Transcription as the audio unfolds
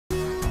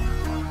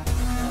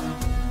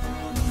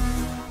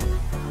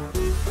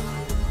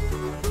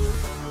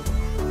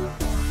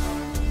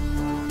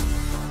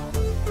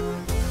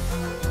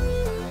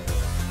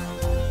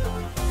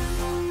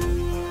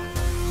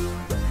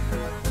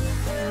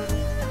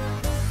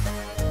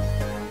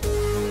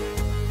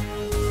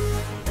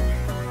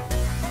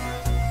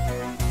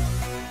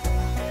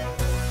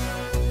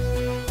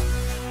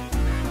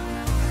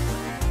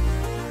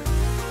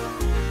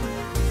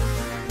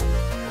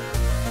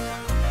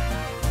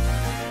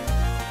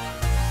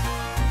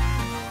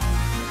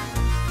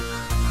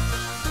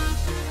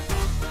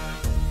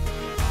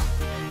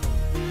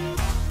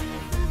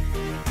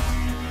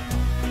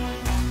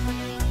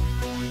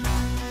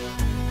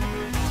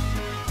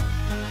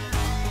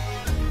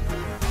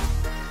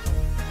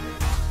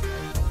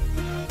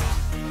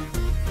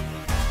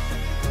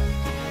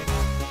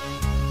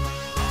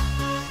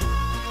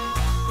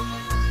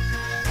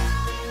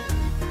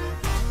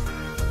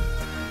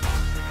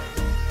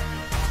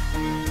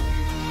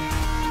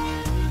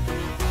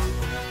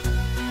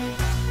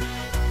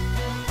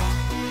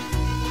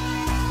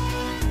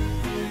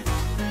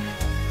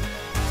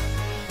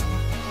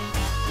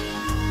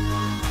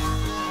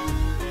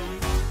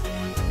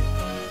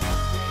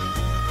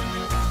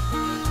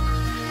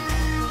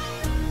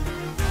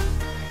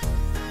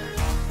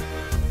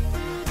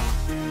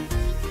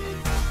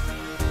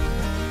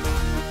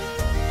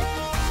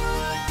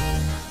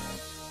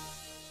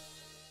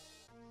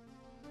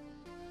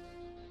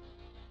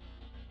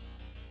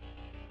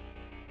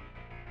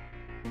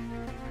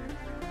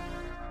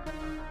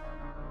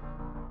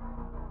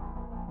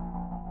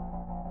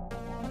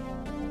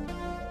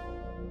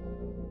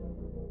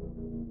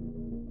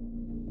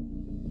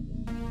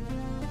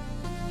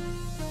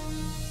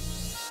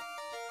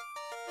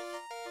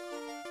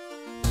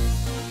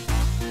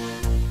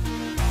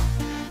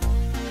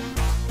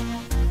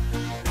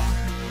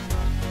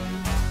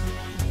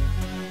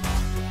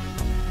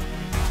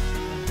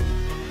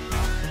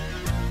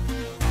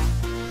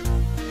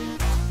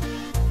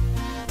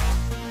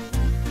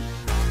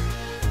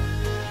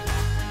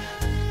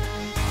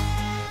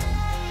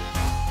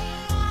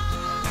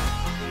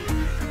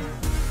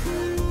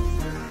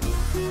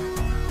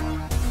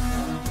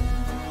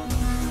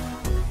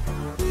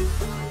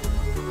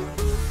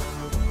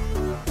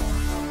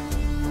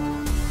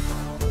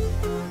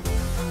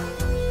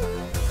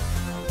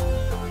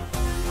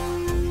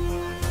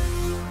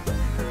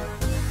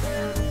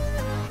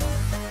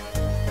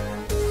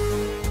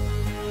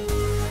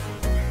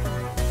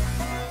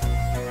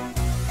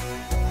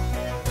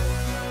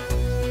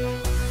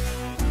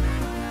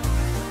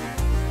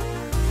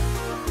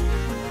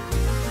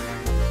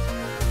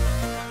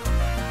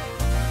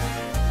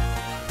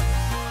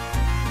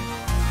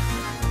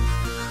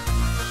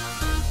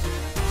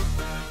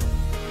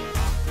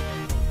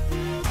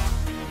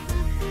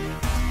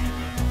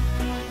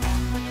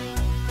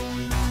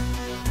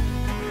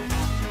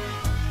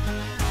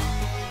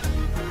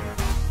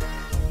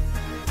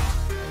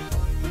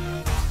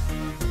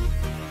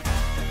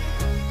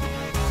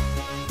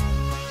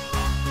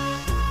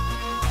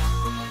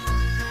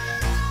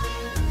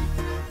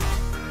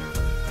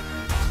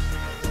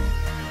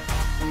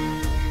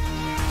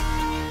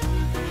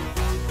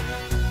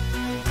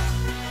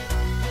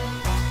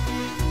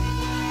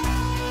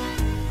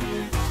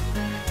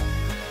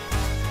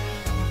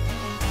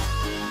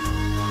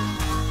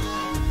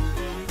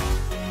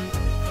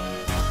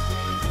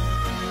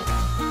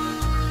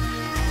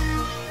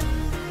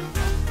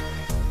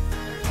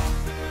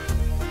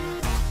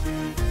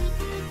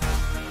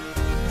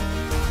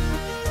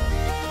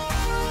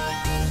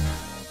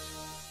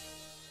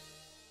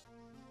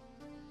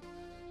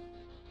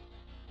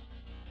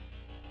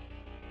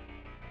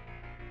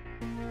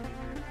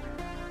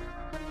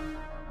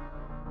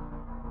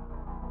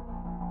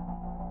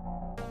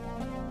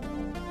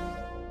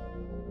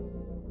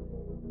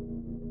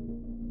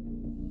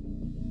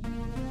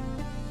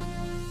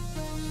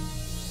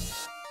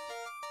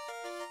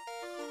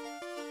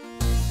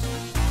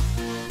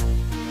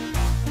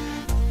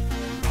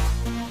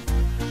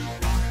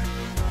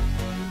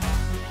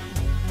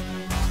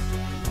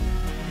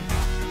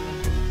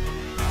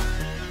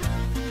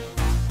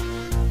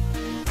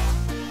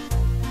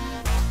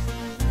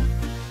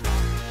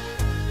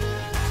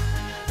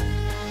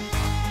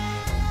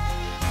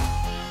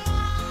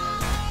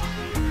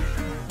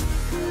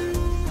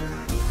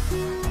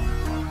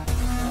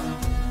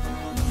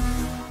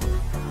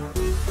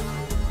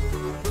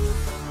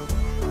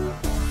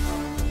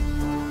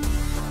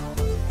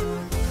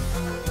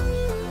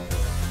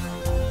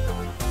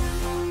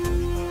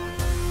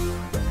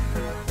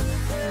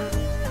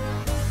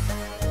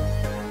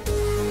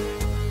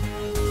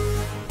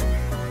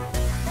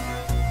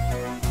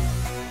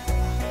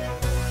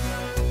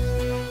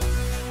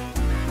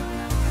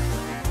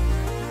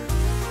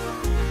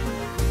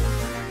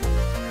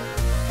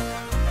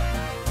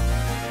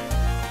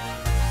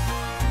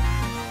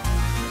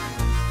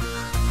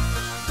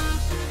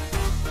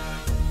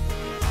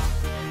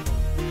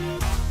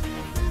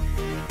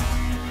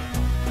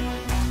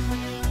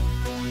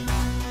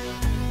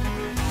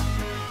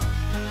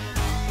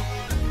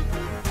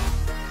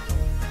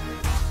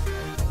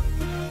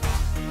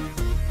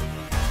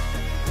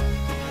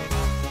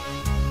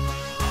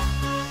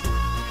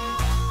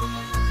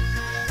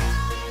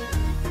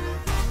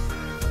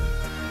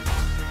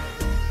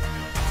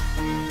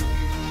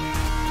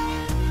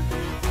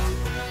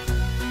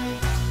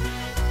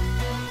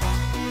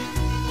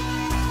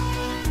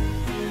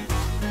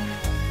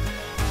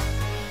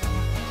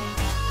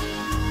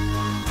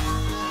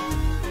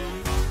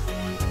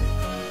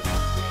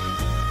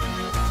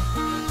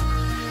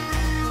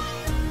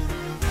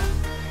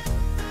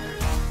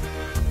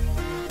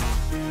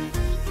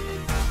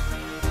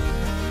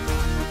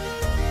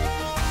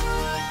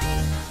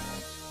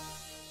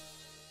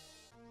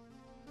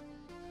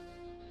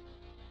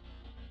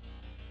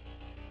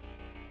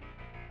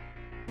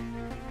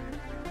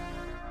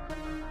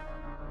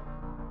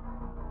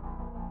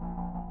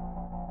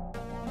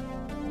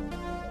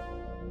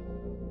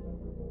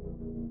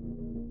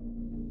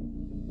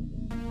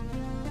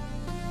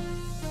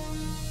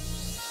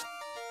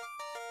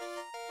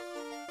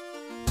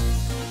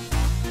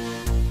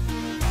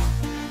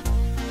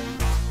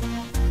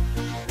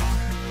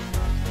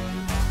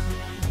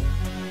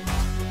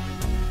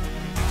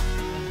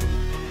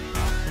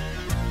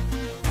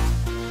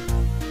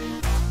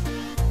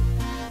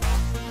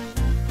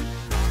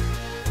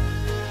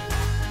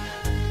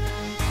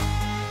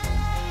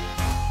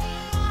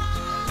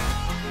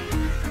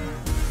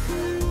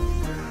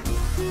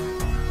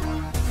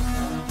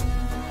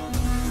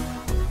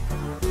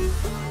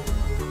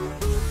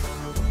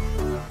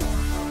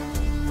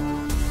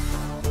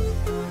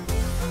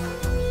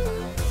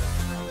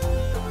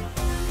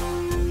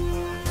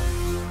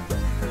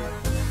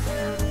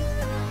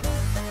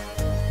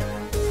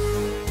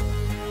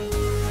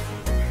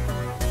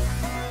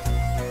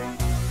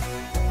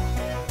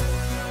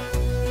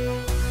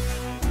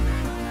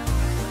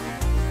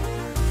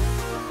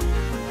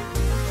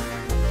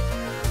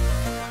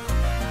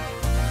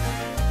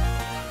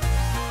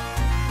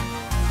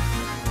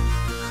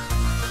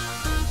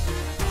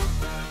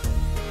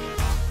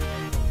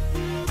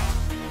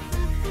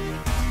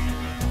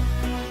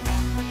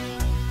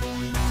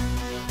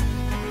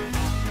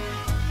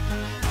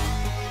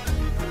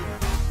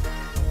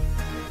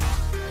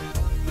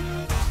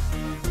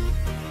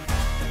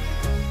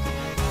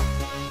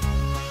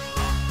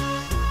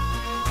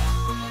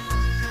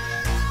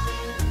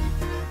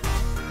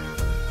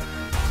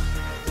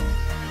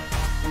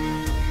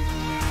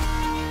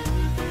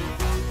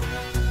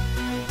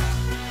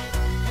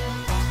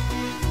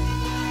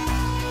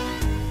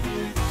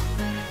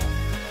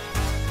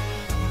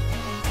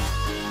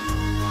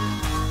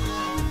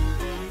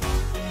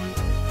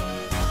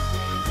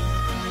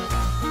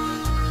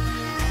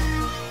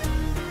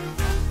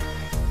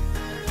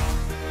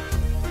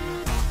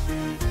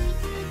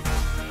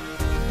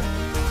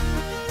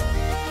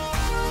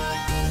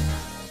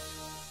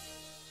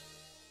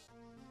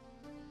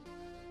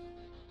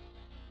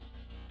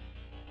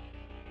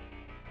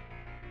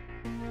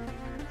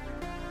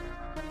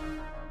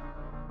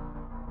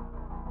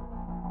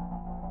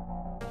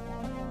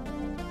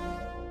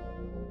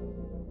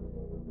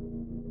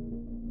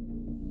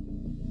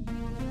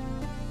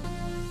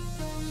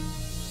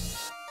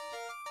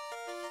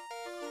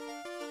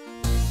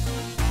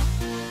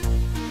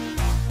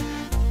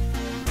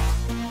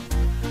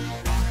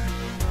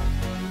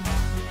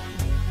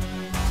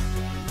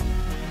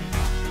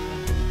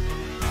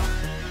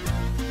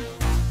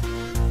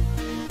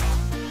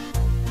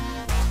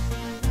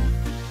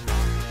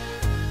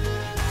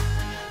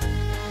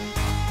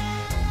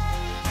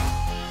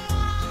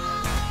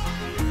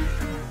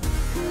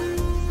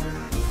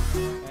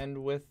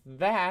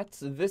that,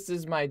 this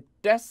is my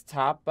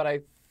desktop, but I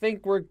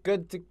think we're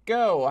good to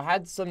go. I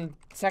had some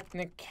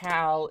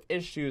technical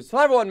issues.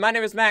 Hello everyone, my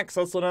name is Max,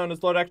 also known as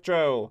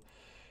LordEctro.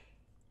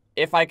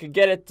 If I could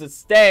get it to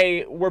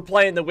stay, we're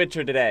playing The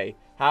Witcher today.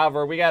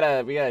 However, we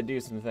gotta do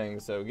some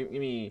things, so give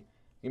me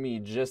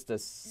just a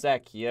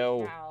sec,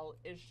 yo.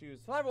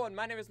 Issues. Hello everyone,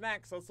 my name is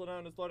Max, also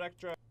known as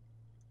LordEctro.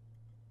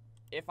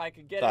 If I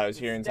could get it to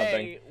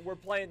stay, we're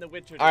playing The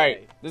Witcher today.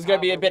 Alright, this is gonna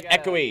be a bit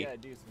echoey.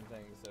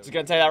 Just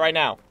gonna tell you that right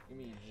now.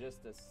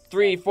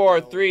 3,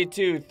 4, 3,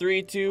 2,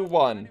 3, 2,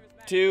 1,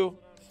 2,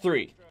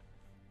 3.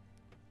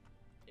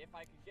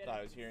 Thought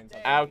I was hearing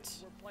something. Out.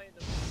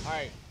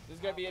 Alright, this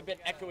is gonna be a bit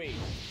echoey.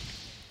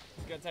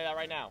 Just gonna tell you that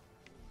right now.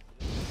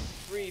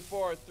 3,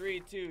 4,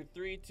 3, 2,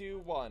 3, 2,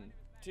 1,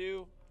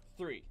 2,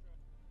 3.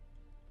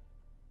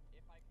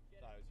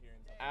 Thought I was hearing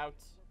something. Out.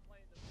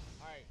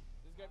 Alright,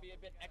 this is gonna be a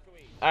bit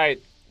echoey.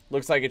 Alright,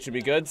 looks like it should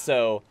be good,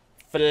 so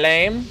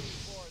flame.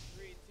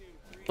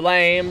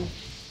 Flame.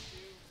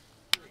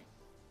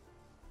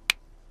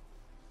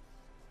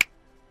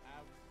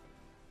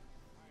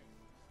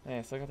 Hey,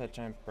 I still got that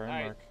giant burn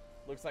mark.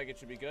 Looks like it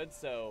should be good,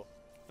 so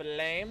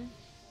flame.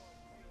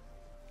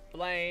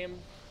 Flame.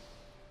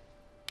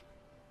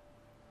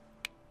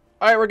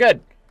 Alright, we're good.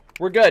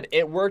 We're good.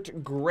 It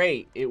worked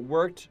great. It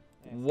worked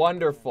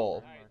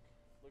wonderful.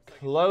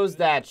 Close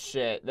that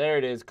shit. There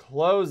it is.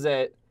 Close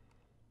it.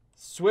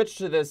 Switch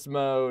to this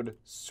mode.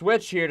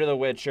 Switch here to The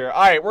Witcher.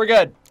 Alright, we're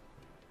good.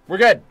 We're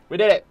good. We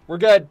did it. We're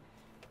good.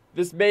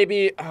 This may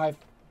be...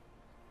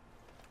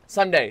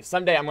 Someday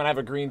I'm gonna have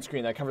a green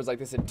screen that covers like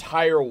this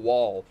entire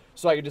wall,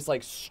 so I can just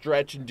like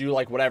stretch and do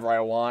like whatever I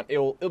want.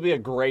 It'll be a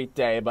great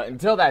day, but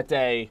until that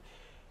day,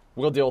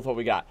 we'll deal with what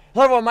we got.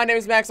 Hello everyone, my name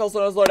is Max, also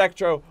known as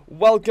LordEctro.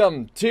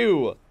 Welcome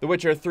to The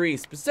Witcher 3.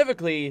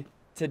 Specifically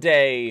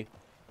today,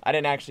 I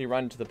didn't actually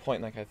run to the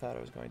point like I thought I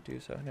was going to,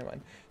 so never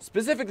mind.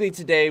 Specifically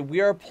today,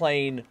 we are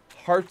playing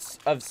Hearts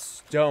of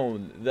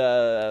Stone.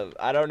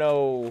 I don't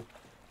know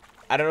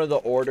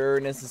the order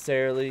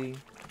necessarily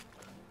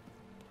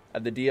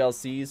of the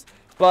DLCs,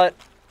 but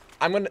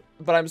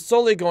I'm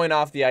solely going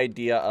off the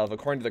idea of,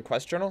 according to the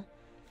quest journal,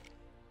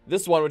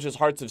 this one, which is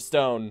Hearts of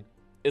Stone,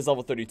 is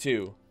level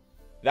 32.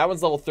 That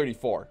one's level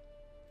 34.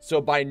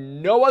 So by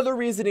no other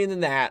reasoning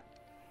than that,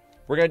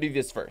 we're gonna do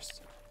this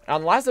first.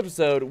 On the last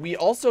episode, we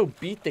also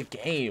beat the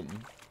game,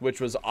 which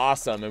was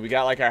awesome, and we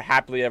got like our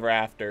happily ever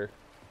after.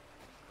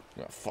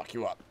 I'm gonna fuck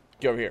you up.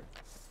 Get over here.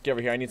 Get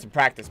over here. I need some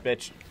practice,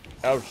 bitch.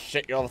 Oh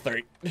shit, you're level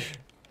 30.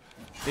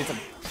 Need some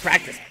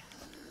practice.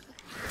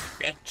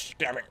 Bitch,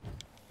 damn it.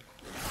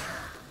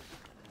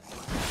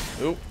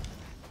 Oop.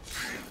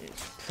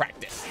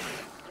 Practice.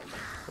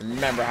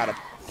 Remember how to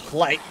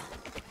play.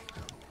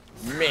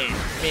 Me.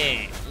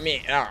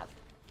 Ah.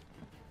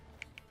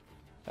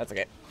 That's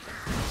okay.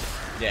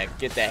 Yeah,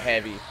 get that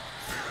heavy.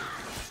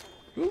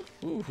 Ooh.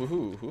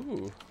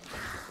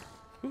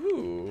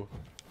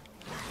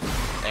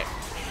 There.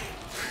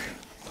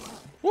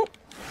 Whoop.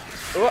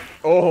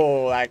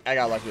 Oh, I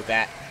got lucky with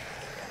that.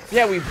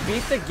 Yeah, we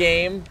beat the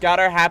game, got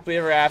our happily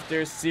ever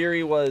after.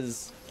 Ciri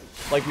was,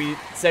 like we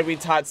said, we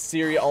taught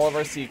Ciri all of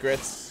our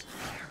secrets.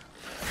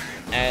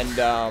 And,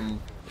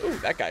 ooh,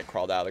 that guy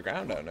crawled out of the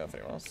ground. I don't know if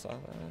anyone else saw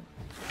that.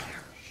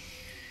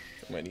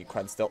 I'm gonna need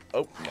quad still.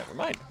 Oh, never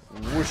mind.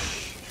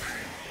 Whoosh.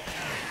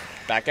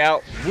 Back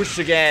out. Whoosh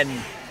again.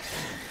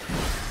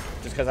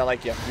 Just because I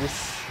like you.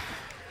 Whoosh.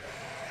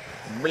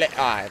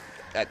 Ah,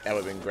 that would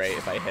have been great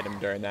if I hit him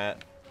during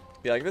that.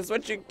 Be like, this is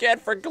what you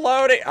get for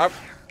gloating. Oh.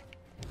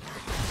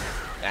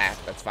 Ah,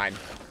 that's fine.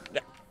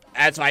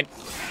 That's fine.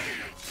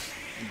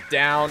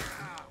 Down.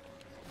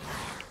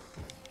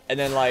 And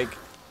then, like,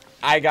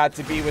 I got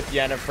to be with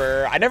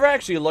Yennefer. I never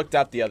actually looked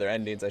up the other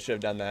endings. I should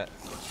have done that.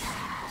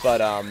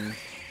 But,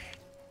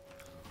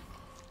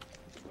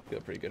 feel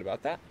pretty good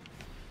about that.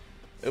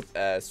 Oop,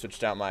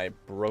 switched out my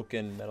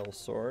broken metal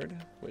sword,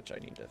 which I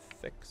need to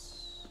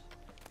fix.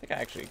 I think I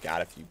actually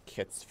got a few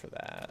kits for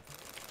that.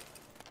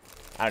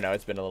 I don't know,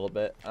 it's been a little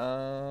bit.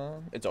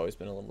 It's always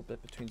been a little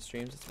bit between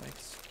streams. It's my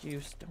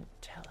excuse. Don't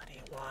tell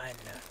anyone.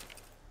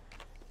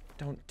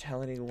 Don't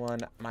tell anyone.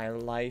 My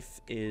life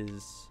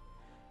is...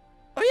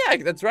 Oh, yeah,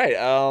 that's right.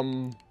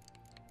 Oh,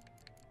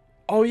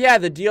 yeah,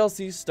 the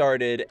DLC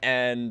started,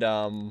 and,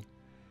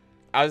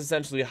 I was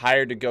essentially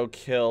hired to go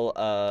kill,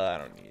 I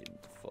don't need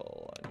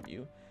full on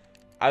you.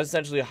 I was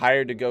essentially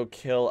hired to go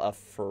kill a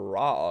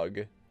frog.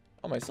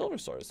 Oh, my silver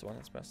sword is the one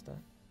that's messed up.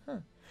 Huh.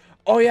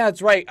 Oh, yeah,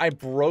 that's right. I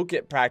broke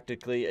it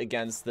practically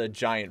against the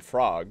giant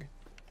frog.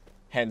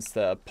 Hence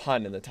the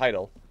pun in the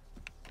title.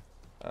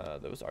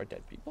 Those are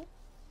dead people.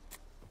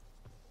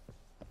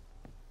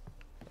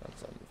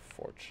 That's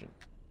unfortunate.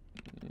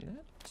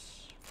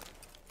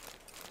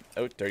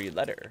 Oh, dirty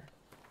letter.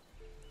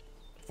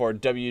 For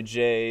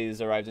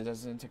WJ's arrived, it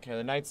doesn't take care of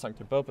the knights, sunk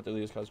their boat, but the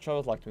leaders caused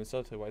trouble, locked him in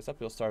cell to wise up,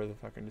 he'll starve the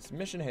fucker into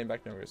submission, hand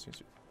back nowhere.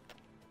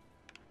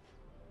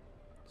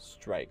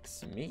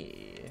 Strikes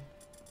me.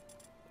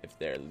 If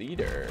their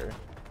leader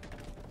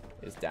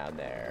is down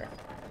there,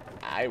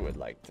 I would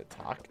like to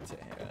talk to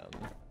him.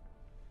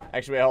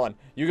 Actually, wait, hold on.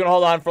 You can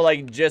hold on for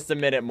like just a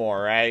minute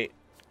more, right?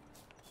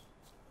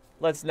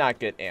 Let's not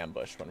get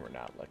ambushed when we're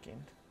not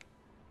looking.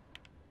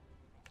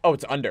 Oh,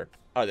 it's under.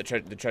 Oh, the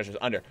treasure's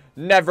under.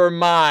 Never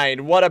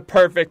mind. What a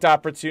perfect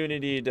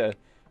opportunity to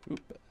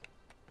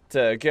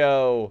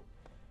go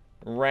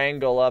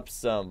wrangle up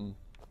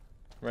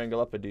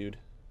a dude.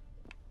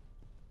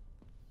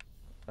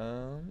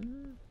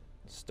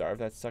 Starve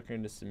that sucker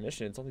into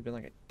submission. It's only been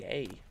like a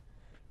day.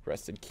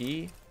 Rested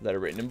key. Letter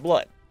written in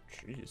blood.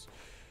 Jeez.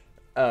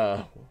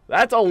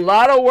 That's a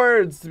lot of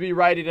words to be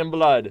writing in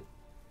blood.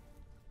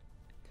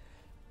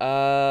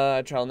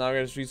 Trial now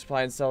going to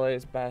resupply and sell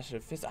it. Bash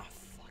of fist. Ah,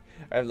 fuck.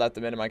 I have left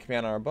the men in my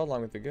command on our boat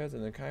along with the goods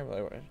and the kind.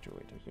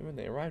 When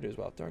they arrived, it was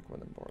well dark when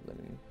the board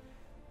linen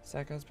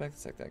sack comes back. The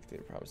sack that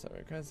contained promised that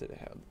request. It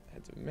had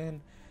heads of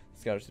men.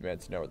 The scouts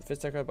demanded to know where the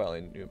fist are, but I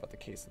only knew about the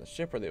case on the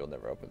ship, where they will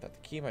never open without the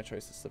key. My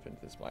choice to slip into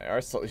this my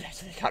arsenal. They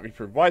got me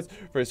proved wise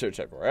for a search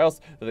everywhere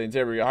else. That the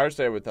entire harsh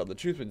day would tell the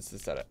truth, but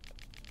instead,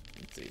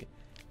 let's see.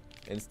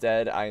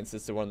 Instead, I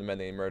insisted one of the men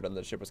they murdered on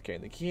the ship was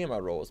carrying the key, and my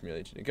role was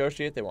merely to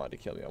negotiate. They wanted to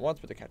kill me at once,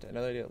 but the captain had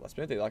another idea. Last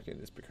minute, they locked me in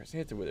this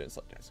procrastinated to wither and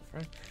slept so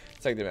far.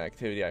 It's like the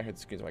activity. I heard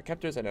the screams of my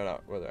captors. I know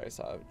not whether I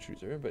saw a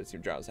choose room, but it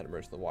seemed drowners had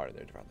emerged from the water.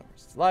 They devoured the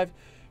horses alive.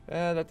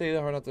 That day, the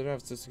hard not to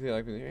drive statistically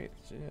like me.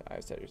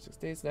 I've sat here 6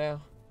 days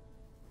now.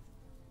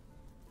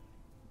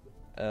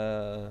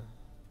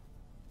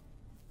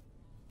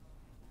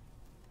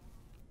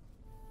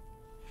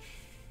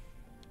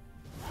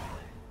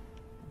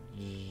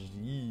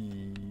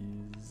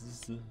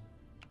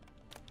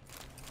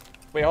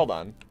 Wait, hold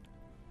on.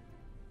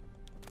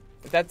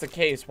 If that's the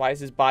case, why is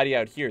his body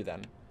out here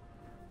then?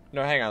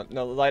 No, hang on.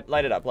 No, light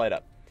it up, light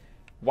up.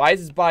 Why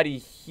is his body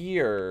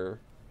here?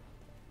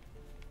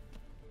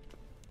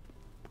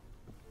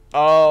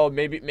 Oh,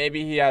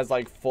 maybe he has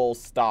like full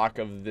stock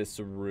of this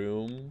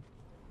room,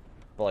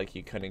 but like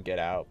he couldn't get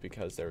out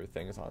because there were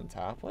things on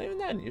top. Well, even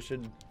then, you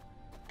should.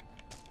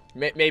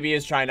 Maybe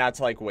he's trying not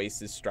to like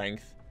waste his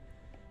strength.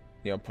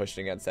 You know,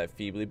 pushing against that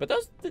feebly. But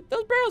those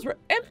barrels were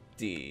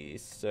empty,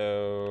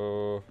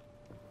 so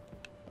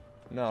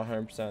not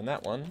 100% on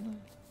that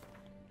one.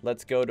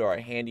 Let's go to our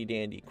handy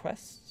dandy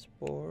quests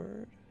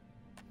board.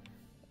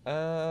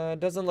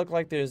 Doesn't look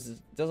like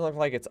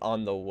it's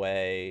on the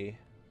way.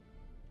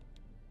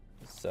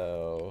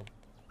 So,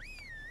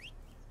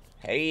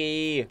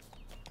 hey,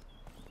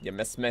 you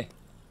missed me.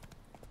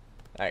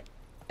 All right,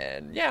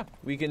 and yeah,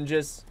 we can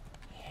just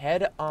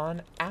head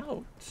on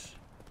out.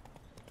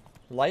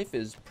 Life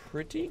is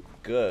pretty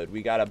good.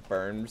 We got a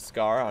burn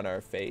scar on our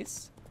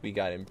face. We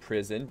got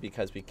imprisoned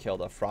because we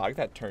killed a frog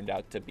that turned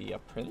out to be a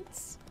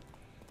prince.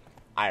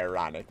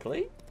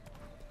 Ironically.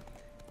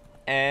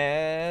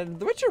 And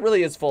The Witcher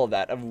really is full of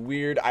that, of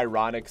weird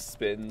ironic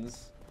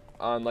spins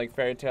on like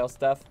fairy tale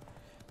stuff.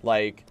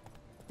 Like,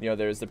 you know,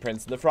 there's the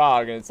prince and the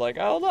frog, and it's like,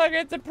 oh look,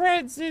 it's a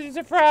prince, he's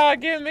a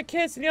frog, give him a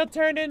kiss and he'll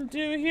turn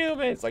into a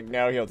human. It's like,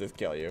 no, he'll just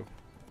kill you.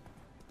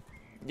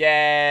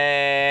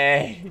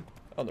 Yay!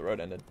 Oh, the road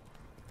ended.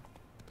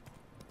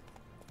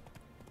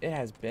 It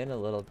has been a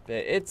little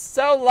bit. It's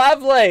so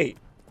lovely.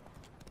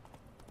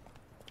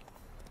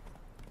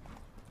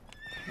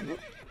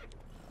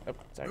 Oh,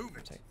 sorry.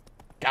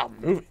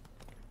 God, move it.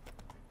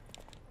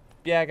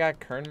 Yeah, I got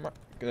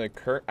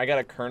I got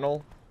a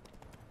colonel.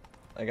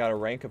 I got a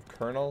rank of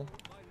colonel.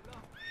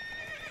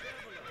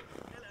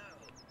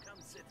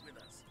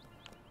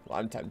 Well,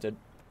 I'm tempted.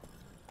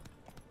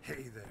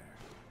 Hey there.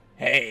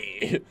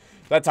 Hey.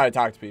 That's how I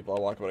talk to people. I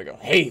walk up and I go,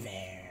 hey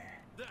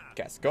there.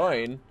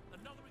 Gascoigne.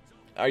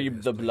 Are you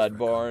the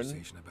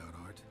Bloodborne?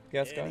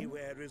 Gascoigne?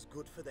 Anywhere is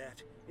good for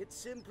that. It's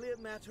simply a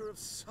matter of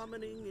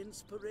summoning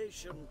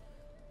inspiration.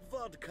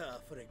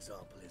 Vodka, for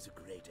example, is a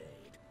great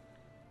aid.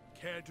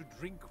 Care to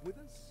drink with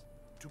us?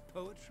 To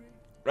poetry?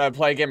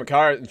 Play a game of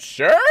cards?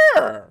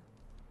 Sure!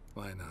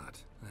 Why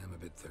not? I am a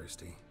bit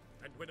thirsty.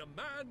 And when a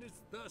man is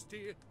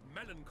thirsty,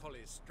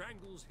 melancholy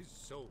strangles his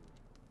soul.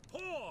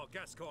 Poor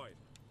Gascoigne!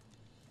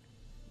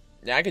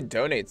 Yeah, I can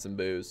donate some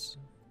booze.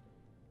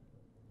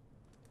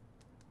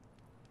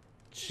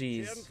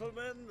 Jeez.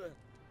 Gentlemen,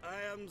 I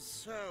am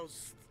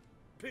soused,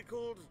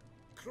 pickled,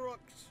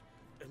 crocked,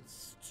 and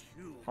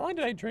stewed. How long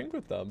did I drink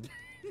with them?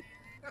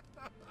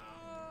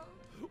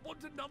 Want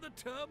another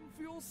term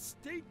for your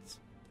state?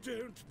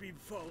 Don't be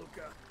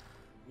vulgar.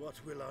 What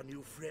will our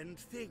new friend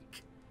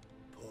think?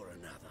 Pour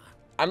another.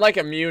 I'm like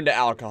immune to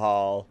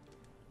alcohol.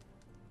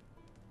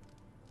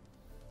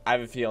 I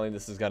have a feeling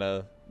this is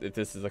gonna, if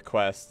this is a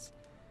quest.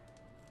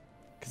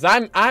 Cause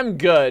I'm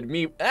good.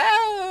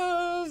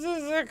 Oh,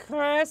 this is a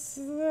quest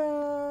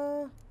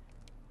though.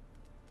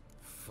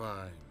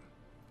 Fine.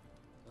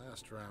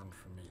 Last round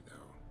for me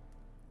though.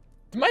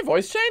 Did my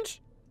voice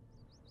change?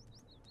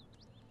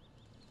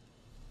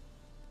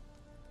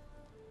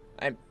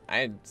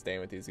 I'm staying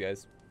with these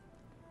guys.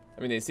 I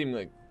mean, they seem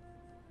like...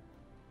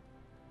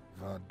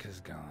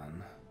 Vodka's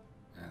gone,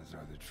 as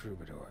are the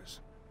troubadours.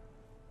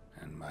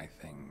 And my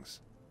things.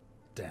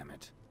 Damn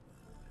it.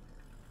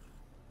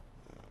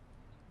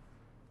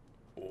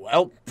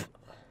 Well,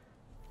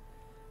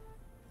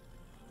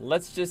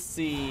 let's just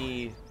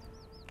see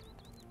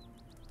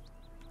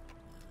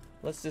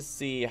Let's just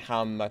see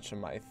how much of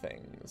my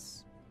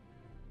things.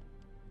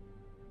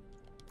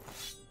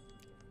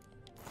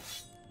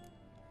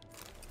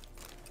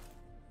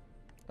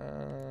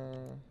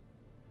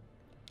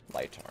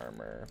 Light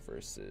armor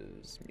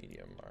versus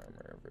medium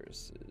armor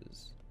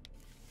versus...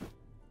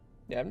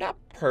 Yeah, I'm not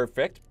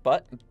perfect,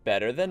 but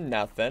better than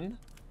nothing.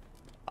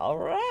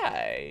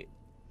 Alright.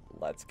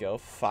 Let's go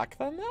fuck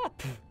them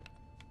up.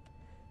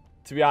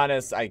 To be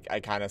honest, I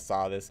kind of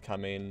saw this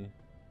coming.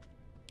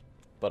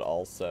 But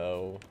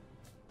also...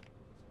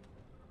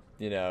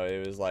 You know,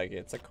 it was like,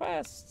 it's a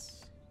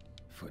quest.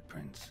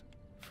 Footprints.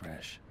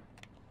 Fresh.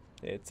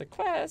 It's a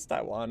quest.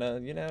 I want to,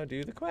 you know,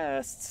 do the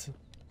quests.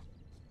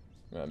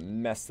 I'm gonna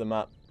mess them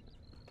up.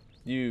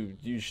 You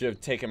should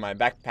have taken my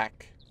backpack.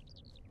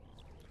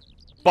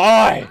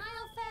 Boy!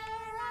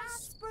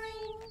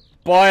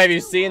 Boy, have you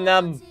seen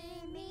them?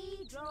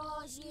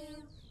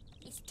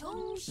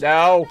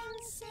 No.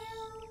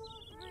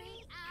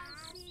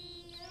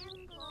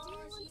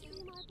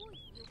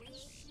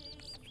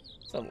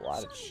 There's a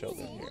lot of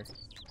children here.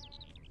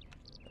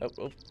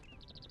 Oh.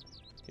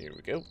 Here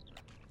we go.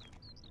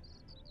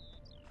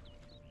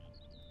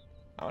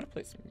 I want to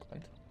play some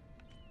Gwent.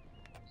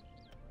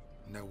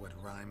 Know what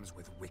rhymes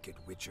with wicked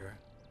witcher?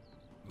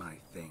 My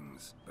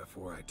things,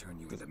 before I turn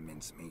you into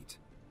mincemeat.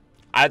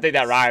 I think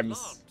that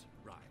rhymes.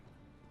 Rhyme.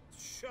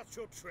 Shut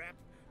your trap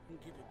and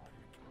give it back.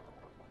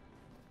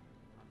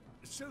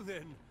 So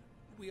then,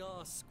 we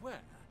are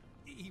square,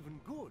 even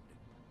good,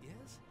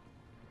 yes?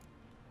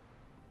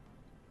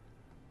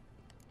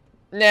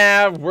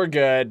 Nah, we're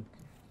good.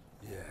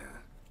 Yeah,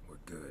 we're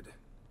good.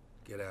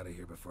 Get out of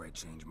here before I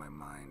change my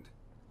mind.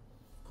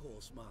 Of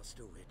course,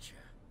 Master Witcher.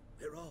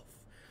 They're off.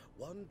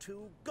 1,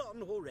 2,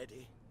 gone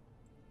already.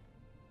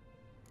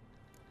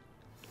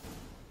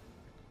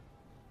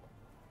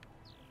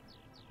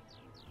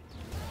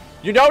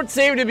 You don't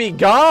seem to be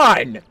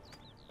gone.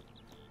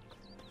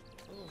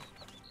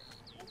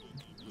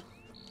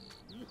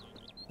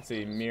 Let's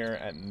see, mirror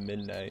at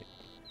midnight.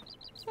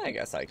 I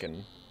guess I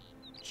can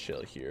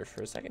chill here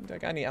for a second. Do I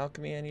got any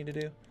alchemy I need to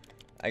do?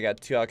 I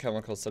got 2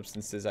 alchemical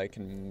substances I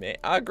can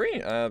make.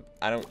 Green. I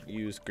don't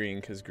use green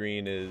because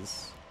green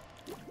is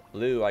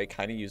blue. I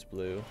kind of use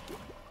blue.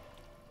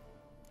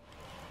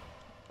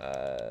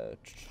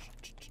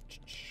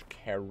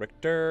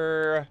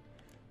 Character.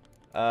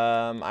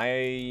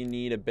 I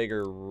need a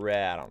bigger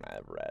red. I don't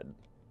have red.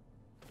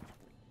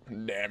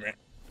 Damn it.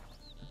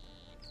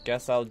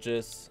 Guess I'll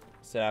just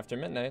sit after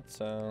midnight,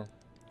 so.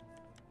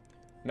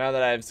 Now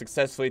that I've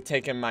successfully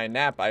taken my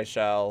nap, I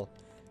shall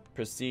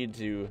proceed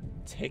to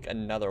take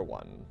another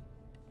one.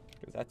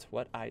 Because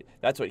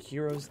that's what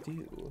heroes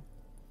do.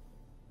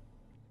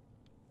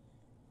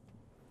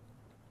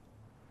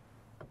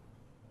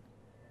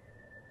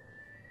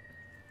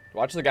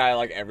 Watch the guy,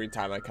 like, every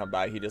time I come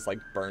by, he just, like,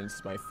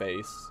 burns my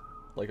face,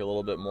 like, a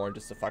little bit more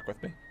just to fuck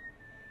with me.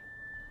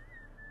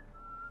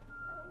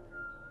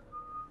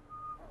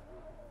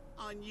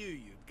 I knew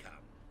you'd come.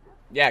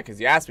 Yeah, because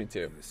you asked me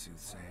to. The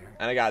soothsayer.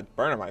 And I got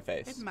burn on my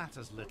face. It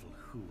matters little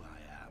who I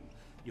am.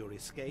 Your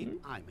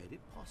escape, I made it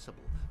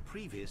possible.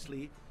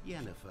 Previously,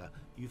 Yennefer,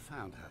 you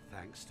found her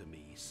thanks to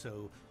me,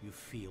 so you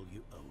feel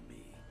you owe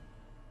me.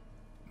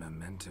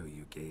 Memento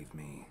you gave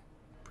me.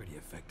 Pretty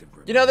effective.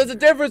 You know, there's a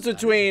difference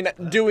between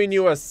doing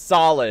you a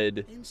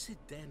solid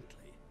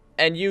Incidentally,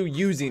 and you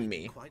using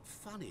me. Quite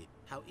funny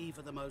how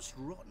even the most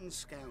rotten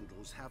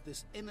scoundrels have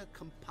this inner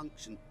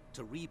compunction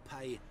to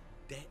repay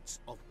debts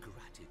of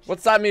gratitude.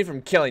 What's stopping me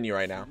from killing you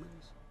right now?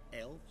 Humans,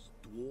 elves,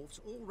 dwarves,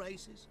 all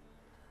races.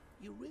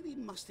 You really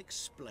must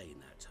explain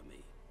that to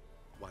me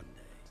one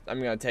day. I'm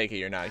gonna take it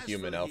you're not a As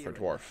human, for elf, or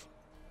hero, dwarf.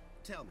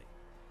 Tell me,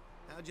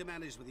 how'd you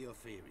manage with your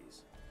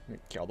theories?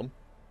 Kill them.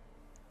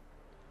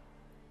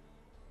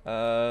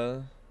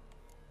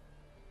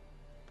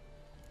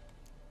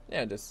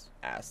 Yeah, just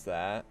ask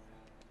that.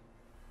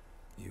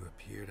 You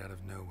appeared out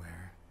of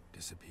nowhere,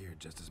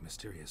 disappeared just as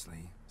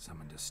mysteriously,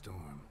 summoned a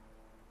storm.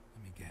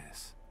 Let me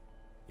guess.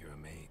 You're a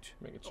mage.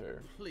 Making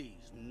sure. Oh,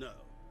 please, no.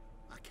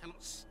 I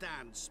cannot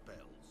stand spells.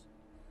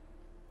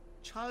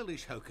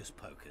 Childish hocus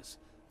pocus.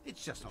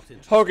 It's just not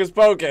interesting. Hocus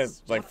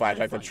pocus! Like What I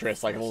flashback to find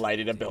Triss, like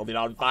lighting a fascinating building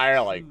on are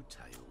fire, like. True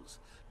tales,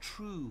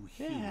 true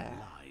human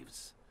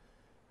lives,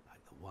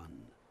 like the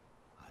one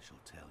I shall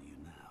tell you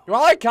now.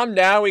 While I come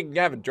down, we can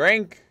have a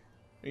drink.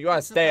 You want to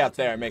It's stay about up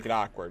there a and make it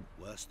awkward.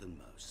 Worse than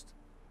most.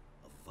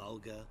 A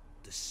vulgar,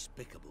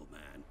 despicable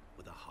man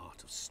with a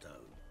heart of stone.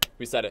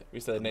 We said it. We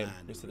said the A name.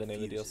 man We who said the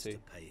name of the refuses DLC.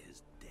 to pay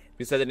his debt.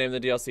 We said the name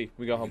of the DLC.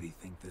 We go home. Really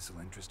think this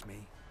will interest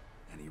me?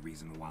 Any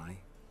reason why?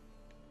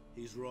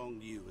 He's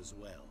wronged you as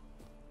well.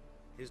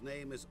 His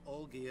name is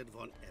Olgierd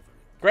von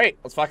Everett. Great.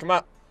 Let's fuck him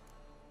up.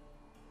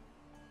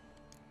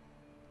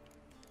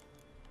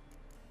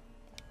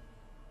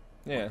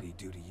 Yeah. What did he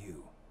do to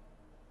you?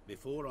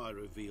 Before I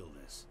reveal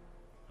this,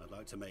 I'd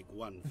like to make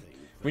one thing.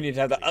 We need to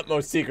have the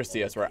utmost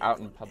secrecy as we're out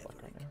in Von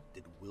public right Everett now.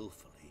 Did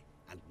willfully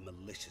and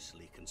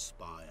maliciously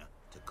conspire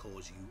to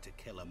cause you to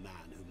kill a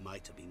man who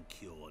might have been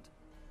cured.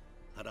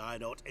 Had I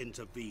not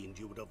intervened,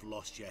 you would have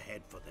lost your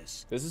head for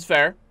this. This is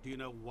fair. Do you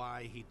know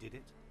why he did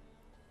it?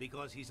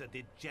 Because he's a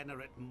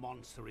degenerate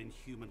monster in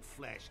human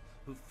flesh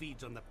who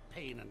feeds on the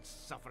pain and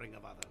suffering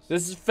of others.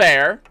 This is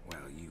fair.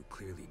 Well, you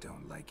clearly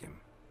don't like him.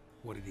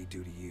 What did he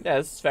do to you? Yeah,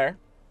 this is fair.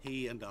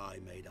 He and I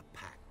made a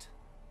pact.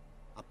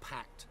 A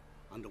pact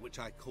under which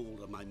I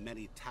called on my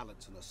many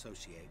talents and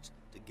associates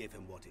to give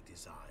him what he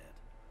desired.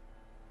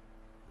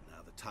 And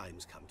now the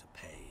time's come to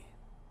pay.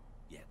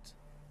 Yet,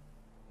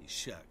 he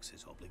shirks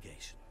his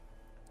obligation.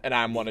 And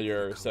I'm one of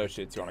your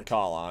associates you want to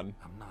call on.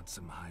 I'm not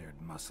some hired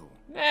muscle.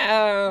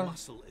 Nah.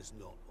 Muscle is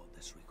not what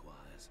this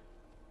requires.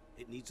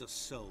 It needs a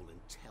soul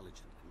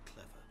intelligent and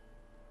clever.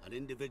 An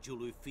individual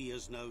who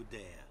fears no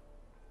dare.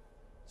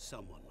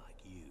 Someone like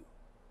you.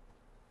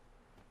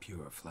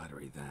 Pure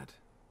flattery, that.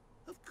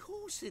 Of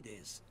course it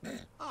is.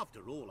 After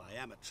all,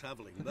 I am a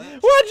traveling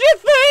merchant. What'd you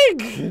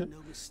think?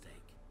 No mistake.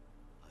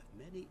 I've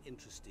many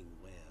interesting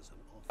wares on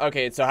offer.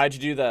 Okay, so how'd you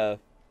do the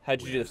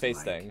Wares face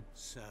like- thing?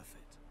 Surfeit.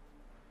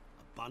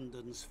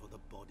 Abundance for the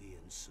body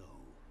and soul.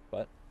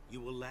 What? You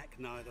will lack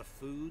neither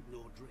food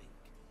nor drink.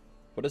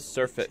 What does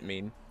surfeit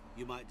mean?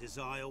 You might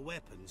desire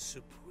weapons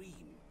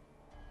supreme.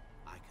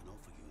 I can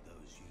offer you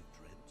those you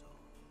dreamt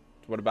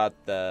of. What about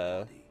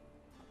the... Body,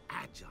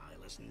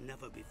 agile as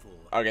never before.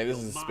 Okay, this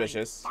Your is mind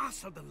suspicious.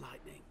 faster than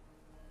lightning.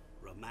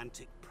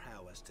 Romantic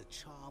prowess to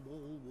charm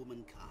all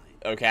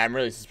womankind. Okay, I'm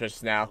really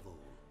suspicious now. Above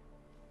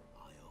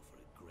all, I offer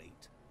a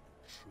great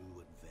and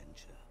true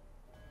adventure.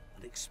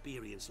 An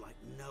experience like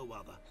no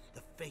other.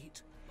 The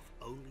fate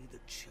of only the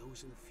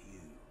chosen few.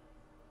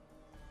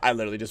 I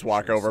literally just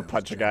walk over,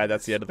 punch a guy,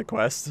 that's the end of the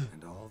quest.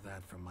 And all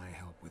that for my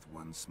help with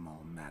one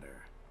small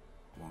matter.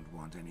 Won't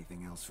want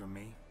anything else from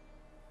me?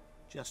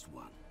 Just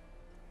one.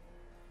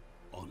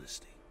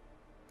 Honesty.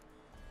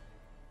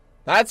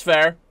 That's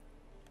fair.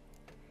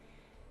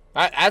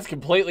 That's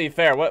completely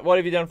fair. What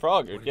have you done for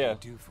What Algerd? did Yeah. you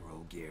do for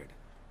old Geared?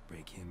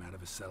 Break him out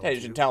of a cell Hey, you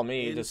too? should tell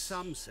me. In Just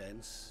some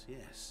sense,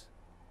 yes.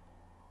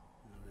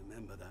 I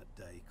remember that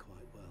day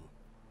quite well.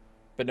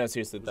 but no,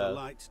 seriously, It was a though.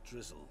 light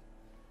drizzle,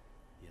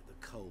 yet the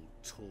cold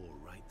tore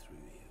right through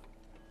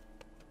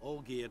you.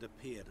 Olgierd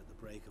appeared at the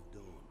break of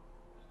dawn.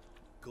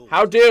 Gaunt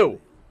How and do?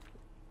 pale,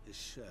 his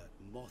shirt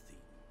moth-eaten.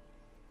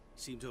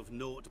 Seemed to have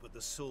naught but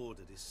the sword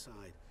at his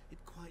side. It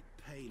quite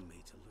pained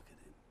me to look at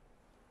him.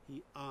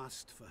 He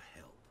asked for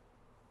help,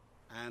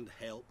 and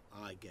help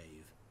I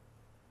gave.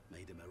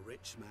 Made him a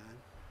rich man,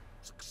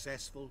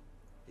 successful,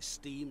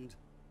 esteemed.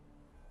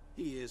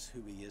 He is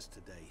who he is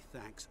today,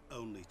 thanks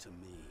only to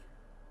me.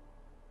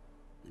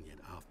 And yet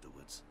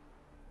afterwards,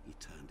 he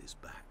turned his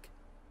back,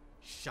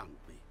 shunned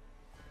me,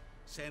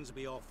 sends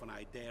me off when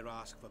I dare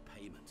ask for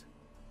payment.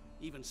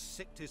 Even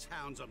sicked his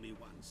hounds on me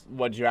once.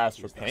 What'd you ask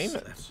for He's thus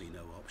payment? left me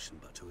no option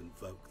but to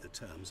invoke the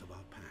terms of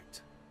our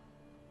pact.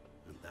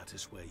 And that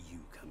is where you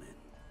come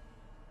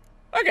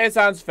in. Okay,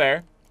 sounds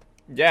fair.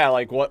 Yeah,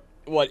 like what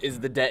is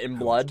the debt in How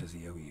much blood? does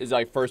he owe you? Is it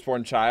like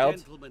firstborn child?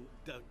 Gentlemen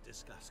don't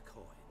discuss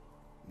coin.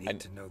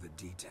 Need to know the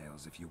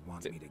details if you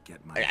want me to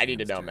get my I need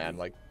to hands know, dirty. man.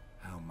 Like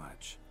How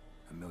much?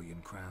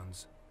 1,000,000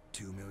 crowns?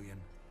 2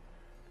 million?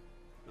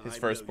 His I'm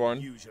firstborn?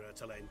 no usurer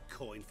to lend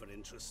coin for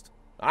interest.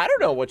 I don't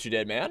know what you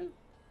did, man.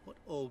 What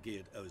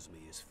Olgierd owes me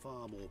is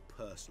far more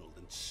personal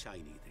than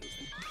shiny things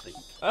that clink.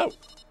 Oh,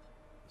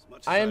 As much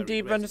as I am regret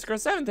deep it,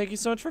 _7. Thank you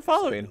so much for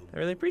following. I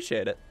really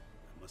appreciate it.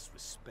 I must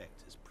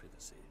respect his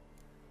privacy.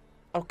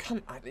 Oh,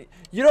 come on.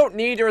 You don't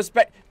need to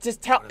respect.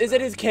 Just tell. What Is it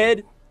about his you?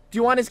 kid? Do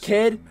you want his A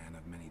kid? man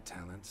of many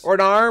talents. Or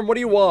an arm? What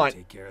do you Will want?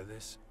 Take care of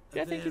this.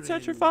 Yeah, thank you so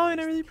much for Therein following.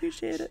 I lies really the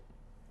appreciate catch. it.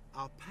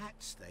 Our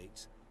pact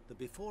states that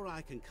before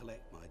I can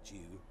collect my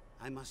due,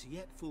 I must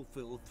yet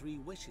fulfill 3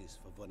 wishes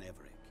for Von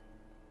Everett.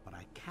 But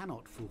I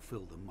cannot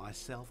fulfill them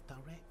myself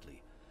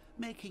directly,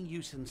 making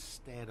use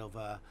instead of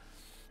a...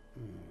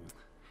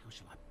 how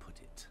shall I put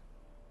it?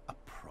 A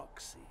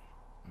proxy.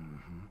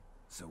 Mm-hmm.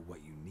 So what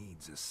you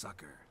need's a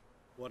sucker.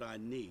 What I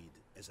need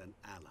is an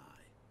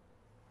ally.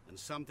 And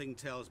something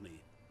tells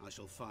me I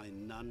shall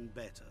find none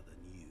better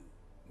than you.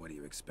 What do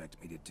you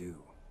expect me to do?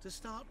 To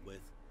start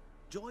with,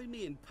 join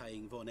me in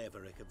paying Von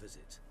Everett a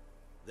visit.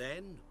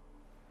 Then,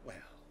 well,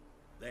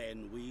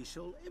 then we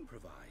shall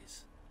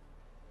improvise.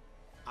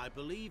 I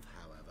believe,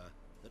 however,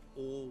 that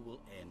all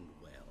will end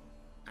well.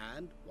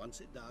 And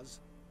once it does,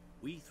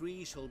 we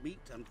 3 shall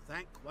meet and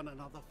thank one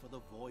another for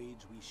the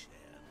voyage we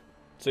share.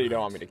 So you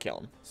don't want me to kill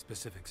him?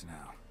 Specifics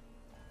now.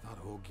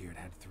 Thought Olgierd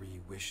had 3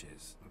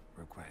 wishes,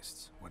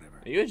 requests, whatever.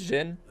 Are you a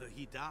Jin?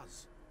 He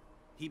does.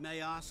 He may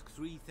ask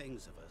 3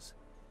 things of us.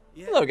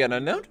 Yet Hello again, we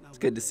unknown. don't know It's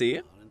good what to see they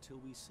you. are until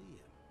we see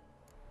him.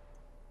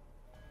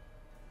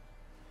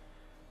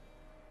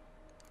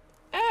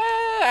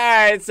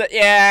 Alright, so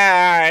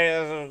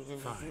yeah.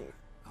 Fine.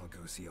 I'll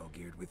go see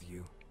Olgierd with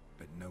you,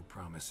 but no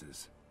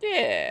promises.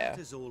 Yeah. That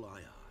is all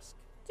I ask.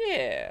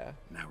 Yeah.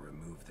 Now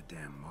remove the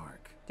damn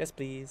mark. Yes,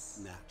 please.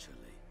 Naturally.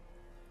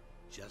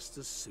 Just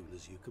as soon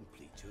as you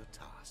complete your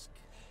task.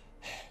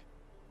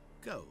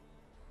 Go.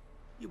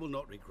 You will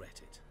not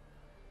regret it.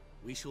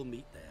 We shall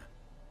meet there.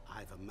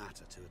 I've a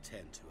matter to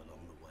attend to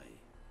along the way.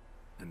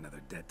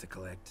 Another debt to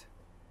collect?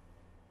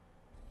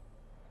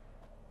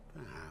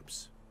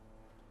 Perhaps.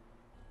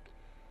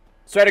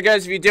 Swear to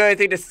goodness, if you do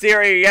anything to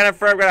Siri or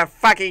Yennefer, I'm gonna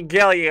fucking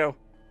kill you.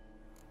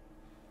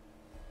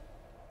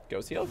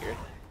 Go see Olgierd.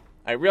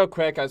 Alright, real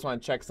quick, I just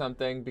want to check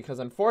something, because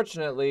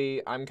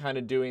unfortunately, I'm kind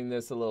of doing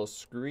this a little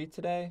screwy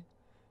today.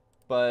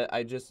 But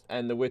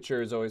and The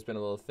Witcher has always been a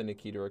little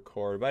finicky to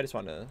record, but I just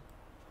want to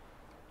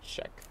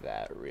check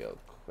that real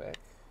quick.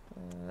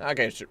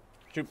 Okay,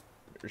 should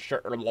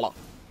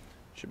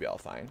be all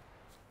fine.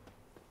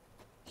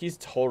 He's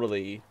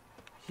totally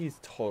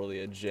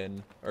a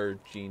djinn, or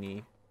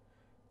genie,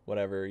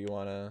 whatever you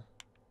wanna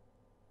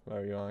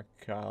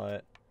call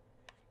it.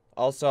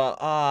 Also,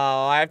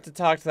 oh, I have to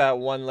talk to that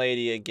one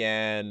lady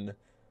again.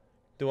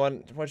 The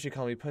one, what'd she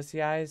call me,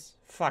 Pussy Eyes?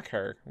 Fuck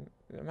her.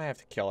 I might have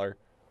to kill her.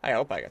 I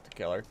hope I get to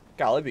kill her.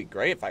 God, it'd be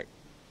great if I...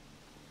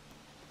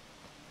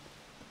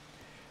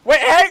 Wait,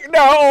 hey,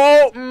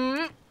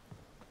 no!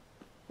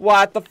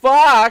 What the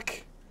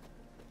fuck?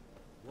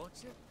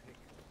 What's it?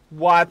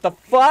 What the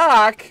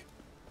fuck?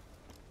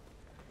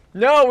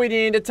 No, we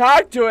need to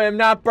talk to him,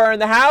 not burn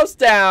the house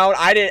down.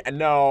 I didn't,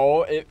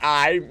 no,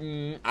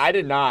 I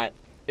did not.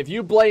 If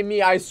you blame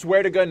me, I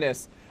swear to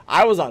goodness,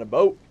 I was on a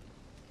boat.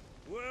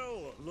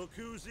 Well, look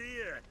who's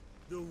here.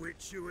 The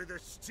Witcher with a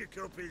stick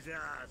up his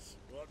ass.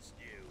 What's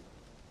new?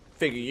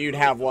 Figure you'd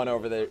have one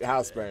over the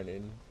house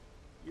burning.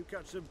 You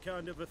got some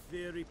kind of a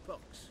theory,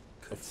 Pox?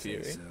 A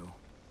theory? Say so.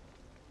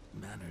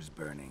 Manners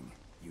burning,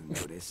 you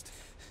noticed?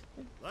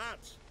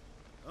 That?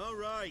 All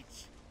right.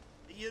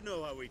 You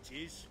know how it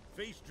is.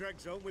 Feast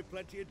drags on with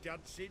plenty of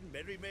dancing,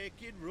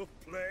 merrymaking, rough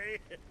play.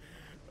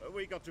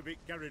 We got a bit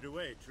carried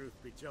away, truth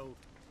be told.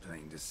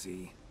 Plain to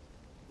see.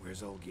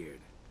 Where's Olgierd?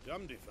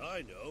 Damned if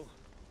I know.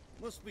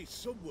 Must be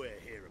somewhere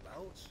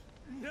hereabouts.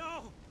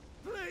 No!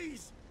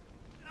 Please!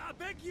 I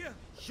beg you!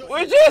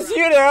 We're just,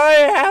 you know,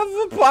 have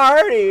a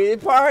party.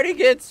 The party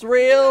gets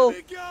real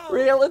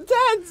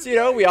intense, you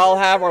know. We all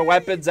have our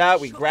weapons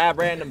out. We grab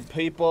random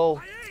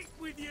people. I ate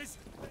with you!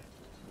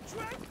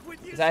 Drank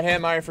with you! Is that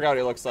him? I forgot what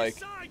he looks like.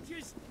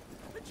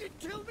 But you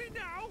kill me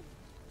now?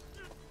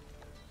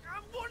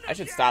 I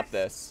should stop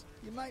this.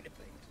 You might have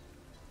been,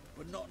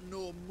 but not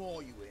no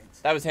more you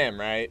ain't. That was him,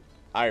 right?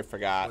 I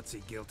forgot. What's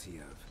he guilty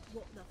of?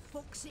 What the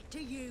fuck's it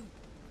to you?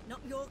 Not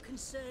your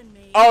concern,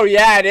 mate. Oh,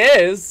 yeah, it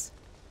is.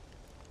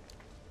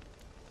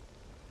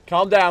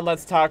 Calm down,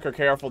 let's talk, or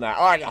careful now.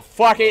 Oh, the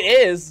fuck it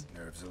is.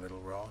 Nerves a little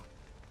raw?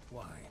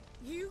 Why?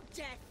 You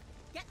deaf.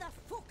 Get the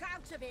fuck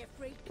out of here,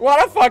 freak.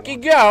 Wanna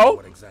fucking go?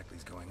 What exactly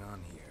is going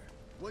on here?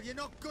 Well, you're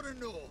not gonna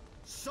know.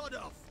 Sod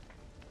off.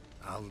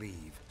 I'll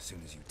leave as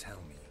soon as you tell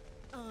me.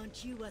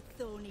 Aren't you a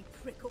thorny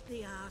prick up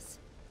the arse?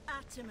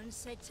 Ataman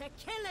said to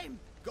kill him.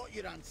 Got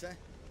your answer.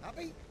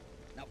 Happy?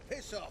 Now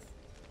piss off.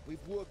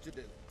 We've work to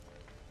do.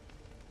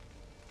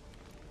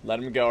 Let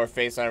him go or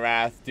face my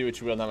wrath. Do what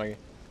you will, not my...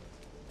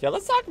 Yeah,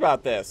 let's talk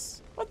about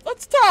this.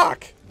 Let's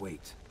talk.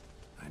 Wait.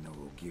 I know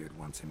Olgierd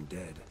wants him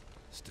dead.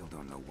 Still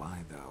don't know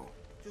why, though.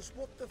 Just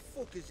what the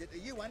fuck is it to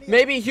you, anyway?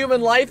 Maybe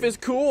human life is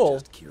cool.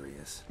 Just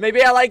curious.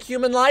 Maybe I like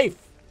human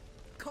life.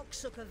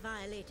 Cocksucker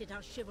violated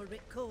our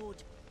chivalric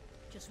code.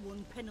 Just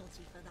one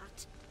penalty for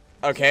that.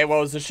 Okay, what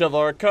was the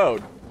chivalric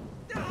code?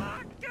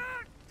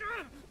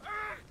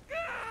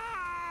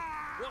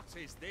 What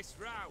is this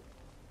row?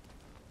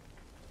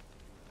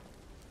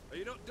 Are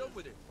you not done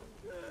with it?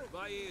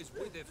 My ears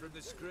wither from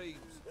the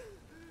screams.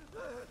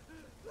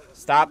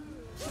 Stop.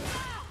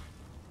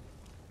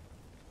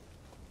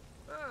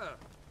 Ah,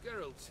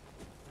 Geralt.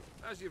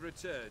 As you've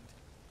returned,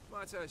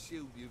 might I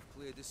assume you've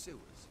cleared the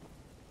sewers?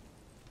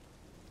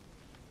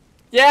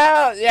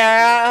 Yeah.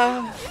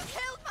 You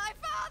killed my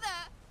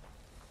father!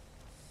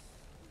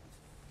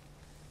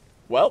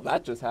 Well,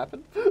 that just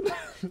happened.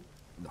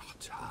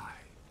 Not I.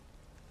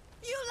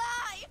 You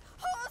lie!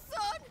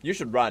 Whoreson! You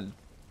should run.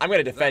 I'm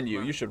gonna defend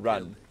you. You should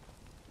run.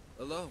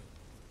 Alone.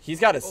 He's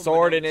got a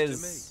sword in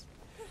his...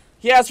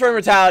 He asked for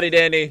immortality,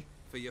 didn't he?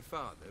 For your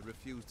father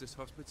refused us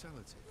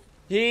hospitality.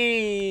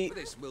 He For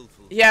this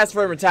willful asked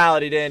for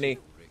immortality, didn't he?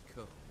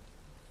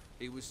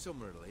 He was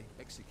summarily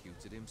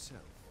executed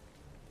himself.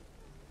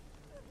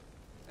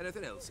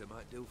 Anything else I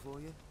might do for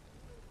you?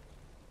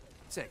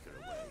 Take her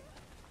away.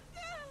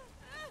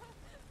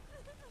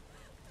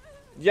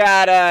 You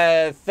got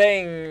a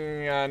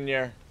thing on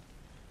your...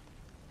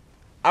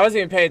 I wasn't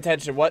even paying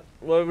attention. What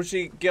was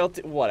she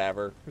guilty?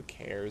 Whatever. Who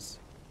cares?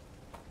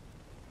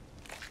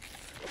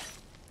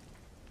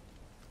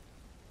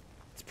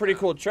 It's a pretty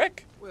cool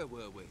trick. Where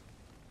were we?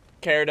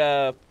 Care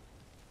to...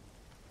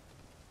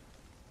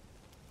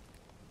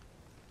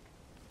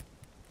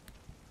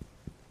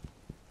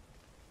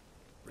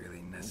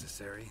 Really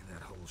necessary,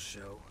 that whole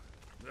show?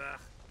 Ah,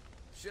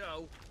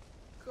 show?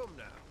 Come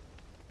now.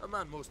 A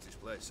man must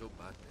display some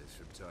madness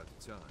from time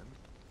to time.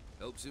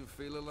 Helps him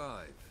feel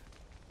alive.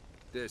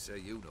 Dare say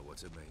you know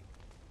what I mean.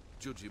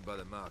 Judging by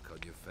the mark on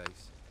your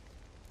face.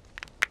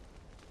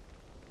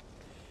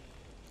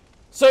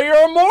 So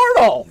you're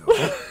immortal!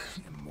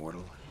 You're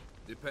immortal?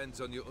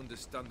 Depends on your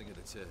understanding of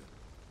the term.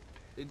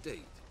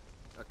 Indeed,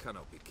 I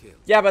cannot be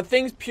killed. Yeah, but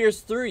things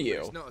pierce through you.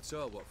 It's not at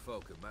all what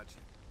folk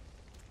imagine.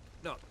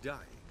 Not dying,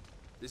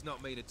 does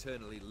not mean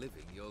eternally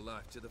living your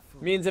life to the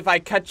full. Means if I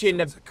cut you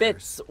into it's a curse.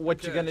 bits,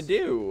 what you gonna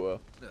do?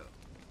 No,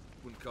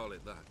 wouldn't call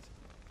it that.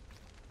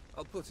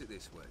 I'll put it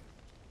this way.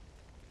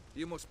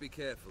 You must be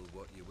careful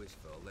what you wish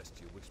for, lest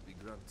your wish be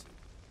granted.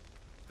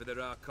 For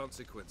there are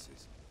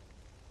consequences.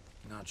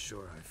 Not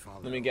sure I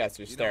follow. Let me guess,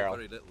 you're You know sterile.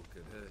 very little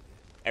can hurt you.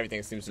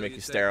 Everything seems to So make you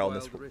you take sterile in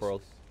this wild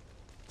world.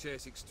 risks,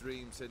 chase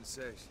extreme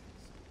sensations.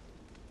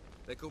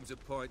 There comes a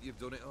point you've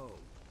done it all.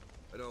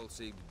 It all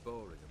seems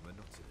boring and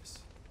monotonous.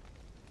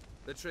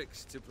 The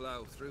trick's to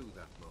plough through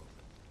that moment.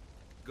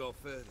 Go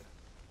further.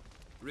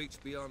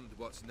 Reach beyond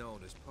what's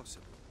known as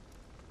possible.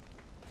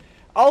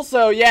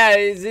 Also, yeah,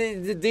 is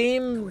it the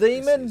Know what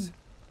this demon? is?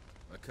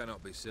 I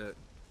cannot be certain,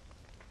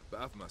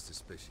 but I've my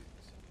suspicions.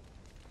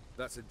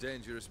 That's a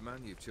dangerous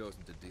man you've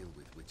chosen to deal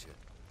with, Witcher.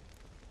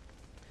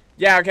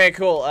 Yeah, okay,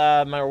 cool.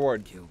 My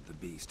reward. Killed the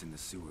beast in the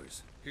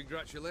sewers.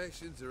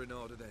 Congratulations are in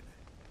order then.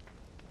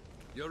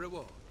 Your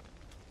reward.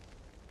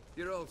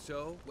 You're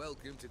also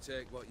welcome to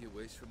take what you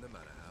wish from the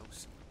manor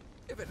house.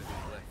 If anything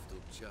left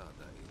uncharred,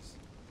 that is.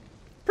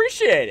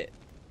 Appreciate it.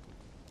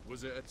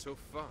 Was it a tough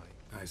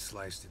fight? I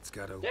sliced its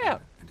gut open, Yeah.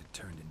 and it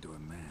turned into a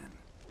man.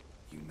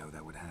 You know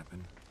that would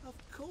happen? Of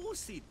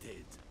course he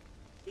did.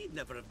 He'd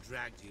never have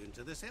dragged you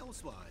into this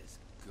elsewise.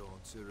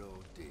 Gaunter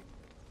Odin.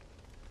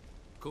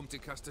 Come to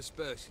cast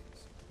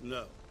aspersions.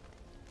 No.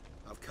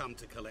 I've come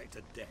to collect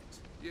a debt.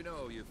 You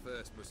know you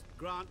first must...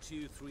 Grant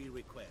you 3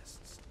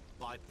 requests,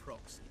 by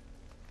proxy.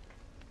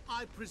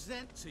 I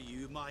present to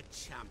you my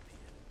champion,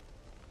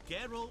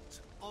 Geralt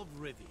of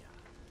Rivia.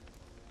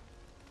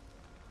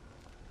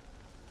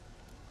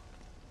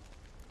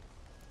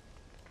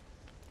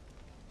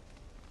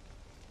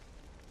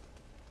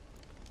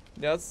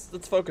 Yeah,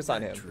 let's focus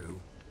on That him. True.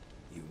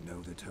 You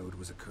know the Toad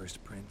was a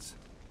cursed prince?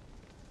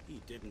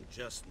 He didn't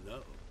just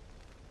know.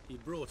 He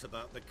brought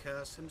about the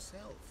curse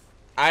himself.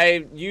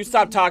 You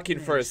stop talking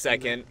for a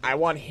second. I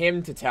want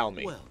him to tell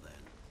me. Well then,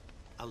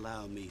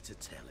 allow me to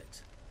tell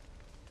it.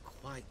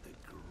 Quite the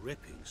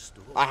gripping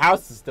story. Our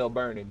house is still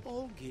burning.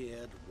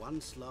 Olgierd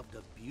once loved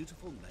a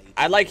beautiful maiden.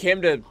 I'd like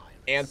him to named Iris.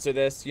 answer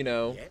this, you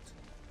know. Yet,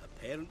 her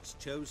parents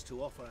chose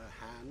to offer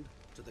her hand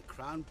to the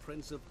Crown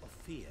Prince of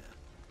Ophir.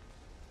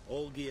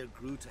 Olgierd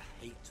grew to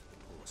hate the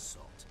poor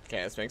sot.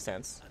 Okay, this makes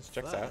sense. This At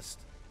checks out. first,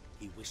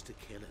 he wished to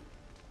kill him.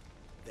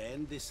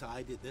 Then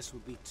decided this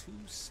would be too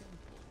simple.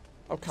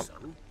 Oh, come so,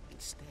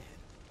 instead,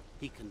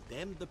 he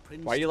condemned the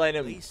prince Why are you to letting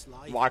him place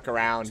life walk in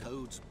around?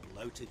 Toad's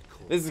bloated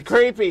corpse. This is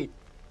creepy.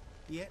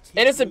 Yet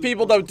he Innocent grew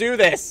people don't bored do of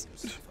this.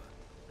 seeing him suffer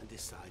and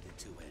decided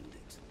to end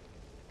it.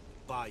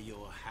 By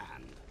your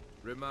hand.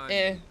 Remind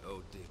Eh. me,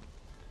 Odin.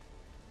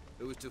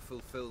 Who was to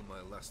fulfill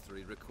my last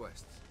 3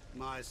 requests?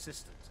 My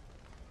assistant,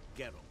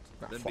 Geralt.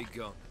 Ah, Then fuck. be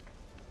gone.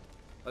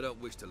 I don't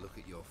wish to look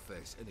at your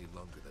face any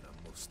longer than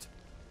I must.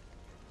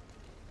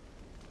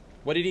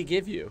 What did he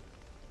give you?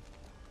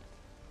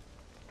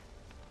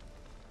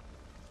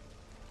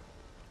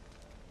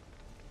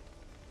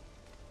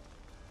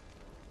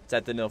 Is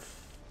that the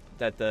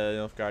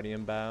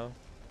Nilfgaardian bow?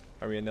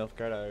 Are we in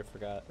Nilfgaard? I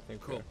forgot. I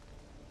think Come.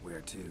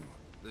 Where to?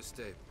 The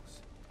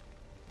stables.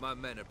 My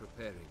men are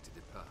preparing to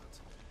depart.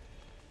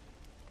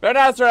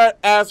 Better not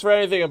ask for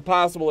anything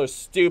impossible or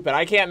stupid.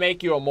 I can't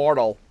make you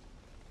immortal.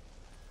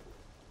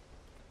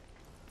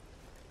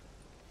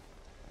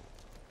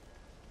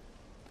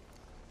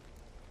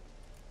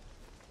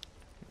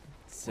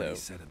 What So, he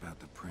said about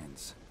the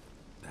prince.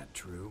 That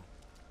true?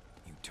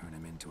 You turn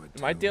him into a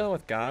am I toad? dealing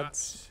with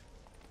gods?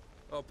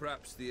 Or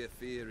perhaps the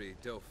Ephiri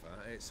Dauphin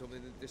ate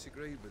something that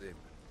disagreed with him.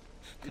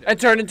 You I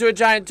turned into a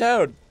giant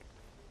toad.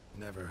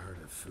 Never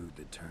heard of food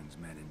that turns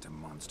men into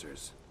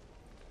monsters.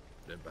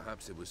 Then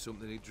perhaps it was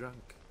something he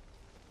drank.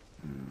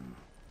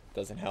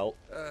 Doesn't help.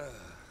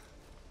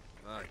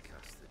 I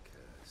cast the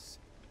curse.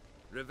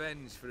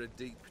 Revenge for a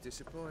deep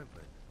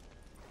disappointment.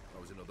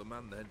 I was another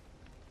man then.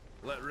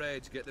 Let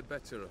rage get the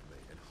better of me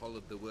and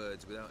hollered the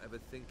words without ever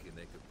thinking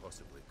they could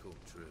possibly come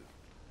true.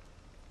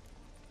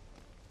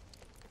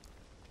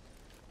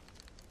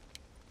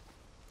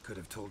 Could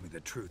have told me the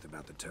truth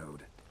about the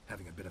toad.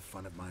 Having a bit of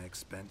fun at my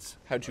expense.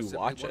 How'd I you simply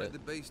watch wanted it? the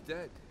beast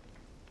dead.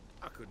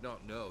 I could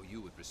not know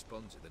you would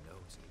respond to the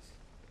notice.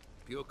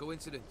 Pure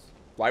coincidence.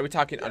 Why are we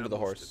talking Yeah, under the I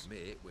must horse?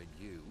 admit, when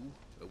you,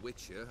 a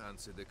witcher,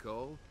 answered the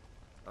call,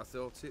 I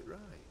thought it right.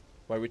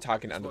 Why are we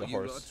talking It's under the what you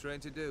lot horse? are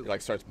trained to do. He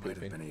like starts Might have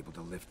pooping. been able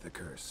to lift the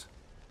curse.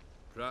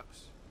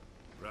 Perhaps.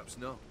 Perhaps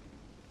not.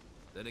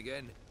 Then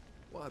again,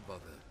 why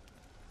bother?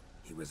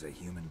 He was a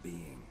human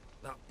being.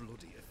 That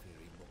bloody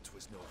Ephiri mutt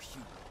was no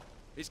human.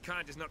 His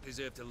kind does not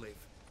deserve to live.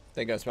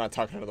 Thank goodness we're not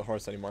talking under the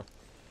horse anymore.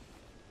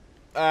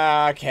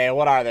 Okay,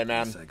 what are they,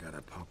 man? Guess I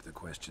gotta poke the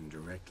question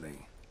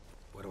directly.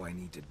 What do I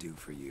need to do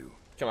for you?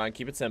 Come on,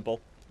 keep it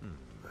simple.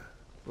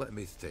 Let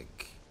me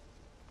think.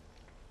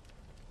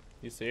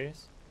 You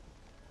serious?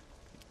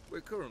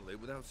 We're currently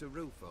without a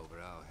roof over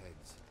our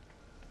heads.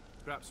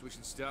 Perhaps we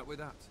should start with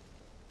that.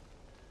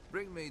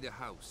 Bring me the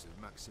house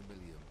of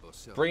Maximilian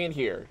Bousseau. Bring it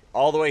here.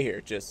 All the way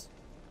here. Just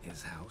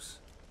His house?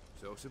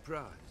 So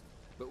surprised.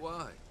 But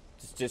why?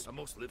 just I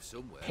must live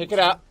somewhere. pick it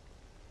up.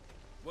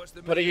 What's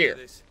the Put it meaning here. of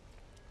this?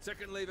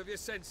 Second leave of your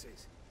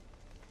senses.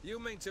 You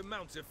mean to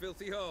mount a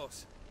filthy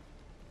horse?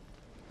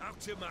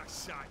 Out of my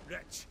sight,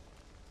 wretch.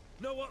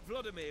 Know what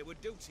Vladimir would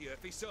do to you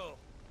if he saw?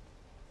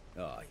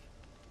 Aye.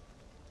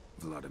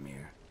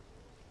 Vladimir.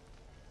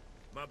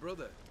 My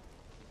brother.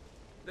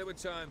 There were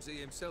times he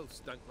himself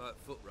stank like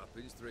foot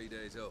wrappings 3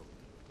 days old.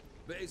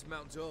 But his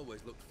mount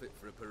always looked fit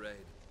for a parade.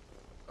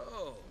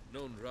 Oh,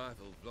 none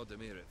rivaled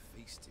Vladimir at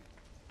feasting,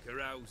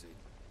 carousing.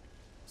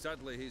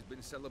 Sadly, he's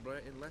been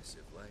celebrating less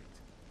of late.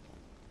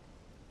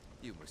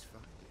 You must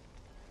find him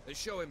and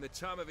show him the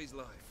time of his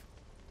life.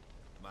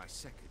 My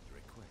second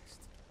request.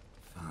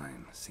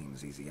 Fine,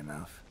 seems easy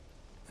enough.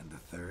 And the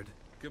third?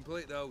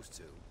 Complete those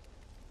two.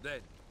 Then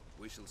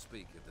we shall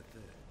speak of the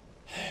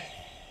third.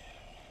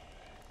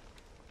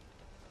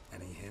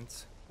 Any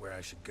hints? Where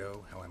I should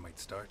go, how I might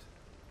start?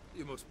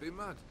 You must be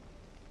mad.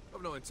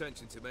 I've no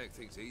intention to make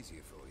things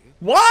easier for you.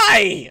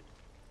 Why?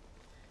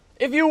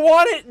 If you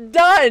want it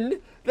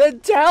done, then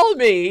tell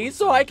me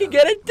so I can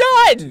get it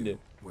done.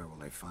 Where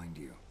will I find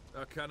you?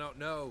 I cannot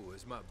know,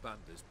 as my band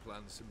has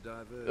planned some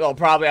diversion. Well,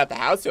 probably at the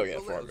house you'll get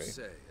But for let me. us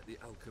say at the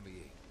Alchemy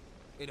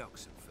Inn, in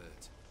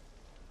Oxenfurt.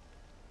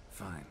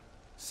 Fine.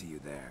 See you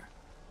there.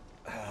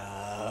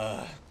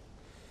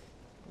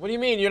 What do you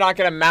mean you're not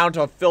gonna mount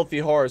a filthy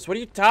horse? What are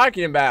you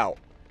talking about?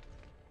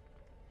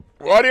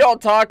 Why do y'all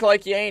talk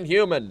like you ain't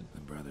human?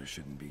 The brother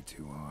shouldn't be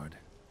too hard.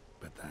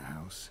 But the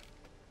house?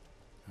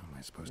 How am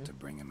I supposed to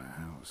bring him a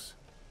house?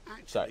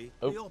 Actually, Sorry.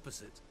 Oh. the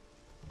opposite.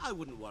 I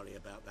wouldn't worry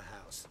about the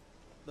house.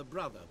 The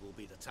brother will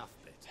be the tough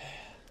bit.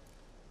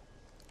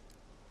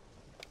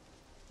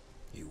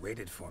 You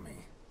waited for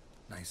me.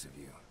 Nice of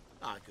you.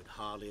 I could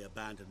hardly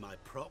abandon my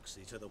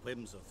proxy to the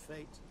whims of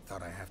fate.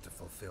 Thought I have to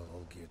fulfill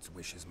Olgiert's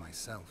wishes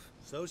myself.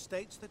 So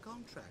states the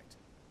contract.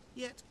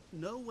 Yet,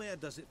 nowhere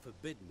does it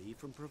forbid me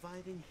from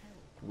providing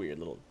help. Weird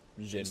little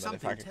Jin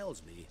Something motherfucker.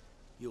 tells me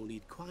you'll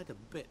need quite a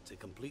bit to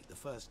complete the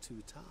first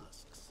 2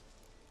 tasks.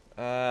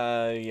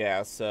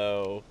 Yeah,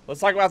 so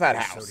let's talk about that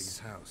Sodi's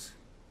house. house.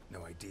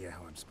 No idea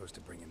how I'm supposed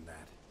to bring him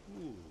that.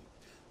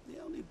 The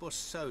only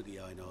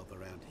Bossodi I know of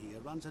around here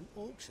runs an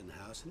auction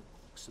house in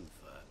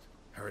Oxenfurt.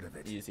 Heard of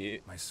it. Easy.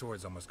 My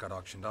swords almost got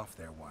auctioned off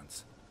there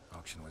once.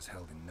 Auction was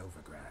held in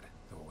Novigrad,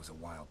 though it was a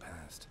while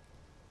past.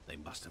 They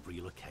must have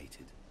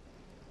relocated.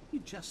 You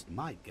just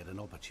might get an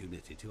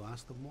opportunity to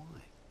ask them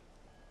why.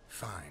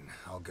 Fine,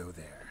 I'll go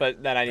there.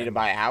 But then I need to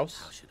buy a How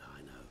house. should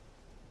I know?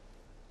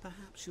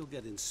 Perhaps you'll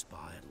get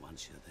inspired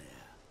once you're there.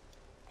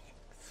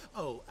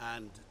 Oh,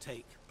 and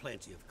take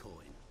plenty of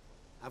coin.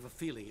 I have a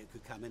feeling it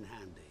could come in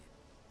handy.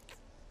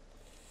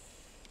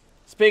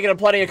 Speaking of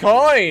plenty of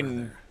coin.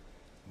 Brother,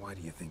 why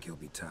do you think he'll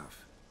be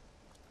tough?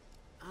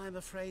 I'm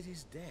afraid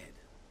he's dead.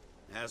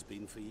 Has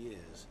been for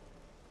years.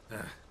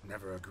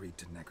 Never agreed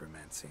to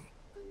necromancy.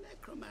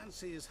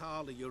 Necromancy is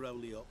hardly your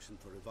only option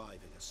for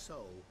reviving a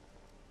soul.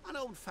 An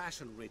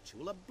old-fashioned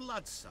ritual, a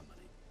blood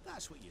summoning.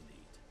 That's what you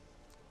need.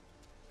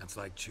 That's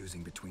like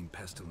choosing between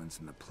pestilence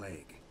and the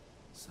plague.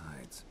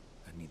 Besides,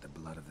 I'd need the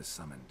blood of the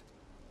summoned.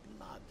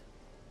 Blood.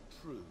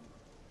 True.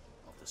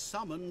 Of the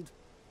summoned,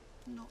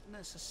 not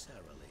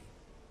necessarily.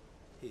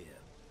 Here.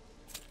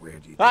 Where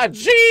do you Ah,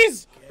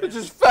 jeez! It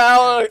just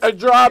fell. I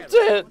dropped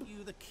it. Aren't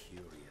you the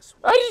curious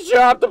one? I just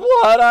dropped the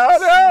blood.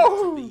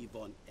 Oh To no! be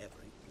Von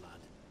Everett blood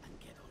and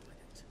get on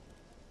with it.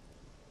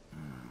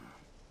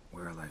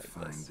 Where'll I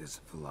find this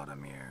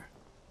Vladimir?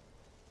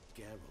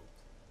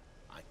 Geralt,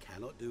 I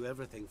cannot do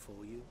everything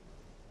for you.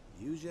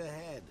 Use your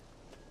head.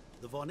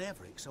 The Von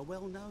Evericks are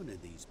well known in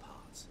these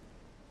parts.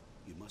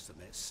 You must have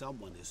met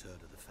someone who's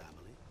heard of the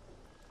family.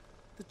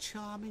 The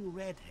charming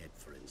redhead,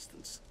 for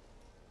instance.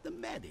 The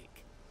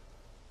medic.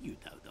 You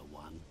know the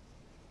one.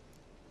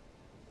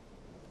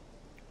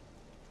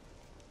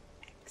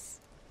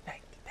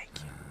 Thank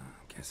you.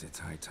 Guess it's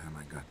high time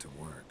I got to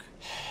work.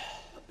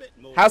 A bit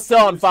more. House still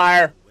on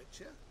fire.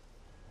 Witcher.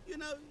 You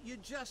know, you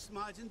just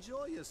might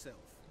enjoy yourself.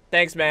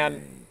 Thanks, man.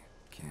 Hey,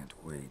 can't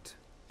wait.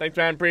 Thanks,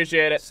 man.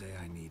 Appreciate it. Say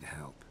I need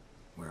help.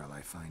 Where'll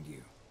I find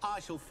you? I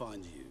shall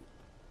find you.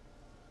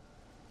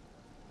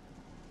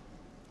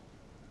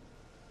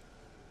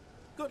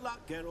 Good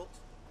luck, Geralt.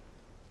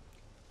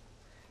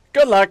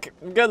 Good luck.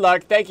 Good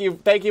luck. Thank you.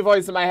 Thank you,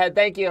 voice in my head.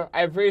 Thank you.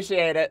 I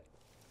appreciate it.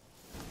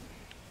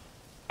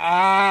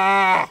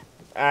 Ah!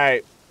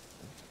 Alright.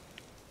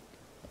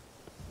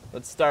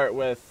 Let's start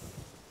with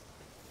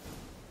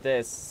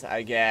this,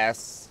 I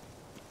guess.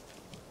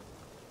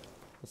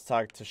 Let's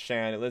talk to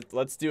Shan.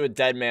 Let's do a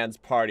dead man's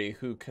party.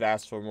 Who could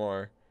ask for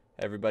more?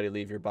 Everybody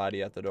leave your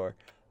body at the door.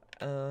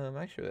 I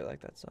actually really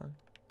like that song.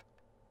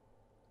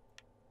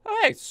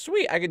 Alright,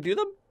 sweet. I can do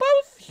them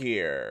both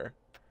here.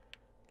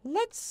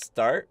 Let's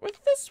start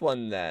with this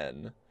one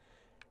then.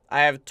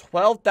 I have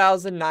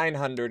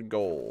 12,900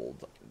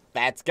 gold.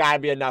 That's gotta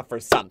be enough for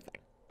something.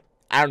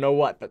 I don't know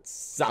what, but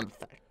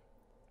something.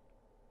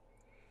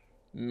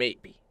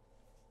 Maybe.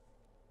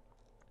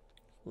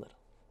 Little.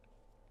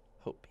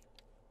 Hoping.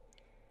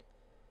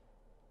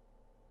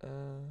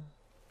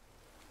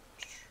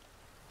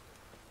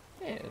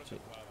 Yeah,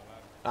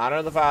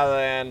 honor the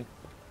fatherland.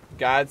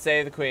 God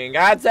save the queen.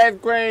 God save the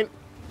queen.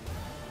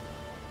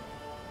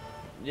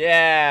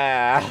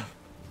 Yeah.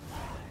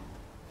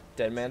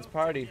 Dead man's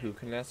party. Who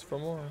can ask for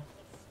more?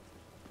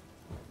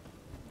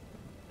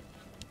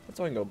 That's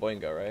Oingo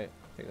Boingo, right?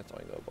 I think that's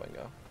Oingo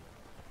Boingo.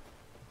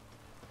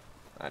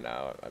 I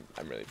know.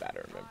 I'm really bad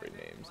at remembering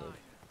names.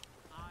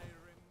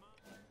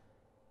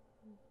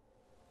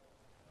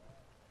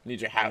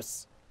 Need your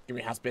house. Give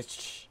me a house,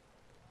 bitch.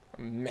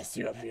 I'll mess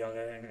you up, young.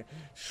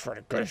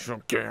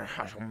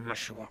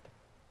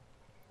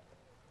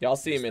 Y'all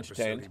seem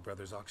entertained.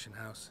 Brothers auction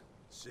house.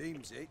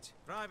 Seems it.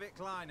 Private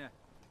Kleiner,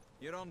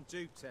 you're on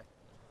duty.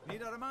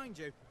 Need I remind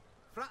you,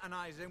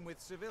 fraternizing with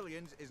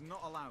civilians is not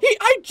allowed.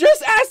 I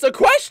just asked a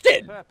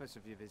question! Purpose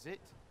of your visit?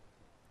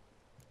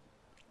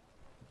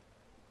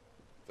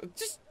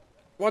 Just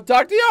want to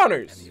talk to the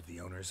owners. Any of the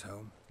owners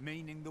home?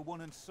 Meaning the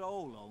one and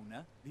sole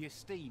owner, the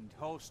esteemed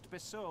host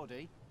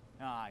Besodi?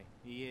 Aye,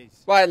 he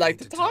is. Well, I'd like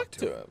to talk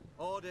to him.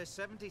 Order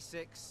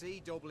 76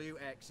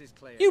 CWX is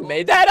clear. You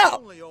made that up.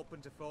 Only open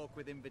to folk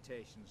with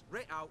invitations.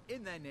 Writ out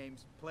in their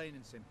names, plain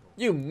and simple.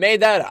 You made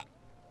that up.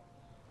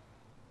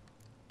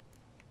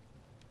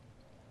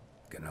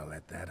 Gonna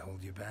let that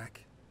hold you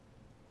back?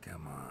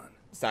 Come on.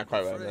 It's not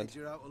quite what I meant.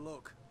 You're out of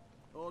luck.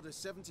 Order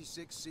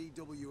 76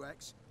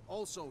 CWX,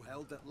 also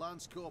held at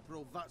Lance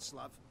Corporal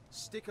Václav,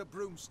 stick a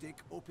broomstick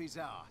up his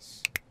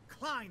arse.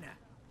 Kleiner,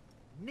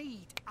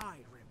 need I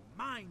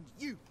remind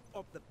you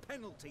of the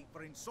penalty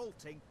for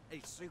insulting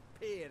a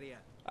superior?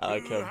 I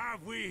like Who him.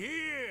 have we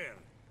here?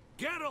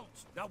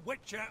 Geralt, the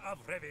Witcher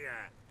of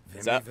Rivia.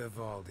 Vimy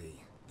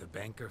Vivaldi, the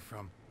banker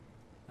from...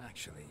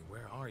 Actually,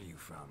 where are you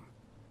from?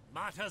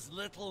 Matters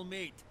little,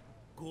 mate.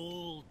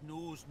 Gold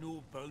knows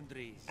no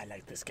boundaries. I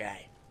like this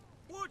guy.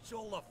 What's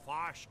all the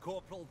fash,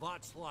 Corporal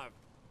Václav? Are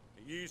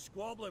you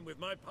squabbling with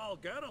my pal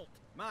Geralt?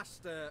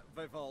 Master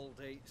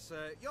Vivaldi,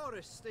 sir, your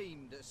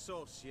esteemed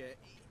associate,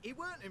 he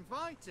weren't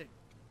invited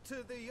to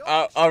the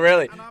auction, Oh,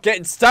 really? and I've-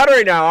 Getting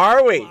stuttery now,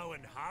 are we? Well,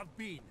 and have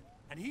been.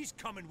 And he's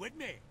coming with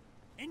me.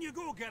 In you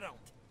go,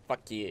 Geralt.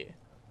 Fuck yeah.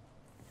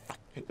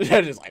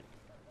 They're just like,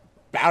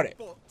 about it.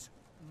 But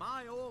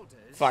my orders...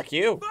 Fuck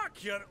you.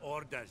 Fuck your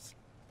orders.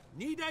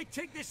 Need I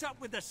take this up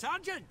with the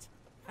sergeant?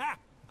 Ha!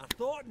 I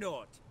thought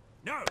not.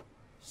 Now,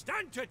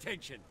 stand to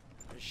attention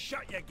and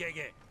shut your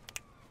giggy.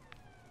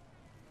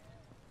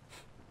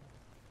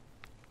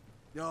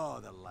 Oh,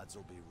 the lads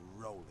will be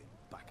rolling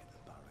back at the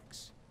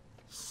barracks.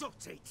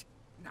 Shut it!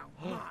 Now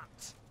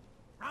march!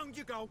 Round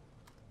you go!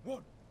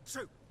 1,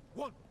 2,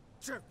 1,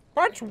 2.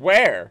 March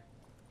where?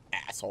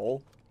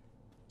 Asshole.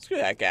 Screw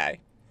that guy.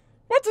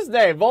 What's his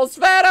name?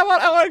 Volsvad? I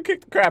want to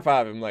kick the crap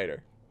out of him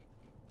later.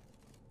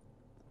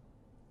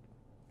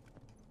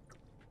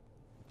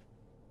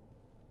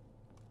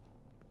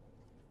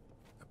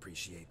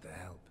 Appreciate the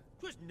help.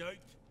 Twas night.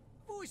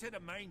 Always had a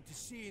mind to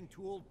seeing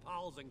to old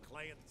pals and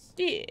clients.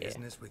 Yeah.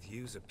 Business with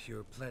you's a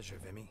pure pleasure,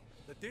 Vimy.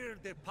 The dear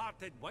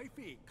departed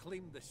wifey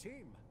claimed the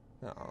same.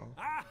 Uh-oh.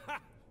 Ah,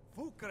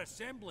 folk are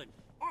assembling.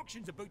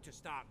 Auction's about to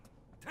start.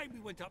 Time we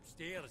went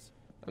upstairs.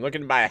 I'm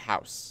looking to buy a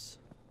house.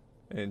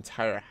 An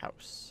entire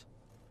house.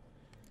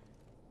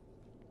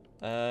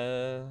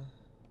 Could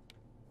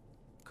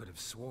have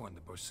sworn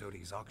the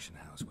Borsodi's auction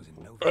house was in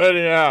Nova.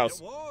 Any house.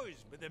 It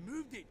was, but they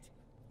moved it.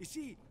 You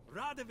see,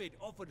 Radovid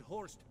offered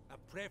Horst a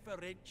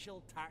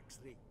preferential tax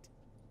rate.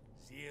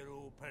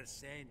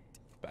 0%.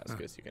 About as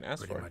good as you can ask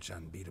Pretty for. much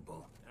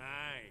unbeatable.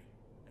 Aye,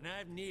 and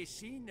I've nae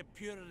seen a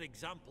purer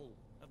example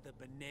of the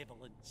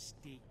benevolent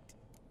state.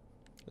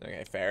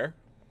 Okay, fair.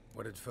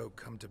 What did folk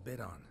come to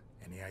bid on?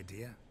 Any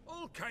idea?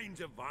 All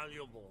kinds of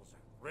valuables.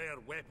 Rare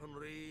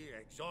weaponry,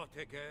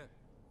 exotica.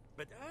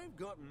 But I've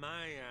got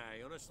my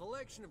eye on a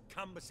selection of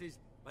canvases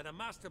by the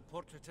master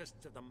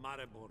portraitists of the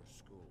Maribor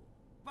School.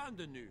 Van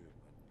de Nieuw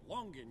and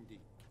Longendijk.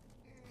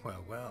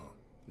 Well, well.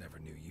 Never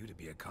knew you to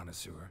be a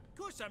connoisseur. Of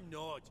course I'm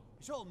not.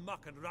 It's all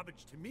muck and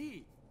rubbish to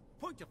me.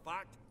 Point of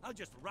fact, I'll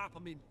just wrap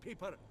 'em in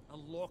paper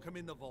and lock 'em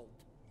in the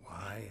vault.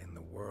 Why in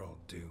the world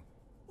do?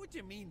 What do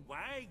you mean,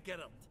 why,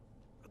 Geralt?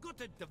 I've got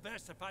to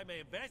diversify my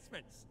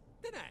investments,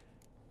 didn't I?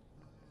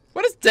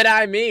 What does did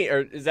I mean? Or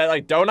is that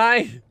like, don't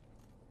I?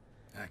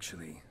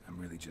 Actually, I'm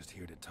really just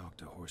here to talk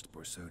to Horst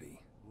Borsodi.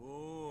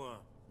 Oh,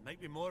 might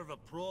be more of a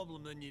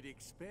problem than you'd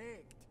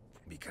expect.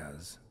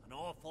 Because? An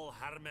awful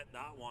hermit,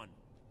 that one.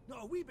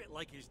 Not a wee bit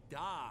like his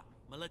da,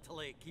 my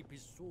little keep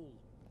his soul.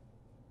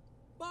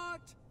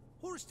 But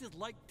Horst is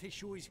like to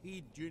show his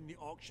head during the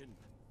auction.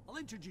 I'll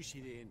introduce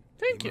you then.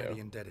 Thank Mighty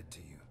you. indebted to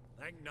you.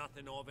 Think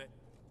nothing of it.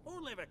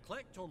 Only if I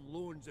clicked on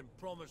loans and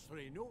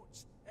promissory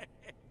notes.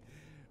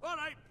 All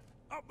right,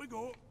 up we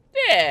go.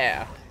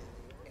 Yeah.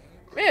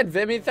 Man,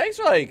 Vimy, thanks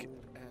for like.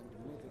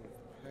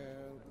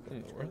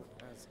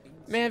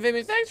 Man,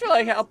 Vimy, thanks for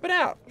like helping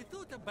out. You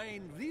thought of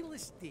buying real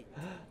estate?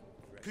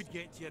 Could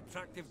get you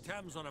attractive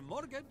terms on a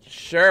mortgage.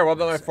 Sure. What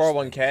about my Such thing as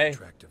 401k?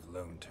 Attractive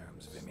loan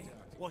terms, Vimy.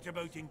 What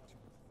about in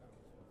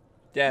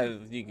Yeah,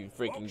 you can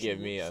freaking auction give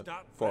me won't a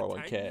start for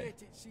time 401k. yet,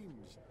 it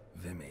seems.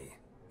 Vimy,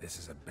 this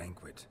is a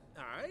banquet.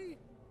 Aye,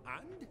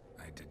 and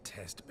I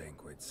detest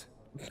banquets.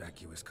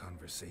 Vacuous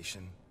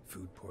conversation,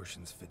 Food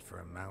portions fit for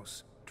a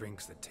mouse,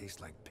 drinks that taste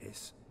like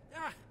piss.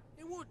 Ah,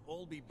 it won't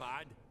all be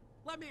bad.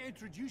 Let me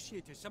introduce you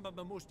to some of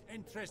my most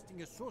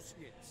interesting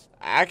associates.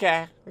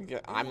 Okay. I'm Your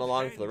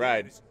along for the friend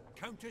ride. there is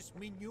Countess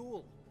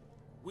Mignole.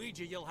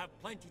 Wager you'll have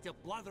plenty to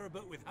blather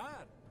about with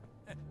her.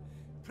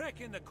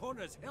 Prick in the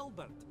corner's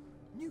Hilbert.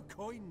 New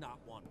coin, that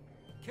one.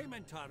 Came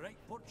into a right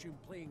fortune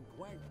playing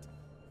Gwent.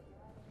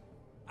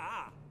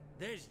 Ah,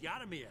 there's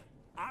Yaramir,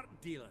 art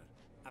dealer.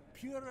 A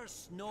purer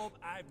snob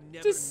I've never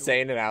known. Just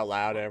saying it out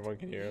loud, everyone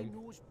can hear He him.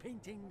 knows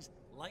paintings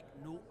like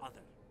no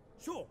other.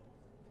 So,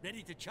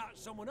 ready to chat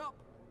someone up?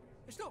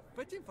 It's not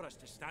fitting for us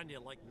to stand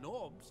here like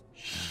knobs.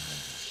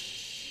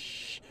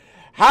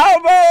 How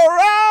about a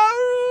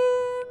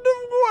round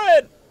of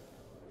Gwent?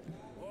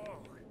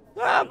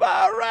 How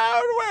about a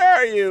round? Where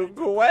are you,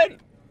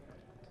 Gwent?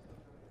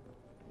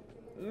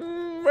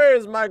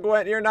 Where's my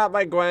Gwent? You're not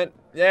my Gwent.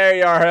 There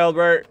you are,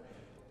 Hilbert.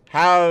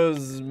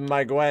 How's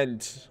my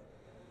Gwent?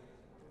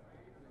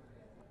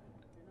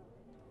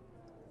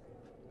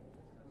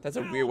 That's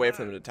a weird way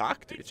for them to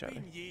talk to each other.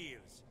 It's been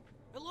years.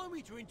 Allow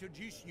me to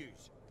introduce you.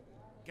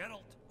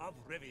 Geralt of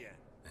Rivia.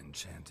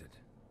 Enchanted.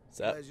 What's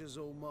up? Pleasure's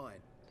all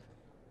mine.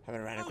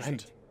 Having a round of How's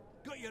Gwent. it?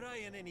 Got your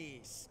eye on any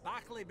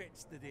sparkly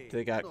bits today?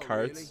 They got Not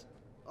cards.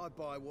 really. I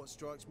buy what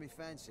strikes me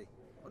fancy.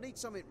 I need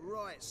something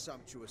right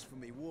sumptuous for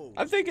me walls.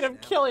 I'm thinking of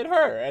just now. killing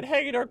her and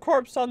hanging her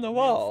corpse on the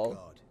wall.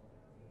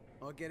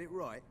 Nilfgaard. I get it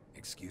right.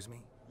 Excuse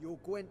me? Your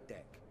Gwent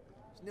deck.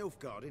 It's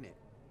Nilfgaard, innit?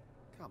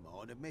 Come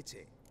on, admit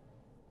it.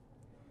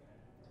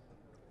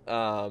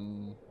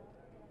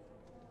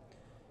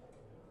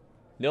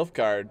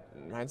 Nilfgaard.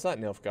 Mine's not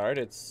Nilfgaard,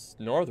 it's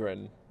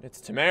Northern.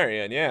 It's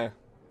Temerian, yeah.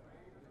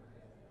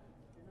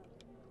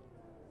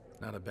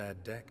 Not a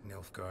bad deck,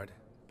 Nilfgaard,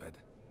 but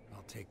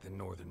I'll take the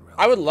Northern Realm.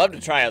 I would love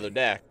to try other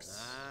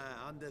decks.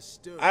 Ah,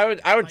 understood. I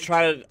would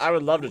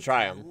love to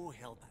try them. Oh,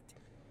 Hilbert.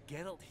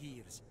 Geralt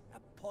here's a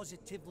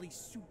positively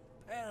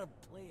superb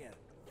player.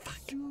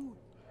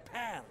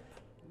 Superb.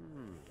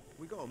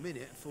 We got a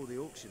minute before the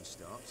auction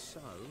starts,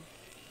 so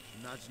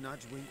nudge,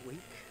 nudge, wink,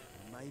 wink.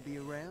 Maybe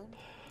around.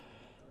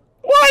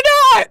 Why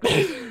not?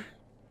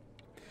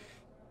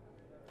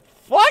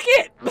 Fuck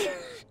it.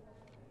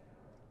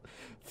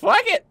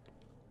 Fuck it.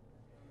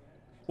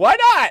 Why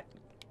not?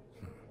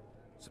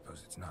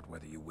 Suppose it's not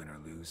whether you win or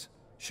lose.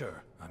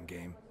 Sure, I'm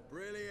game.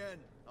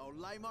 Brilliant. I'll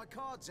lay my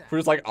cards out. We're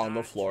just like on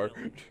the floor.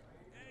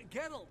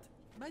 Geralt,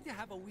 might you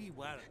have a wee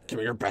word? Give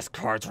me your best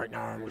cards right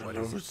now. I'm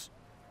gonna lose.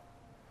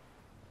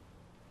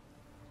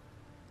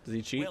 Does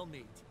he cheat? Well,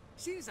 mate,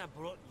 since I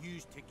brought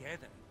yous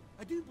together,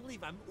 I do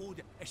believe I'm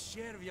owed a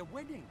share of your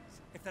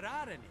winnings, if there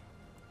are any.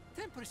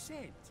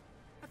 10%.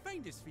 I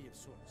find this for your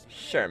sorts.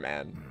 Sure,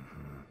 man.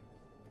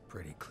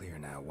 Pretty clear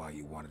now why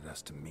you wanted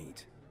us to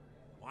meet.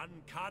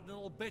 One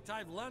cardinal bit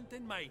I've learnt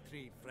in my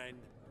trade, friend.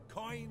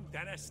 Coin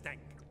dinna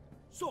stink.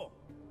 So,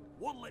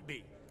 what'll it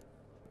be?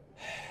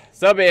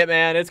 So be it,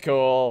 man. It's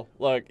cool.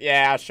 Look,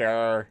 yeah,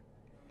 sure.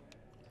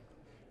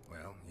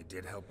 Well, you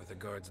did help with the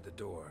guards at the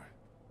door.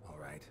 All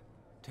right.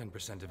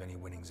 10% of any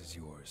winnings is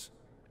yours.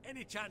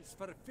 Any chance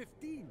for a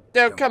 15? Dude,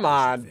 Don't come push it,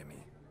 on.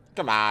 Vimy.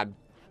 Come on.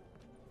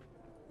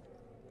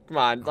 Come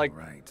on, like, All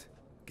right.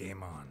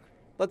 Game on.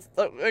 let's,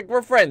 like,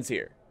 we're friends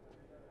here.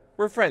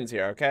 We're friends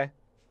here, okay?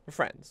 We're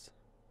friends.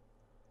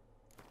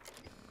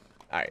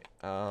 Alright,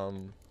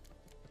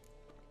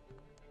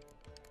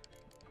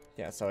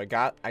 yeah, so I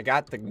got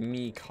the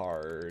me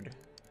card.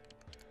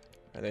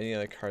 Are there any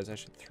other cards I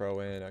should throw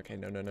in? Okay,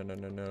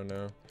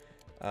 no.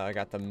 I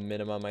got the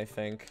minimum, I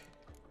think.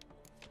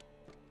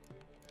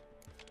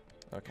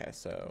 Okay,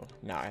 so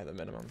now I have the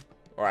minimum.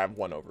 Or I have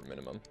 1 over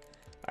minimum.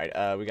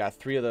 Alright, we got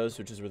 3 of those,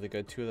 which is really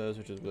good. 2 of those,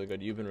 which is really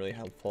good. You've been really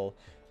helpful.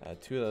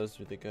 2 of those,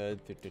 really good.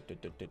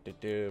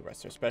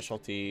 Rest their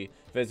specialty.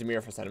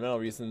 Vesemir for sentimental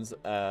reasons.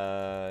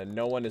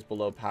 No one is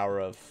below power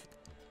of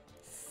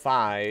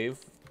 5,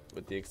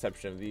 with the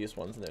exception of these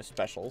ones, and they're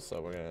special, so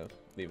we're gonna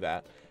leave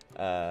that.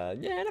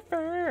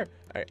 Yennefer!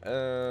 Alright,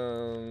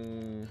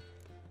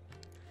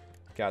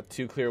 got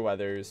 2 clear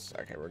weathers.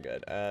 Okay, we're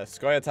good.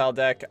 Scoia'tael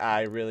deck,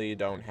 I really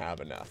don't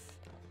have enough.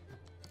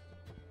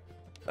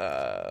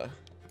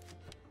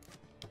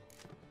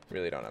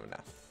 Really don't have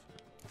enough.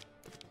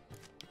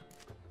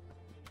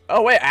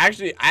 Oh wait, I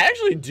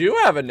actually do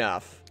have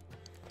enough.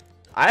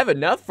 I have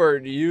enough to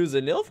use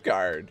a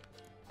Nilfgaard.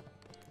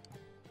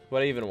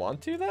 Would I even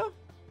want to though?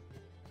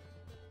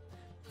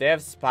 They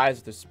have spies,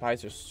 but their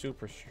spies are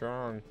super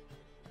strong.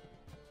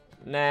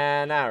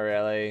 Nah, not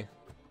really.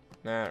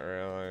 Not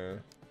really.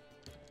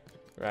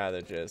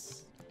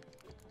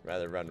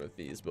 Rather run with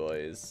these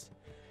boys.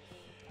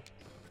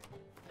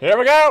 Here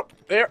we go.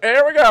 Here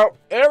we go.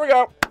 Here we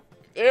go.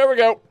 Here we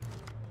go.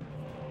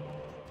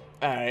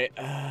 All right.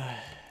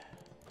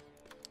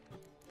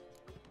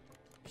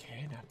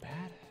 Okay, not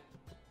bad.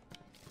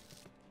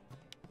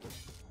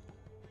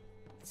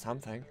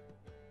 Something.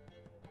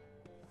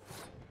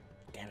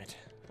 Damn it.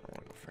 I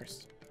want to go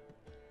first.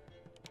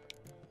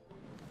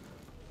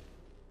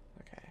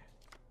 Okay.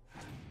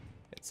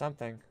 It's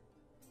something.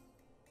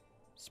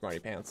 Smarty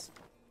pants.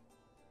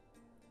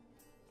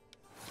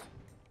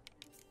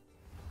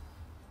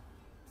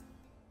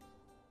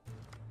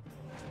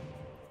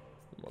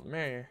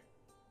 merrier.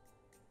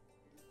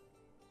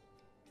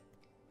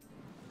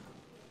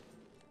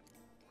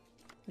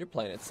 You're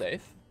playing it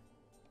safe.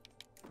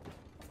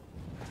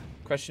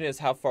 Question is,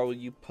 how far will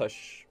you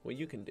push what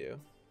you can do?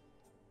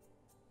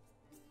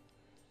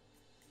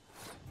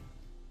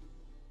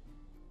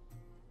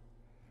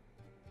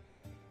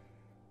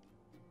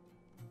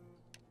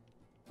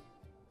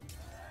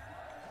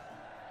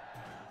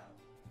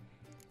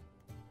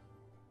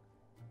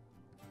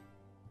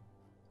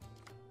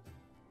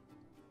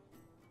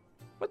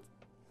 What?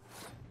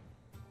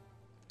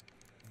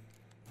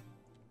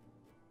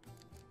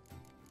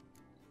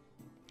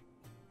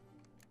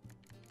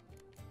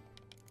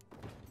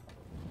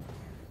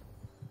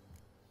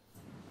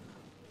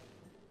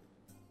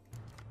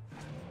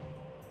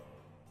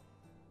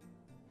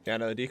 Yeah,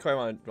 no, the decoy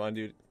want to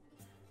do.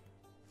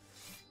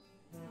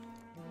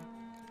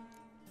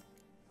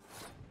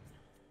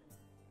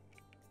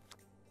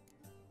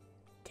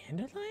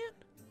 Dandelion?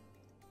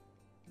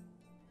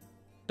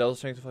 Double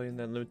strength of and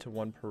then limit to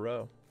 1 per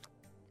row.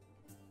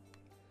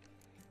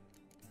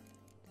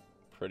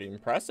 Pretty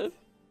impressive.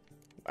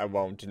 I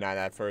won't deny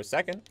that for a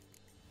second.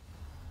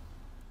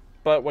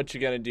 But what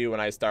you gonna do when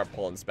I start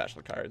pulling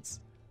special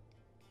cards?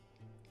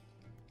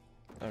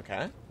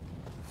 Okay.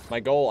 My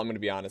goal, I'm gonna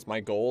be honest,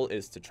 my goal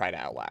is to try to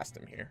outlast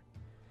him here.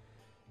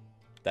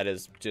 That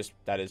is just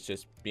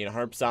being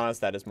 100%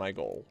 honest, that is my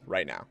goal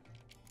right now.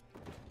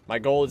 My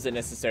goal isn't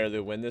necessarily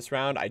to win this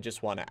round, I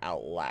just want to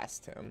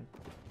outlast him.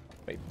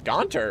 Wait,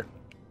 Gaunter?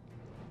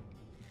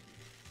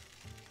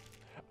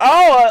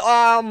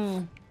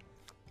 Oh,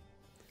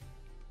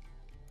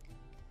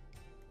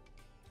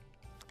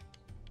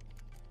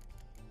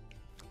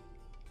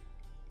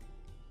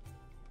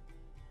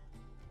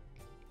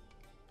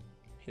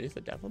 he's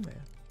a devil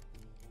man.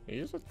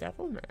 He's a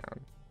devil man.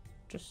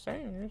 Just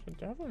saying, he's a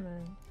devil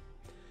man.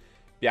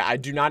 Yeah, I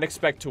do not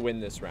expect to win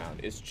this round.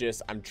 It's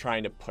just, I'm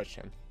trying to push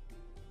him.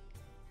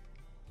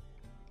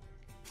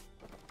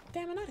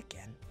 Damn it, not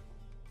again.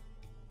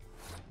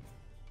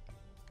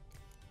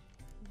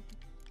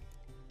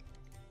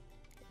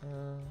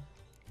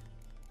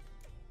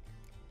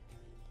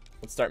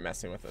 Let's start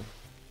messing with him.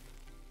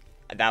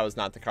 That was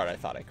not the card I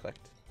thought I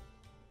clicked.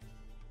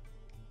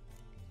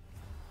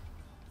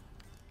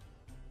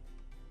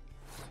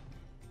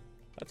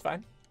 That's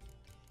fine.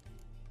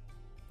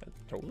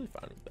 That's totally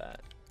fine with that.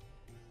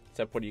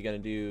 Except what are you gonna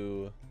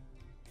do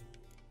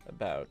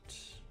about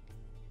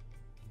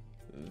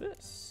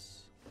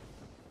this?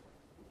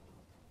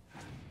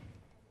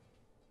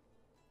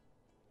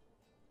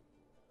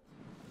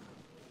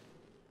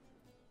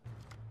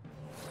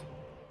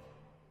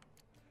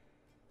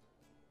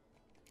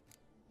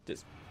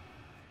 Just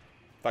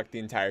fuck the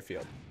entire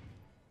field.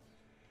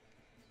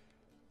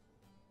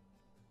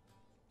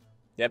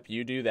 Yep,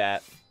 you do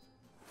that.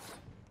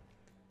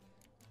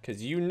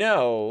 Because you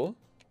know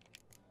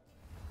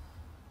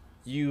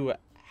you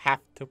have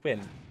to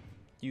win.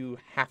 You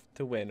have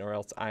to win or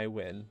else I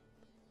win.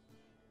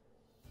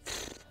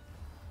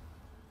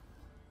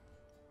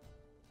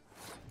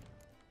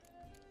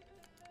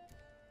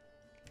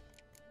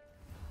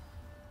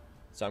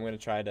 So I'm going to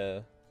try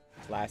to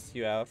last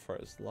you out for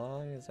as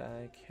long as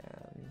I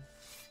can.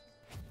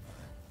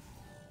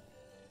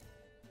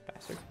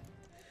 Bastard.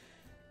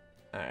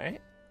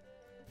 Alright.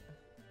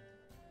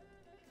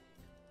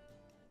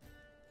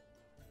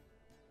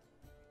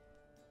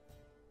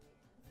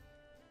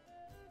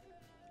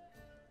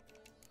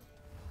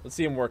 Let's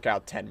see him work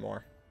out 10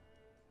 more.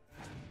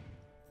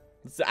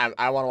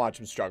 I want to watch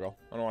him struggle.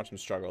 I want to watch him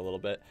struggle a little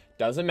bit.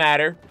 Doesn't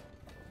matter.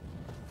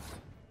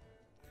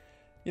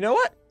 You know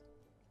what?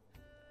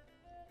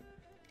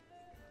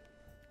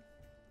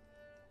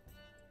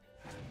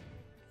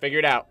 Figure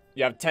it out.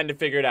 You have 10 to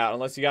figure it out,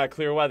 unless you got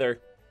clear weather.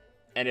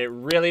 And it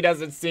really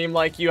doesn't seem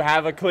like you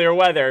have a clear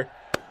weather.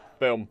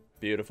 Boom.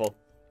 Beautiful.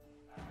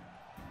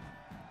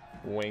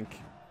 Wink.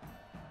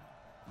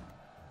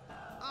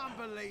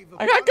 Unbelievable.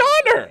 I got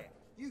Gaunter!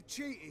 You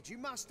cheated, you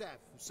must have.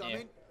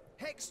 Something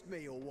hexed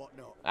me or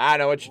whatnot. I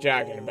know what you're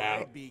talking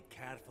about. Be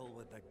careful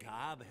with the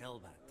gab,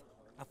 Hilbert.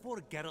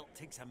 Afore Geralt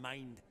takes a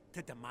mind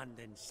to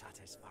demanding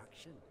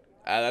satisfaction.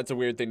 That's a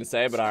weird thing to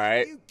say, but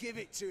alright. You give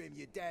it to him,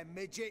 you damn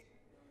midget.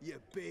 You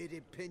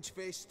bearded pinch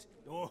fist.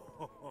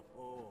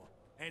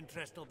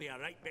 Interest will be a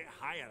right bit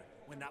higher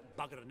when that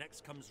bugger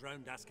next comes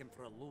round asking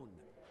for a loan.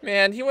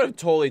 Man, he would have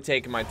totally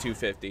taken my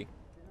 250.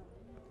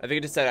 I think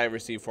it just said I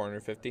received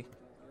 450.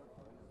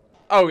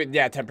 Oh,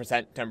 yeah,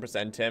 10%.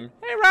 10%, Tim.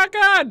 Hey, rock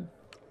on!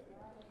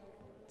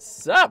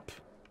 Sup?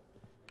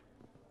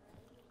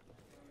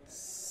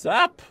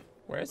 Sup?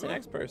 Where's the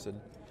next person?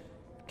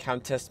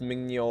 Countess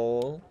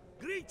Mignol.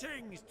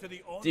 Greetings to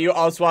the Do you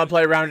also want to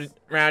play round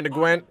to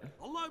Gwent?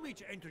 Allow me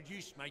to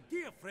introduce my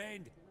dear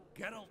friend,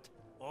 Geralt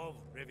of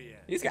Rivia.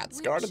 He's got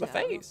scarred to the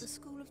face. The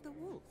School of the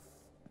Wolf.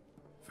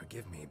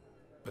 Forgive me,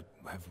 but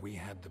have we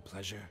had the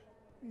pleasure?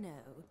 No,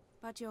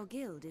 but your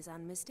guild is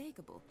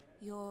unmistakable.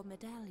 Your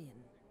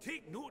medallion.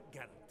 Take note,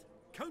 Geralt.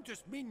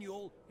 Countess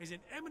Mignol is an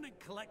eminent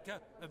collector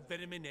of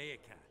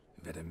Viriminaica.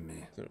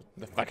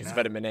 The fuck is All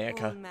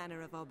Vitaminaica?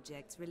 manner of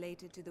objects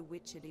related to the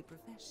witcherly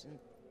profession.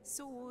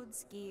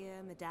 Swords,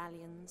 gear,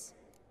 medallions.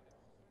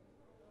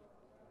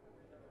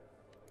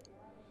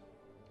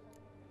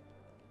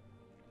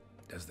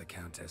 Does the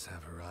Countess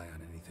have her eye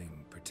on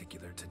anything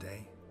particular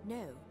today?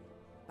 No,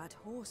 but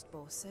Horst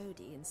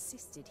Borsodi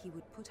insisted he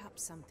would put up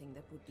something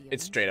that would be of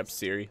It's straight up interest.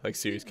 Siri, like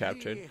Siri's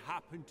captured. Did he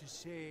happen to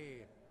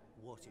say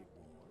what it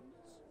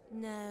was?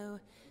 No.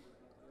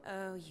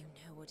 Oh, you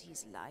know what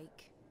he's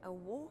like. A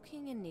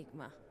walking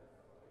enigma.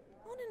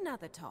 On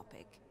another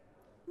topic,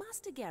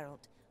 Master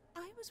Geralt,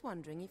 I was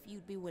wondering if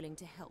you'd be willing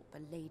to help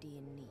a lady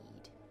in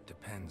need.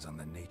 Depends on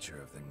the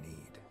nature of the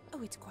need.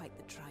 Oh, it's quite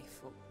the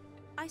trifle.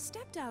 I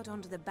stepped out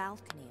onto the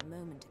balcony a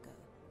moment ago.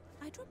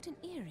 I dropped an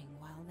earring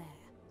while there.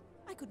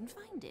 I couldn't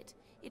find it.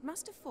 It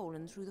must have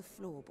fallen through the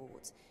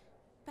floorboards.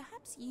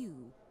 Perhaps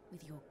you,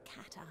 with your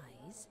cat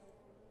eyes.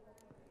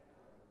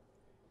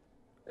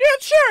 Yeah,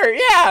 sure.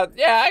 Yeah,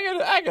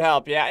 I can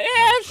help. Yeah,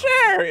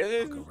 sure.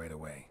 I'll go right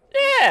away.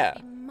 Yeah.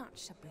 Be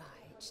much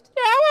obliged.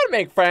 Yeah, I want to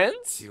make friends.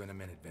 See you in a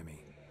minute,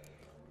 Vimy.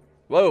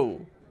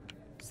 Whoa.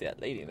 See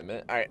that lady in a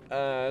minute. All right.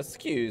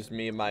 Excuse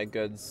me, my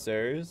good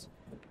sirs.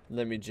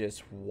 Let me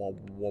just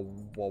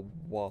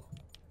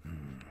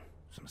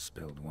Some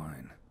spilled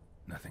wine.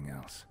 Nothing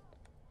else.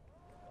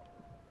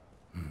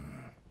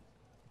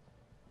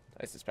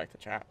 I suspect the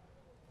chat.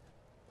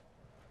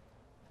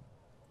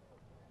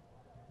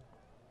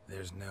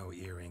 There's no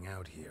earring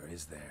out here,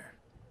 is there?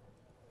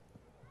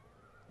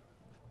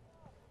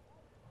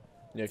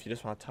 You know, if you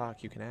just want to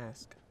talk, you can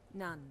ask.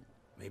 None.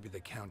 Maybe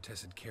the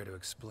Countess would care to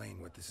explain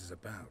what this is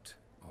about,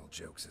 all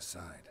jokes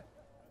aside.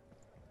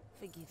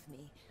 Forgive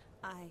me.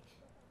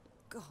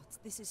 God,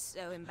 this is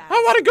so I embarrassing.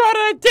 want to go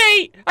on a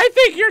date. I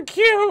think you're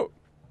cute.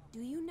 Do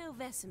you know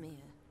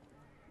Vesemir?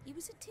 He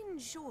was a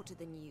tinge shorter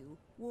than you,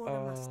 wore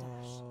a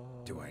mustache.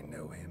 Do I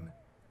know him?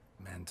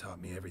 Man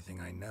taught me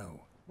everything I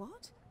know.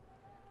 What?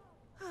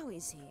 How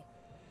is he,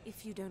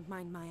 if you don't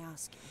mind my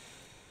asking?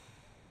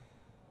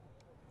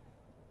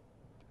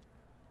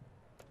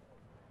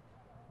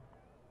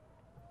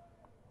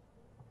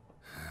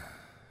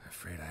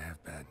 Afraid I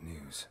have bad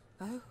news.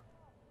 Oh?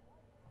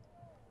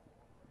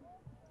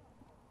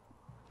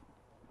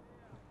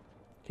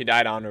 He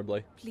died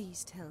honorably.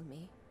 Please tell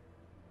me.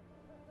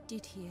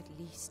 Did he at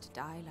least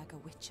die like a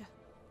witcher?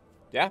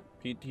 Yeah,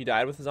 he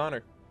died with his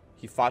honor.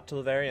 He fought till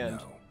the very end.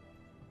 No.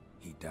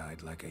 He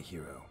died like a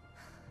hero.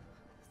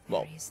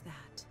 There is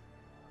that.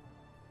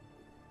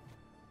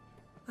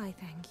 I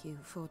thank you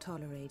for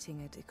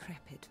tolerating a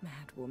decrepit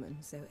madwoman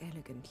so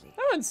elegantly.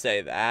 I wouldn't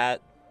say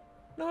that.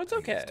 No, it's Please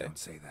okay. don't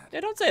say that.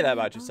 Yeah, don't say that I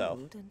about am yourself.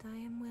 old and I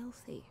am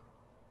wealthy.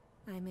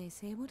 I may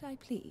say what I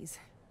please.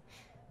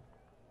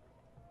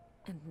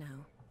 And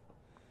now,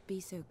 be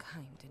so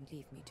kind and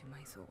leave me to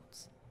my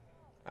thoughts.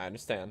 I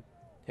understand.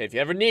 Hey, if you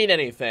ever need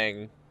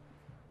anything,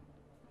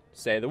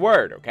 say the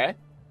word, okay?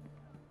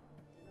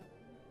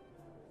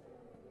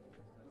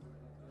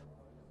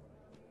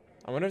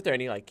 I wonder if there are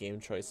any, like, game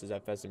choices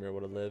that Vesemir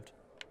would have lived.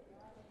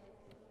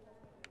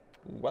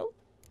 Well,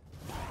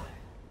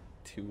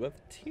 2 of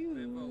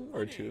 2,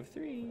 or 2 of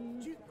 3.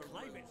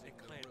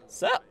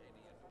 Sup?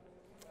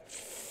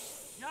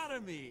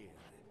 Yaramir,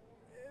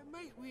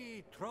 might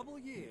we trouble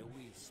ye a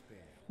wee spell?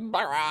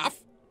 Bar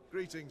off.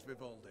 Greetings,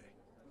 Vivaldi.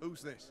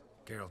 Who's this?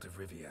 Geralt of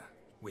Rivia,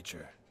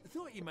 Witcher.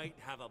 Thought you might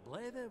have a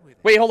blather with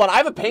Wait, hold on. I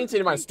have a painting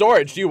in my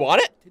storage. Do you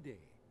want it? today.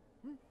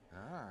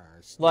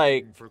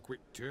 Like, for a quick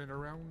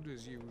turnaround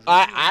as usual.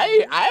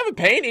 I have a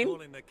painting.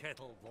 Calling the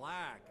kettle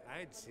black,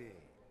 I'd say.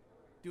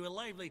 Do a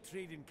lively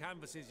trade in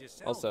canvases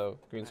yourself. Also,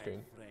 green my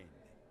screen. friend.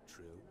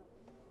 True.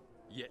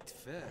 Yet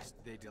first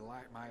they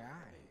delight my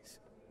eyes,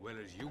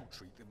 whereas you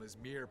treat them as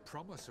mere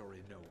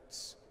promissory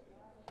notes.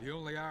 The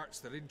only arts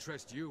that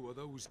interest you are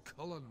those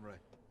culinary.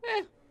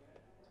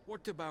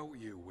 What about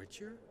you,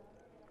 Witcher?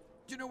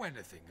 Do you know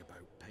anything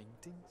about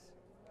paintings?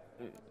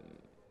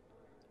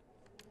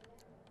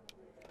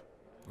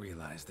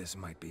 Realize this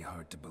might be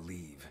hard to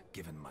believe,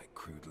 given my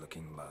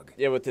crude-looking mug.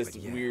 Yeah, with this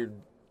But yeah, weird...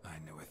 I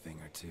know a thing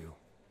or two.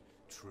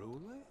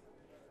 Truly?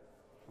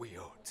 We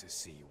ought to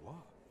see what.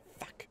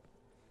 Fuck.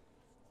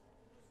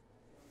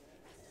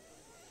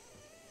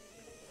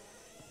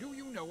 Do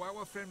you know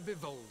our friend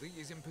Vivaldi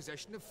is in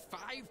possession of 5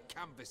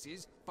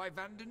 canvases by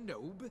Van der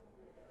Nobe?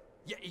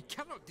 Yet he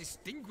cannot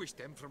distinguish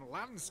them from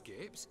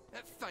landscapes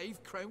at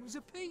 5 crowns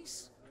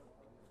apiece.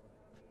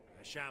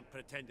 I shan't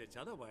pretend it's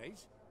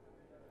otherwise.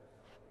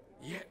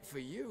 Yet for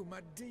you,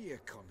 my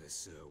dear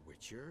connoisseur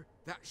Witcher,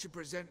 that should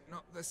present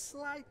not the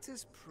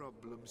slightest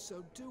problem,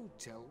 so do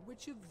tell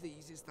which of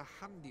these is the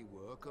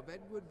handiwork of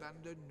Edward van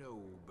der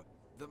Nobe,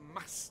 the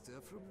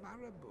master from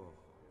Maribor.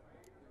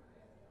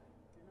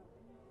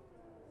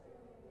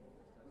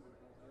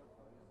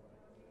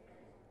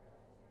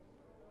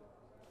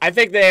 I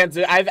think the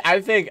answer... I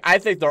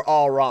think they're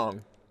all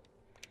wrong.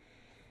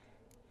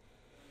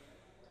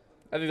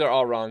 I think they're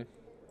all wrong.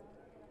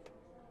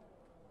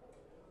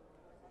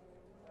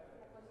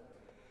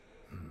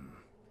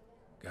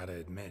 Gotta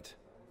admit,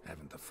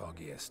 haven't the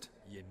foggiest.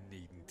 You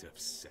needn't have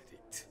said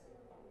it.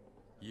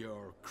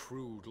 Your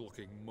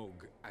crude-looking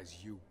mug,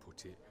 as you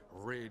put it,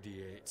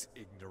 radiates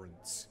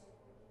ignorance.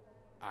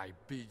 I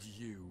bid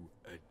you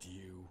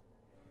adieu.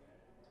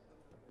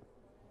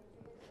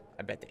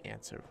 I bet the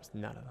answer was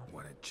none of them.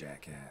 What a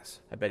jackass.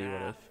 I bet he would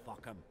have.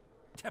 Fuck him.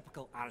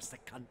 Typical arse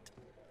cunt.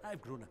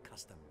 I've grown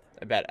accustomed.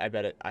 I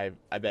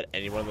bet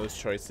any one of those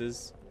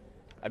choices,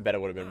 I bet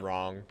it would have been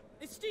wrong.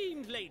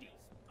 Esteemed ladies,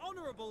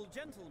 honorable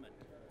gentlemen,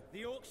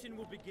 the auction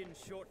will begin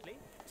shortly.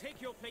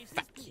 Take your places.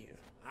 Fuck you.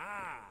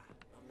 Ah,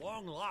 at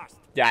long last.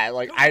 Yeah,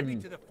 like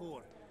To the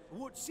fore. I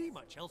won't see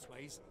much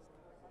elsewise.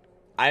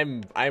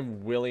 I'm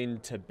willing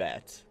to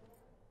bet.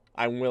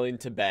 I'm willing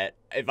to bet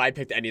if I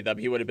picked any of them,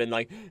 he would have been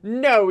like,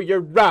 "No, you're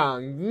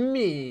wrong,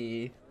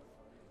 me."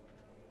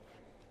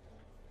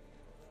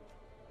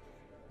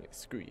 Yeah,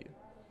 screw you.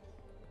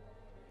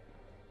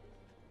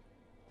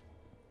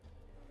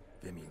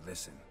 Vimy,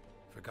 listen.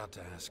 Forgot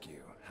to ask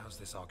you, how's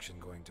this auction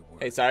going to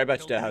work? Hey, sorry about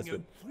your dead They'll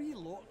bring husband. out 3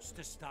 lots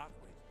to start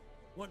with.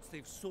 Once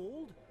they've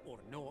sold, or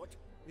not,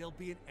 there'll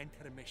be an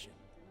intermission.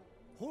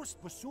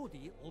 Horst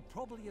Bosodi will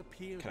probably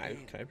appear Can then.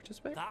 I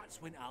participate?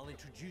 That's when I'll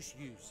introduce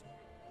yous.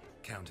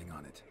 Counting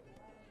on it.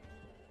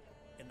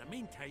 In the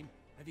meantime,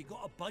 have you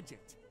got a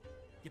budget?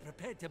 You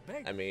prepared to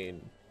beg? I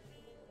mean,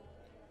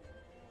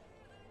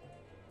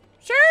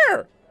 sure.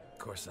 Of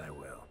course I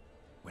will.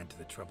 Went to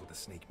the trouble to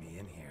sneak me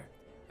in here.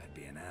 I'd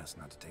be an ass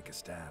not to take a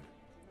stab.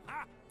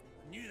 Ha!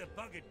 Knew the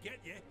bug'd get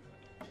you.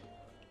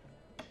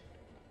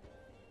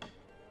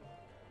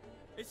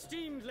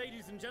 Esteemed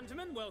ladies and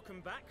gentlemen,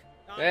 welcome back.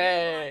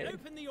 Hey.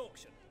 Open the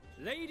auction.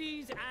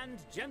 Ladies and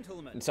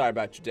gentlemen. I'm sorry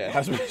about your dead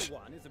husband.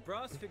 One is a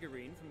brass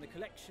figurine from the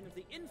collection of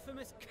the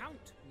infamous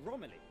Count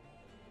Romilly.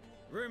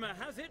 Rumor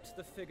has it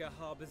the figure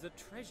harbors a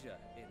treasure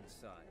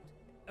inside.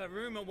 A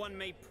rumor one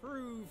may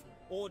prove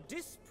or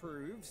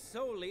disprove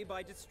solely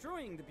by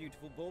destroying the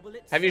beautiful bauble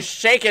itself. Have you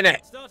shaken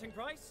it? Starting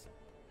price?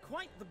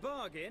 Quite the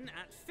bargain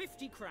at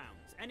 50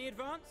 crowns. Any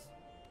advance?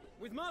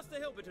 With Master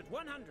Hilbert at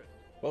 100.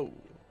 Whoa.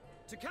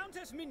 To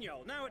Countess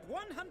Mignol, now at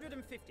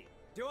 150.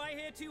 Do I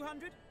hear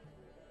 200?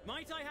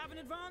 Might I have an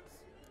advance?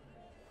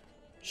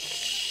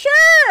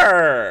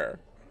 Sure.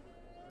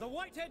 The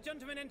white-haired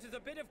gentleman enters a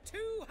bid of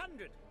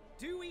 200.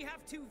 Do we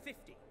have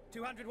 250?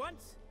 200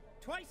 once?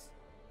 Twice?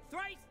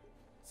 Thrice?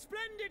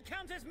 Splendid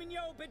Countess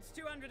Mignol bids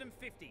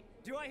 250.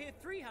 Do I hear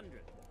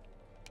 300?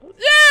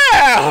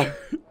 Yeah!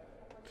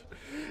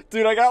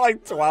 Dude, I got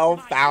like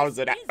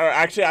 12,000. Or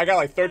actually, I got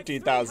like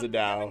 13,000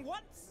 now. Going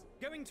once?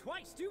 Going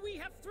twice? Do we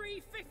have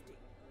 350?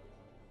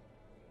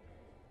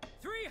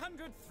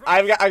 300.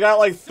 I got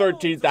like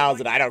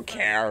 13,000. I don't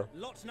care.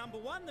 Lot number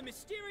 1, the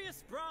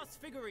mysterious brass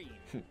figurine.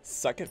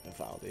 Suck it,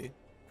 Vivaldi.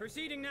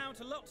 Proceeding now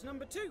to lot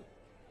number 2.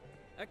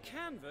 A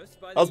canvas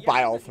by I'll the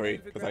buy all young 3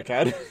 Nova because I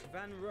graduate can.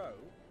 Van Rowe,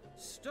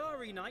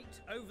 Starry Night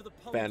over the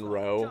pole. Van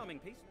Rowe. Charming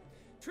piece.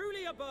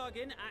 Truly a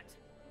bargain at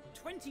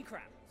 20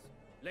 crowns.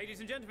 Ladies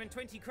and gentlemen,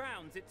 20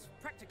 crowns. It's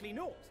practically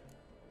naught.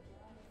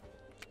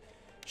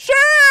 Sure!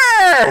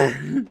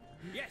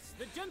 Yes,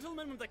 the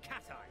gentleman with the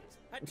cat eyes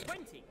at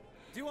 20.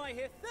 Do I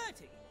hear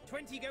 30?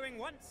 20 going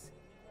once,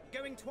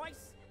 going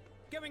twice,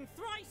 going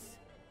thrice.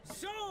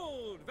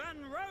 Sold! Van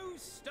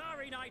Rowe's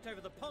Starry Night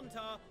over the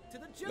Pontar to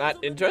the gentleman.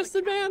 Not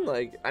interested, man?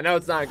 Like, I know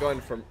it's not going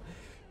from...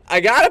 I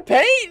got a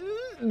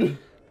paint!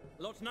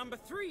 Lot number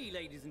 3,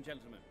 ladies and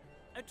gentlemen.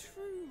 A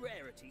true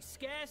rarity,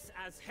 scarce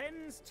as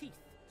hen's teeth.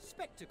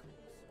 Spectacles.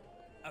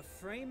 A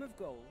frame of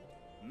gold,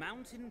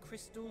 mountain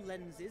crystal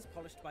lenses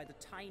polished by the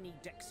tiny,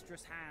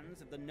 dexterous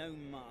hands of the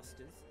gnome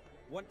masters.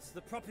 Once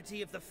the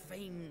property of the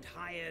famed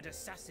hired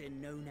assassin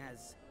known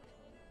as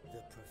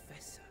the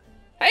Professor.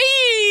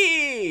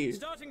 Hey!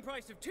 Starting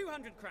price of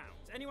 200 crowns.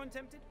 Anyone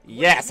tempted?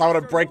 Yes, I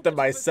want to break them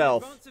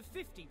myself. Advance of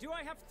 50. Do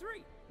I have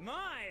 3?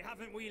 My,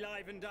 haven't we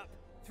livened up?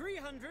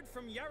 300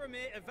 from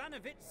Yaromir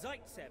Ivanovich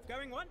Zaitsev.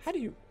 Going once? How do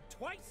you...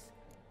 Twice?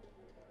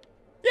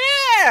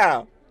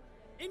 Yeah!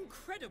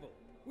 Incredible.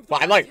 With the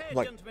Well, I like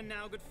gentleman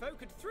now, good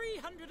folk, at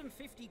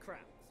 350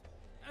 crowns.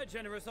 A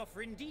generous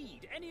offer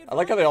indeed. Any I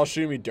like how they all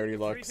shoot me dirty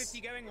looks.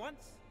 350 going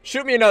once?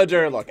 Shoot me another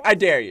dirty look. I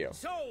dare you.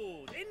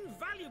 Sold.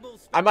 Invaluable.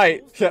 I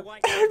might. Yeah,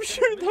 I'm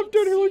shooting them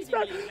dirty looks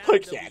back.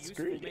 Like, yeah,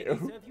 screw you.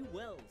 Serve you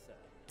well, sir.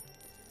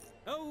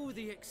 Oh,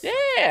 the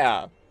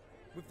Yeah.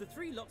 With the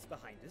 3 lots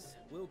behind us,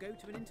 we'll go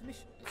to an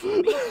intermission.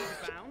 Meat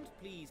is bound,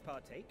 please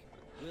partake.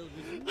 We'll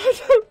resume.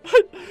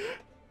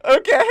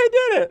 Okay, I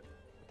did it.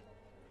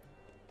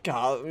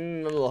 God,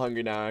 I'm a little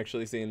hungry now,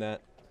 actually, seeing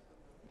that.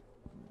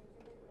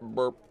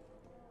 Burp.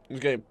 I'm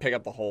just gonna pick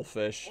up the whole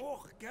fish.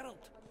 Oh, Geralt.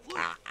 Look,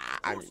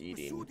 I'm Horst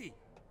eating. Bosodi.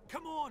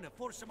 Come on,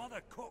 before some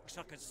other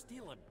cocksuckers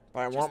steal him. But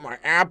I Just want my look.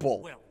 apple.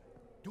 Well,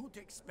 don't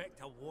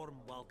expect a warm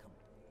welcome.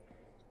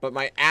 But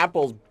my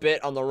apple's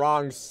bit on the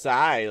wrong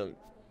side.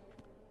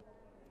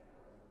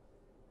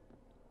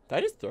 Did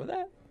I just throw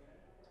that?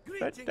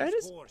 Did I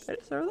just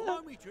throw Allow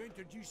that? me to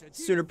introduce a dear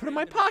Sooner put it in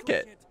my friend and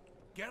pocket. associate,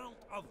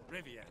 Geralt of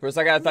Rivia. For a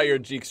second, I thought you were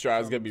Jeekstra. I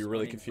was gonna be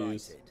really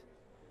confused.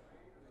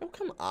 Oh,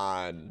 come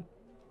on.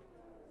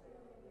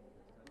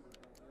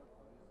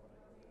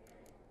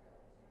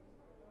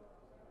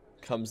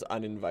 Comes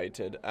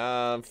uninvited.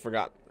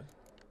 Forgot.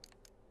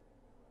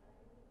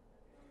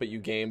 But you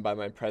game by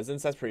my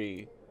presence. That's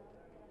pretty...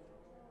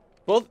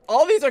 Well,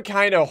 all these are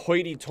kind of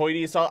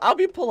hoity-toity, so I'll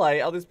be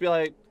polite. I'll just be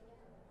like...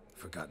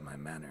 Forgotten my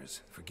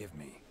manners. Forgive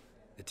me.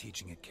 The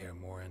teaching at Kaer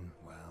Morhen,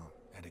 well,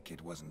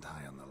 etiquette wasn't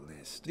high on the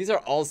list. These are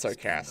all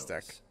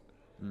sarcastic.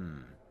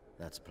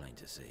 That's plain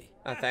to see.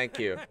 Oh, thank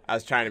you. I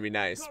was trying to be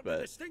nice, Got but...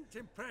 the distinct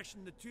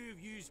impression the two of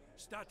you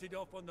started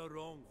off on the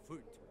wrong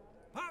foot.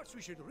 Perhaps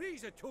we should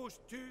raise a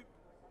toast to...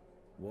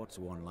 What's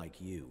one like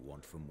you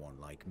want from one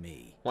like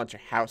me? Want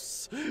your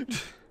house.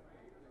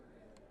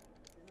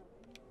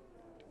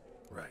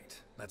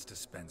 Right. Let's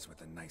dispense with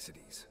the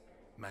niceties.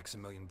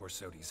 Maximilian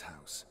Borsodi's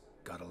house.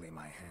 Gotta lay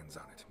my hands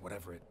on it,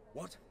 whatever it...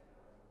 What?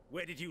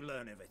 Where did you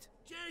learn of it?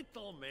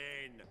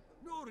 Gentlemen,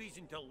 no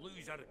reason to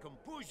lose our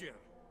composure.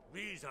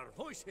 Raise our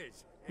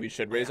voices. We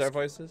should raise our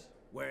voices?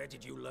 Where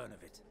did you learn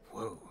of it?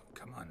 Whoa,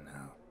 come on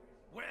now.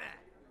 Where?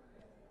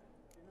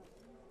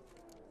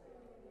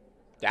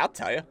 Yeah, I'll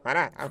tell you. Why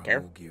not? I don't care.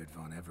 Geared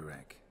von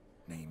Everett.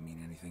 Name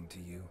mean anything to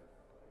you?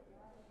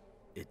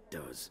 It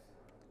does.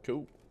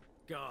 Cool.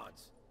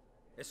 Guards,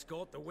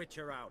 escort the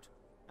Witcher out.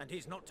 And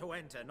he's not to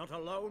enter, not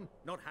alone,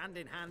 not hand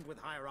in hand with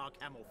Hierarch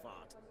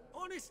Hamelfart.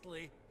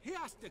 Honestly, he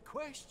asked a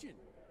question.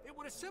 It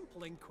was a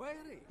simple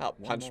inquiry. I'll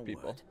One punch more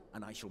people. word,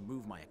 and I shall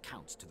move my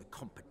accounts to the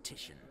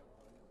competition.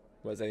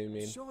 What does that even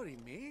mean? Sorry,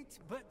 mate,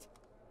 but...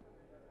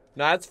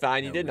 No, that's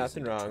fine. You No did reason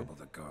nothing to wrong. trouble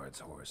the guards,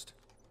 Horst.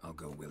 I'll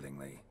go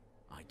willingly.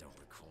 I don't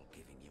recall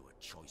giving you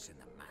a choice in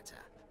the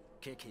matter.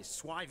 Kick his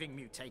swiving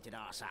mutated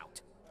ass out.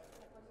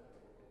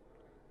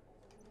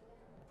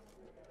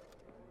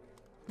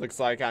 Looks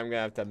like I'm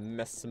gonna have to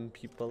mess some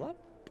people up.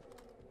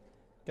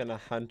 Gonna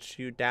hunt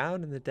you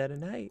down in the dead of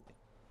night.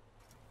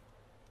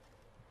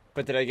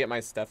 But did I get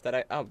my stuff that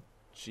I... Oh,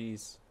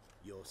 jeez.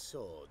 Your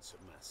swords,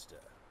 master.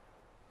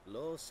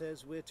 Law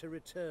says we're to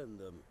return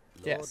them.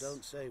 Law Yes.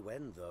 don't say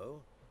when,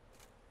 though.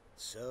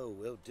 So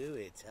we'll do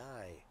it,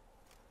 aye.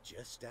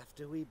 Just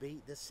after we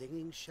beat the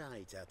singing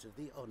shite out of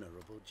the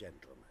honourable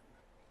gentleman.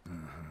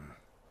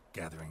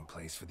 Gathering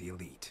place for the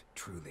elite,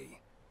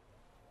 truly.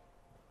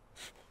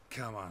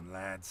 Come on,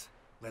 lads.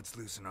 Let's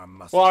loosen our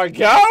muscles. Wanna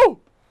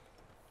go?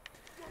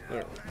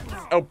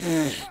 Oh,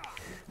 pfft.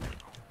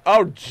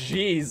 Oh,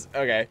 jeez.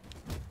 Okay.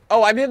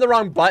 Oh, I'm hitting the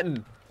wrong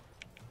button.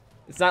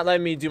 It's not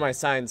letting me do my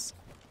signs.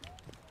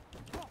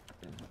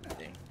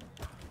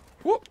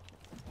 Whoop.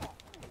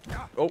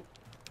 Oh.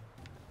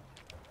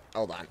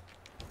 Hold on.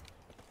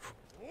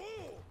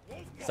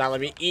 It's not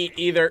letting me eat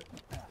either.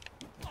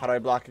 How do I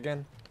block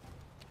again?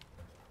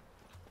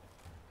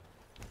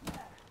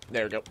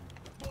 There we go.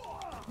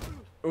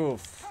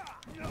 Oof.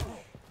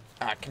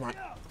 Ah, come on.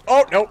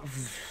 Oh, no.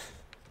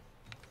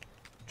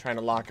 Trying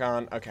to lock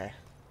on. Okay.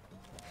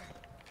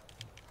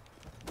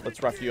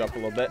 Let's rough you up a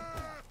little bit.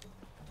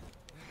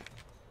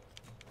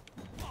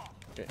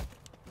 Okay.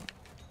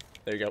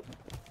 There you go.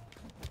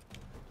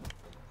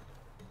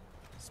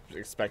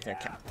 Expecting a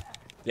count.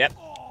 Yep.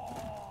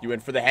 You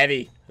went for the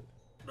heavy.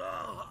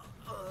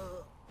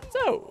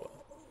 So.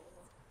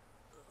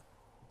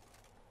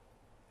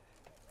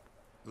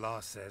 Law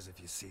says if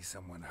you see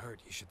someone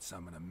hurt, you should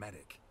summon a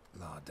medic.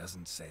 Law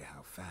doesn't say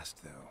how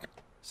fast, though,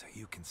 so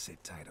you can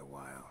sit tight a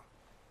while.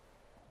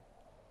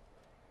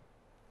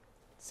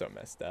 So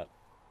messed up.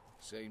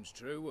 Seems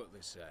true what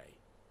they say.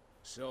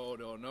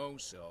 Sword or no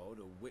sword,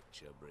 a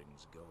witcher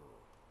brings gold.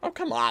 Oh,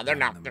 come on. They're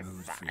Not not. in They're the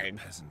mood for your fine.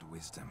 peasant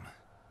wisdom.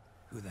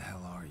 Who the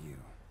hell are you?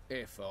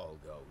 If all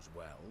goes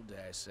well,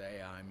 dare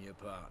say I'm your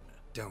partner.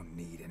 Don't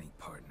need any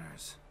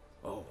partners.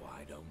 Oh,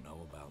 I don't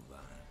know about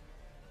that.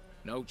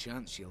 No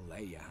chance you'll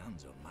lay your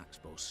hands on Max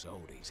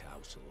Borsodi's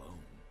house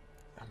alone.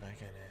 Oh my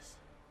goodness.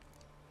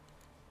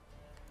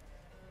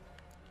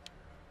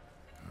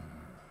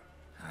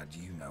 How do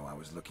you know I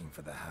was looking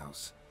for the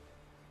house?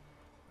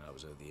 I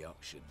was at the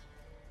auction.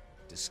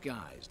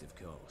 Disguised, of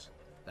course.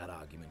 That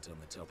argument on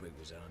the topic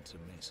was hard to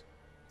miss.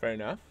 Fair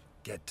enough.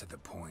 Get to the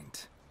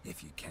point,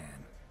 if you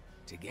can.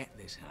 To get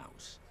this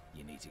house,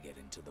 you need to get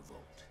into the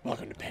vault.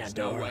 Welcome to There's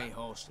no Pandora. way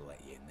Horst will let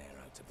you in there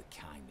out of the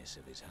kindness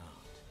of his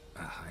heart.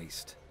 A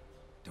heist.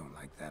 Don't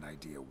like that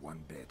idea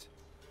one bit.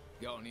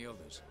 Got any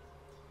others?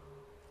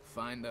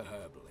 Find the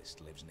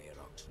herbalist lives near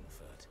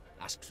Oxenfurt.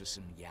 Ask for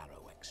some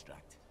yarrow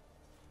extract.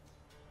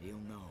 He'll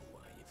know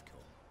why you've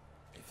come.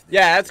 If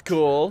Yeah, that's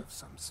cool. of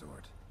some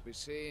sort. Be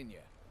seeing you,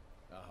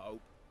 I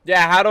hope.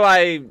 Yeah, how do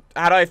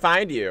I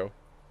find you?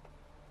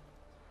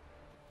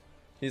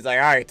 He's like,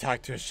 alright,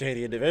 talk to a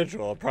shady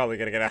individual. Probably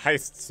gonna get a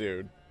heist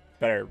soon.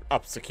 Better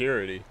up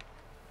security.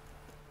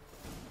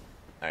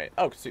 Alright.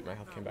 Oh, sweet, my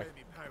health came back.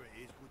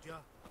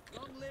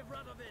 Long live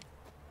Radovid.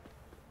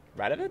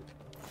 Radovid?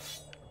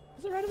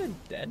 Isn't Radovid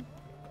dead?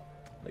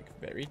 Like,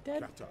 very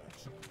dead?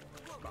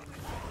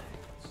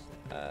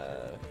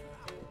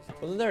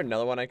 Wasn't there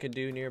another one I could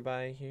do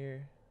nearby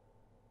here?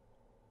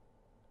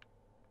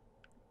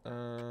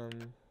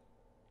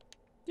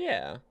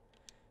 Yeah.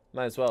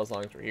 Might as well as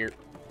long as we're here.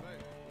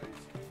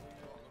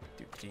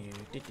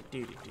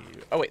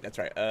 Oh wait, that's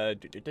right.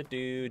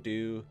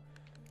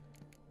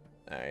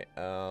 Alright,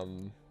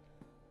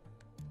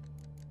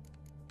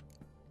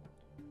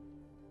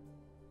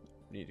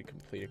 need to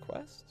complete a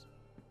quest?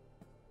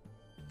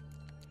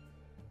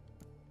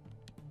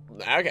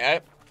 Okay.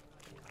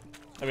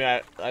 I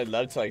mean, I'd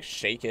love to, like,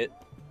 shake it.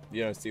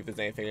 You know, see if there's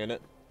anything in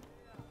it.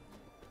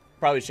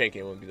 Probably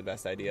shaking it wouldn't be the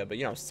best idea, but,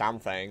 you know,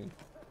 something.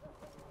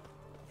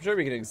 I'm sure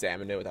we can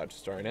examine it without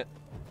destroying it.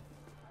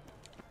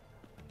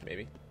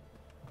 Maybe.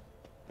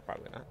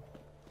 Probably not.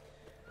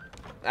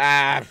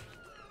 Ah!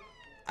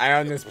 I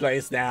own this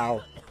place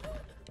now.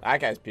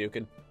 That guy's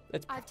puking.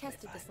 I've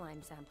tested the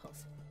slime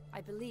samples. I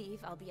believe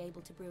I'll be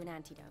able to brew an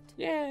antidote.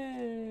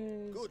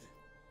 Yay! Good.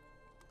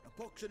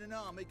 A pox in an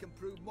army can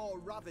prove more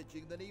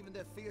ravaging than even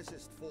their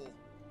fiercest foe.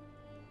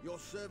 Your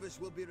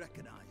service will be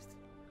recognized.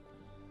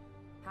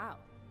 How?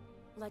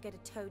 Will I get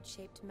a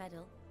toad-shaped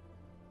medal?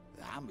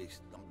 The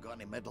army's not got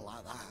any medal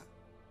like that.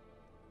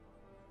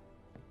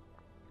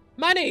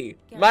 Money!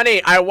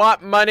 Money! I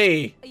want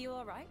money! Are you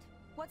alright?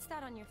 What's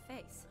that on your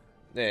face?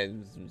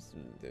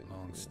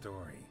 Long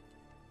story.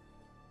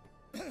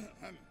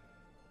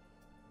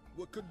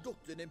 We're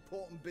conducting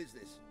important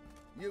business.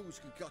 Yous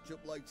can catch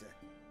up later.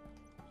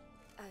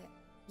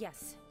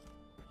 Yes.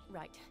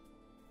 Right.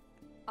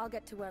 I'll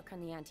get to work on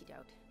the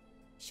antidote.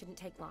 Shouldn't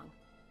take long.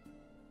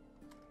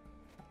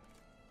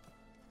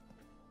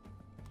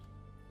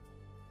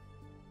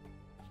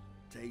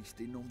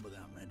 Tasty number,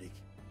 that medic.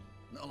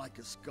 Not like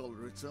a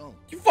scholar at all.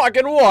 You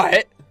fucking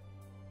what?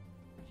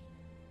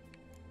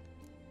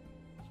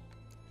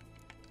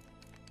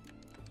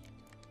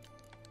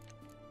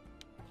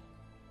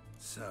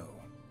 So,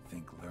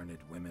 think learned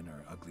women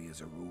are ugly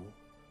as a rule?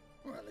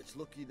 Well, it's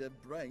lucky they're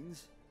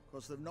brains,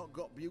 because they've not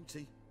got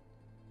beauty.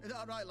 Is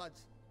that right,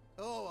 lads?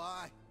 Oh,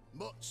 aye.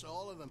 Mutts,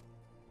 all of them.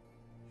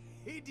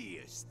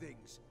 Hideous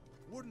things.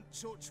 Wouldn't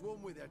touch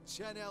one with a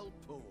 10L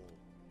pole.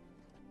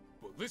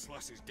 But this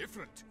lass is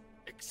different.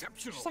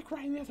 Exceptional. She's like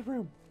right in the other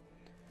room.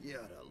 You're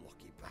a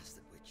lucky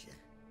bastard, Witcher.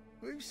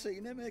 We've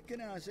seen her making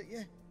eyes at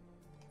you.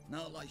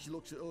 Not like she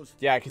looks at us.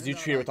 Yeah, because you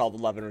treat her with all the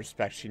love and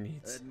respect she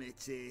needs.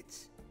 Admit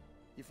it.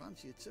 You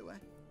fancy her too, eh?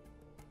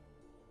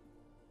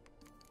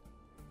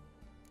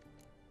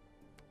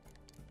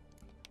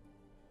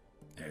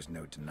 There's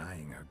no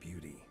denying her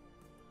beauty,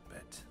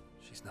 but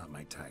she's not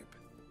my type.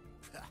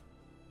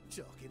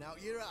 Talking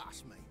out your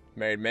ass, mate.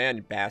 Married man,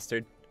 you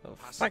bastard. I'll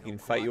fucking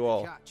fight you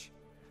all. Catch.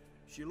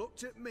 She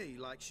looked at me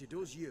like she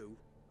does you.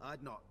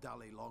 I'd not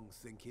dally long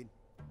thinking.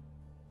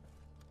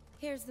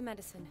 Here's the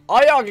medicine.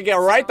 All y'all can get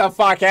right the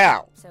fuck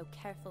out. So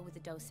careful with the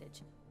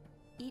dosage.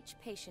 Each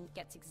patient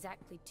gets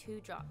exactly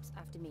 2 drops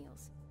after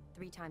meals,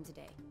 3 times a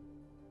day.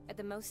 At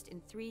the most, in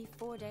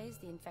 3-4 days,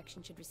 the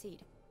infection should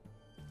recede.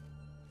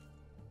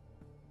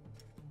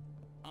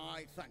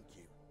 I thank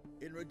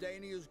you. In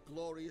Redania's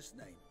glorious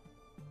name.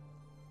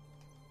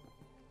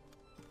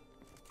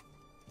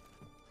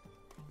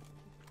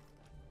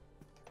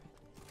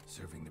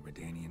 Serving the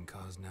Redanian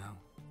cause now?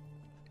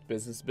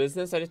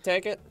 Business, I just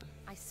take it.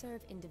 I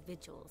serve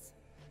individuals.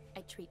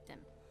 I treat them.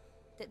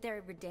 That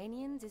they're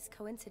Redanians is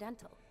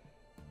coincidental.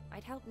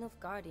 I'd help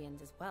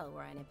Nilfgaardians as well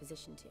were I in a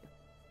position to.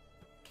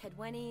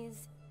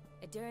 Kedwenis,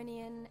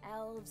 Edirnian,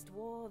 elves,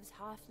 dwarves,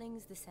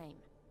 halflings, the same.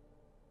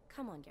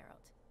 Come on,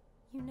 Geralt.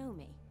 You know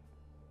me.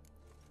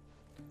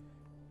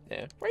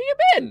 Yeah. Where you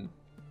been?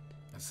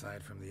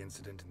 Aside from the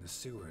incident in the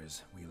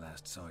sewers, we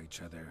last saw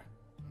each other.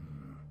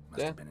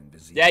 Must have been in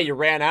Vizima. Yeah, you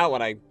ran out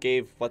when I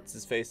gave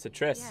what's-his-face to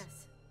Triss.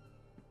 Yes.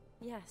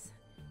 Yes.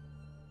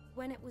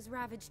 When it was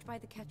ravaged by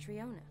the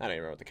Catriona. I don't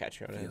even remember what the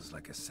Catriona is. Feels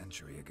like a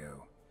century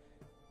ago.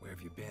 Where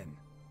have you been?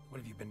 What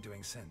have you been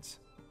doing since?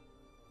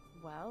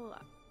 Well,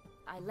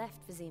 I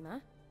left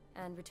Vizima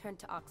and returned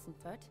to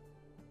Oxenfurt.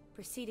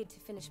 Proceeded to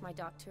finish my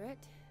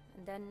doctorate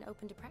and then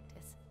opened a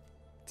practice.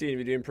 Seem to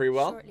be doing pretty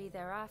well. Shortly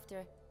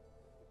thereafter,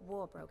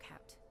 war broke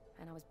out,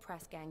 and I was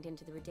press-ganged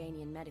into the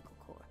Redanian Medical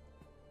Corps.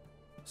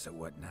 So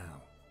what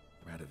now?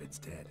 Radovid's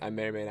dead. I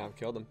may or may not have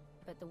killed him.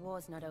 But the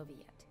war's not over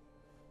yet.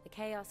 The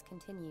chaos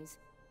continues.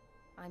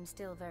 I'm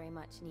still very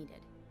much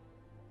needed.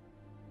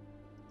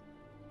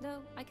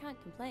 Though I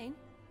can't complain.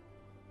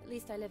 At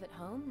least I live at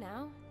home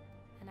now,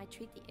 and I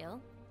treat the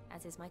ill,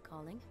 as is my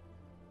calling.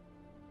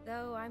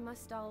 Though I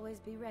must always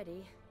be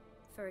ready,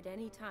 for at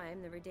any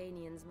time the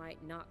Redanians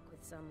might knock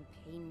with some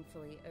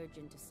painfully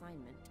urgent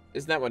assignment.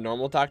 Isn't that what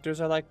normal doctors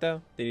are like,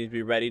 though? They need to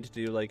be ready to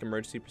do, like,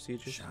 emergency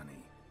procedures?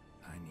 Shani,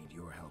 I need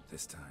your help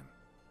this time.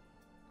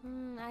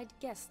 I'd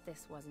guess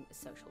this wasn't a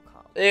social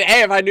call.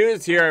 Hey, if I knew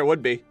this here, it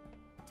would be.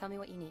 Tell me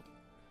what you need.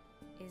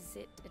 Is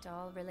it at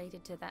all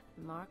related to that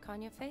mark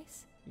on your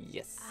face?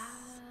 Yes.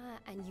 Ah,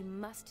 and you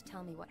must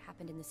tell me what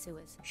happened in the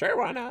sewers. Sure,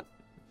 why not?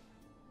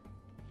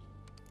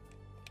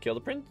 Kill the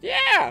prince?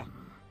 Yeah!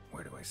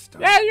 Where do I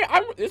start? Yeah,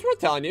 it's worth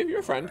telling you. You're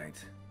a friend.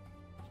 Right.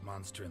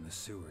 Monster in the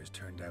sewers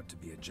turned out to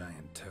be a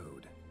giant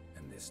toad.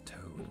 And this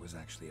toad was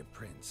actually a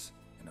prince.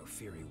 An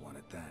Ophiri one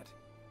at that.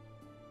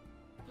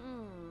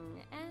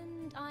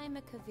 And I'm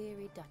a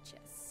Kaviri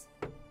Duchess.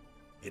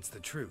 It's the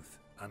truth.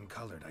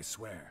 Uncolored, I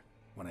swear.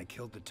 When I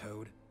killed the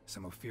toad,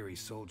 some Ophiri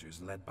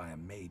soldiers led by a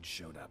mage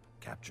showed up,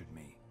 captured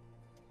me.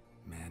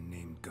 Man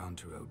named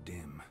Gontaro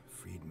Dim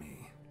freed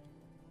me.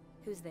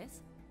 Who's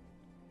this?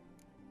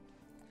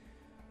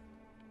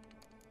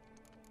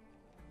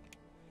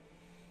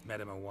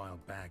 Met him a while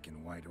back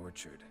in White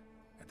Orchard.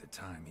 At the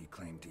time, he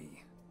claimed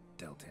he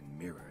dealt in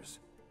mirrors.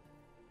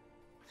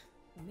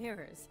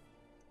 Mirrors.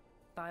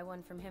 Buy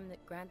one from him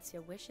that grants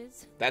your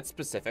wishes? That's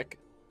specific.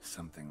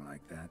 Something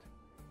like that.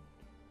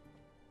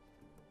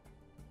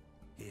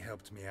 He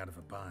helped me out of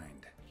a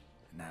bind.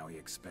 Now he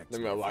expects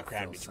me to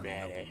fulfill some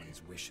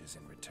nobleman's wishes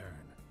in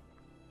return.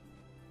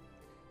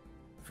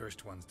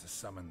 First one's to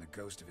summon the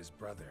ghost of his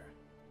brother,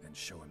 then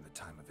show him the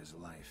time of his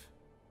life.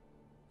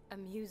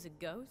 Amuse a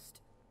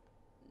ghost?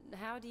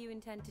 How do you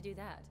intend to do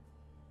that?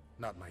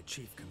 Not my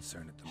chief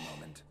concern at the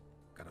moment.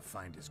 Gotta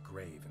find his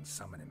grave and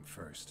summon him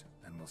first,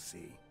 then we'll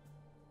see.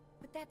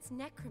 But that's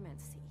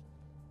necromancy.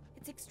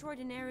 It's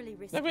extraordinarily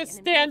risky. Let me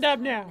stand up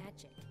now.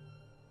 Magic.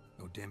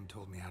 O'Dim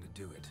told me how to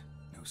do it.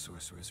 No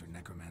sorceress or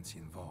necromancy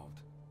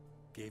involved.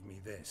 Gave me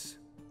this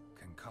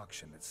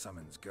concoction that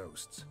summons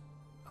ghosts.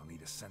 I'll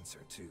need a censer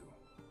too.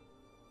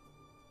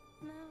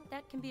 No,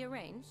 that can be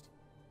arranged.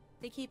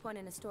 They keep one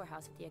in a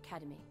storehouse at the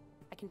academy.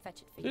 I can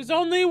fetch it for you. There's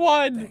only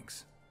one.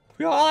 Thanks.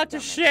 We all have to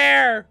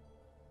share.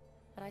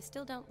 But I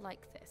still don't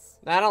like this.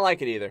 I don't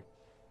like it either.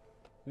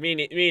 Me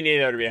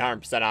neither, to be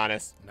 100%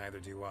 honest. Neither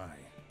do I,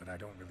 but I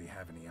don't really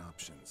have any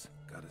options.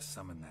 Gotta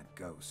summon that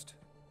ghost.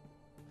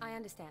 I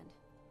understand.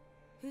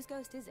 Whose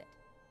ghost is it?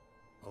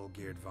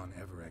 Olgierd von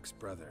Evereck's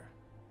brother.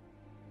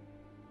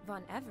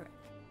 Von Evereck?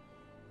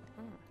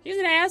 He's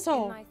an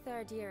asshole. In my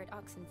third year at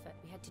Oxenfoot,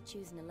 we had to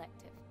choose an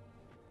elective.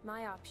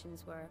 My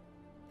options were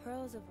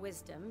Pearls of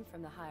Wisdom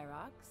from the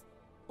Hierarchs,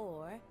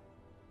 or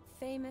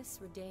famous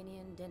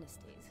Redanian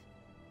dynasties.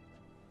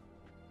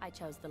 I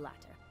chose the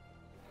latter.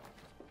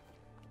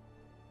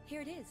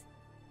 Here it is.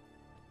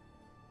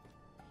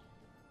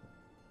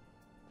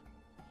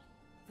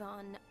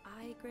 Von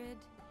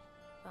Igrid,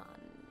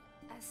 Von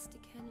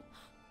Estiken,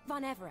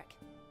 Von Evereck.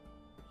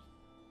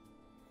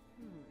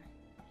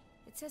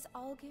 It says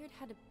Olgierd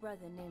had a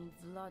brother named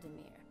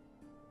Vladimir.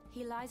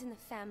 He lies in the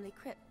family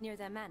crypt near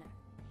their manor.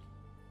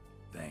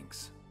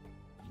 Thanks.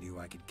 Knew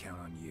I could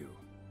count on you.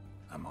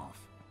 I'm off.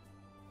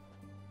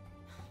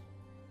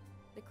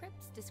 The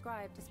crypt's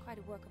described as quite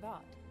a work of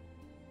art.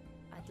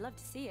 I'd love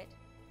to see it.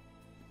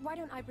 Why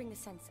don't I bring the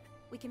censer?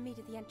 We can meet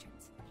at the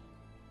entrance.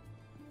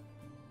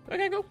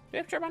 Okay, cool.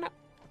 Yeah, sure, why not?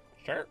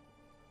 Sure.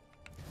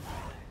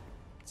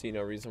 See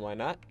no reason why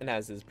not. And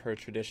as is per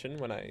tradition,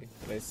 when I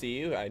see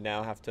you, I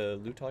now have to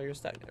loot all your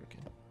stuff. No, I'm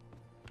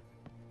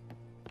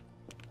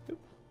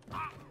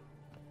kidding.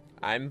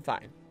 I'm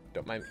fine.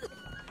 Don't mind me.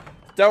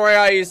 Don't worry,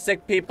 all you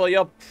sick people.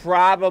 You'll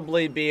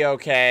probably be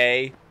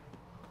okay.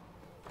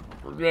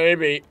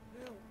 Maybe.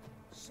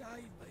 Save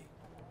me.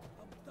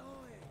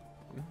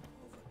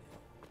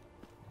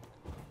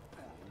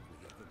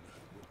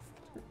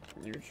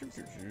 I'm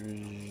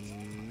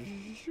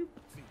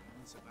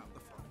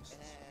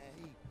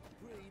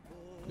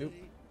Nope.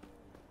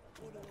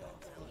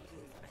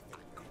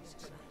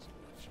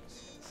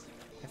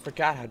 I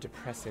forgot how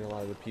depressing a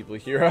lot of the people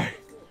here are.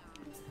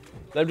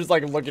 I'm just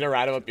like looking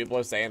around at what people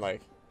are saying,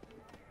 like.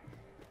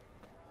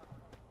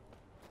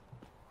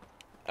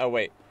 Oh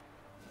wait,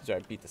 sorry,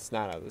 I beat the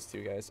snot out of those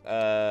two guys.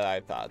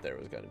 I thought there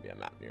was gonna be a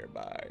map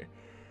nearby.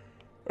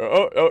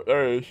 Oh,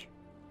 there it is.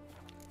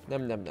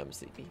 Num num num,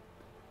 sleepy.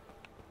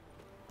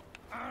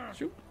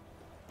 Shoot.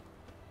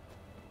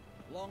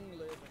 Long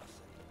live.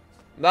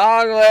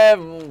 Long live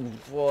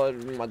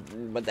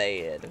my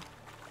dad.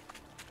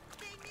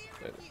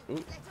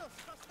 Ooh.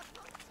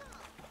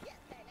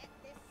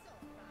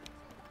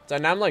 So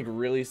now I'm like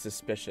really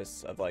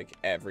suspicious of like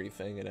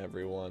everything and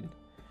everyone.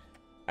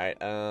 Alright,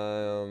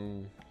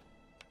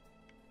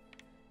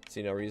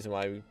 see no reason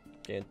why we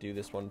can't do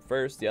this one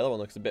first. The other one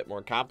looks a bit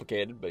more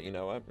complicated, but you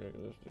know what?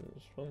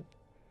 It's fun.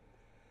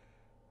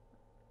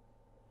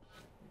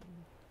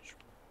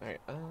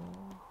 Alright,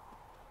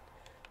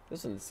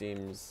 this one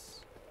seems...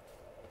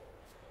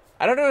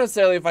 I don't know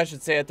necessarily if I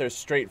should say that they're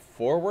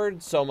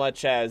straightforward so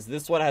much as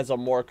this one has a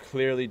more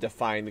clearly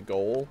defined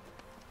goal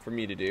for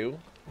me to do.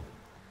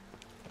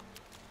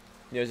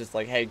 You know, it's just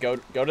like, hey, go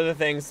to the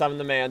thing, summon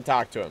the man,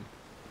 talk to him.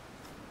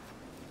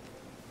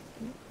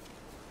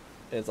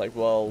 And it's like,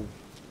 well,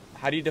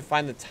 how do you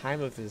define the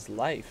time of his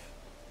life?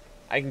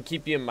 I can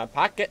keep you in my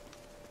pocket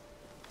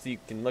so you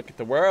can look at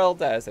the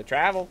world as I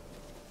travel.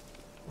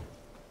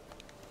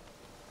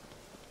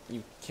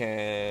 You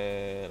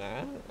can, I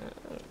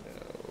don't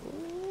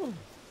know.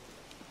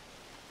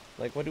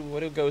 Like, what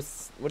do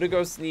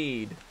ghosts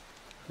need?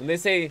 When they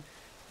say,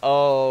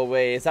 oh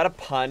wait, is that a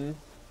pun?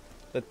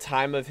 The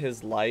time of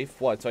his life?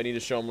 What, so I need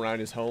to show him around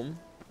his home?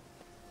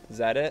 Is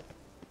that it?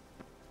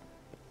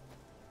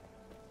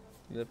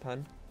 Is it a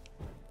pun?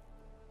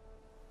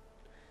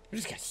 We're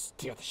just gonna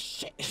steal the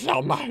shit. It's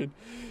not mine.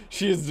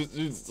 She's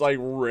just like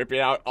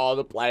ripping out all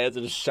the plans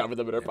and just shoving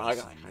them in her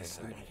pocket.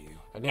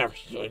 I never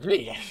should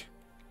need it.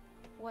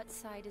 What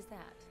side is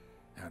that?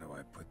 How do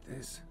I put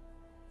this?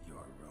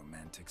 Your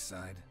romantic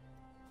side?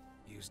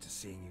 Used to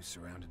seeing you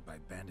surrounded by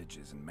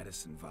bandages and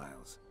medicine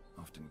vials.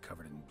 often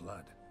covered in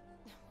blood.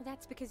 Well,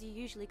 that's because you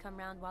usually come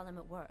round while I'm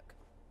at work.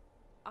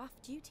 Off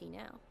duty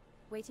now.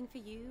 Waiting for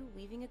you,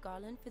 weaving a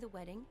garland for the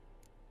wedding.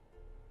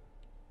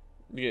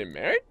 You getting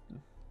married?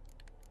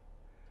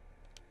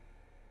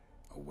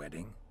 A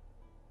wedding?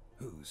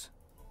 Whose?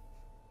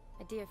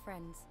 A dear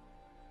friend's.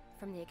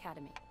 From the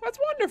academy. That's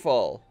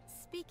wonderful.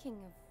 Speaking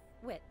of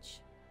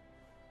which,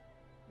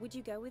 would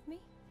you go with me?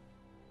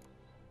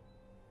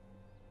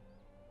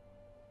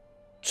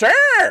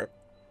 Sure!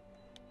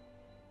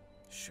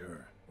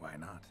 Sure, why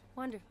not?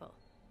 Wonderful.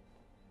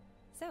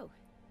 So,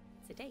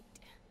 it's a date.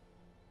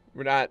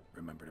 We're not.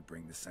 Remember to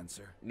bring the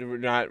sensor? We're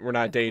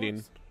not dating.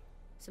 Course.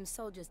 Some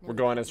soldiers We're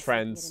going as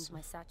friends. into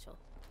my satchel.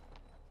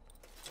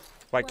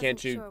 Why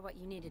can't you? Wasn't sure what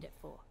you needed it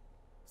for.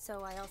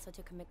 So I also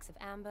took a mix of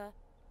amber,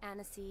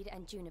 aniseed,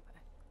 and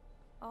juniper.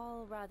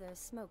 All rather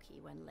smoky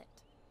when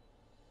lit.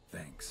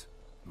 Thanks.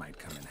 Might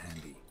come in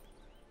handy.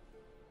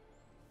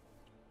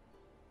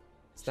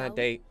 It's not a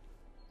date.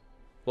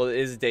 Well, it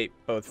is a date.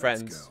 Both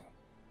friends.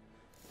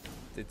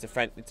 Let's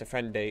go. It's a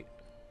friend date.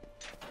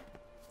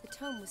 The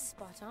tome was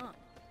spot on.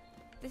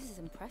 This is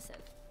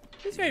impressive.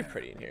 It's very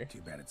pretty in here.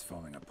 Too bad it's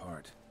falling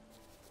apart.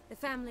 The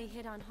family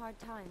hit on hard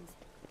times.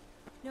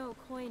 No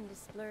coin to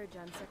splurge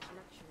on such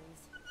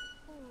luxuries.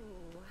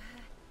 Oh,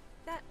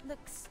 that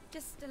looks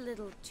just a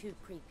little too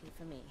creepy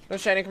for me. No,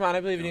 Shiny, come on,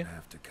 I believe in you. You don't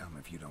have to come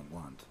if you don't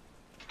want.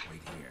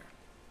 Wait here.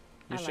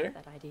 You I sure? like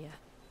that idea.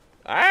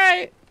 All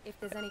right. If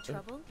there's any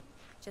trouble,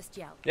 just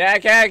yell. Yeah,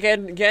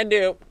 can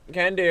do.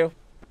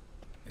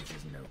 This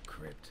is no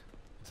crypt.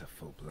 It's a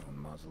full-blown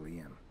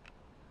mausoleum.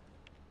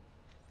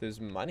 There's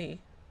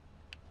money.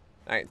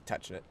 I ain't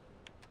touching it.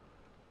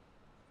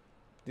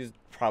 These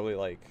probably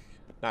like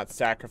not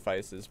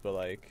sacrifices, but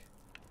like.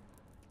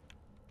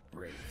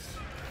 Wraiths.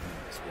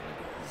 This wouldn't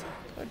be easy.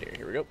 Oh dear,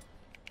 here we go.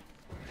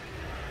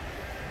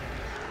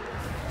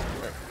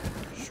 Right.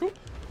 Shoop.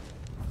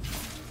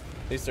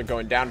 At least they're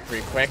going down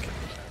pretty quick.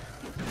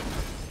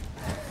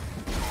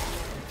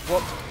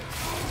 Whoop.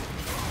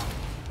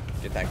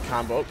 Get that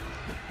combo.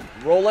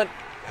 Rolling.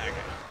 Okay.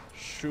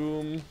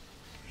 Shoom.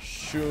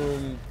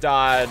 Shoom.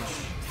 Dodge.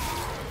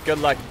 Good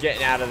luck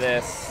getting out of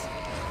this.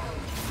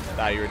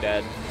 Thought you were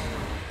dead.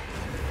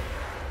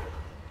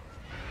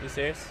 You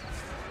serious?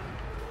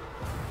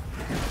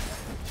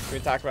 Can we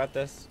talk about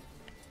this?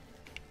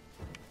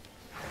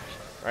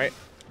 Right?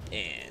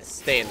 And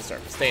stay in the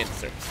circle. Stay in the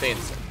circle. Stay in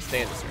the circle.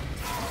 Stay in the circle.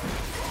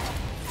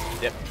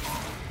 Yep.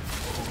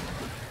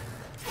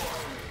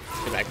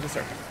 Get back in the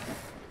circle.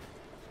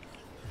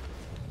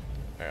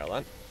 Alright, hold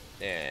on.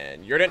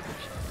 And you're in.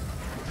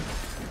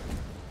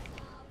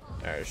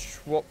 Alright,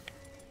 swoop.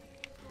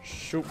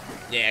 Shoot.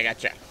 Yeah, I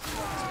gotcha.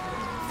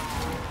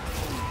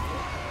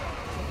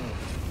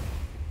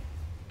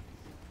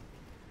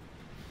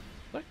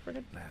 Look, we're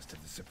good. Last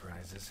of the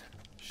surprises.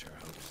 Sure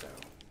hope so.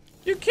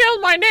 You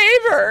killed my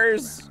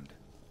neighbors!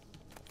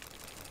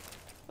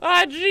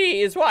 Ah,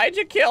 jeez, why'd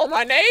you kill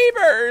my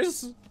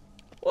neighbors?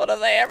 What have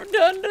they ever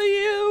done to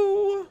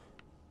you?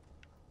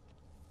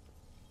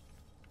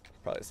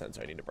 Probably a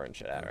sensor I need to burn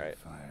shit out, right?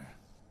 Fire.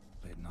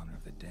 Lit in honor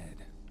of the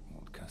dead.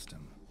 Old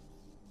custom.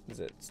 Is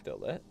it still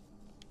lit?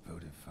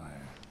 Votive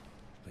fire.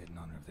 Lit in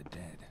honor of the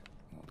dead.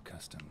 Old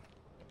custom.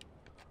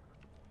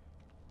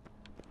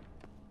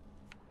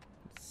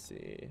 Let's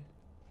see.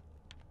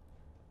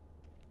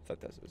 I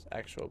thought this was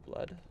actual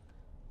blood.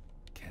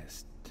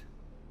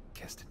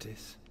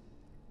 Kestatis?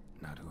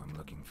 Not who I'm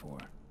looking for.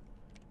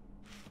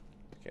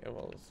 Okay,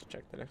 well, let's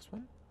check the next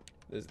one.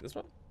 Is this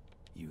one?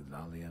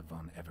 Eulalia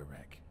von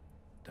Everek.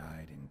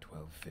 Died in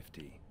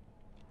 1250.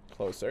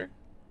 Closer.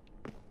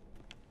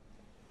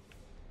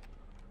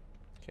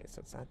 Okay,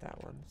 so it's not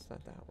that one. It's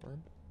not that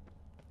one.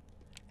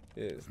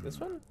 Is this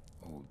one?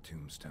 Old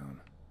tombstone.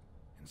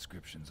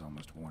 Inscription's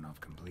almost worn off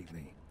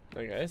completely.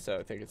 Okay, so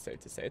I think it's safe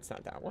to say it's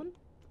not that one.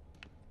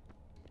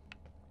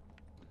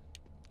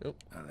 Nope.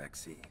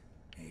 Alexei,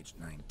 aged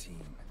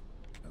 19.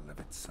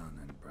 Beloved son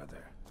and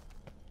brother.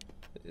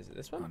 Is it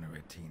this one?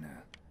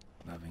 Honoratina,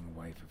 loving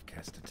wife of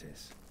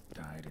Kestatis.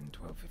 Died in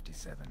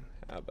 1257.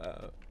 How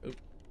about... Oop.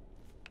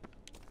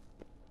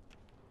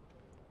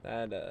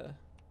 That,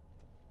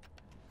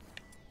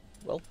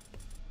 well,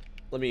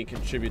 let me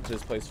contribute to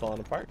this place falling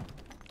apart.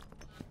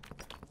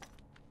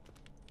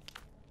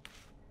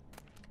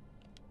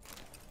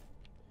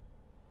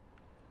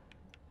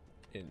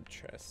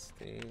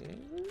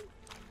 Interesting.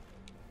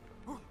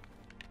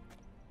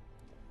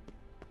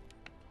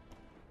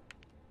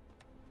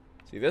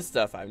 See, this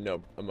stuff I have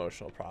no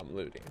emotional problem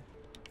looting.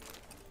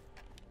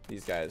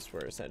 These guys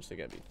were essentially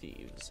gonna be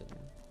thieves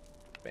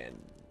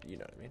and you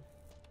know what I mean.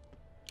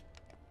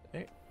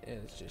 Alright, yeah,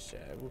 let's just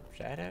whoop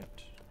that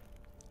out.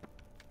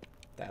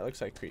 That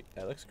looks like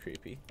that looks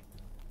creepy.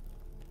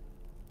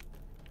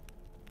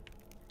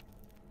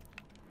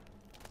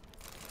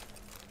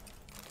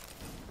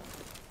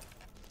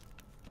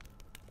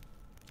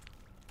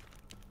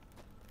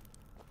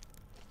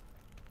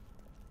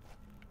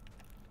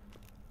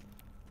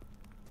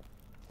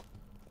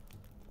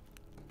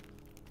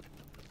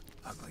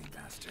 Ugly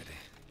bastard.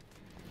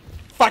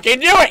 Fucking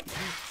do it!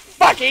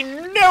 Fuck fucking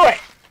knew it!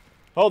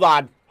 Hold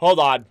on. Hold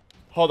on.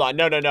 Hold on.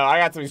 No, no, no. I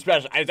got something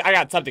special. I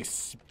got something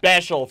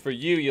special for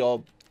you, you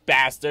old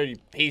bastard. You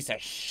piece of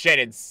shit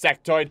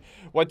insectoid.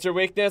 What's your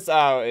weakness?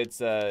 Oh, it's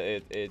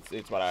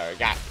what I already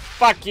got.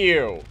 Fuck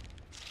you.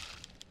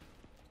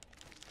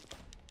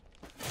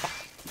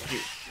 Fuck you.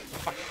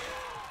 Fuck.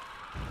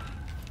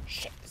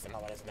 Shit. There's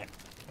another one, isn't there?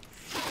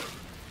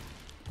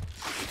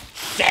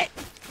 Shit.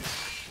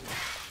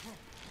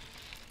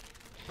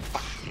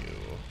 Fuck you.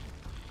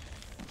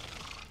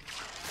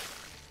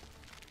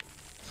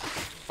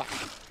 Fuck.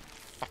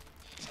 Fuck.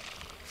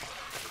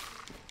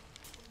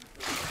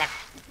 Fuck.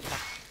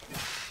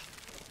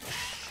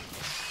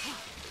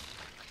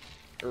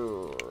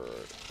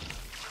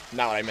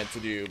 Not what I meant to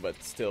do,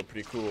 but still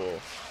pretty cool.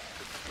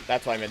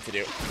 That's what I meant to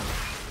do.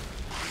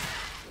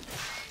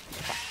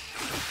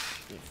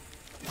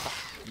 Fuck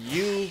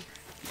you.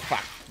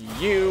 Fuck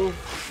you.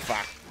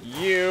 Fuck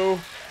you.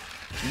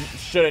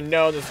 Should have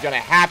known this was gonna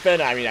happen.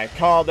 I mean, I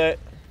called it.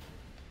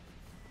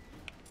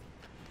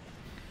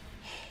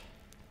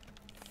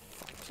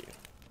 Fuck you.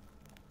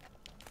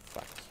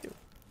 Fuck you.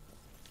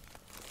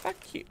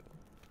 Fuck you.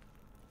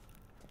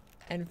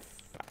 And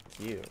fuck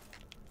you.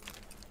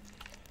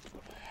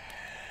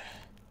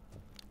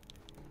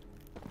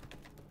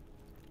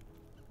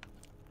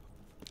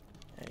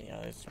 Any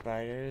other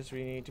spiders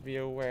we need to be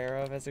aware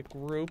of as a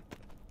group?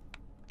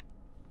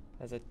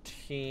 As a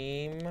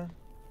team?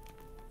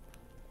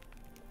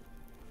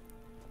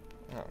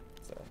 Oh,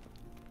 so.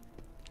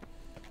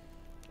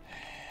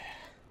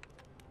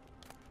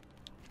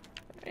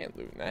 I ain't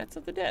looting that. It's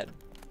of the dead.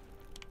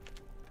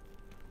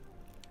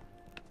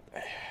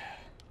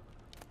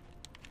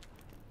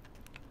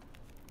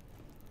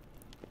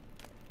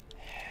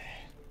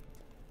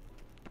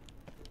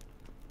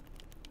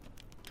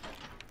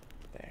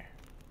 There.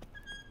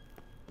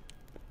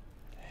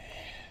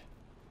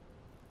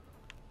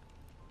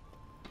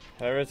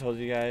 Have I ever told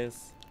you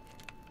guys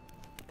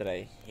that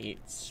I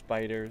hate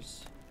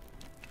spiders?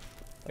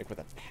 Like with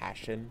a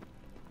passion.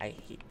 I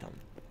hate them.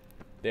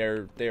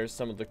 They're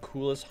some of the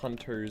coolest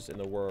hunters in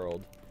the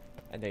world,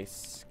 and they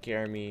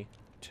scare me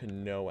to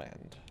no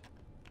end.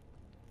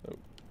 Oh.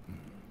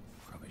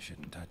 Probably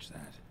shouldn't touch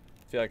that.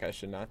 I feel like I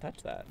should not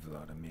touch that.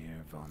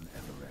 Vladimir von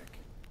Everek,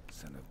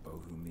 son of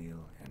Bohumil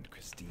and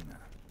Christina.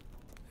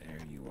 There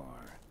you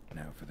are.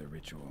 Now for the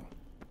ritual.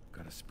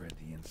 Gotta spread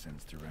the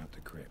incense throughout the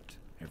crypt,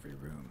 every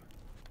room.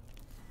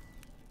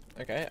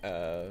 Okay,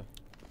 yeah.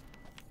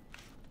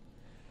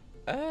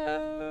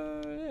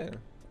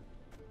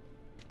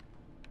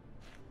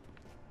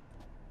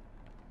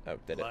 Oh,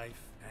 did it?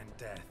 Life and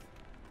death,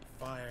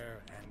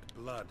 fire and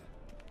blood.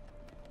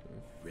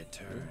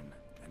 Return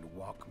and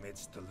walk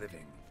midst the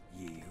living,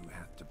 ye who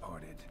hath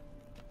departed.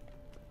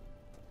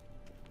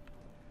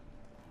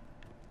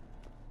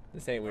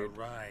 This ain't weird.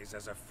 Arise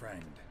as a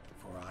friend,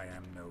 for I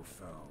am no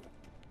foe.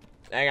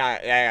 Hang on.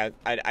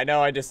 I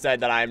know I just said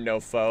that I am no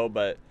foe,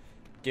 but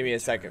give me a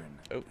second.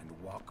 Oh. And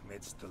walk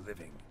midst the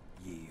living,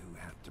 ye who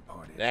hath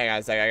departed. Hang on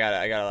a sec.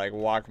 I gotta like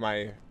walk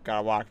my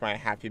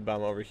happy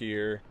bum over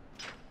here.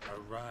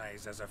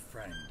 Arise as a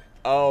friend.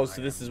 Oh,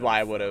 so this is why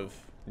I would have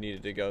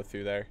needed to go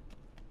through there.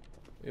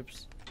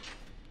 Oops.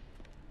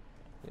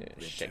 Yeah,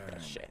 shake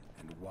that shit.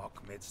 And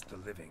walk midst the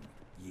living,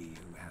 ye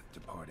who hath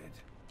departed.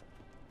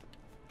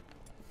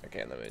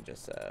 Okay, let me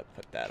just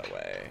put that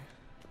away,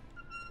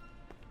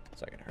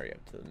 so I can hurry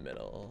up to the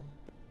middle.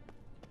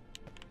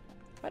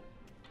 What?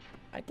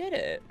 I did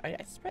it. I did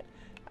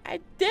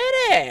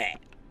it.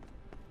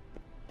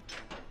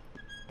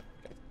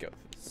 Let's go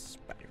through the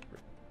spider.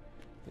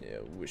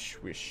 Yeah, wish.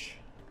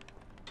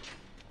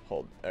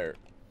 Hold. Oh,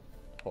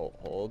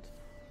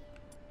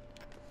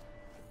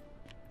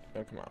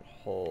 come on,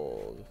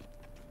 hold.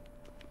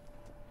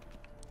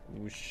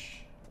 Whoosh.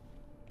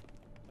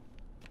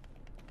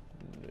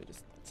 Let me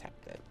just tap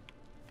that.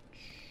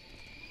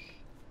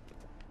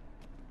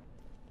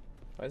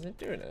 Why isn't it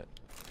doing it?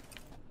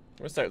 I'm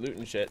gonna start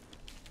looting shit.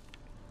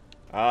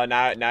 Oh,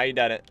 now you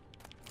done it.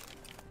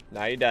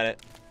 Now you done it.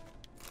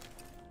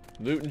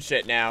 Looting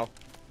shit now.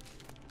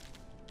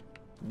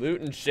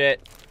 Looting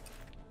shit.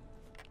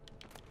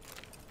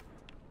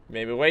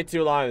 Maybe way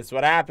too long. This is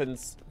what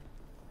happens.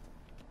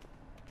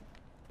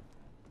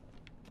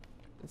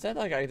 Is that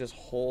like I just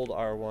hold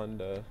R1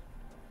 to...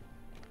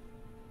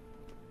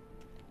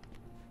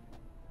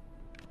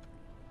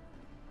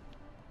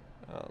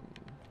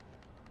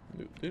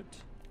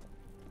 loot?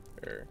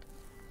 Or...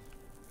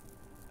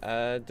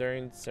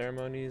 during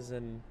ceremonies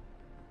and...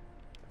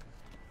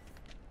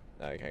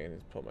 Like I can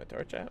just pull my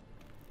torch out.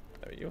 Is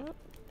that what you want?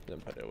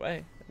 Then put it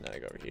away. And then I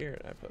go over here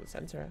and I pull the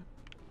sensor out.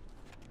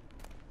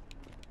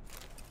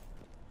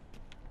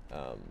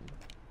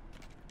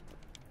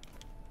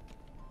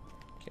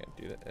 Can't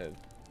do that.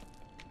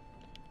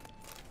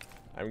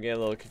 I'm getting a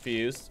little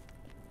confused.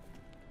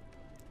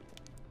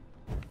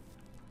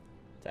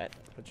 Is that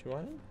what you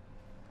wanted?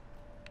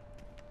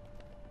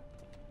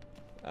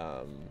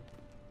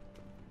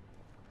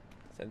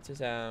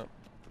 Sensors out.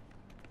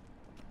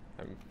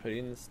 I'm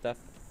putting the stuff.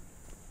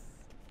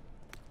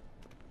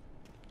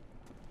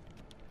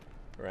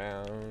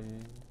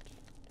 around.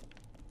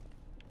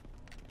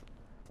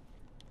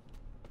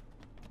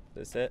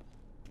 This it?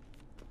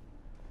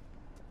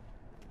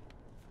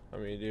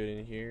 Want me to do it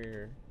in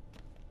here?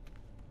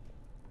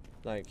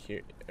 Like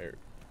here,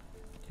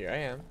 here I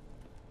am.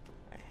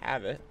 I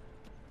have it.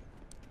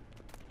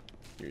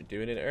 You were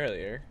doing it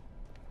earlier.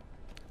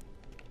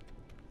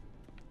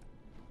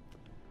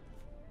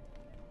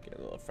 Getting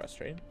a little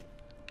frustrated.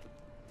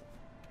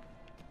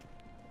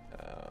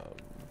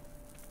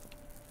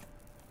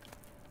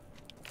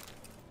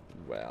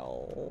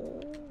 Well,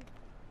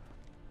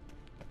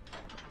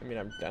 I mean,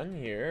 I'm done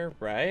here,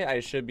 right? I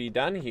should be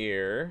done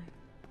here.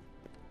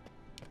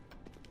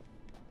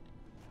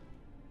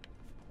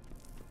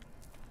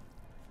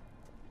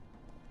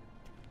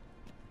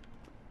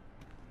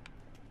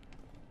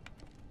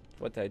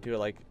 What did I do? It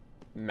like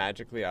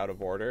magically out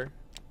of order?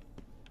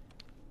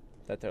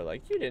 That they're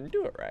like, you didn't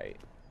do it right.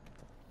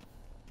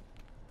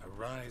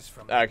 Arise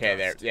from okay, the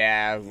there. dust,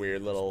 Yeah,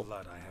 weird little.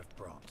 Blood I have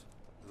brought,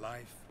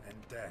 life and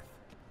death,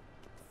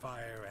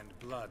 fire and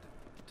blood.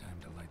 Time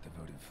to light the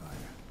votive fire.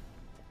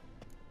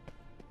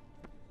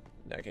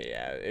 Okay,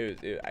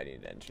 yeah, I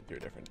need to enter through a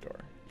different door.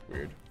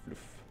 Weird.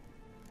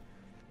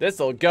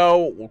 This'll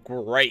go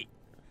great.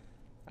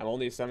 I'm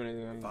only summoning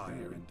them.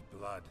 Fire and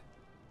blood,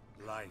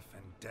 life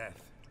and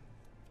death.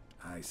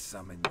 I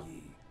summon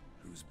ye,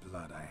 whose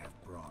blood I have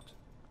brought.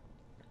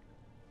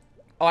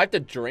 Oh, I have to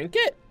drink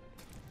it?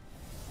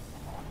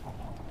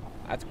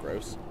 That's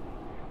gross.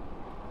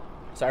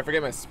 Sorry, I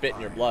forget my spit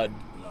in your blood.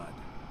 Blood,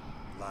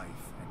 life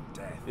and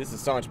death. This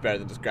is so much better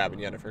than just grabbing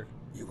Yennefer.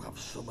 You have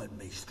summoned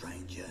me,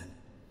 stranger.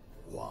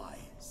 Why?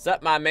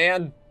 Sup, my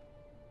man?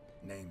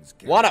 Name's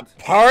What a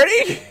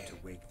party! To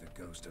wake the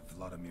ghost of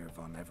Vladimir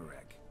von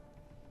Everek.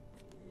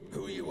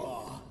 Who you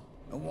are,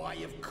 and why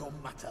you've come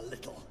matter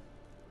little.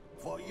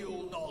 For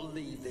you'll not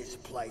leave this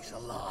place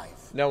alive.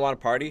 No, want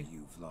a party?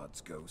 You,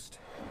 Vlad's ghost.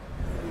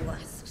 Who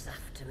asks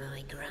after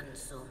my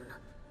grandson?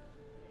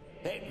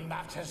 It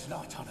matters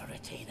not,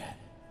 Honoratina.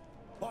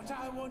 What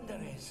I wonder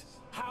is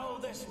how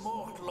this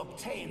mortal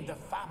obtained the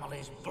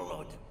family's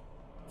blood.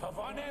 For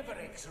von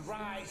Everek's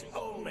rise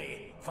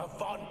only for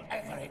von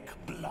Everek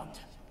blood.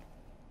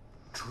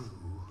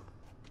 True.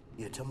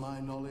 Yet to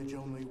my knowledge,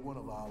 only one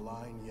of our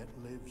line yet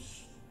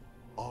lives.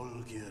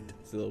 Olgierd.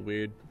 It's a little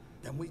weird.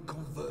 Then we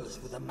converse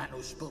with the man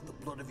who spilled the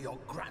blood of your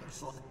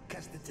grandson,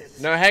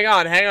 Kestetis. No, hang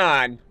on, hang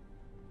on.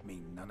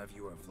 Mean none of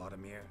you are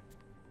Vladimir?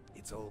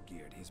 It's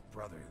Olgierd, his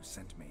brother, who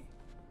sent me.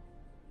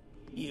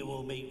 You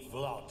will meet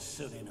Vlad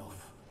soon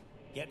enough.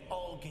 Yet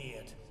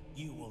Olgierd,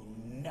 you will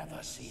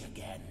never see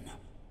again.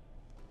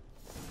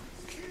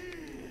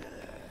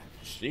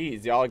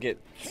 Jeez, y'all get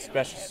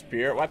special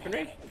spirit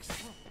weaponry?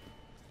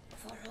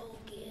 For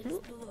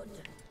Olgierd's blood.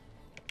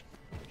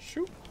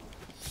 Shoot.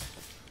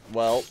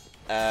 Well,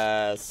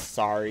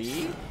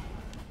 sorry.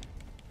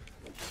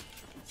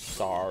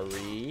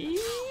 Sorry.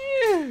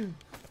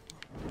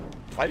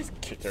 I just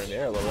kicked her in the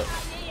air a little bit.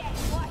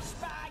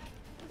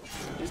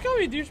 You just call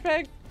me a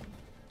douchebag?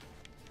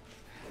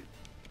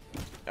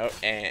 Oh,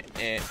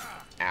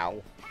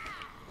 ow.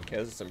 Okay,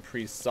 those are some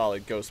pretty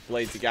solid ghost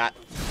blades you got.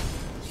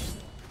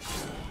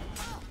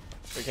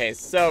 Okay,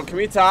 so can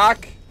we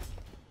talk?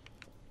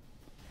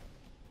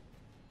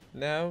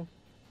 No?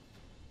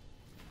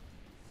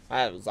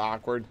 That was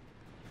awkward.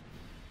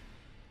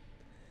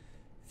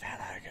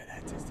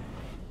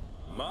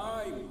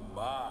 My.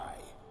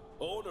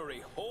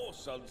 Ornery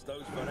whoresons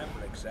those for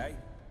Evereks, eh?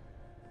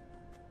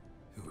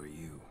 Who are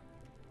you?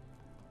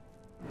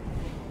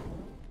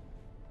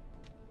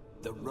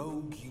 The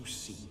rogue you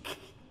seek.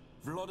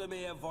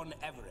 Vladimir von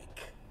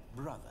Everek,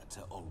 brother to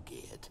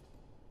Olgierd.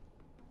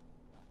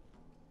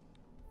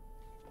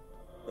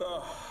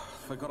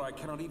 Forgot I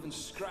cannot even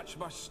scratch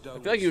my stones.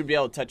 I feel like you would be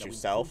able to touch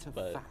yourself,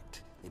 but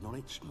fact, they've not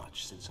itched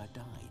much since I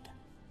died.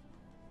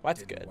 Well, that's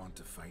Didn't good. Want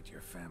to fight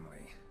your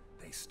family.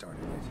 They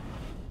started it.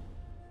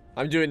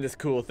 I'm doing this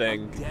cool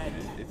thing. Dead,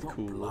 It's not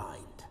cool.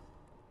 blind.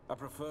 I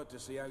preferred to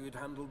see how you'd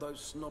handle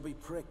those snobby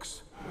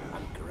pricks.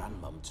 And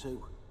grandmum,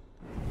 too.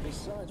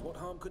 Besides, what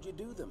harm could you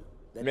do them?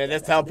 They're Man,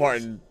 this dead as it is.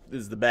 teleporting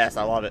is the best.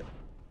 I love it.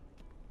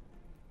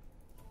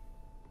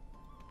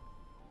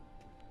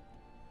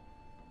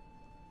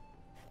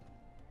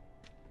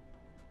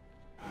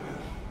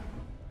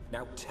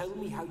 Now tell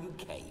me how you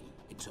came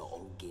into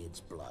Olgierd's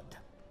blood.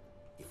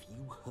 If you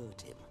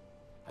hurt him,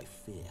 I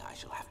fear I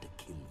shall have to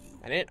kill you.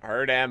 I didn't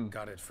hurt him.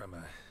 Got it from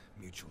a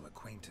mutual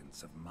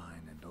acquaintance of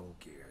mine and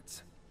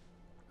Olgierd's.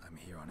 I'm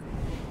here on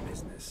a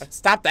business.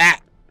 Stop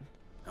that!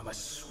 I'm a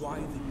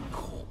swithing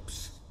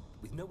corpse,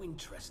 with no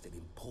interest in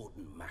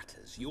important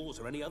matters, yours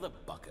or any other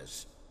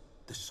buggers.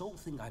 The sole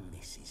thing I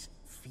miss is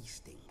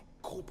feasting,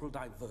 corporal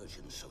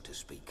diversion, so to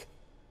speak.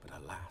 But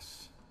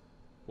alas...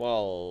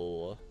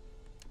 Whoa.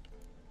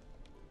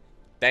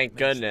 Thank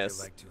goodness.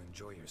 You like to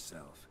enjoy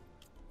yourself.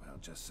 Well,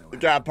 just so We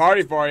got a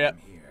party for you. I'm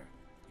here.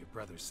 Your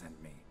brother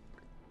sent me.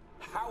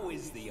 How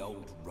is the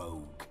old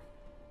rogue?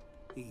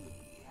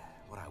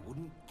 What I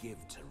wouldn't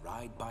give to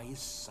ride by his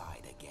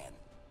side again.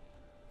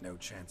 No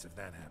chance of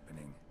that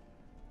happening.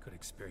 Could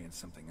experience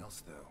something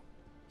else, though.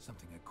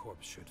 Something a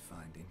corpse should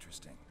find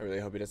interesting. I really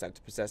hope he doesn't have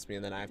to possess me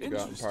and then I have to go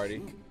out and party.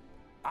 Interesting.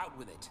 Out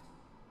with it.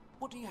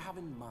 What do you have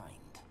in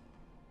mind?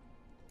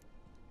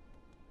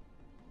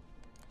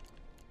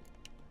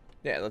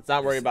 Yeah, let's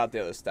not worry about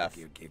the other stuff.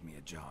 You gave me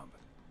a job.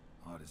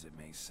 Odd as it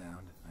may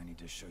sound, I need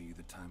to show you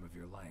the time of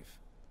your life.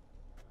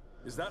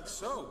 Is that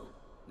so?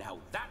 Now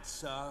that,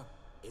 sir,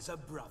 is a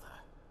brother.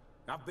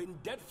 I've been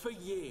dead for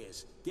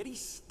years, yet he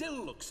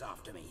still looks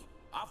after me,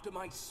 after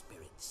my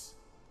spirits.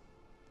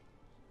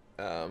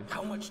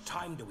 How much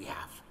time do we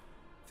have?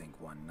 Think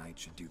one night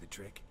should do the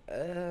trick?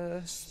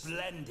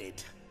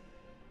 Splendid.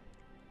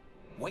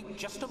 Wait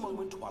just a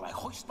moment while I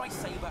hoist my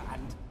saber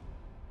and...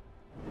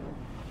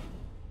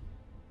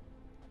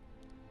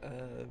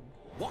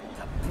 What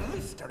the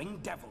blistering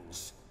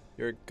devils?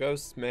 You're a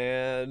ghost,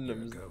 man. You're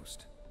a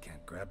ghost.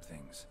 Can't grab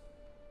things.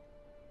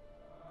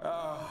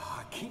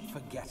 I keep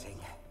forgetting.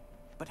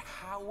 But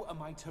how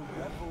am I to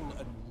revel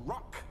and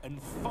rock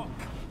and fuck?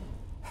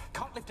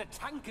 Can't lift a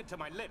tankard to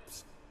my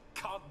lips.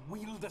 Can't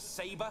wield a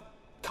saber.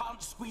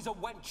 Can't squeeze a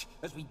wench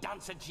as we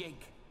dance a jig.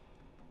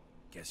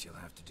 Guess you'll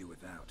have to do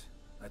without.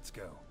 Let's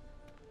go.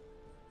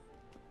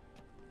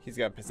 He's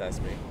gonna possess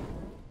me.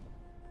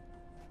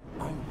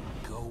 I will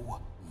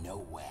go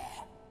nowhere.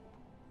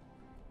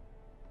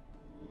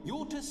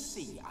 You're to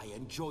see I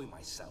enjoy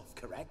myself,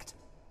 correct?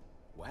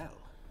 Well,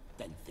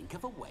 then think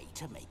of a way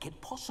to make it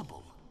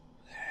possible.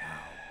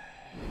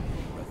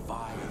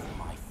 Revive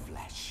my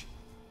flesh.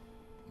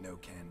 No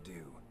can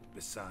do.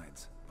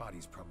 Besides,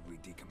 body's probably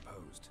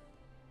decomposed.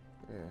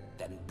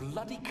 Then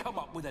bloody come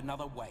up with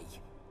another way.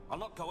 I'll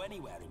not go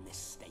anywhere in this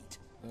state.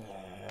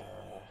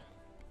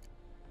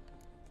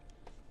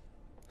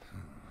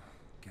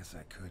 Guess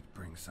I could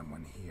bring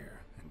someone here,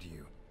 and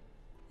you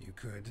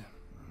could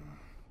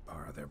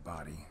borrow their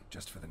body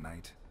just for the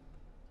night.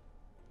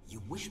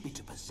 You wish me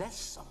to possess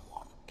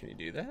someone? Can you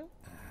do that?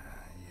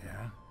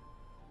 Yeah.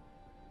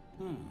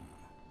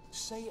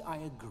 Say I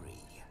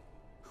agree.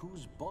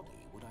 Whose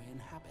body would I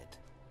inhabit?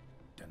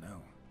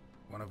 Dunno.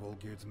 One of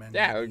Olgierd's men?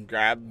 Yeah, I would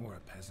grab... Or a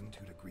peasant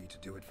who'd agree to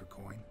do it for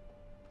coin?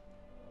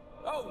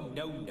 Oh,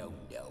 no, no,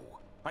 no.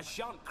 I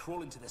shan't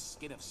crawl into the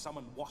skin of some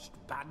unwashed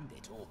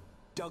bandit or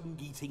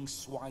dung-eating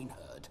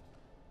swineherd.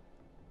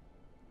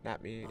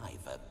 Not me.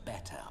 I've a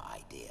better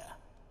idea.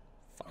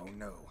 Oh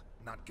no,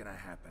 not gonna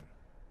happen.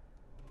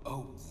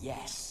 Oh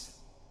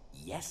yes.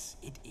 Yes,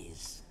 it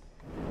is.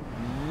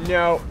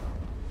 No.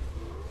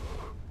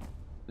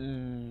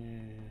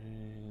 Damn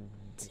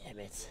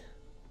it.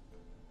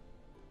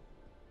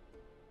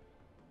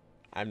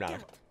 I'm not.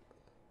 Geralt,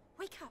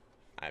 wake up.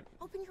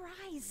 Open your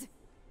eyes.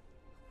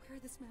 Where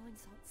are the smelling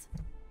salts?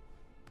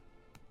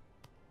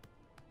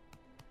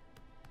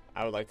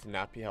 I would like to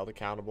not be held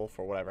accountable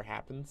for whatever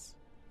happens.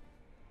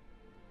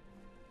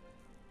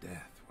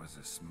 Death was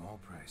a small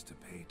price to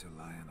pay to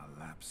lie on a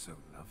lap so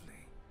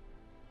lovely,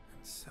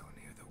 and so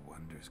near the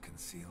wonders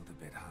concealed a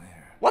bit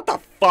higher. What the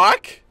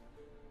fuck?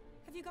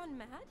 Have you gone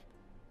mad?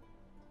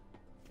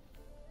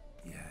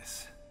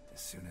 Yes,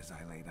 as soon as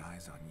I laid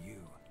eyes on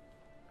you,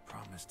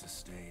 promised to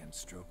stay and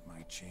stroke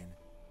my chin,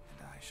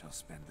 and I shall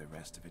spend the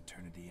rest of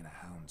eternity in a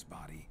hound's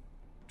body,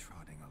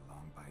 trotting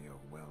along by your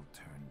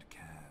well-turned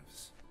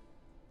calves.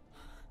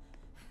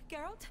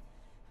 Geralt,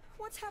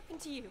 what's happened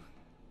to you?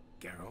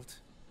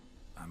 Geralt?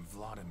 I'm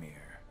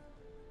Vladimir.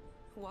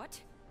 What?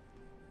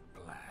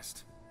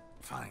 Blast.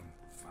 Fine,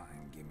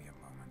 give me a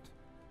moment.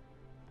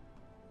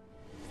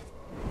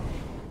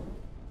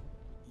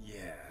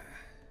 Yeah,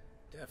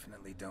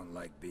 definitely don't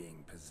like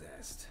being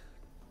possessed.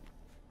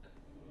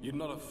 You'd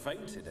not have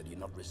fainted had you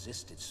not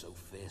resisted so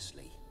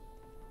fiercely.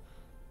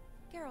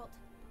 Geralt,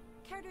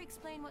 care to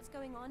explain what's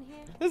going on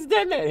here? There's a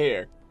dead man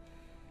here.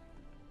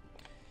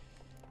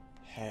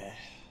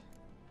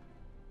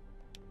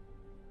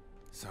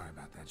 Sorry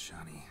about that,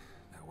 Shani.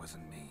 That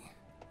wasn't me.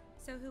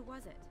 So who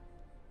was it?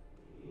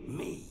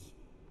 Me.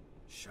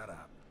 Shut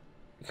up.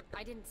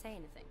 I didn't say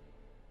anything.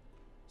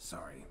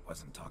 Sorry,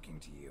 wasn't talking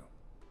to you.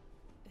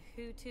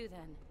 Who to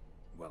then?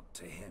 Well,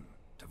 to him.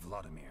 To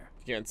Vladimir.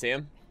 You can't see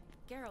him?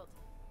 Geralt,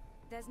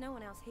 there's no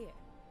one else here.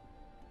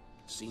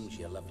 Seems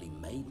your lovely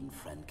maiden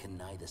friend can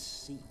neither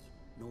see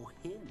nor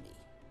hear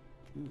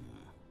me.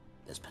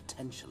 There's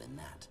potential in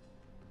that.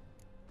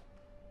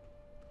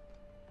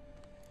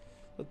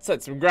 Let's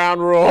set some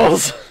ground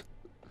rules.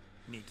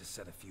 Need to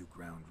set a few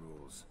ground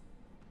rules.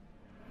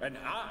 And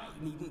I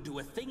needn't do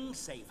a thing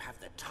save have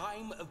the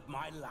time of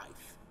my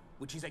life,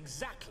 which is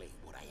exactly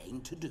what I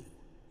aim to do.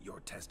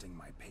 You're testing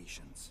my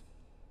patience.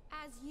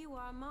 As you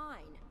are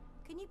mine.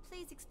 Can you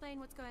please explain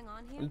what's going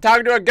on here? I'm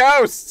talking to a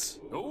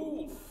ghost.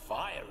 Oh,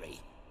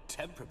 fiery.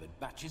 Temperament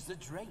matches the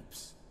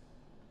drapes.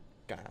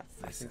 God,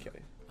 Listen,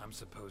 I'm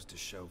supposed to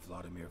show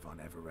Vladimir von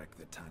Everec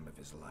the time of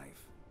his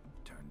life.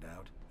 Turned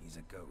out, he's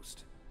a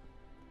ghost.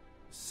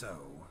 So,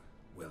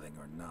 willing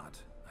or not,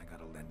 I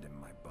gotta lend him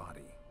my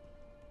body.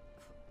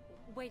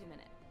 Wait a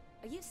minute.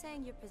 Are you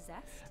saying you're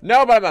possessed?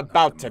 No, but I'm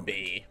about to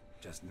be.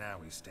 Just now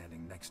he's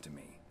standing next to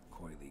me,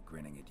 coyly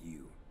grinning at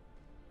you.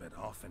 But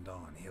off and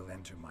on, he'll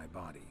enter my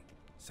body.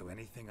 So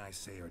anything I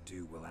say or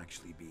do will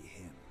actually be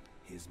him.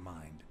 his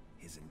mind,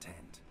 his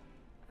intent.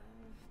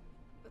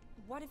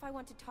 What if I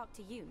want to talk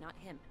to you, not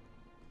him?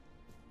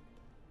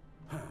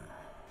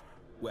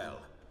 Well,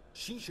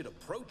 she should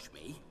approach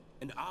me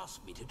and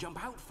ask me to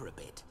jump out for a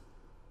bit.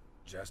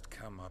 Just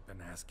come up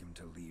and ask him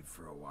to leave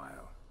for a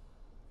while.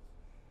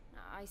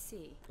 I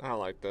see. I don't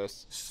like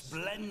this.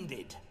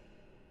 Splendid.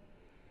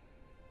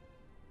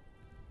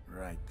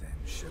 Right then,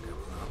 Sugar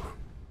Plum.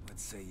 What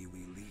say you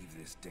we leave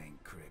this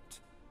dank crypt?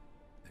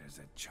 There's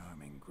a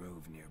charming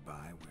grove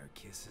nearby where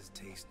kisses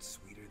taste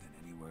sweeter than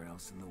anywhere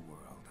else in the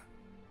world.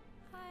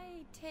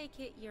 I take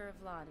it you're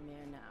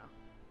Vladimir now.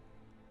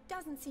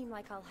 Doesn't seem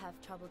like I'll have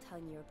trouble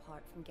telling you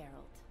apart from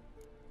Geralt.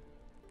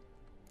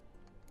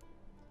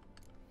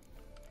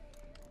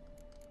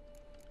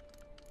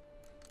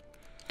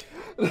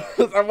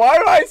 Why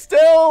do I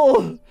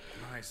still?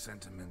 My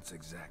sentiments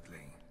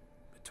exactly.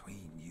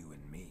 Between you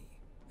and me,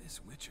 this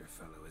Witcher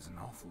fellow is an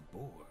awful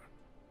bore.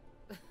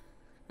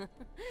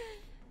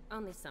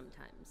 Only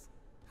sometimes.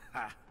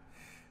 Ha!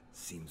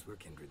 Seems we're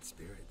kindred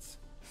spirits.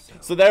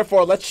 So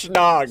therefore, let's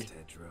schnog.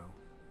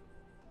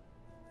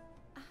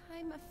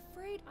 I'm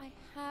afraid I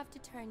have to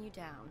turn you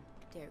down,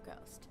 dear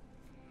ghost.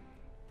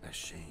 A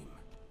shame.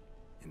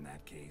 In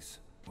that case,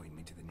 point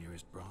me to the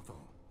nearest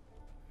brothel.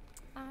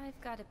 I've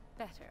got a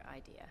better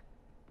idea.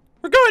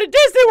 We're going to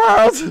Disney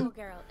World!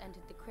 Before Geralt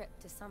entered the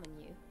crypt to summon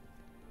you,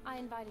 I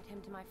invited him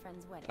to my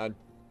friend's wedding.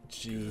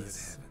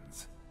 Jeez. Good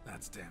heavens.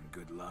 That's damn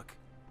good luck.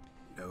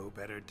 No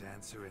better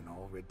dancer in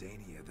all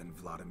Redania than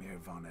Vladimir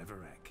von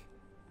Everec.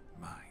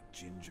 My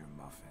ginger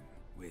muffin.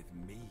 With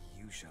me,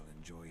 you shall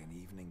enjoy an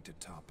evening to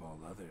top all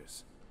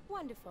others.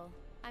 Wonderful.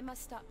 I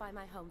must stop by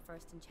my home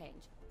first and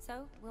change.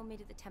 So, we'll meet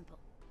at the temple.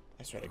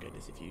 I swear to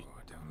goodness, if you...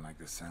 I don't like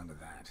the sound of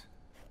that.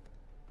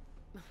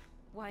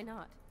 Why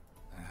not?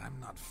 I'm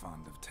not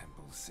fond of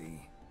temples,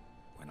 see?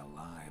 When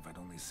alive, I'd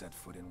only set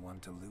foot in one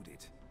to loot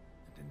it.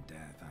 And in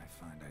death, I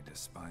find I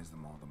despise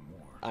them all the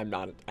more. I'm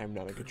not a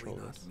Could controller.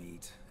 we not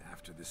meet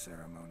after the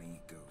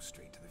ceremony, go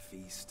straight to the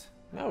feast?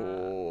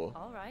 No.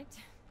 All right.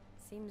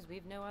 Seems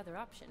we've no other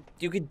option.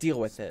 You could deal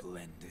with it.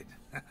 Splendid.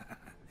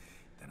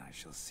 Then I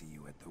shall see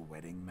you at the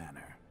wedding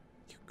manor.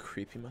 You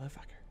creepy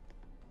motherfucker.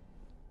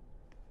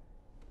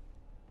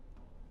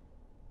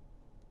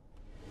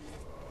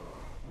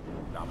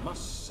 I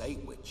must say,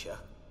 Witcher,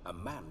 a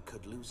man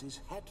could lose his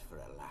head for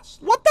a lass.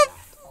 What the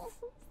f?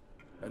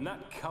 And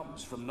that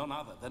comes from none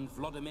other than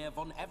Vladimir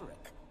von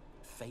Everec,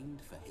 famed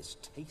for his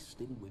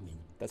taste in women.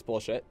 That's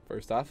bullshit,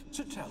 first off.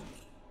 So tell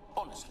me,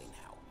 honestly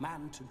now,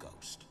 man to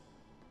ghost,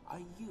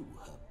 are you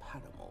her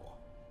paramour?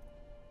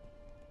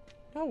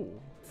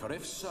 No. For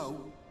if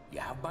so, you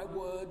have my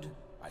word,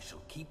 I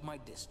shall keep my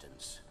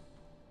distance.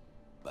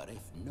 But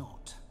if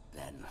not,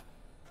 then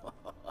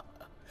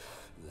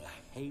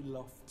the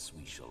haylofts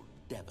we shall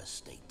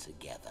devastate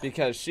together.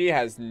 Because she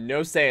has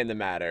no say in the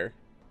matter.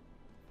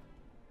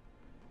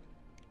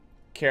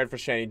 Cared for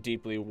Shani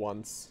deeply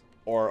once,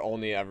 or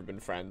only ever been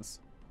friends.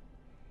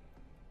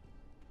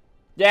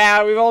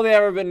 Yeah, we've only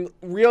ever been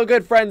real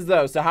good friends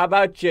though, so how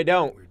about you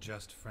don't? We're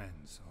just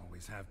friends,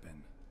 always have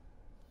been.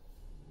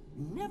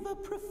 Never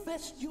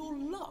professed your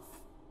love.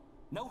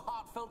 No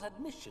heartfelt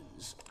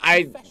admissions.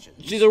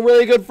 She's a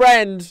really good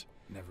friend.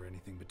 Never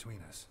anything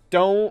between us.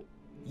 Don't.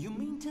 You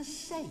mean to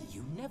say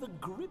you never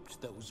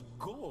gripped those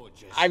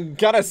gorgeous... I'm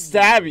gonna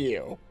stab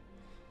you.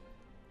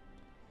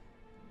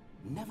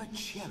 Never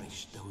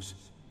cherished those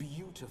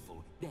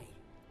beautiful, nay,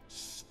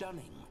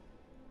 stunning.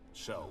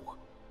 So,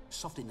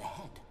 soft in the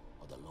head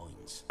or the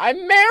loins?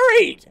 I'm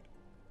married!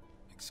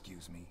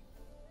 Excuse me?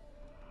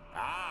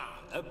 Ah,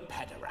 a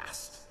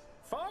pederast.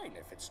 Fine,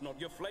 if it's not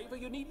your flavor,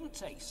 you needn't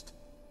taste.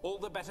 All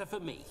the better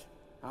for me.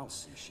 I'll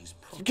see she's...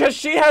 Because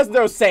she has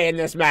no say in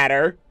this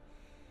matter.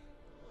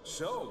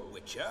 So,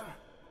 Witcher,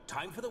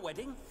 time for the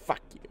wedding?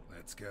 Fuck you.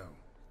 Let's go.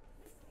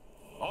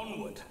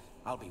 Onward.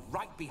 I'll be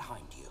right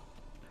behind you.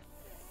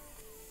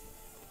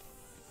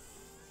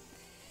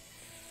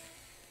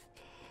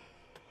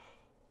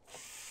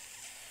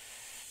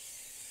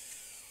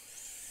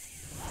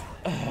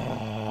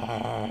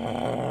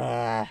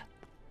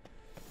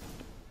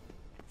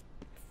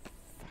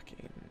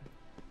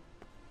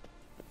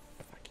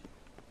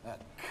 A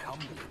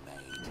comely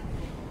maid.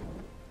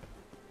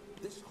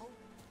 This whole...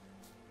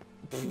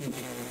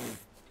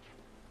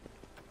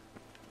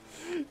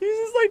 He's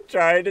just like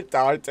trying to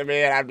talk to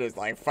me and I'm just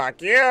like,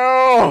 fuck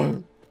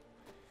you!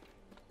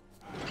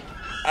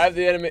 I'm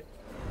the enemy.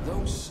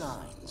 Those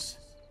signs.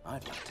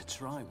 I'd like to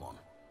try one.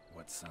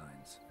 What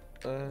signs?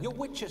 Your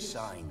Witcher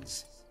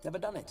signs. Never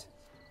done it.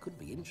 Could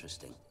be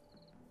interesting.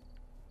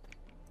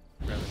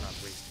 Rather not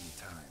waste any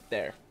time.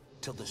 There.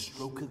 Till the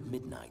stroke of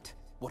midnight,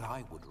 what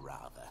I would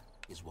rather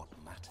is what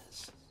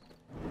matters.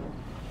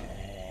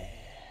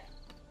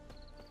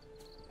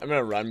 I'm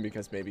gonna run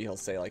because maybe he'll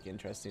say like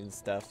interesting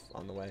stuff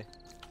on the way.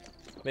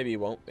 Maybe he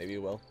won't, maybe he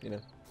will, you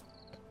know.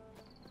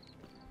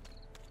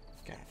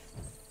 God,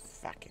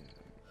 fucking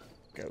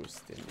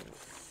ghost and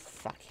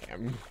fuck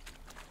him.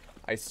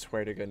 I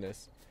swear to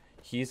goodness.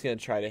 He's gonna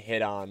try to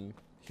hit on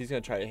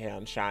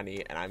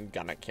Shani and I'm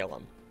gonna kill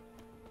him.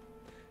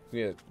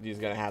 He's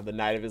gonna have the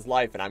night of his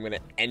life, and I'm gonna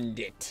end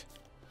it.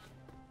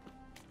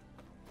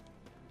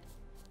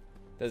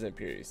 Doesn't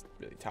appear he's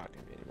really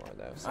talking to me anymore,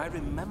 though. So. I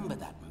remember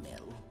that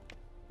mill.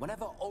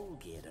 Whenever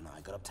Olgierd and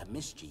I got up to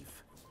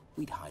mischief,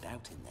 we'd hide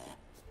out in there.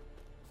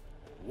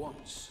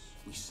 Once,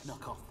 we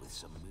snuck off with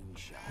some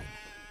moonshine.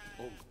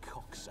 Old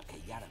cocksucker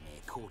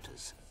Yaramir caught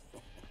us.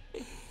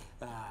 Those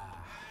were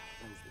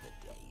the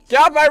days. Get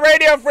off my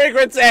radio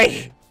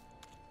frequency!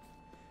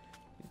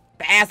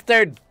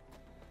 Bastard!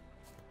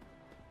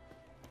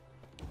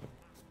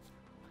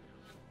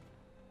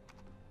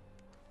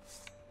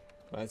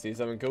 Want to see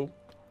something cool?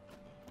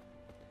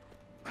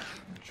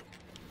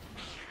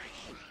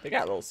 They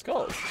got little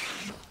skulls.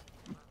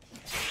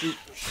 Shoot,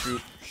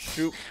 shoot,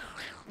 shoot.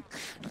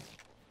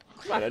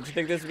 Come on, don't you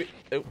think this would be...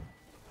 Oh.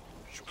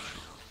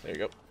 There you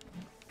go.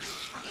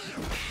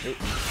 Shoot.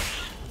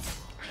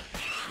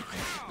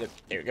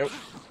 There we go.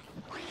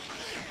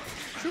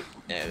 Shoot.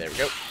 And there we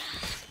go.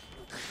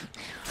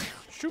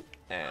 Shoot.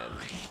 And...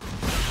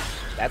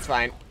 That's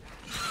fine.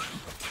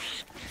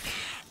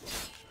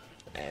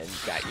 And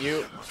got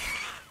you.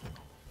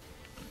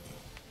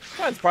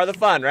 Well, it's part of the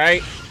fun,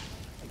 right?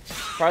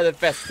 Part of the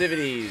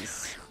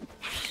festivities.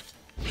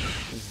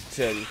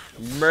 To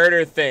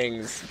murder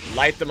things,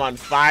 light them on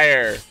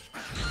fire,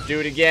 do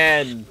it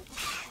again.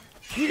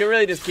 You can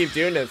really just keep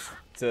doing this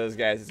to those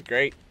guys. It's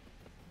great.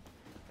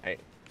 Alright.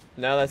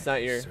 No, that's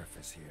not your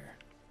surface here.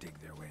 Dig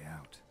their way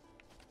out.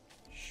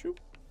 Shoot.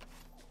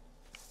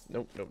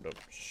 Nope, nope, nope.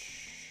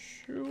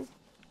 Shoot.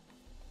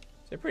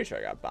 So I'm pretty sure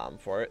I got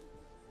bombed for it.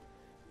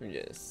 Let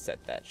me just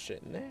set that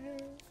shit in there.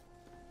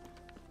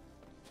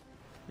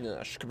 No,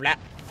 shkabla.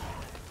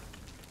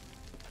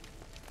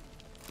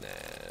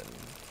 And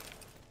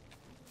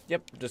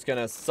yep, just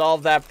gonna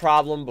solve that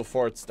problem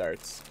before it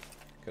starts.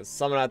 Because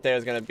someone out there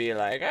is gonna be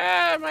like,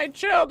 ah, my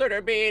children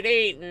are being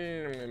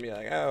eaten. I'm gonna be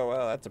like, oh,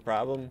 well, that's a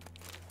problem.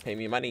 Pay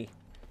me money.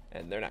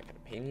 And they're not gonna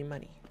pay me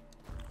money.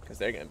 Because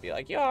they're gonna be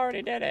like, you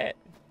already did it.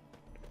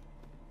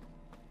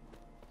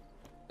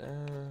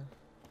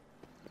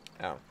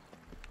 Oh.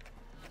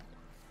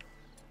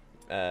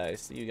 I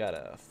see you got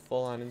a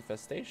full-on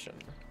infestation.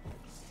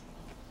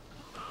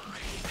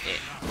 Yeah.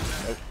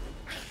 Oh.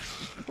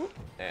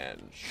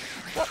 And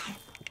whoop.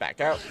 Back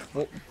out.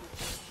 Whoop.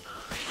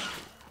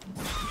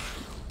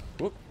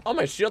 Whoop. Oh,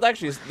 my shield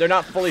actually, they're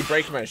not fully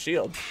breaking my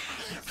shield.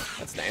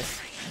 That's nice.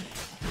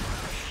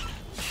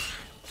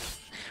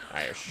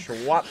 Alright,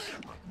 swap.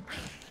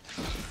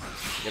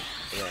 Yep,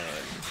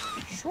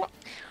 and swap.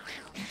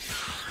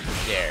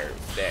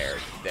 There.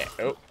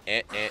 Oh,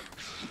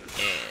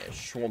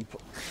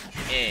 swamp.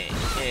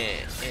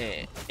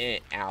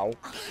 Ow.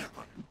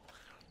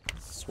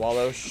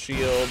 Swallow,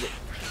 shield.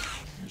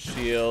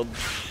 Shield.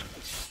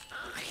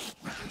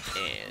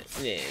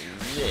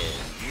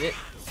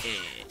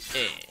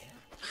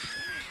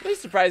 I'm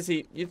surprised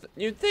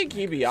you'd think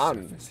he'd be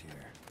on.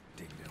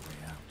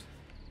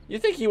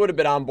 You'd think he would have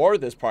been on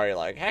board this party.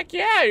 Like, heck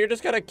yeah, you're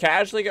just gonna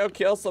casually go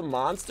kill some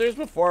monsters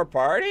before a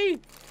party?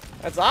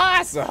 That's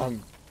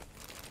awesome.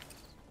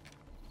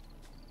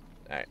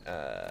 Alright,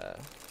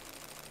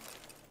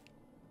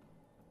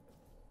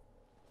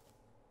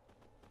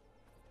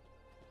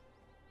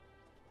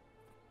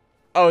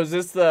 oh, is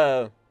this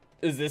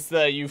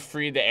the you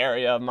freed the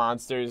area of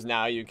monsters,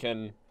 now you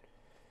can...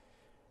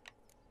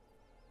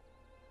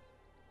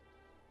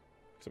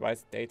 So why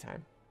is it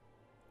daytime?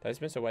 Did I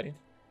just miss a wedding?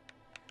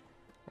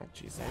 Oh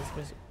jeez, did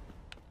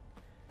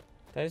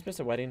I just miss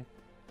a wedding?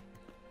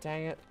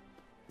 Dang it.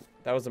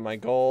 That wasn't my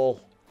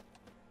goal.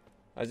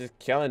 I was just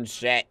killing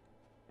shit.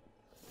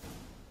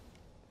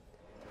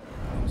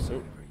 So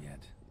over yet.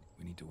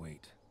 We need to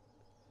wait.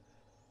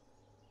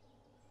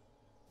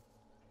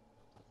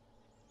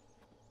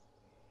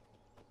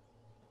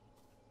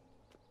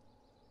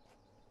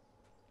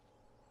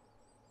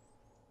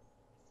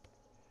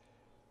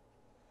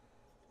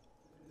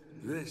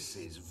 This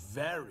is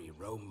very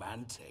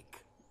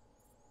romantic.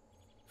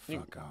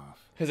 Fuck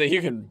off. I was like,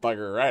 you can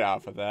bugger right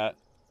off with that.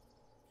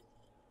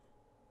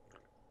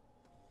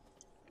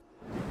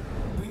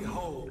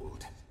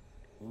 Behold,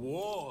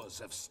 wars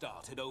have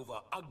started over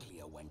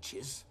uglier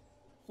wenches.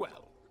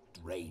 Well,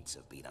 raids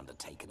have been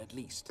undertaken at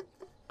least.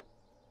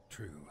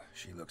 True,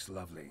 she looks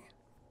lovely.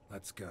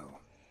 Let's go.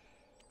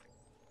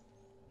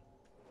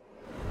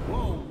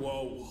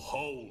 Whoa,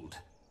 hold.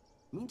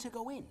 Mean to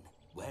go in,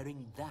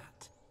 wearing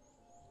that?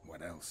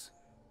 What else?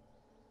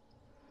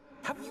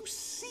 Have you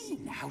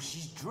seen how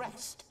she's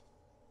dressed?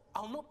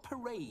 I'll not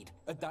parade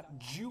at that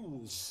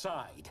jewel's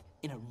side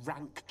in a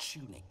rank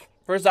tunic.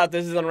 First off,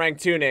 this is a rank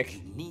tunic.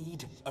 You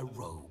need a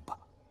robe.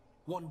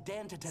 One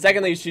dared to tell.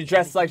 Secondly, she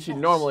dressed like she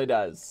normally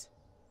does.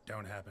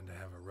 Don't happen to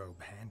have a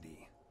robe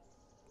handy.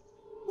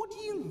 What do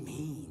you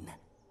mean?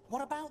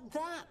 What about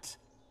that?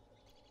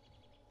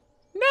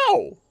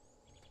 No!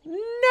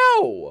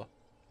 No!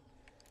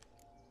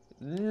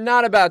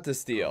 Not about to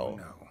steal. Oh,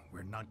 no.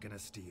 We're not gonna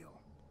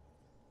steal.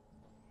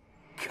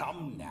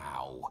 Come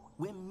now.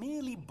 We're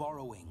merely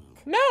borrowing.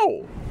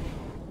 No!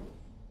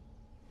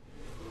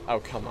 Oh,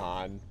 come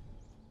on.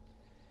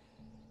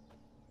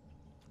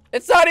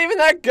 It's not even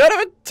that good of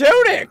a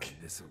tunic!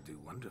 This'll do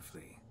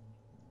wonderfully.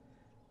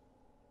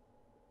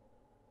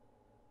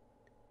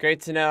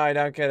 Great to know I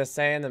don't get a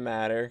say in the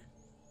matter.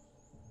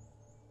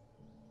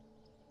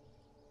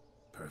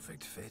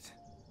 Perfect fit.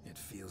 It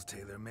feels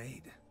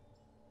tailor-made.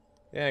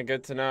 Yeah,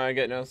 good to know I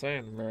get no say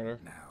in the matter.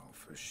 Now,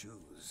 for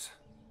shoes.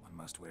 One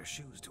must wear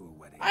shoes to a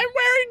wedding. I'm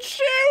wearing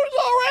shoes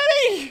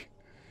already!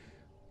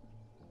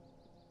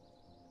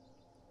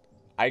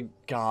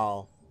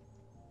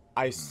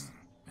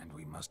 And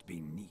we must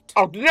be neat.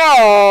 Oh,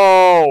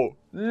 no!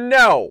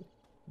 No!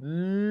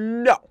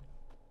 No!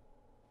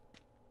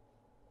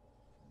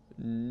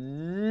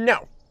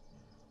 No!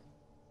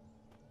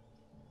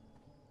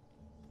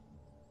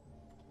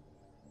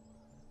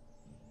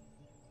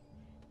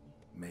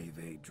 May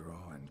they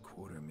draw and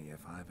quarter me if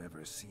I've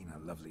ever seen a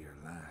lovelier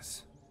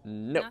lass.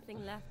 No.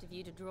 Nothing left of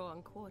you to draw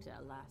and quarter,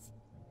 alas.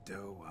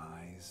 Doe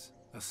eyes,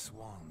 a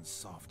swan's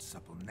soft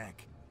supple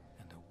neck,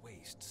 and a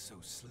waist so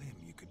slim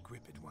you could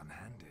grip it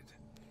one-handed.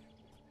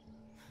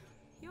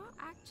 You're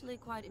actually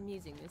quite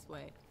amusing this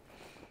way.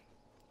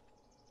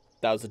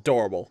 That was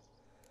adorable.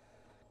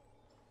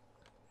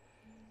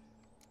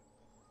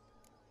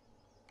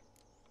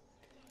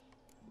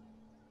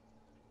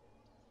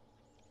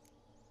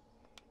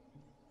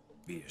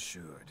 Be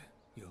assured,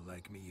 you'll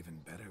like me even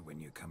better when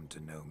you come to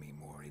know me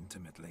more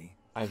intimately.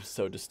 I'm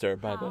so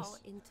disturbed by this. How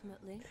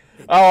intimately?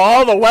 Oh,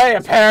 all the way,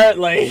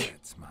 apparently!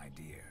 That's my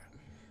dear.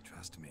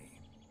 Trust me,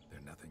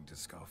 they're nothing to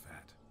scoff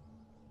at.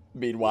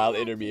 Meanwhile,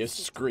 Enemy is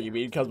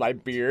screaming because my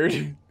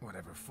beard.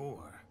 Whatever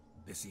for.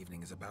 This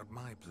evening is about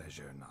my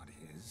pleasure, not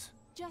his.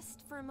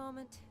 Just for a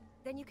moment,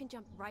 then you can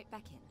jump right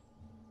back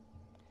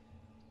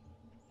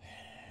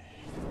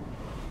in.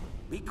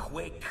 Be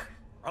quick.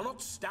 I'll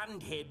not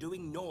stand here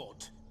doing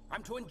naught.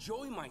 I'm to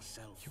enjoy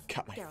myself. You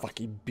got my Geralt,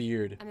 fucking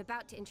beard. I'm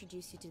about to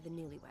introduce you to the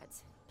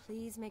newlyweds.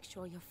 Please make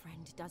sure your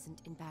friend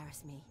doesn't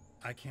embarrass me.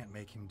 I can't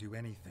make him do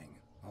anything.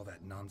 All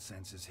that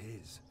nonsense is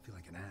his. I feel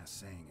like an ass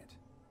saying it.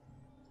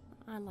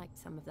 I liked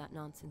some of that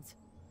nonsense.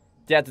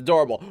 Yeah, it's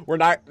adorable. We're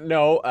not,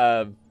 no,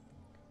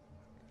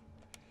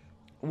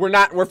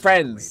 we're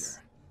friends.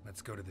 Later.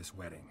 Let's go to this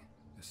wedding.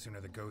 The sooner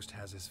the ghost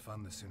has his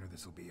fun, the sooner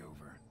this'll be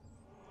over.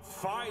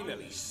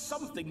 Finally,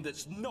 something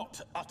that's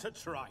not utter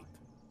tripe.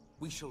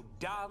 We shall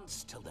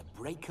dance till the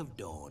break of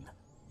dawn.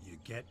 You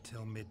get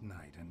till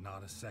midnight and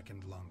not a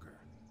second longer.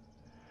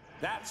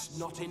 That's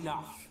not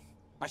enough.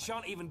 I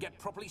shan't even get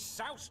properly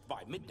soused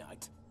by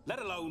midnight, let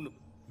alone...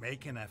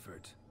 Make an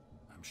effort.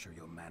 I'm sure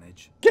you'll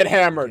manage. Get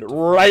hammered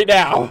right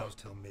now.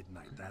 Till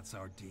midnight, that's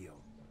our deal.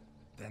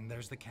 Then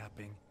there's the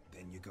capping,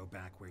 then you go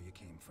back where you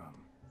came from.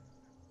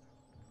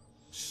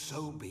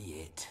 So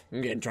be it.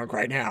 I'm getting drunk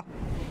right now.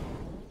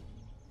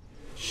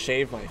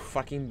 Shave my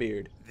fucking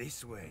beard.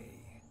 This way,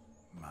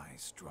 my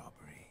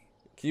strawberry.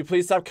 Can you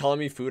please stop calling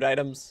me food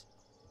items?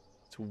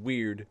 It's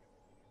weird.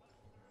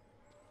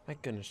 My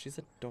goodness, she's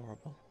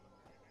adorable.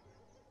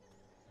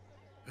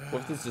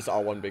 What if this is just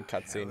all one big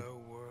cutscene? Hello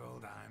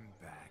world, I'm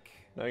back.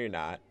 No, you're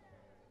not.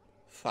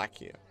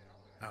 Fuck you.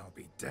 I'll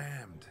be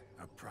damned.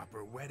 A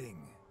proper wedding.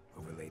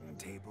 Overladen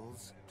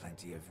tables,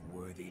 plenty of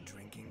worthy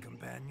drinking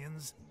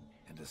companions,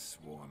 and a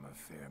swarm of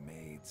fair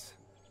maids.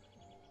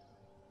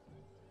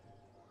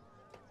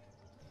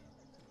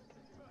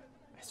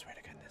 I swear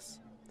to goodness.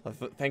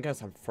 Thank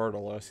goodness I'm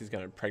fertile, or else he's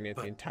gonna impregnate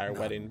the entire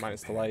wedding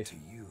minus the wife. To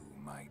you,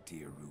 my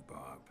dear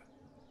rhubarb.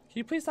 Can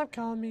you please stop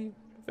calling me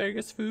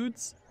Vegas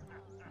Foods?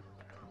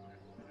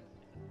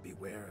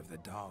 Beware of the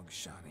dog,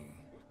 Shani.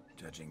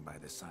 Judging by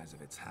the size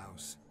of its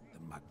house, the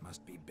mutt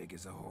must be big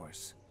as a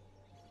horse.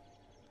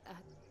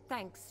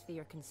 Thanks for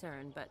your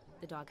concern, but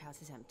the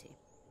doghouse is empty.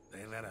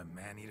 They let a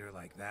man-eater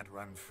like that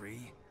run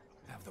free?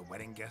 Have the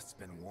wedding guests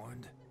been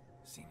warned?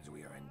 Seems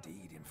we are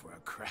indeed in for a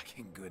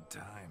cracking good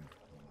time.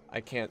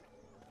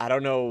 I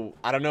don't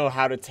know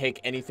how to take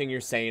anything you're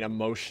saying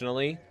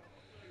emotionally.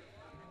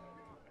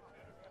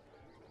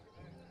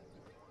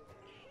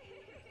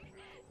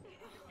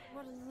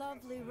 What a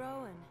lovely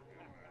rowan.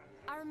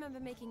 I remember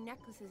making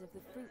necklaces of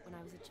the fruit when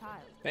I was a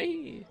child.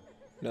 Hey!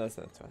 No, that's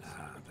not us.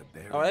 Ah, the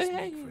berries Oh,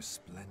 hey. make for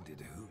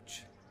splendid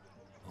hooch.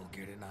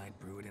 Olgerd and I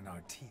brewed in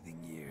our teething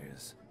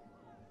years.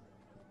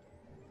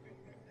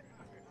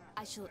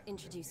 I shall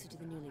introduce you to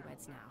the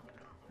newlyweds now.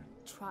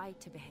 Try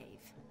to behave.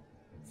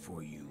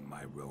 For you,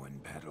 my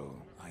rowan petal,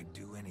 I'd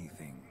do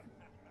anything.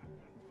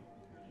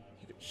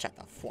 Shut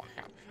the fuck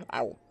up.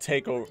 I will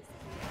take over.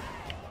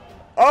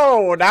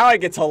 Oh, now I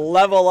get to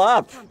level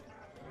up.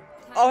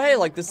 Oh, hey,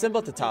 like the symbol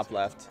at the top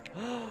left.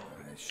 I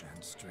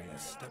shan't stray a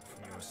step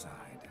from your side.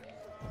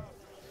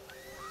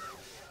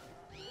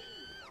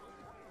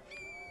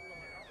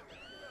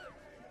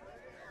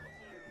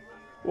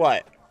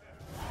 What?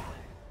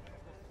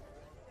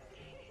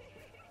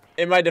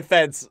 In my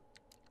defense,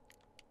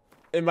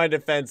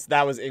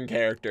 that was in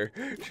character.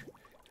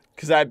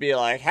 Because I'd be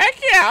like, heck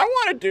yeah, I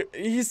want to do...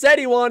 He said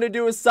he wanted to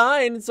do a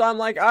sign, so I'm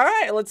like, all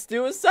right, let's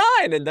do a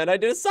sign. And then I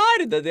did a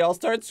sign, and then they all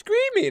start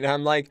screaming. And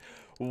I'm like,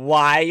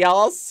 why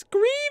y'all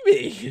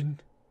screaming?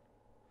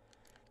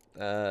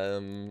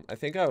 I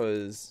think I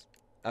was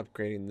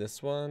upgrading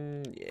this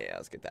one. Yeah,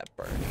 let's get that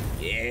burn.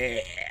 Yeah.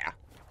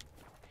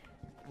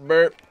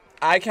 Burp.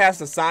 I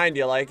cast a sign. Do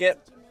you like it?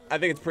 I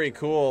think it's pretty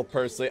cool,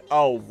 personally.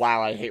 Oh,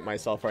 wow. I hate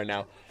myself right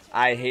now.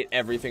 I hate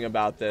everything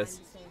about this.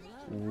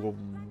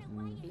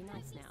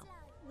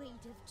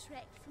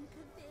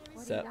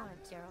 So,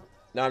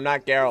 no, I'm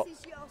not Geralt.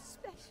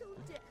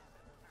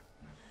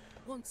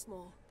 Once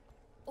more,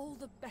 all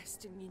the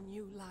best in your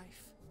new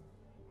life.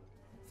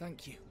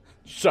 Thank you.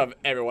 Shove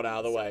everyone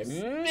out of the way.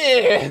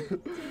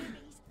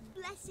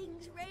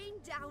 Blessings rain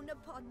down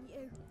upon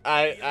you.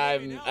 I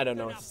don't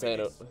know what to say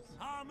to it.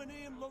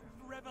 Harmony and love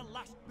forever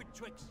last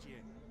betwixt you.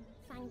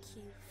 Thank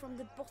you from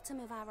the bottom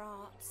of our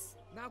hearts.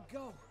 Now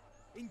go.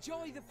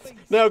 Enjoy the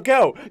feast. No,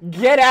 go.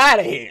 Get out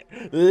of here.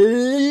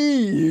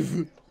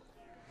 Leave.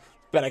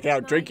 Bet I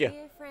can outdrink you. My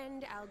dear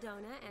friend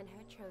Aldona and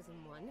her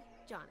chosen one,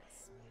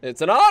 Jonas.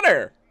 It's an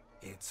honor.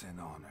 It's an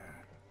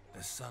honor.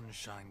 The sun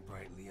shine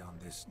brightly on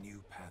this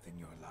new path in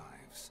your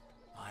lives.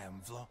 I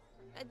am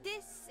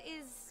This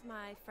is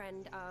my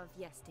friend of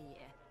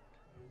yesteryear,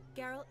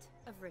 Geralt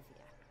of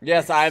Rivia.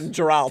 Yes, I'm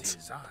Geralt. It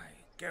is I,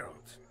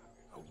 Geralt,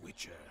 a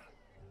witcher.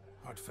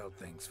 Heartfelt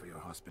thanks for your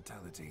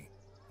hospitality.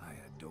 I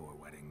adore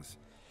weddings.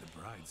 The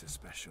brides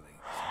especially.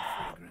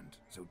 So fragrant,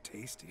 so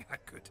tasty, I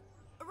could...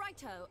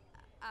 Righto.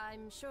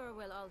 I'm sure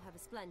we'll all have a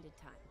splendid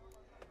time.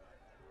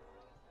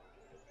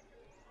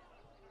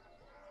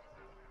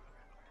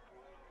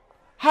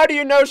 How do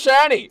you know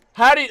Shani?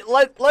 How do you...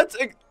 Let's...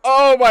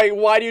 Oh my...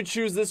 Why do you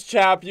choose this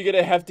chap? You get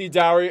a hefty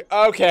dowry.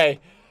 Okay.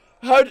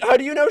 How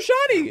do you know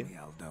Shani?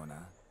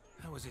 Aldona,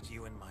 how is it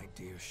you and my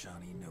dear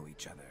Shani know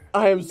each other?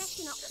 I am...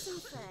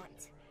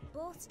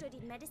 Both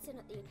studied medicine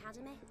at the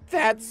academy.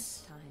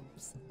 That's...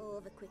 Times.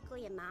 Over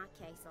quickly in my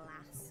case,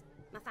 alas.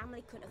 My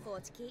family couldn't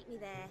afford to keep me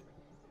there.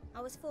 I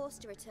was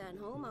forced to return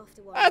home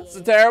after 1 year. That's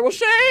a terrible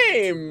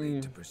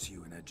shame. To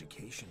pursue an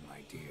education,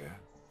 my dear.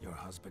 Your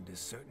husband is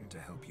certain to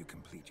help you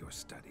complete your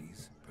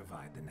studies,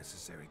 provide the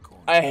necessary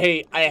course. I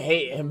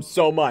hate him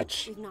so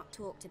much. We've not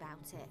talked about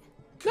it.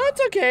 That's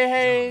okay,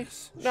 hey.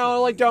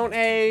 No, like, don't,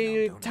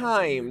 hey,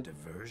 time.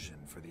 Diversion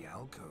for the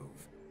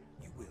alcove.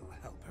 You will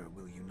help her,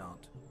 will you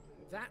not?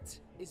 That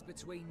is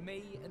between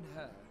me and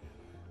her.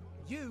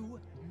 You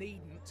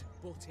needn't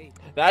butt in.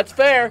 That's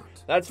fair.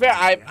 That's fair.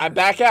 I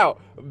back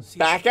out.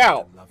 Back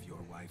out. Love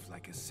your wife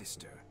like a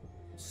sister.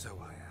 So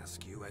I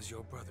ask you, as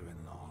your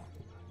brother-in-law,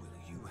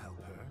 will you help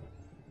her?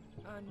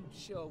 I'm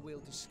sure we'll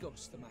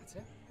discuss the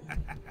matter.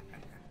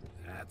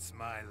 That's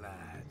my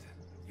lad.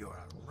 You're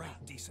a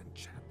right decent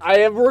chap. I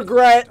have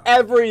regret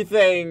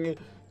everything.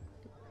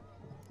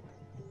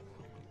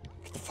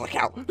 Get the fuck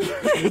out. Bad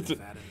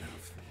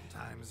enough.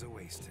 Time's a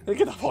wasting.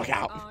 Get the fuck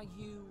out. Are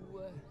you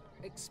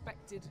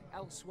expected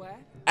elsewhere?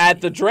 At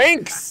the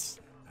drinks.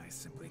 I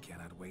simply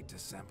cannot wait to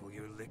sample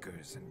your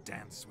liquors and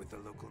dance with the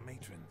local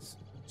matrons.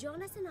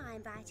 Jonas and I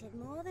invited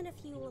more than a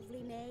few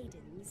lovely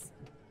maidens.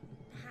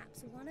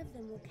 Perhaps one of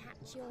them will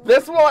catch your...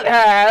 This one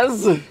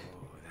has. Oh,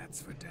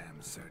 that's for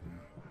damn certain.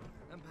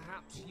 And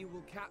perhaps you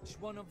will catch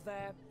one of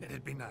their...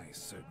 It'd be nice,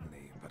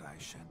 certainly, but I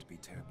shan't be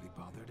terribly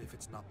bothered if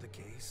it's not the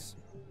case.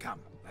 Come,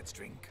 let's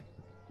drink.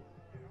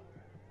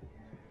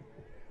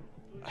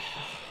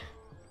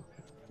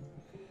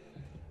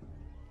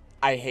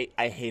 I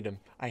hate him.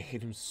 I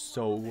hate him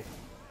so.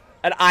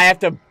 And I have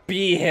to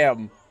be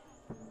him.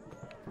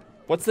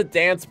 What's the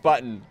dance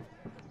button?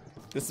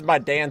 This is my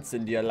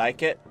dancing. Do you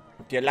like it?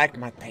 Do you like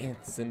my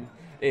dancing?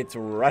 It's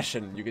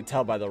Russian. You can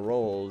tell by the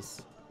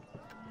rolls.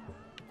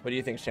 What do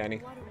you think,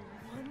 Shani? What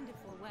a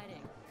wonderful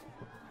wedding.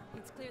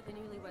 It's clear the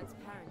newlyweds'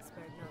 parents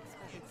spared no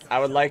expense. I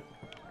would like...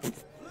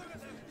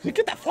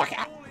 Get the fuck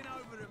out!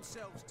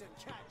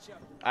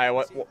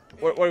 Alright,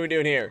 what are we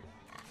doing here?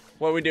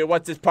 What do we do?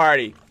 What's this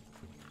party?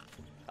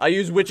 I'll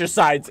use Witcher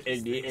sides.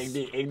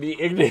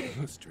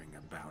 Igni. String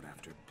about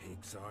after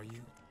pigs, are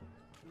you?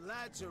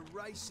 Lads are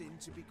racing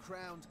to be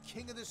crowned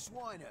king of the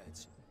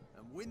swineherds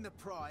and win the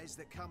prize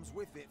that comes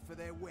with it for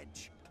their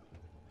wench.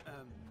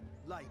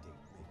 Lady.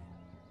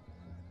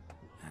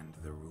 And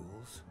the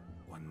rules?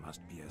 One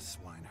must be a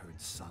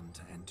swineherd's son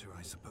to enter,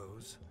 I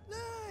suppose. Nah,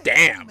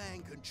 damn! Any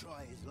man can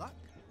try his luck.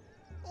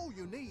 All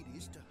you need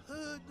is to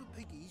herd the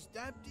piggies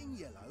dabbed in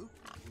yellow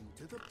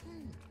into the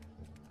pen.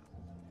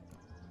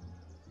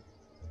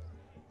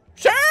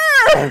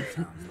 Sure!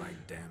 Sounds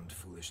like damned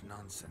foolish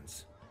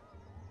nonsense.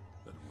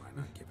 But why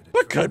not give it a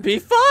But try? could be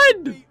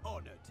fun! Be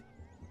honored.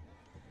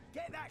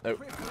 Get that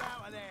cripple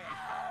out of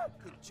there!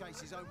 Could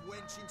chase his own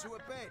wench into a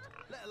bed,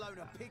 let alone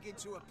a pig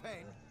into a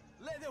pen.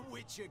 Let the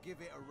Witcher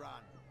give it a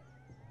run.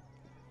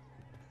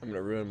 I'm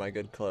gonna ruin my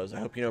good clothes. I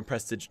hope you know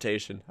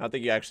prestidigitation. I don't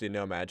think you actually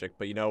know magic,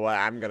 but you know what?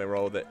 I'm gonna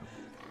roll with it.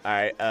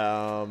 Alright,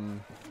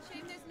 Shame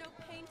there's no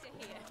painter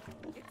here.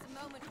 It's a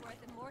moment worth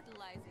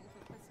immortalizing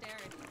for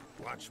posterity.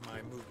 Watch my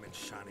movement,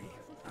 Shani.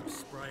 I'm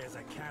spry as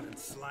a cat and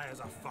sly as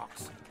a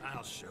fox.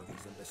 I'll show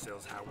these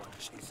imbeciles how one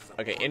chases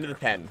a Okay, into the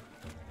pen.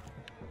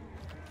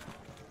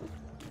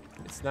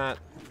 It's not...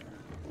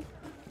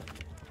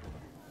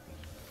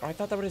 Oh, I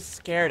thought that would have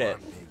scared it.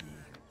 Come on, piggy.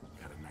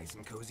 Got a nice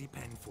and cozy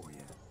pen for you.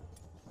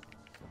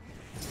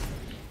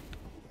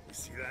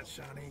 See that,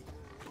 Shawnee?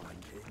 One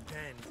big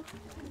pen.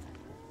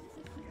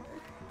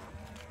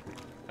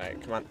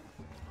 Alright, come on.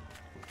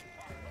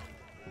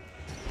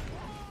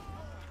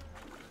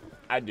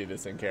 I'd do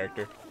this in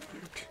character.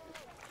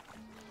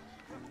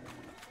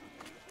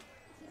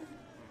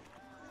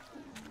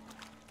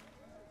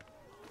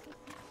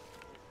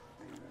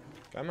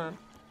 Come on.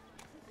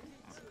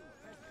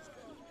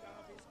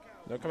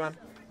 No, come on.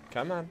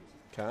 Come on.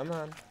 Come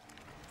on.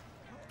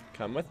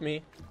 Come with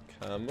me.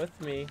 Come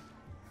with me.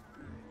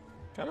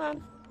 Come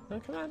on. No,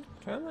 come on.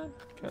 Come on.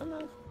 Come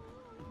on.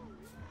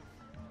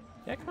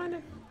 Yeah, come on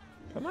in.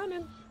 Come on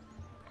in.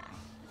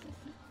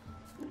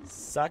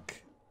 Suck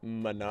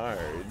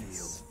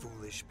Menards.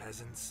 Foolish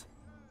peasants.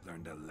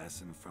 Learned a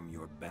lesson from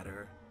your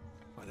better?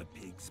 Are the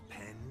pigs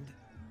penned?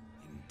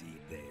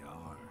 Indeed they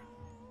are.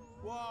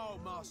 Whoa,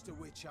 Master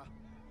Witcher.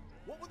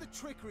 What were the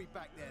trickery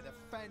back there, the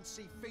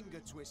fancy finger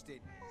twisting?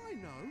 I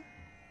know.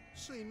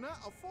 Seen that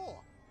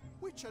afore.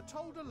 Witcher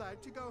told a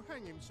lad to go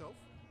hang himself,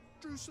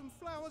 drew some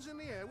flowers in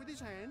the air with his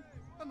hand,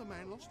 and the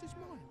man lost his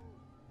mind.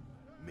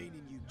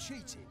 Meaning you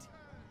cheated,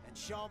 and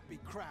shan't be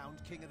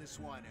crowned King of the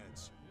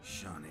Swineherds.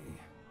 Shawnee,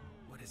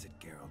 what is it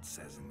Geralt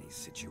says in these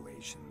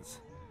situations?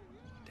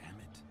 Damn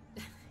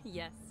it.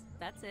 Yes,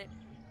 that's it.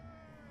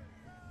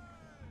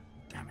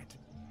 Damn it.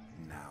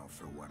 Now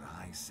for what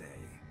I say.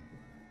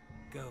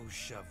 Go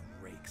shove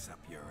rakes up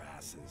your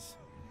asses,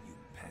 you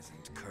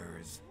peasant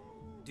curs.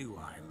 Do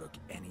I look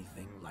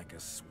anything like a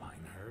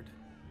swineherd?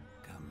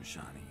 Come,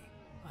 Shawnee.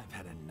 I've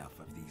had enough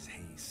of these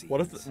hay seeds.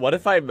 What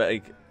if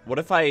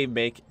I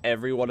make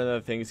every one of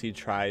the things he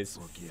tries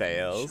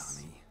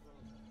fails? Shawnee.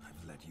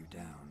 I've let you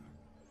down.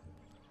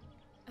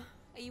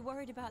 Are you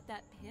worried about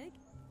that pig?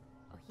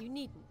 Oh, you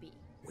needn't be.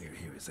 We're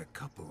here as a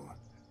couple.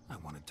 I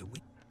wanted to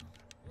win.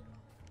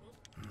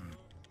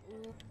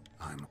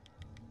 I'm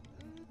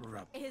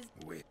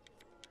with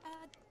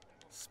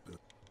spoon.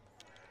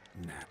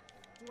 Nap.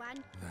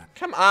 One.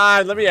 Come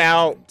on, let me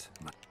out.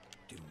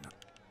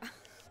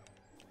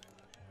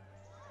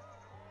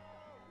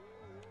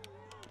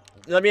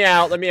 Let me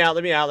out, let me out,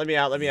 let me out, let me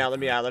out, let me out, let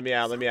me out, let me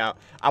out, let me out.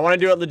 I want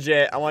to do it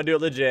legit. I want to do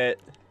it legit.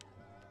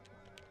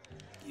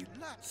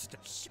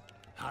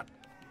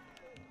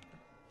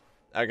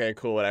 Okay,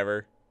 cool,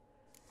 whatever.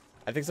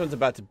 I think someone's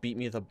about to beat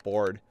me with a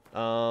board.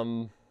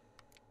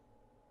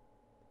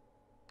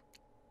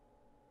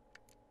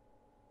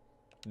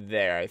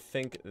 There, I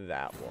think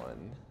that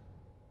one.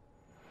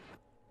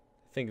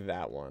 I think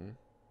that one.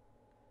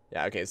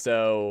 Yeah, okay,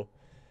 so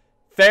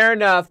fair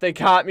enough, they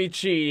caught me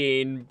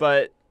cheating,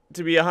 but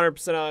to be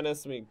 100%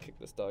 honest, let me kick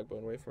this dog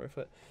bone away from my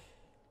foot.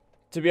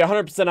 To be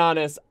 100%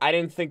 honest, I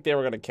didn't think they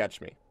were gonna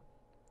catch me.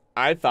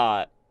 I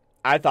thought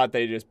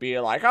they'd just be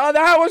like, "Oh,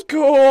 that was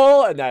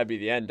cool," and that'd be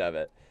the end of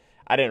it.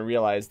 I didn't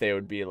realize they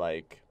would be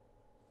like,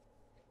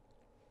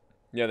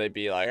 you know, they'd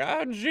be like,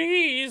 "Oh,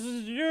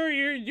 jeez,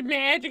 your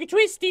magic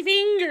twisty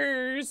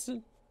fingers."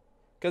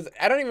 Because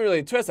I don't even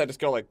really twist. I just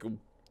go like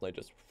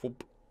just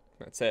whoop.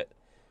 That's it.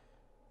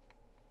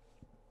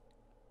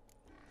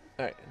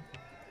 All right.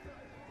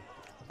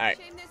 All right.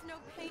 Shame there's no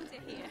painter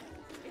here.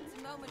 It's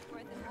a moment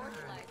worth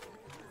immortalizing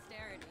with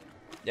posterity.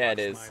 Yeah, it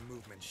is. My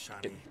movement,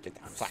 Shawnee. Get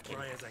the I'm fucking.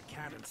 spry as a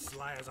cat and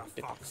sly as a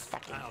fox.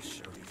 I'll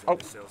show these Oh.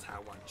 imbeciles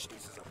how one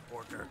chases a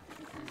porker.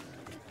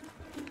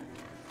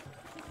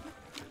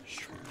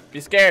 Be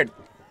scared.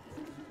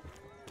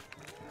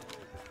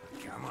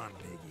 Come on,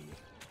 piggy.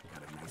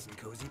 Got a nice and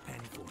cozy pen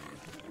for you.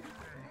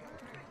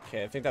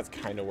 Okay, I think that's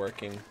kind of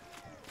working.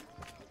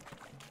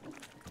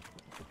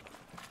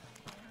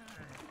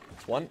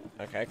 It's one.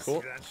 Okay,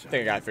 cool. I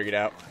think I got it figured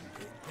out.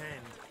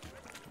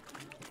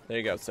 There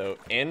you go. So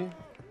in.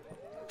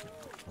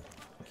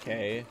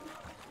 Okay.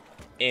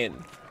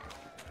 In.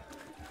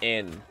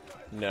 In.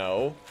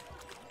 No.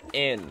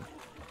 In.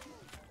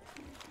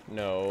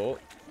 No.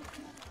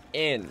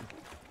 In.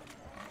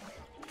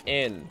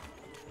 In.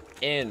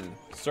 In.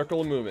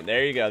 Circle of movement.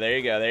 There you go. There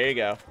you go. There you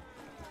go.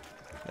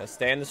 Now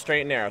stay on the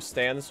straight and narrow.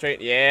 Stay on the straight.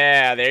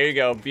 Yeah, there you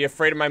go. Be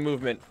afraid of my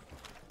movement.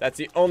 That's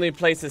the only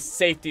place of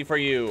safety for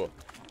you.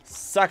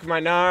 Suck my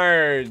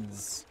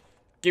nards.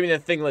 Give me the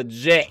thing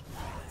legit.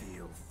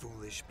 Feel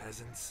foolish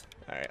peasants.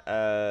 Alright,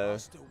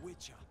 Master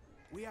Witcher,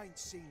 we ain't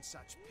seen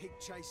such pig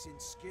chasing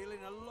skill in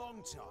a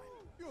long time.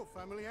 Your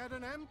family had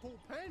an ample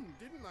pen,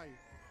 didn't they?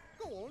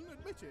 Go on,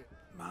 admit it.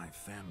 My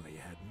family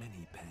had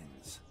many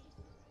pens,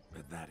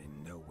 but that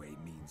in no way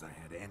means I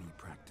had any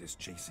practice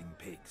chasing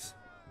pigs.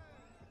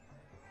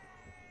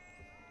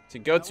 See,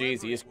 goats are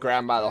easy. You just grab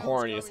them by the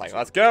horn and you're just like,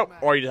 let's go.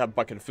 Or you just have a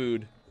bucket of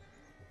food.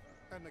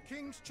 And the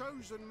king's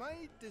chosen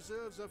maid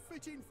deserves a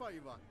fitting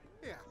favor.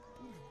 Yeah.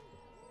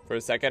 For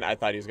a second, I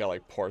thought he was gonna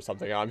like pour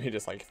something on me,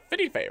 just like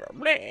fitting favor.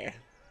 Bleh.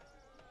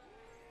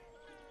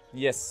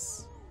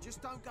 Yes.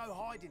 Just don't go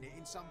hiding it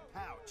in some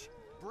pouch.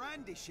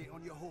 Brandish it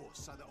on your horse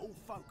so that all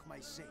folk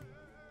may see.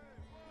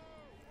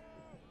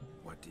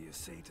 What do you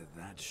say to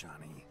that,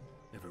 Shawnee?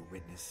 Ever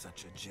witnessed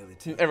such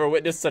agility? Ever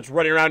witnessed such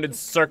running around in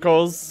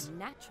circles?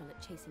 Natural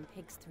at chasing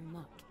pigs through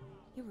muck.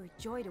 You were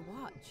a joy to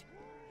watch.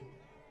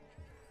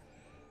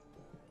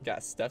 Got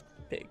a stuffed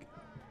pig.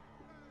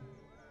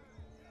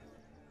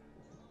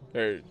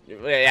 Or,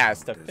 yeah,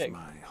 stuffed Does pig.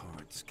 my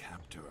heart's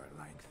captor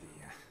like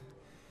the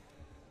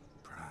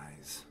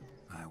prize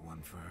I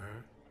won for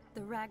her?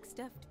 The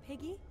rag-stuffed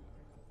piggy?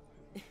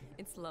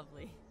 It's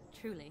lovely,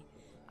 truly.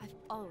 I've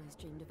always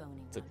dreamed of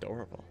owning It's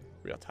adorable.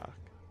 Real talk.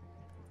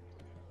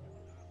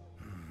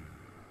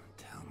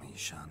 Tell me,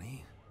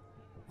 Shani,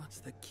 what's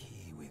the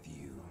key with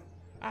you?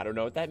 I don't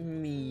know what that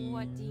means.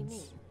 What do you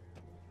mean?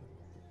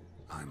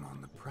 I'm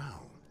on the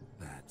prowl.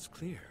 That's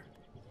clear.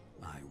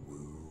 I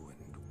woo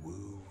and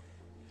woo.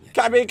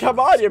 I mean, come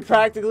on, you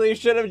practically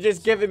should have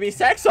just given me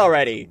sex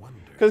already.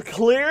 Because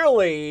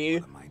clearly...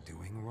 What am I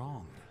doing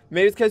wrong?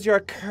 Maybe it's because you're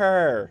a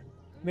cur.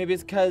 Maybe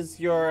it's because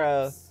you're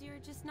a... You're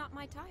just not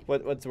my type.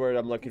 What's the word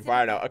I'm looking for?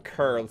 I don't know. A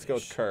cur. Let's go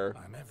with cur.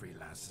 I'm every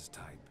lass's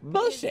type.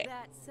 Bullshit. Is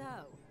that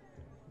so?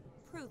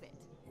 Prove it.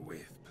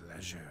 With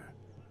pleasure.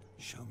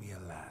 Show me a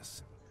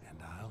lass, and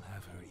I'll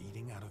have her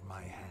eating out of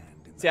my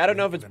hand. See, I don't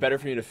know if it's better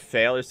for me to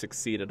fail or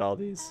succeed at all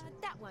these.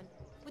 That one,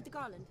 with the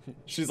garland.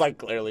 She's like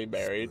clearly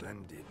married.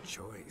 Splendid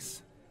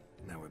choice.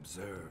 Now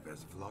observe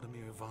as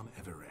Vladimir von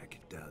Everek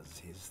does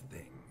his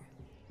thing.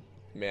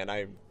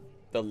 Man,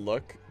 the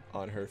look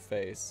on her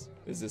face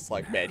is just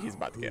like, man, he's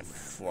about to get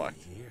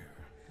fucked.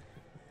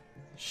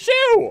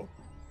 Shoo!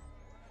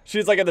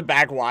 She's like in the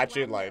back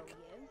watching, like,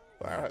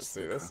 wow, let's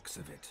see this. Crux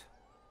of it.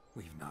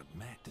 We've not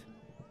met.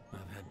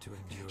 I've had to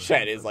endure.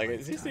 Shed is like,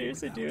 is he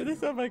seriously doing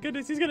this? Oh my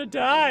goodness, he's gonna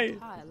die.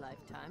 Entire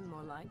lifetime,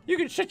 more like. You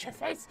can shut your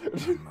face.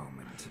 One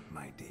moment,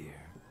 my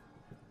dear.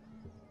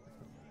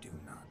 Do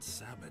not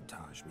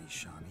sabotage me,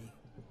 Shani.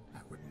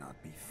 That would not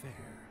be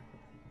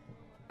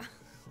fair.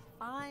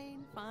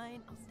 Fine,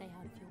 fine. I'll stay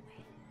out of your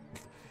way.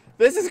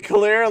 This is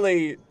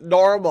clearly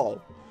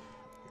normal.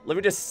 Let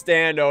me just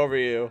stand over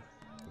you.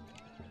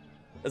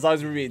 As long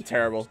as we're being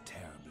terrible.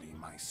 Terribly,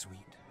 my sweet.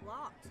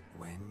 What?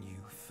 When you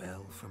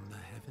fell from the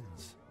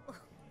heavens.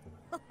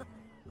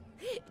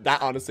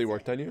 That honestly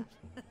worked on you.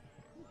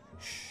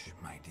 Shh,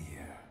 my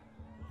dear.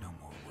 No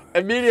more words.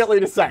 Immediately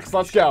to sex.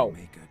 Let's go.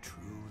 Make a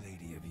true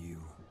lady of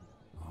you.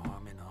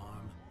 Arm in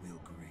arm,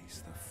 we'll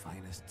grace the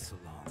finest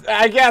salon.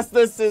 I guess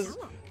this is...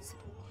 Salons?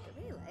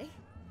 Really?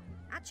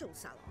 Actual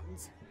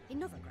salons? In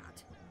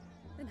Novigrad?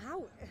 And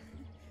how?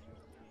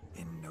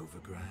 In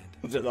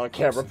Novigrad. Just on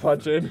camera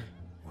punching.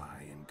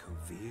 Why, in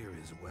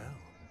Kovir as well.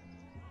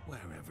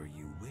 Wherever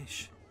you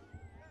wish.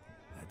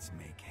 Let's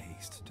make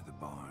haste to the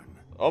barn.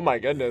 Oh my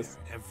goodness.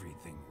 There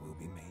everything will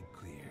be made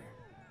clear.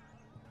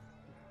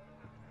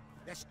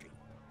 Lesky,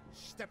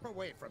 step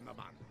away from the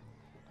man.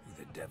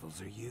 Who the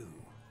devils are you?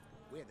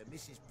 We're the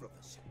Mrs.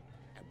 Brothers,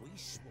 and we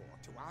swore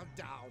to our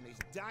down his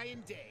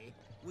dying day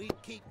we'd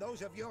keep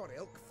those of your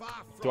ilk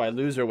far from... Do I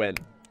lose or win?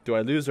 Do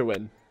I lose or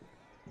win?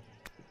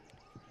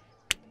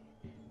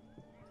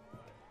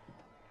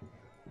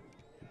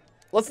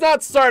 Let's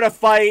not start a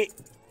fight.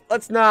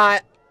 Let's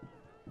not.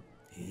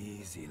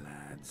 Easy,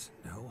 lads.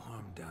 No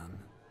harm done.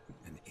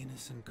 An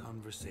innocent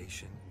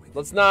conversation with...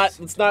 Let's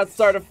not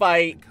start a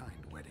fight. The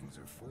kind weddings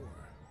are for.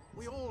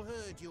 We all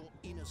heard your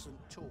innocent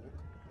talk.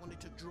 Wanted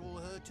to draw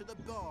her to the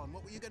barn.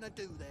 What were you going to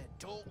do there?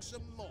 Talk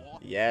some more?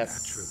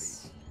 Yes.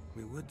 Naturally.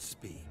 We would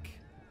speak,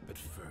 but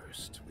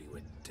first we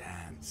would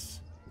dance.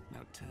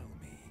 Now tell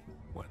me,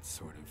 what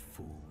sort of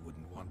fool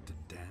wouldn't want to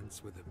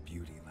dance with a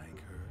beauty like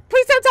her?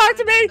 Please don't talk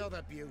to me!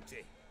 Another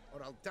beauty,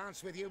 or I'll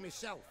dance with you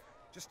myself,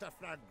 just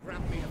after I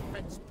grab me a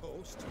fence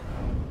post.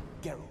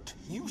 Geralt,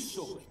 you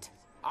saw it.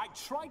 I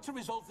tried to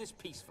resolve this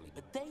peacefully,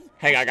 but they...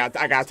 Hang on,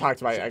 I gotta talk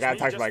to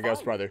my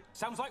ghost brother.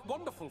 Sounds like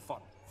wonderful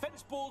fun.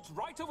 Fence boards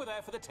right over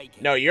there for the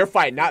taking. No, you're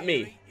fine, not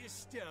me.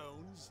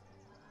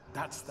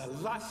 That's the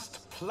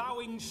last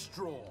ploughing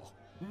straw.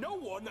 No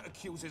one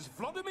accuses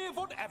Vladimir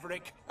von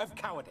Everek of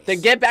cowardice. Then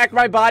get back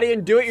my body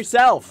and do it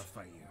yourself.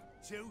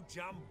 Too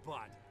damn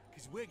bad,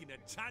 because we're gonna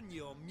tan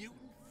your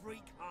mutant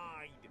freak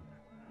hide.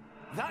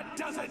 That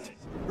does it!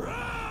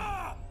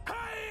 Rah!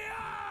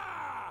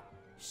 Hi-ya!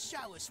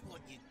 Show us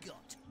what you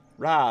got.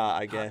 Rah,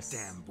 I guess.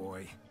 Damn,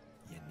 boy.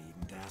 You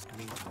needn't ask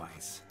me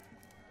twice.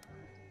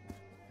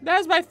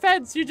 That's my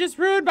fence. You just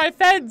ruined my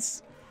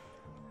fence.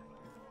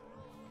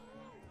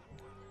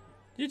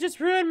 You just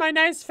ruined my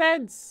nice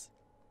fence.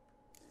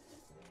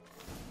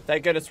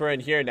 Thank goodness we're in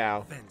here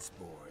now. Fence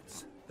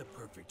boards, the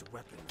perfect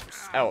weapon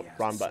for Oh,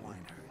 wrong button.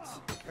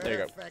 There you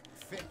go.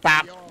 Fit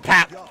Pap, your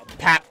pap, job,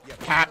 pap, you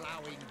pap,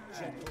 plowing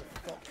gentle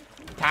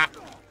fuck. pap,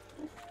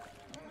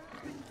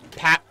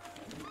 pap,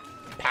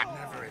 pap.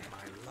 Never in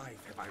my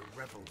life have I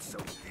reveled so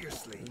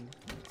fiercely.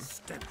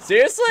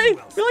 Seriously?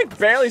 We like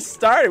barely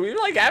started. We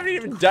like haven't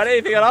even done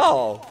anything at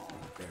all.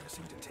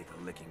 Embarrassing to take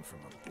a licking from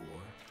a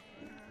boar.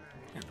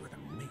 And with a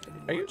maiden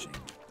Are you? watching.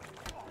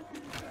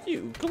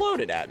 You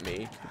gloated at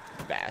me,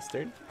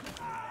 bastard.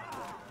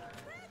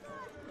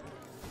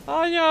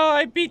 Oh no,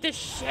 I beat the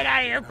shit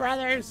out of your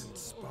brothers.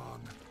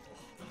 Spawn.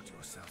 Thought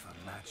yourself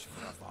a match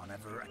for a Von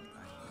Everett.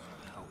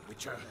 A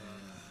witcher.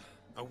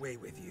 Away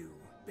with you.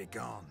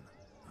 Begone.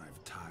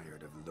 I've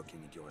tired of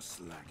looking at your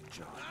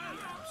slack-jawed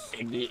yaps.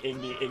 Iggy.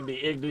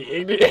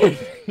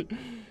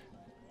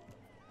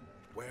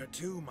 Where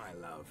to, my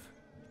love?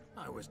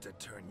 I was to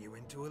turn you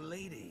into a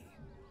lady.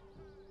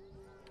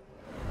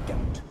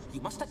 Don't.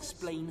 You must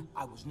explain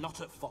I was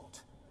not at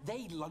fault.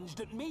 They lunged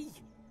at me.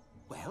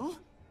 Well,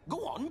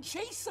 go on,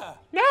 chase her.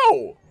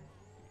 No!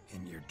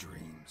 In your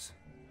dreams.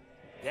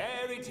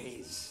 There it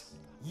is.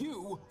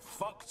 You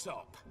fucked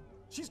up.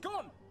 She's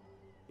gone.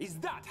 Is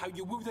that how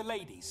you woo the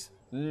ladies?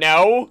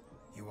 No.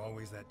 You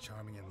always that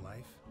charming in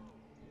life?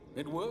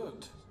 It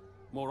worked.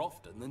 More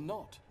often than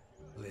not.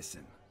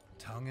 Listen,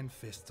 tongue and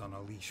fists on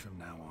a leash from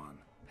now on.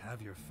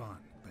 Have your fun,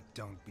 but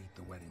don't beat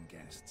the wedding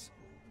guests.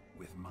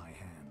 With my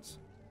hands.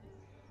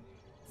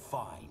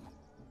 Fine.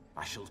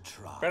 I shall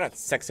try. Better not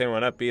sex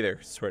anyone up either,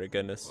 swear to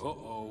goodness.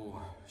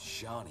 Uh-oh.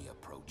 Shani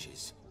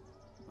approaches.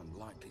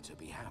 Unlikely to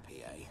be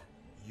happy, eh?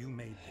 You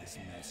made this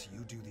mess.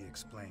 You do the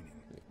explaining.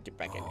 Get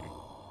back in here.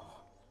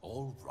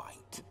 All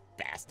right.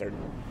 Bastard.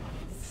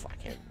 Fuck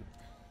him.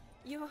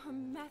 Your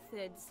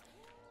methods.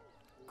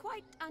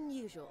 Quite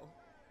unusual.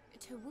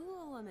 To woo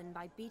a woman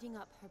by beating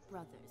up her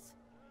brothers.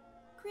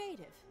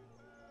 Creative.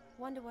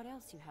 Wonder what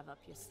else you have up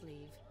your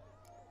sleeve.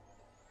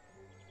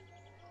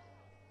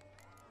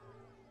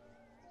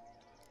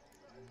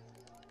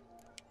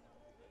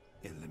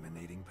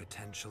 Eliminating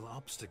potential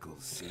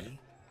obstacles, see?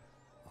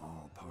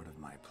 All part of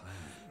my plan.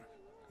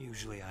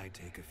 Usually I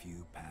take a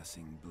few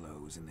passing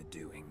blows in the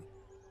doing,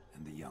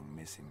 and the young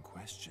miss in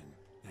question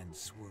then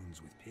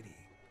swoons with pity,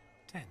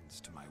 tends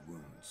to my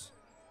wounds.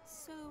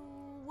 So,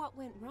 what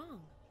went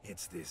wrong?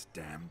 It's this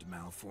damned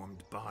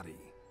malformed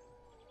body.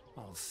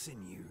 All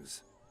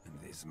sinews, and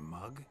this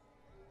mug?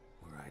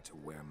 Were I to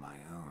wear my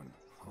own,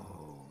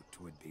 oh,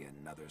 'twould be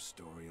another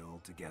story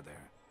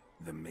altogether.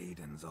 The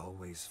maidens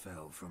always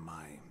fell for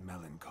my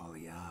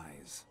melancholy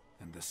eyes,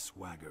 and the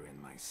swagger in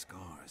my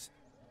scars.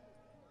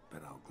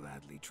 But I'll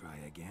gladly try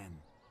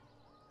again.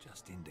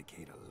 Just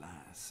indicate a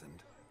lass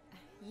and...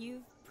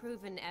 You've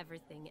proven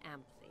everything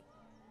amply.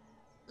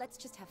 Let's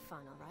just have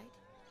fun, all right?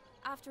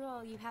 After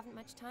all, you haven't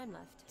much time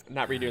left.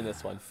 Not redoing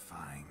this one.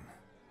 Fine.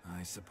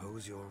 I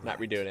suppose you're right. Not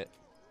redoing it.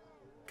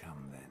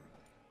 Come then.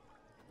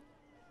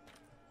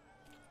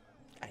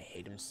 I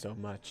hate him so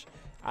much.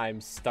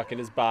 I'm stuck in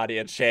his body,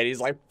 and Shady's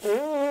like...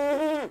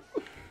 Alright,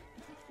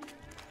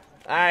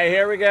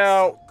 here we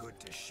go. So good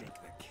to shake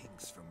the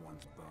kinks from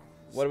one's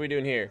bones. What are we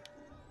doing here?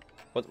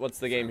 What's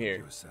the game here?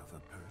 Yourself a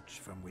perch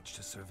from which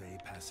to survey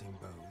passing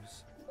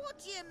bows. What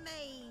do you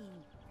mean?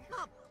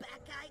 My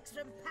back aches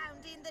from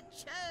pounding the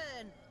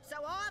churn, so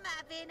I'm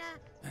having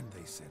a... And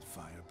they said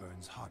fire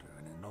burns hotter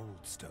in an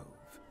old stove.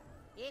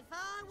 If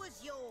I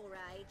was your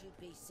age, you'd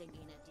be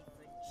singing a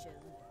different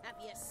tune. Have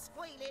you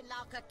squealing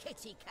like a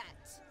kitty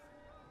cat?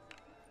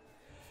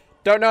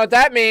 Don't know what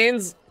that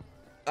means.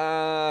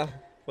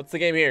 What's the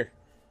game here?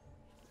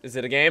 Is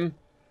it a game?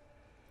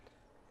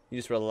 You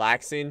just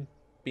relaxing,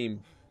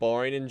 being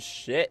boring and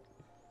shit.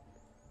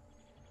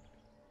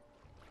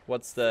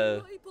 What's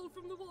the... People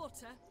from the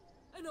water,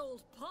 an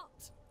old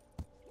pot.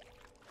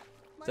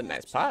 It's a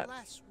nice pot.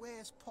 Lass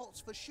wears pots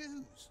for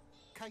shoes,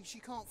 in case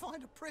you can't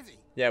find a privy.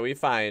 Yeah, we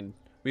find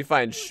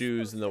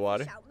shoes in the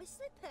water. Shout my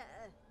slipper.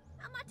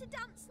 I'm at a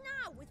dance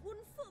now with one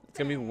foot. It's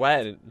gonna be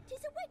wet. Tis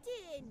a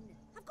wedding.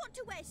 I've got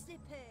to wear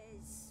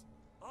slippers.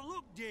 Oh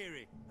look,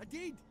 dearie, I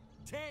did.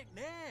 Take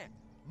there.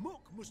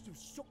 Muck must have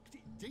sucked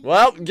it deep.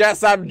 Well,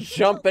 guess I'm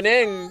jumping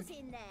in.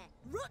 In there.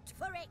 Rut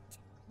for it.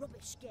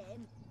 Rubbish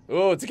game.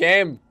 Ooh, it's a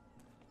game.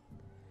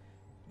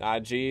 Ah,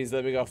 jeez,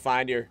 let me go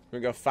find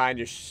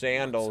your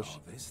sandals. What's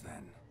all this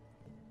then?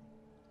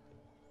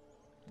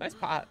 Nice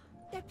pot.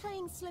 They're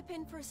playing slip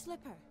in for a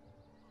slipper.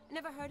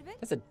 Never heard of it?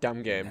 That's a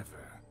dumb game.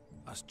 Never.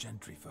 Us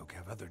gentry folk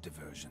have other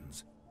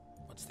diversions.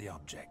 What's the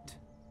object?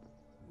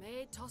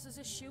 Maid tosses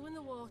a shoe in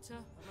the water.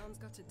 A man's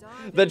got to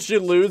dive. Then she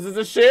loses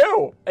a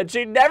shoe, and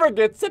she never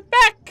gets it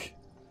back.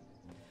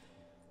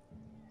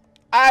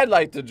 I'd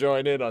like to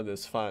join in on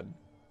this fun.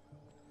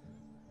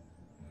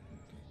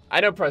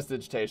 I know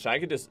prestidigitation. I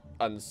could just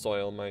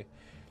unsoil my...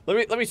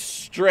 Let me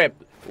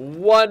strip.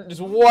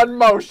 Just one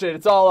motion.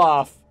 It's all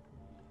off.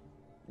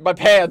 My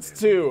pants,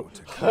 too.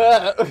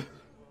 For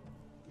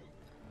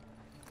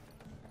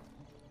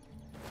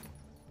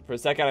a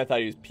second, I thought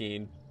he was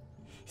peeing.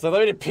 So let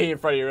me just pee in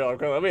front of you real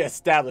quick. Let me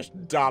establish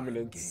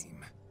dominance.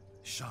 Game.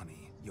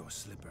 Shawnee, your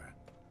slipper.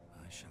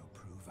 I shall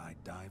prove I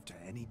dive to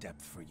any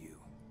depth for you.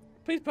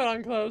 Please put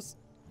on clothes.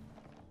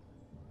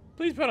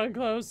 Please put on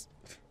clothes.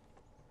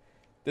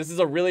 This is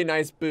a really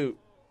nice boot,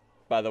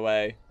 by the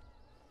way.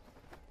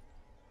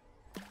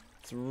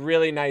 It's a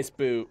really nice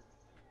boot.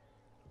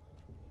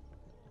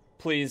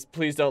 Please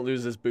don't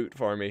lose this boot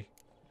for me.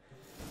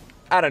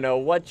 I don't know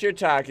what you're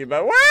talking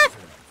about. What?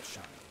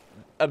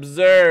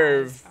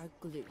 Observe.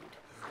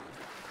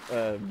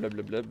 Blah, blah,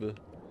 blah, blah.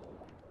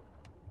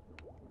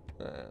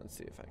 Let's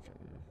see if I can...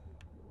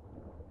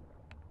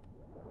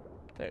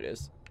 There it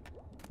is.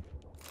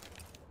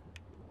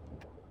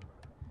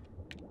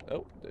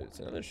 Oh, there's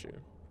another shoe.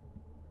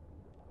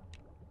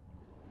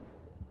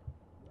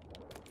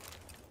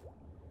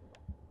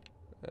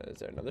 Is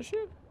there another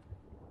shoe?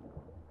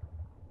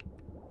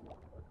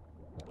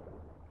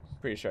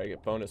 Pretty sure I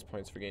get bonus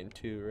points for getting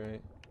 2,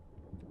 right?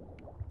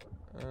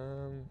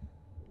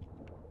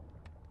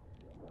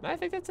 I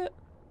think that's it.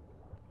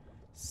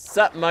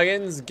 Sup,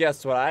 muggins?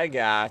 Guess what I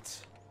got?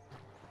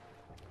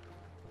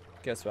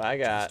 Guess what I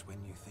got? Just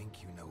when you think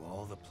you know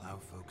all the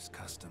plowfolk's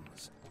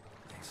customs,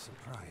 they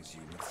surprise you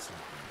with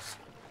slippers.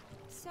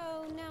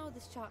 So now the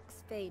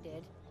shock's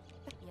faded.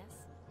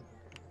 Yes?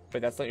 Wait,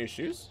 that's not your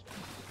shoes?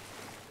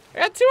 I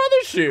got 2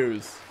 other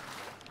shoes.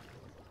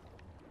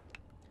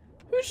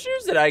 Whose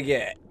shoes did I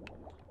get?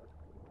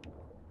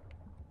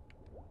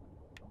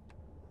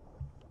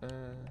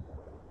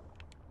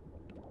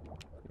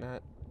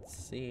 Not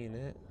seeing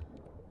it.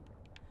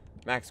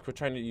 Max, quit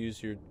trying to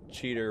use your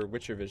cheater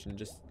Witcher vision.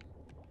 Just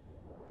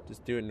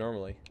do it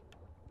normally.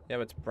 Yeah,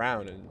 but it's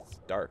brown and it's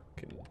dark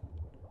and.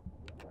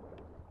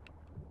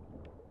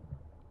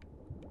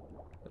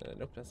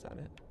 Nope, that's not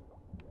it.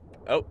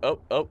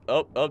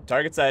 Oh!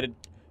 Target sighted.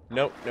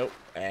 Nope.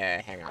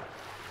 Hang on.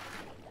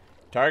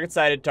 Target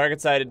sighted.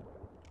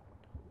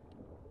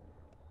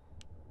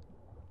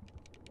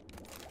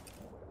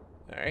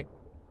 All right.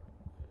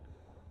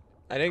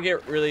 I didn't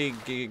get really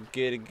Is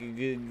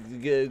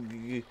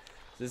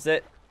this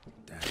it?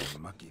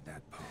 Damn mucky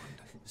that pond.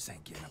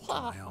 Sank in up to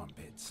my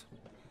armpits.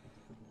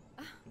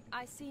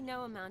 I see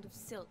no amount of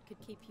silt could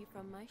keep you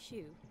from my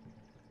shoe.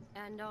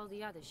 And all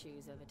the other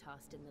shoes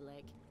overtossed in the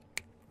lake.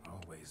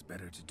 Always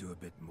better to do a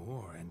bit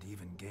more and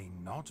even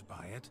gain naught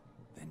by it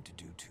than to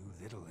do too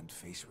little and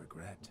face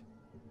regret.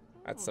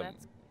 That's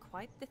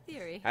quite the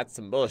theory. That's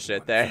some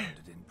bullshit there. Found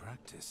it in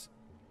practice.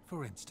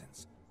 For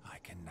instance, I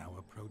can now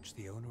approach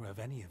the owner of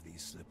any of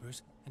these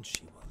slippers, and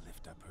she will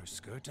lift up her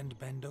skirt and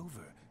bend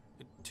over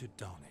to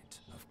don it,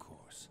 of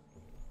course.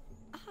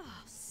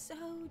 Ah,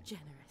 so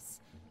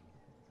generous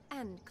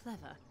and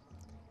clever.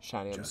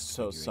 Shani, I'm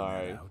so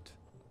sorry.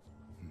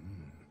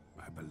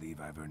 I believe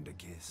I've earned a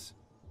kiss.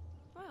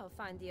 Well,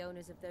 find the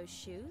owners of those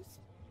shoes.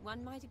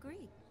 One might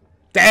agree.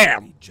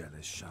 Damn! Be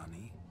jealous,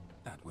 Shani.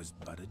 That was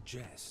but a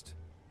jest.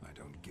 I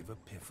don't give a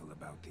piffle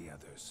about the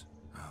others.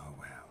 Oh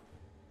well.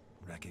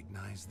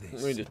 Recognize this.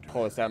 Let me just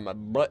pull this out of my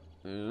butt.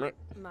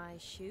 My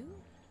shoe?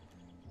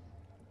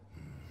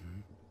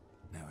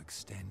 Now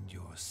extend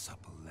your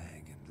supple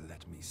leg and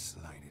let me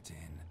slide it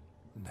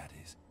in. That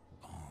is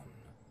on.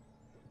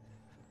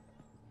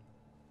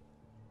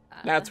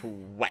 That's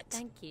wet.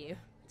 Thank you.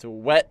 It's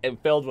wet and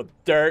filled with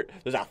dirt.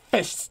 There's a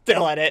fish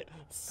still in it.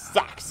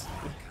 Sucks.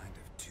 Kind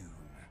of tune.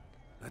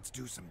 Let's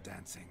do some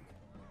dancing.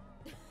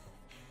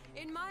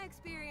 In my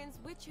experience,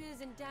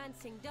 witches and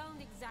dancing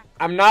don't exactly.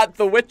 I'm not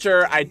the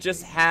Witcher. I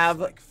just have.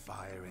 Like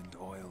fire and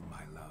oil,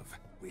 my love.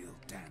 We'll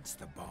dance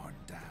the barn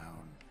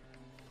down.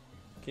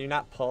 Can you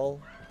not pull?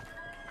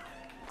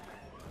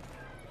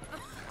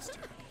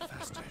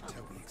 Faster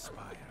till we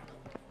expire.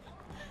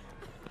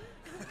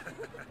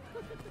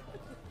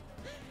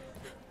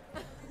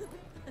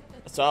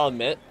 So I'll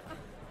admit,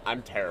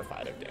 I'm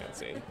terrified of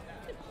dancing.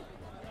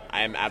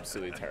 I am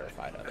absolutely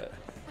terrified of it.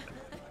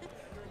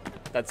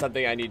 That's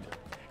something I need.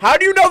 How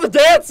do you know the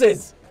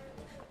dances?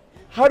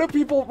 How do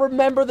people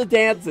remember the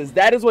dances?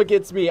 That is what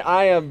gets me.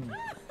 I'm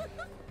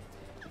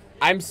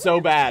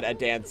so bad at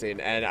dancing,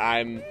 and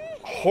I'm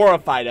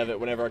horrified of it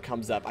whenever it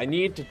comes up. I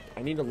need to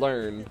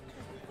learn,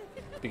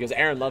 because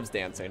Aaron loves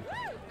dancing.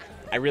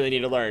 I really need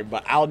to learn,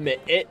 but I'll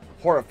admit it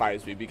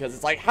horrifies me because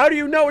it's like, how do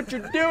you know what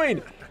you're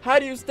doing? How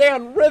do you stay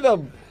on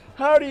rhythm?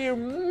 How do you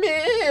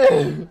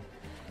man?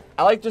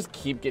 I like just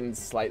keep getting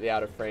slightly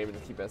out of frame and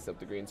keep messing up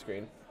the green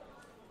screen.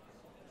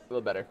 A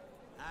little better.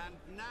 And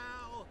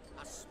now,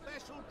 a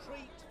special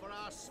treat for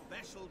our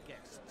special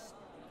guests.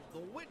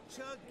 The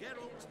Witcher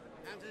Geralt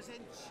and his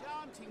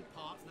enchanting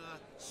partner,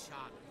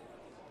 Shani.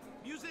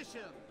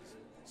 Musicians,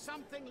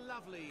 something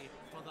lovely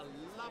for the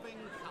loving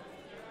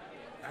couple.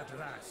 At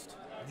last,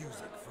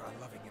 music for a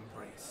loving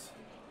embrace.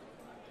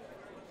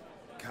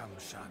 Come,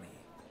 Shani.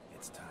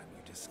 It's time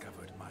you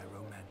discovered my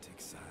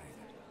romantic side.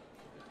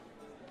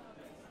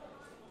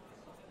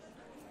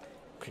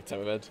 Quick time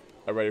event.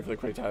 I'm ready for the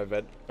quick time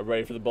event. I'm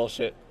ready for the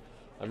bullshit.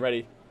 I'm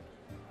ready.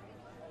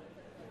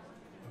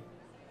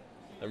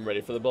 I'm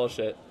ready for the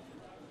bullshit.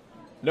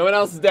 No one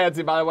else is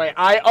dancing, by the way.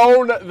 I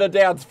own the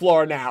dance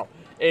floor now.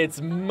 It's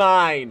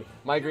mine.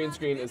 My green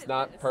screen is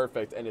not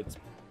perfect, and it's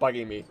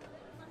bugging me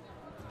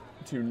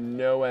to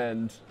no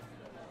end.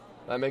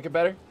 Did I make it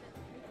better?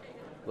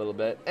 A little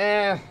bit.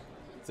 Let's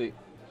see.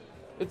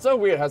 It's so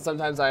weird how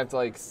sometimes I have to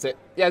like sit.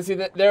 Yeah, see,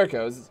 there it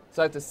goes.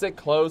 So I have to sit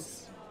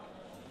close.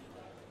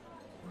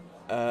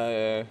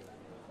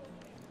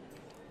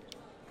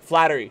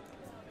 Flattery.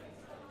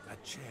 A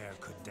chair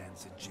could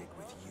dance a jig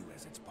with you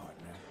as its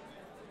partner.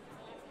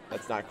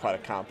 That's not quite a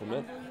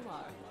compliment.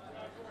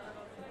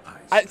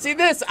 I see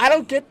this. I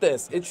don't get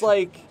this. It's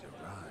like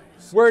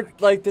we're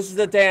like this is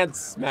a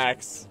dance,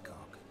 Max.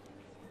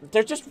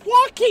 They're just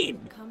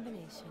walking.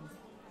 Combination.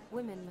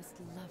 Women must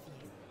love you.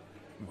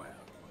 Well,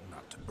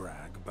 not to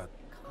brag, but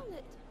Call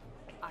it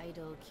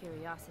idle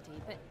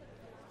curiosity, but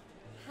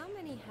how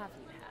many have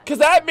you had? Cause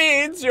that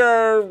means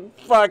you're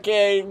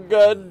fucking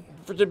good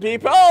for the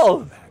people.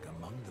 bag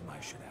among them,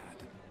 I should add.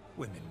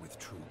 Women with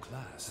true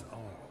class,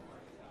 all.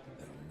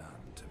 Though none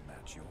to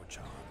match your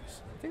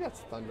charms. I think that's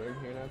thunder in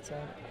here outside.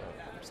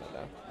 Oh, upside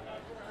down.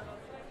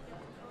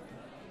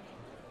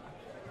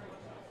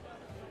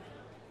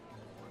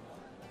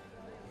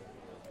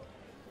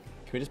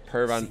 we just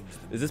perv on?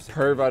 Is this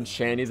perv on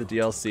Shanny the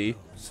DLC?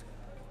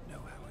 Know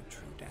how a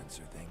true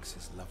dancer thanks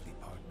his lovely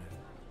partner.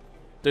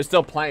 They're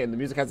still playing. The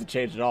music hasn't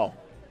changed at all.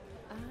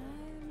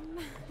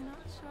 Not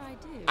sure I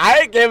do. I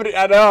ain't giving it.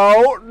 I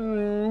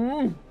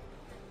know.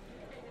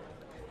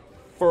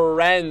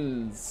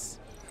 Friends.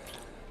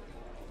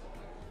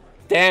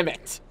 Damn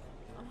it.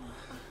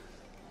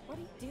 What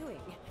are you doing?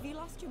 Have you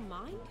lost your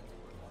mind?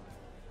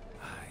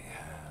 I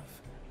have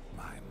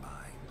my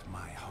mind,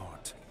 my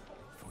heart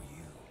for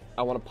you.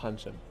 I want to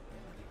punch him.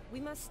 We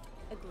must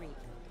agree.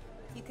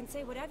 You can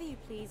say whatever you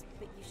please,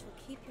 but you shall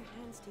keep your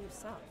hands to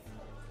yourself.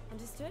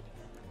 Understood?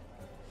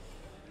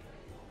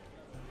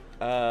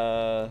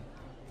 Don't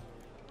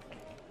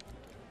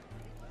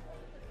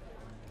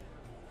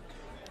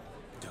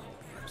be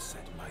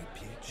upset, my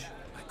peach.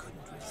 I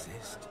couldn't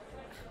resist.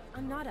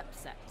 I'm not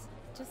upset.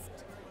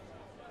 Just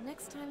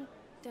next time,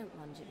 don't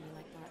lunge at me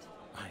like that.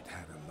 I'd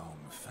had a long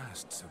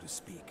fast, so to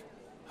speak.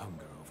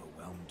 Hunger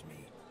overwhelmed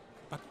me.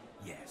 But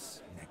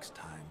yes, next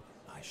time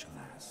I shall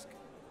ask.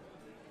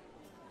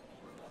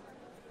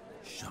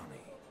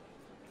 Shawnee,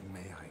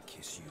 may I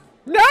kiss you?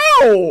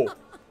 No!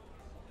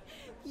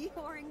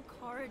 You're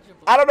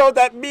incorrigible. I don't know what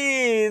that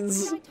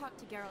means. Can I talk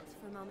to Geralt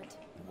for a moment?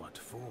 What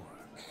for?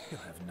 He'll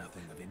have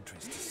nothing of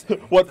interest to say.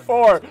 What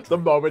for? The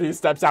moment he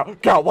steps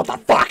out. Girl, what the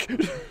fuck?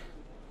 Very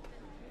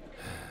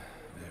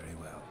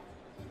well.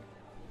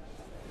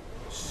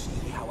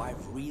 See how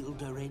I've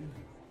reeled her in?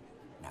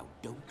 Now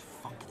don't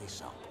fuck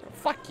this up.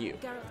 Fuck you.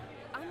 Geralt,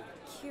 I'm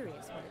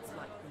curious what it's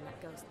like when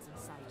that ghost's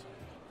inside you.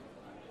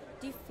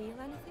 Do you feel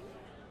anything?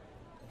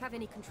 Have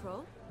any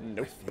control?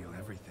 Nope. I feel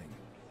everything.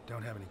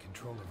 Don't have any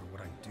control over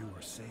what I do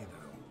or say,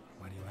 though.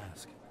 Why do you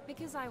ask?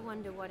 Because I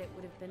wonder what it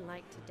would have been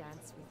like to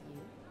dance with you.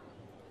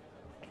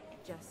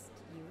 Just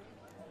you.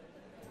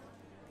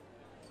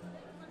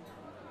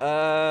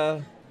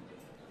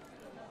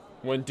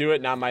 Wouldn't do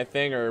it, not my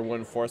thing, or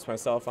wouldn't force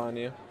myself on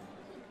you.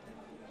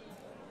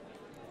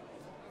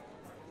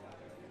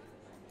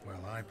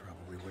 Well, I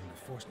probably wouldn't have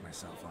forced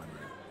myself on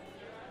you.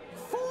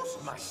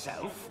 Forced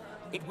myself?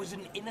 It was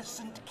an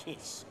innocent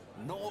kiss,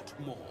 naught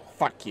more.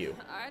 Fuck you.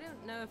 I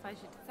don't know if I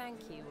should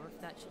thank you or if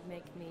that should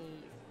make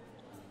me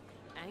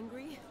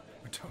angry.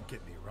 But don't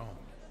get me wrong.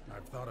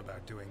 I've thought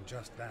about doing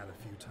just that a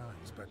few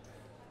times, but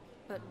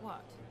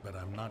what? But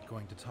I'm not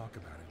going to talk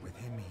about it with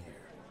him here.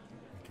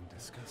 We can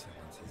discuss it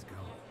once he's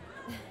gone.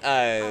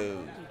 I'll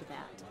hold you to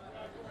that.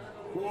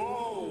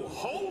 Whoa,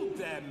 hold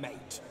there,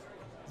 mate.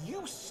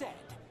 You said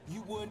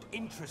you weren't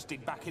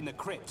interested back in the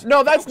crypt.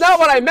 No, that's not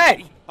what I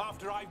meant.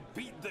 After I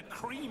beat the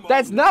cream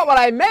That's on not what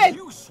I meant.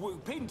 You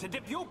swoop in to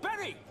dip your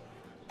berry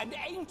and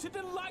aim to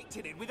delight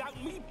in it without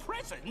me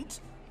present.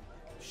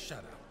 Shut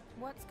up.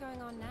 What's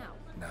going on now?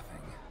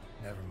 Nothing.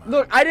 Never mind.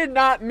 Look, I did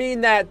not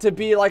mean that to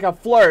be like a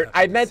flirt.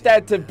 I meant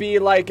that to be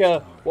like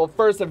a, well,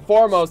 first and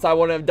foremost, I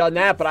wouldn't have done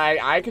that, but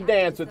I could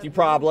dance with you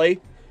probably.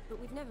 But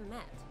we've never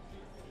met.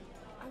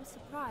 I was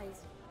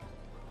surprised.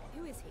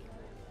 Who is he?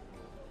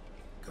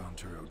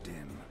 Gaunter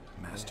O'Dim,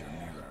 Master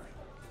Mirror.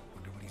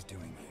 Wonder what he's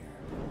doing here.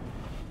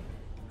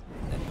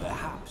 Then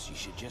perhaps you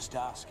should just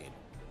ask him.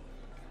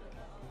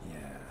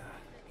 Yeah,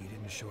 he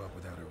didn't show up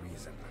without a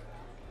reason.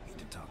 Need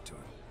to talk to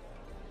him.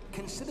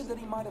 Consider that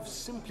he might have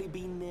simply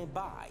been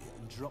nearby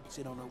and dropped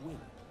in on a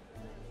whim.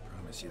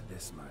 Promise you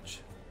this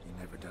much. He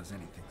never does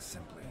anything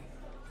simply.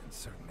 And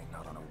certainly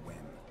not on a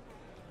whim.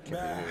 Can't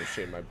believe I'm gonna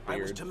shave my I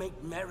was beard. to make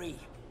merry,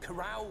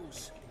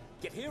 carouse.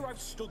 Yet here I've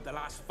stood the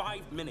last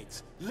 5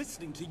 minutes,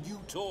 listening to you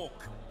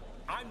talk.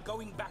 I'm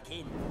going back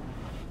in.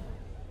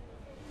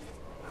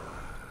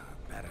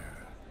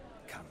 Better.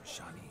 Come,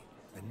 Shawnee.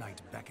 The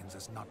night beckons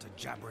us not to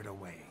jabber it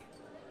away.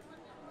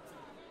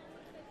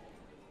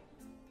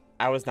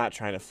 I was not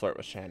trying to flirt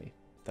with Shani.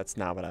 That's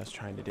not what I was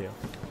trying to do.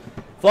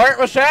 Flirt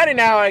with Shani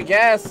now, I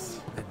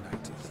guess. The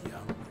night is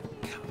young.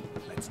 Come,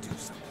 let's do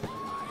something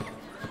wild.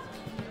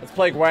 Let's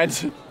play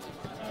Gwent. If I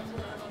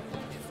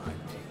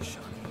may,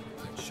 Shawnee,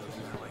 I'd show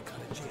you how I cut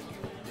a jig.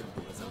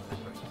 Nimble as a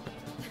leopard.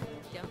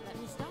 Don't let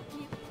me stop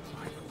you.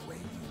 By the way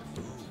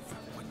you move,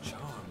 what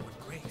charm, what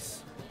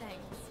grace.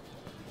 Thanks.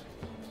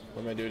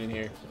 What am I doing in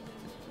here?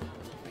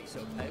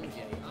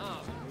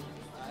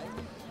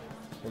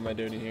 What am I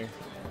doing in here?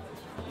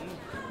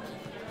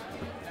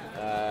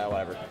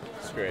 Whatever.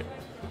 Screw it.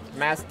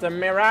 Master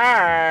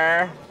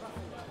Mirror!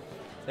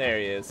 There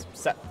he is.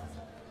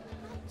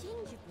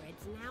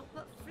 Gingerbread's now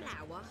but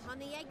flour,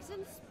 honey, eggs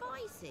and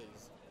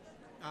spices.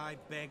 I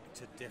beg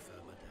to differ,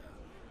 madame.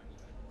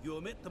 You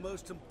omit the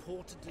most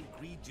important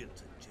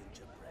ingredient in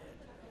gingerbread.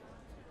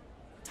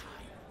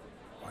 Time.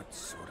 What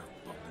sort of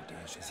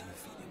balderdash is he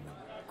feeding them?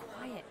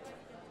 Quiet.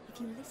 If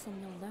you listen,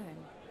 you'll learn.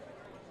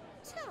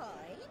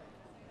 Time?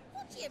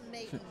 What do you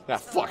mean? Ah,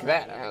 fuck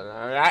that.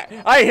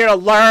 I ain't here to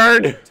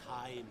learn.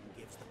 Time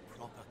gives the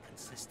proper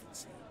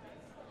consistency.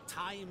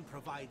 Time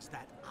provides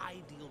that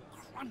ideal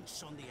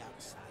crunch on the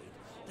outside,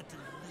 the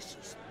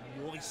delicious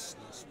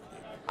moistness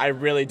within. I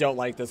really don't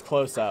like this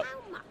close-up.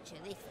 How much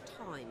of this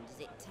time does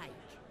it take?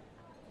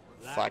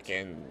 That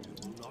Fucking... you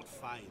will not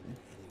find in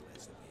any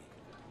recipe.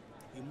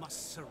 You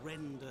must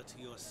surrender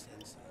to your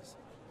senses,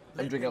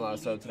 I'm drinking a lot of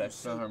soda today.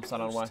 No harm,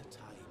 son on why.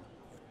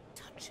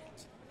 Touch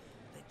it.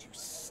 Let you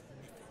sniff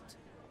it.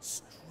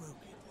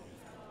 Stroke it even.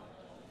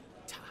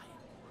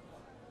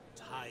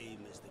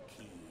 Time is the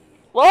key.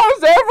 Why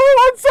is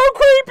everyone so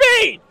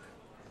creepy?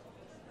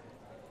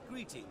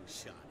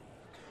 Greetings, Shani.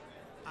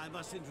 I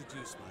must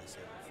introduce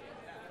myself.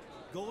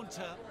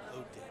 Gaunter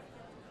O'Day.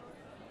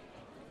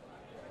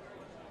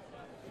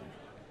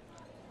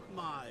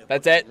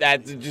 That's it?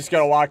 That's just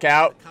gonna walk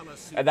out?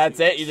 And that's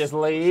it? You just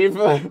leave?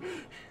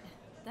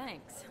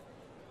 Thanks.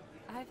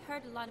 I've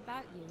heard a lot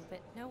about you, but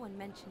no one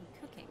mentioned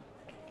cooking.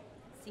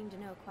 Seem to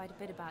know quite a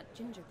bit about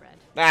gingerbread.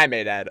 I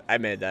made that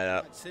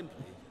up. Quite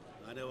simply,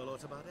 I know a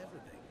lot about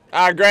everything.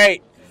 Ah,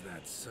 great. Is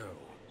that so?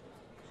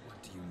 What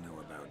do you know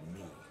about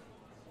me?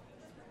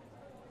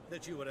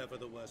 That you were ever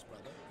the worst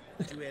brother.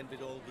 That you envied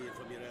Olgierd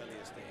from your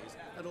earliest days,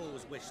 and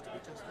always wished to be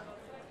just like.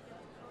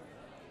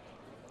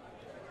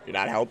 You're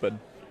not helping.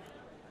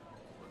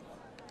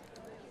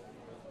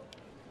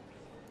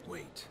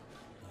 Wait,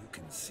 you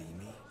can see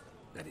me?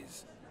 That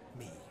is,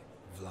 me,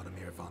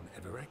 Vladimir von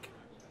Everek?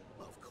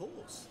 Of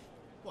course.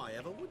 Why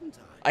ever wouldn't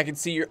I? I can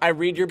see your. I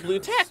read your blue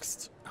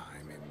text.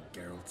 I'm in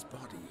Geralt's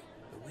body,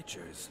 the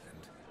Witcher's,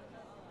 and...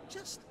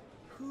 Just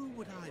who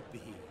would I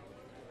be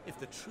if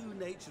the true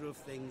nature of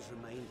things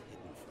remained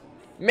hidden from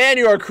me? Man,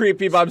 you are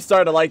creepy, but I'm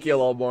starting to like you a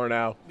little more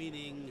now.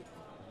 Meaning,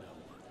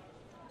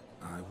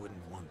 I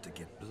wouldn't want to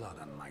get blood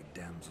on my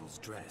damsel's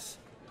dress,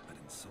 but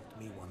insult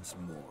me once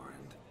more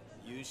and...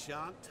 You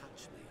shan't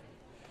touch me.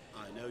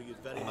 I know you'd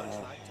very much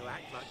like to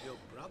act like your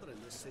brother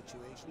in this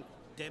situation.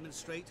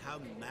 Demonstrate how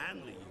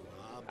manly you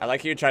are. I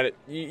like how you try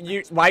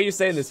to. Why are you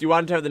saying this? You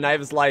wanted to have the night of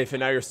his life, and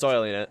now you're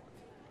soiling it.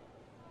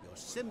 You're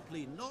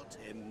simply not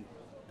him,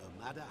 no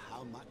matter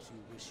how much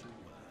you wish you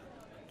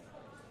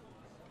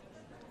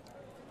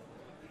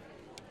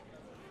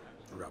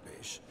were.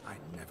 Rubbish. I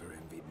never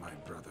envied my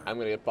brother. I'm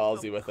gonna get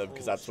ballsy with him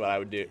because that's what I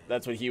would do.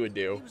 That's what he would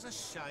do. He was a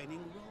shining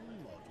role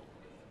model.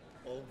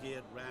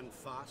 Olgierd ran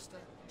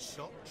faster,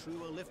 shot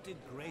truer, lifted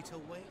greater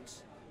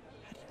weights.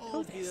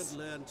 Olgierd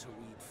learned to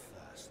read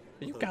first.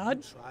 Are you although God?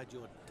 You tried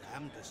your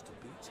damnedest to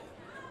beat him.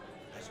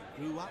 As you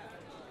grew up,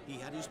 he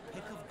had his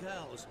pick of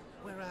girls,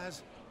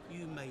 whereas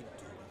you made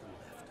do with the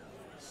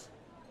leftovers.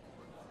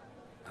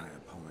 I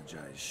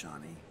apologize,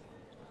 Shani.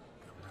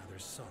 I'm rather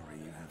sorry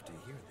you have to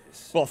hear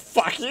this. Well,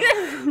 fuck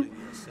you!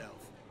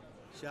 Yourself.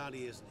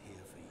 Shani isn't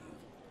here for you.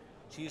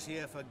 She's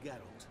here for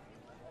Geralt.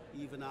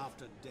 Even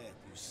after death,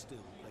 you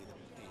still play the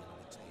pale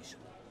imitation.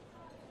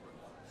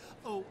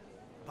 Oh,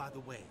 by the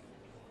way,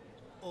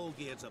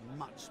 Olgierd's a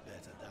much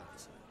better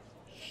dancer.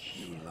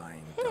 You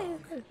lying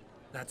dog.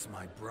 That's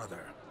my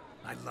brother.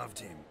 I loved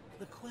him.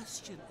 The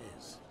question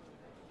is,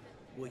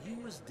 were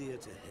you as dear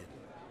to him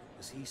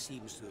as he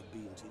seems to have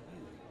been to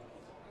you?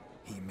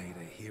 He made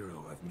a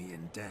hero of me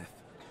in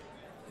death.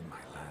 In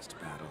my last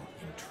battle,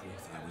 in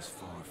truth, I was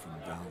far from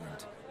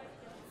valiant.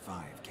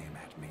 5 came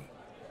at me.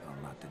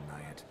 I'll not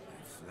deny it.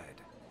 I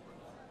fled.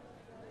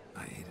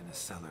 I hid in a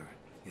cellar,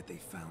 yet they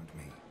found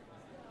me.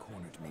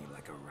 Cornered me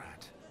like a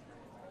rat.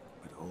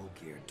 But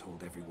Olgierd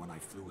told everyone I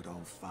flew at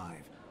all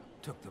 5.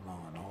 Took them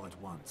on all at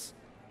once.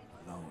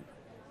 Alone.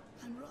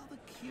 I'm rather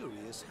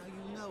curious how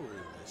you know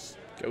all this.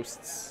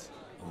 Ghosts.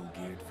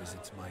 Olgierd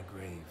visits my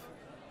grave.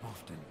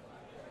 Often.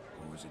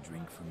 Pours a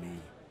drink for me.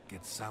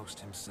 Gets soused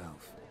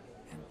himself.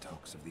 And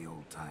talks of the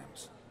old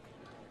times.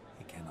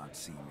 He cannot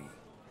see me.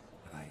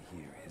 But I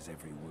hear his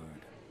every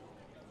word.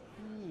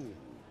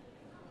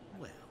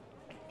 Well,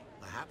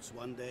 perhaps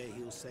one day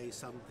he'll say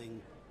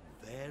something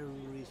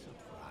very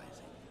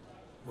surprising.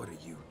 What are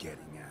you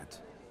getting at?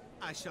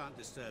 I shan't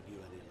disturb you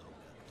any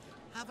longer.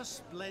 Have a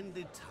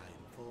splendid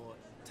time, for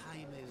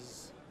time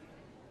is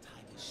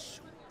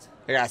short.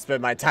 I gotta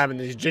spend my time in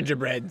these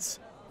gingerbreads.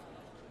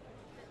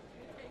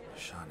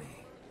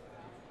 Shani,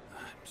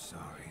 I'm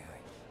sorry.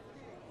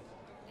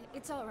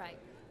 It's all right.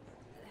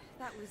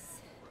 That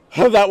was...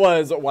 That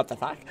was... What the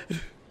fuck?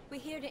 We're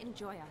here to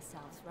enjoy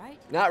ourselves, right?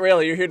 Not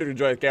really. You're here to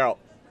enjoy with Geralt.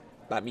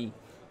 Not me.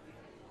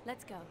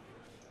 Let's go.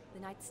 The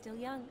night's still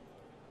young.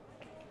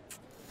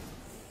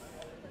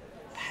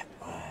 That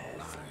was...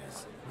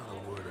 Lies. Not a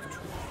word of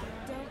truth.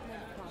 Don't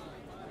let it bother.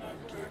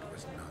 Olgierd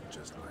was not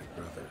just my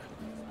brother.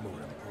 More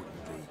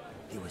importantly,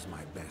 he was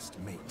my best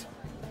mate.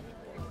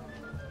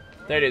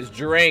 There it is.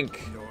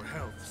 Drink. Your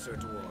health, Sir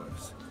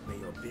Dwarves. May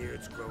your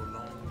beards grow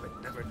long,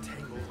 but never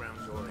tangle round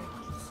your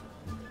ankles.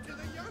 To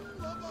the young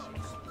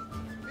lovers,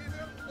 may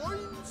their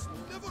loins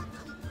never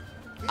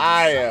cool.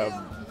 I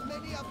am...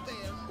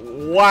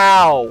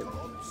 Wow.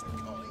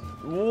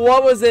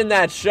 What was in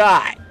that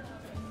shot?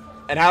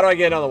 And how do I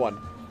get another one?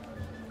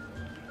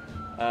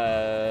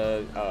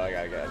 Oh, I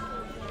gotta get it.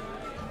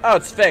 Oh,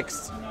 it's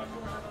fixed.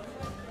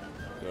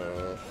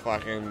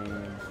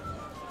 Fucking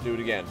do it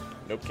again.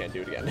 Nope, can't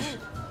do it again.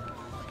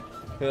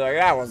 He's like,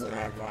 that wasn't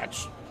that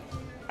much.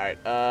 Alright,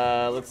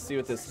 let's see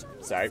what this...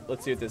 Sorry,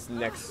 let's see what this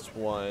next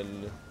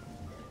one...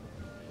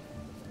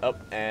 Oh,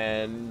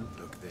 and...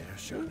 Look there,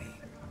 Shani.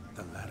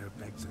 The ladder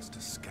begs us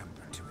to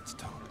scamper to its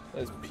top.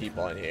 There's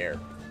people in here.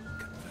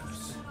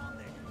 Converse.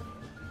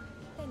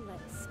 Then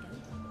let's go.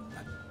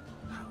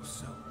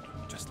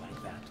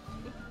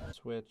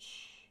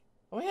 Switch.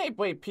 Oh, hey,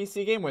 wait,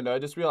 PC game window. I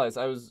just realized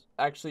I was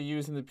actually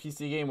using the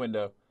PC game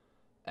window.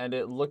 And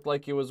it looked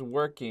like it was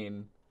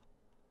working.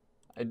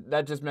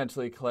 That just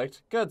mentally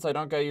clicked. Good, so I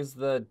don't gotta use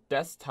the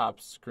desktop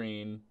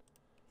screen.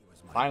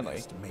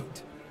 Finally.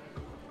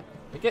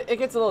 It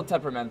gets a little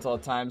temperamental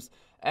at times.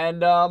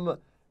 And,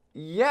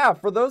 yeah,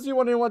 for those of you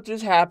wondering what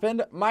just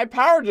happened, my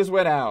power just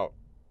went out.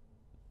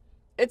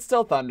 It's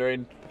still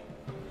thundering.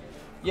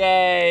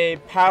 Yay,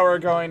 power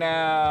going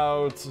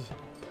out.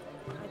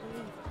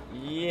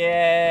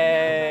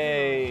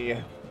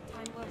 Yay.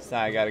 So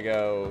I gotta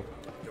go.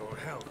 Your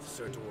health,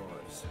 Sir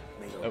Dwarves.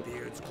 May your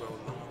beards grow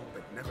long,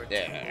 but never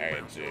yeah,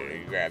 alright, so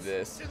you grab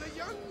this. To the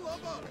young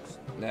lovers.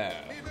 No.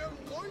 May their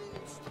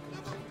loins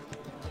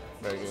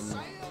Very good.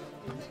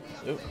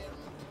 Oop.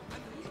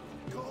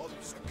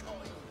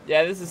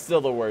 Yeah, this is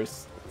still the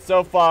worst.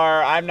 So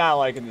far, I'm not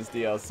liking this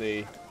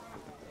DLC.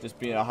 Just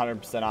being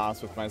 100%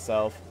 honest with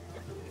myself.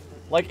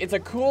 Like, it's a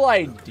cool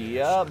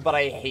idea, but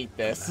I hate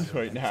this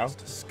right now.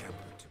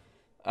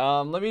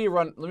 Let me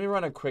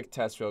run a quick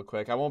test real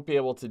quick. I won't be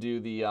able to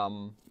do the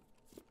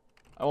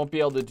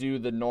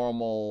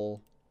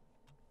normal,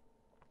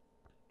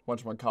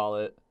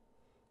 whatchamacallit,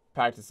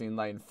 practicing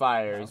lighting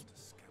fires.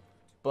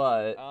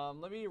 But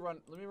let me run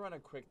a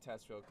quick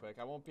test real quick.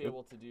 I won't be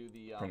able to do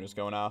the printer's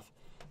going off.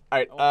 All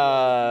right.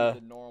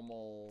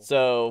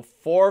 So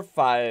 4,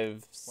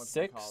 5,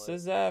 6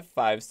 is that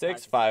 5,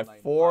 6, 5,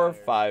 4,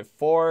 5,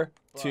 4,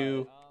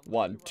 2,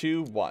 1,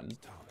 2, 1,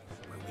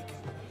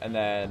 and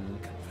then.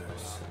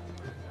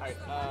 All right.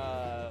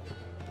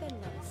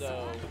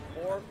 So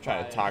 4.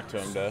 Trying to talk to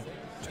him to. 5,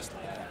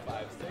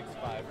 6,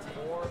 5,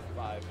 4,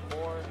 5, 4,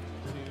 2,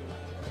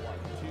 1,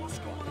 2. What's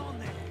going on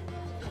there?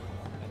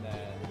 And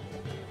then.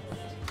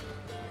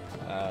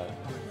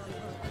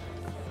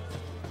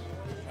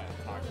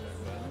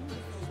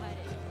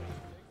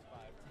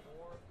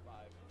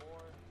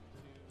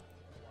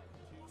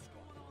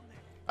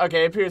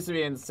 Okay, it appears to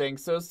be in sync,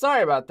 so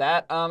sorry about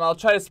that. I'll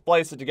try to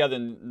splice it together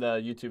in the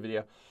YouTube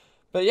video.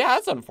 But yeah,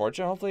 that's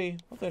unfortunate. Hopefully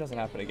it doesn't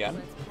happen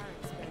again.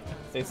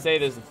 They say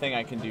there's a thing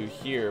I can do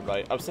here,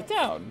 but oh, sit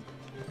down.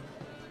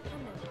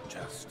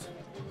 Just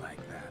like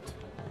that.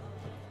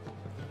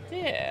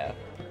 Yeah.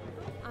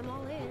 I'm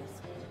all ears.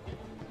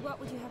 What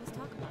would you have us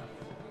talk about?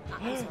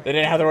 They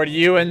didn't have the word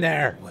 "you" in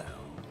there. Well,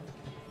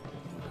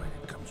 when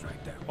it comes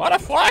right down. What the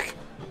fuck?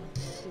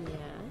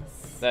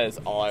 Yes. That is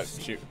all I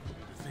shoot.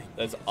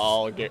 That's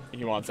all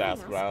he wants to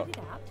ask about.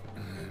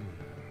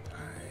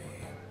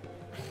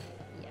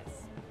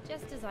 Yes,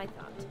 just as I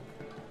thought.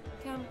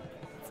 Come,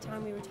 it's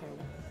time we return.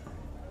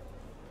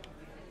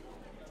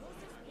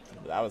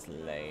 That was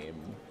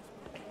lame.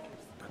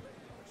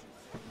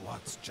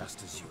 What's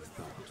just as you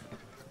thought?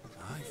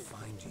 I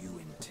find you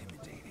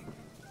intimidating.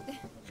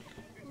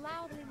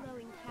 Loudly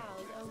lowing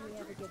cows only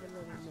ever give a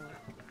little more.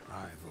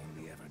 I've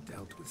only ever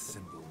dealt with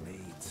simple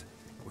maids,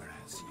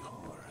 whereas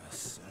you're a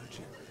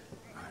surgeon.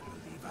 I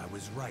believe I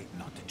was right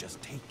not to just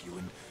take you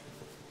and...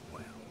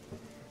 Well,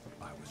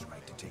 I was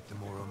right to take the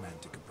more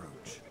romantic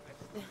approach.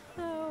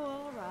 Oh,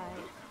 all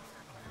right.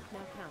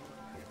 Now come,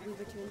 we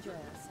were to enjoy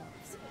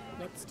ourselves.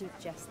 Let's do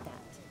just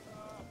that.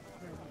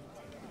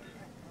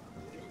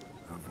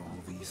 Of all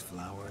these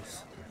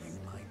flowers, you,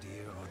 my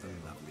dear, are the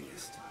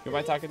loveliest. Who am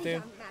I talking to?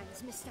 Young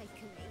man's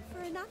mistaken me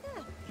for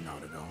another.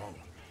 Not at all.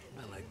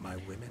 I like my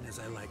women as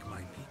I like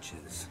my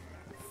peaches.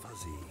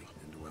 Fuzzy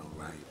and well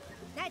ripe.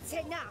 That's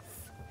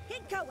enough.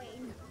 Get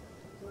going.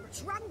 You're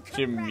drunk.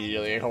 She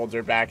immediately holds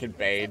her back in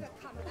pain.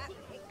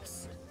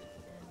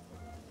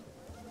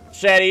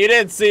 Shetty, you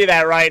didn't see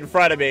that right in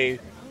front of me.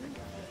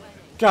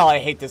 God, I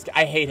hate this guy.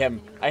 I hate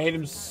him. I hate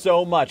him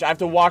so much. I have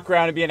to walk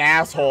around and be an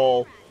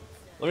asshole.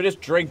 Let me just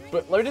drink,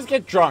 but let me just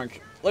get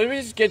drunk. Let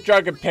me just get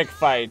drunk and pick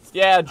fights.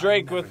 Yeah,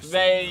 drink with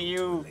me,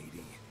 you.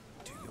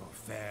 To your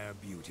fair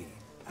beauty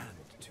and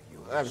to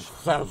your... I'm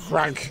so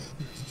drunk.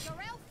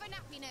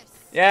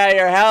 Yeah,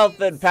 your health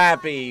and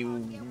pappy.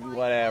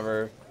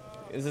 Whatever.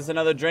 Is this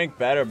another drink?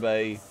 Better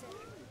be.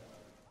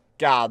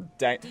 God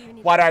dang.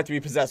 Why do I have to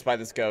be possessed by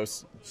this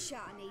ghost?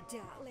 Shani,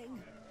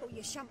 darling. Oh,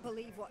 you shan't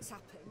believe what's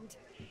happened.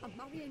 I'm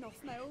marrying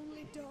off my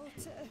only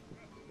daughter.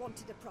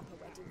 Wanted a proper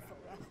wedding for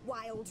her.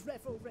 Wild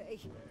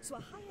revelry. So I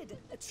hired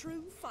a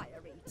true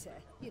fire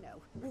eater. You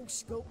know, whoosh,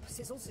 scoop,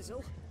 sizzle,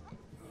 sizzle.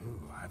 Ooh,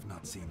 I've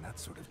not seen that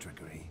sort of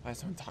trickery. Why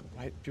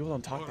people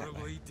don't talk that way.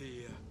 Horribly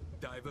dear.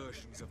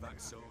 Diversions of that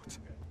sort.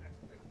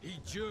 He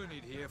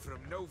journeyed here from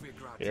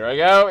Novigrad. Here I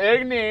go,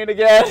 Ignine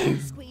again.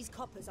 Squeeze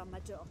coppers on my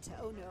daughter,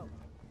 oh no.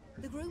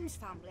 The groom's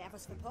family have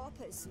us for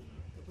paupers,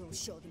 but we'll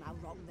show them how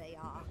wrong they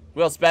are.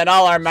 We'll spend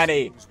all our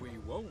money. We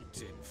won't,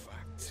 in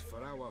fact,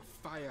 for our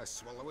fire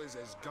swallowers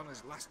has gone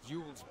as last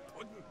Yule's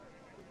pudding.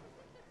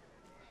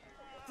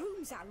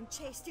 Groom's hound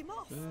chased him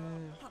off.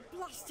 That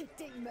blasted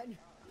demon.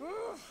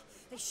 Ugh,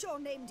 they sure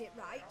named it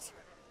right.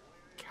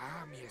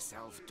 Calm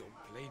yourself,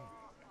 Dumpling.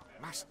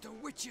 Master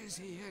Witcher's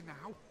here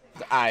now.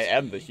 I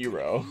am the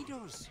hero.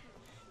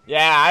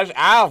 Yeah,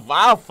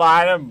 I'll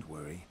find him. Don't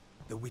worry.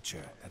 The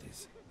Witcher, that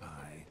is,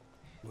 I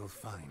will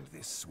find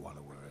this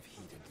swallower of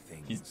heated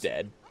things. He's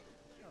dead.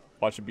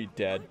 Watch him be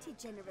dead. Mighty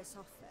generous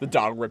offer. The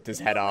dog ripped his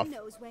head No off. one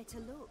knows where to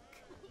look.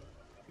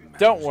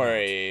 Don't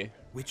worry.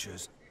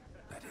 Witchers,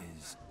 that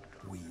is,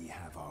 we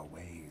have our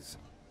ways.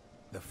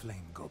 The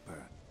Flame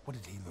Gulper, what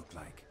did he look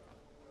like?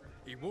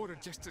 He wore a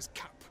jester's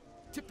cap.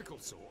 Typical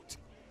sort.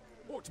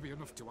 Ought to be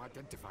enough to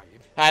identify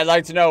him. I'd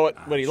like to know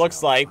what he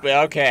looks like, but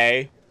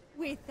okay.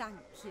 We thank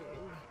you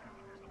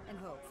and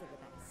hope for the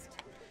best.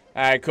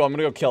 Alright, cool. I'm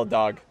gonna go kill a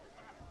dog.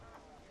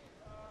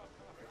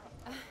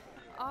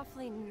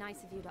 Awfully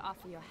nice of you to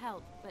offer your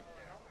help, but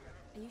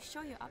are you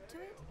sure you're up to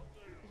it?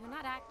 You're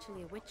not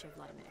actually a witcher,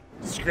 Vladimir.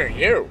 Screw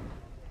you.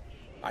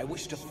 I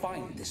wish to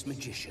find this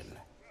magician.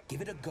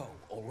 Give it a go,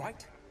 all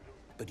right?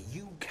 But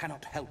you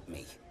cannot help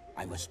me.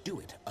 I must do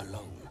it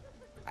alone.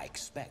 I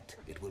expect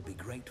it will be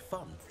great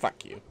fun.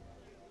 Fuck you.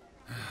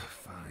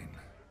 Fine.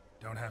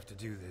 Don't have to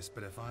do this,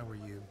 but if I were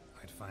you,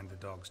 I'd find the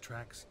dog's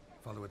tracks,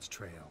 follow its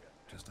trail.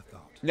 Just a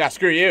thought. Yeah,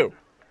 screw you.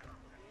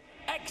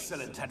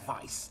 Excellent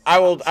advice. I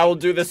will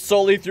do this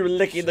solely through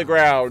licking the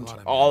ground.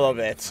 All of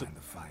it. Find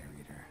the fire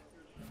eater.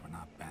 If we're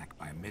not back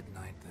by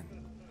midnight,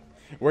 then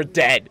We're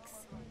dead.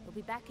 We'll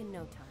be back in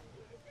no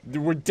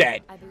time. We're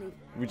dead. I believe.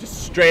 We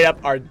just straight up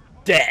are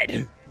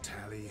dead.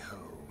 tally ho.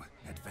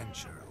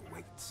 Adventure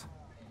awaits.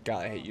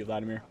 God, I hate you,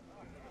 Vladimir.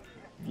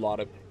 Lot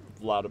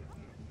of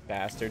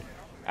bastard.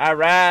 All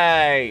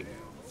right.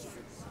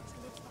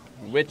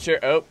 Witcher.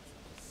 Oh.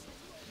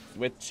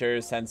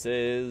 Witcher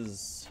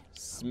senses.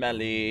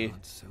 Smelly.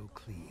 Not so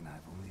clean.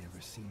 I've only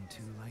ever seen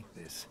two like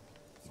this.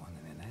 One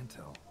in an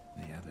anthill,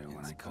 the other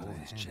when I caught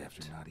his chest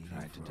after not eating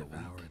tried to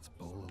devour its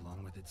bowl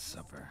along with its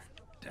supper.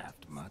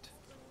 Daft mutt.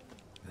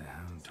 The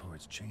hound tore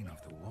its chain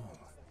off the wall.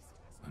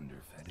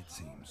 Underfed, it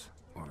seems.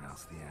 Or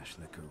else the ash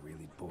liquor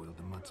really boiled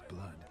the mutt's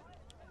blood.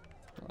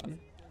 Come on.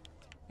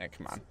 Hey,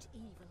 come on.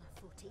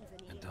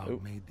 A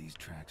dog made these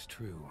tracks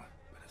true,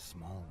 but a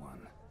small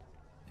one.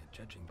 And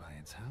judging by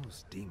its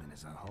house, demon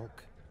is a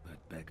hulk. But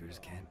beggars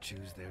can't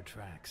choose their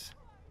tracks.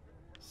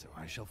 So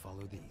I shall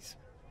follow these.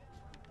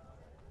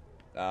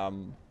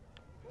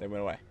 They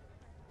went away.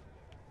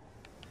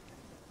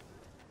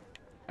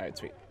 Alright,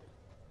 sweet.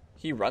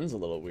 He runs a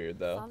little weird,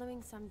 though.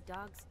 Following some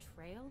dog's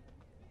trail?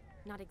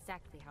 Not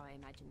exactly how I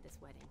imagined this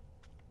wedding.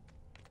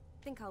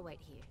 Think I'll wait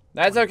here.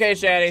 That's okay,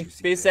 Shanny.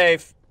 Be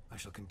safe. I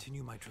shall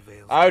continue my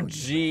travails. Oh,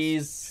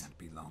 jeez. Shan't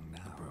be long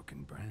now. A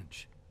broken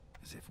branch.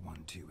 As if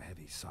one too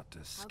heavy sought to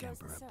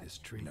scamper up this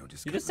tree. No,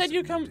 You just said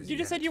you come. You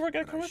just said you were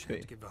gonna come with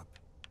me. Give up.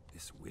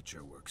 This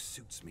witcher work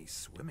suits me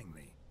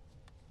swimmingly.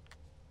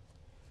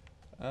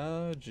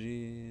 Oh,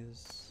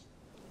 jeez.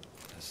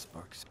 A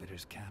spark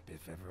spitter's cap,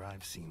 if ever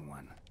I've seen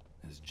one.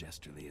 As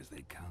jesterly as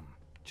they come.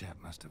 Chap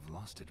must have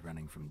lost it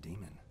running from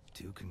demon.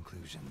 Two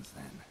conclusions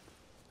then.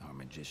 Our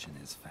magician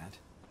is fat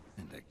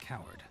and a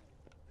coward.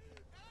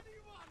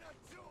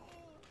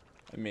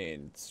 I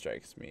mean, it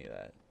strikes me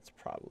that it's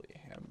probably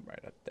him right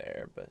up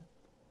there, but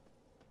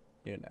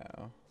you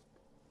know.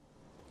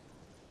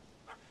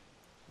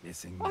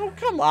 Missing. Oh,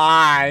 come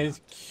on,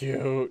 it's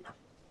cute.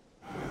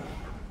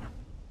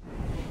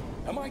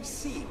 Am I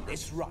seeing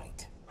this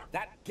right?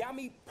 That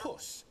gammy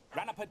puss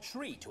ran up a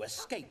tree to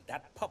escape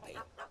that puppy.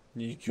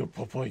 You cute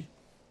puppy.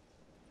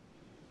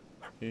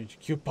 You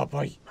cute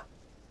puppy.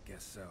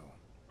 Guess so.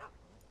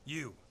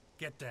 You,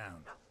 get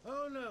down.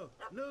 Oh no,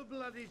 no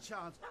bloody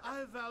chance.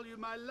 I value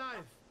my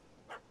life.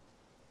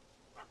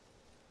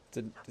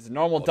 It's a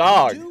normal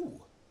dog.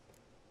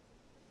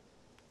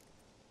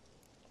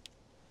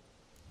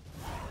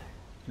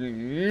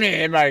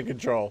 Mind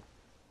control.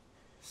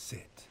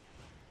 Sit.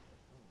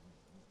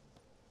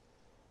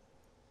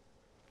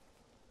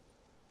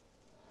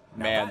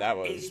 Man, that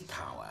was is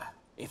power.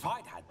 If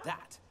I'd had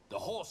that, the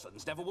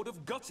Horsons never would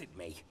have gutted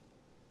me.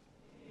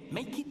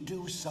 Make it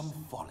do some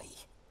folly.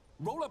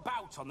 Roll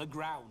about on the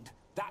ground.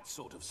 That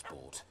sort of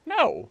sport.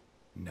 No.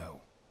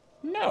 No.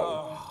 No.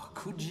 Oh,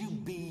 could you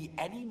be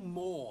any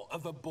more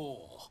of a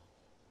bore?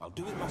 I'll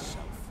do it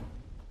myself.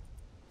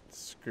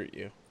 Screw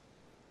you.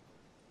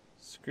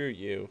 Screw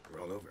you.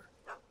 Roll over.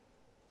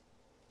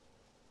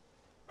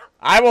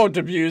 I won't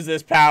abuse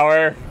this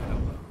power.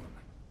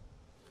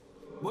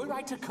 Were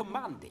I to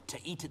command it to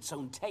eat its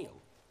own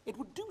tail, it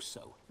would do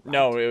so. Right?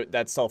 No,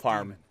 that's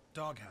self-harm.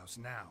 Doghouse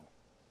now.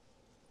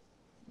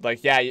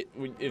 Like, yeah,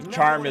 if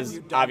charm is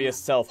obvious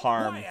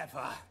self-harm.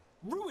 Whatever.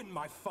 Ruin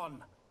my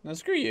fun. No,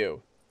 screw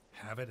you.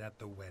 Have it at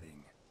the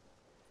wedding.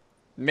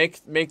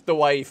 Make the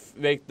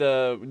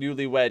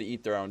newlywed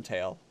eat their own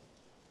tail.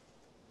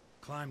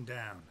 Climb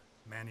down.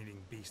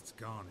 Man-eating beast's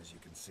gone, as you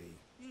can see.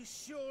 You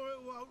sure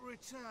it won't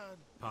return?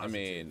 I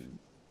mean,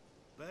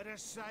 Better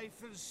safe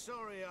than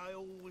sorry, I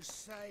always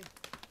say.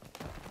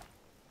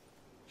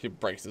 he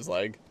breaks his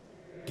leg.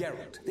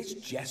 Geralt, this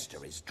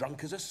jester is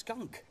drunk as a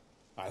skunk.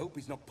 I hope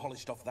he's not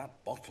polished off that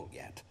bottle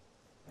yet.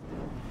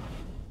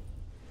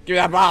 Give me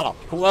that bottle.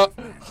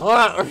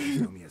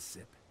 Show me a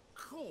sip.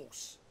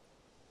 Course.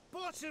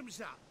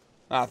 Bottoms up.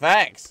 Oh,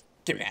 thanks.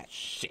 Give me that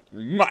shit.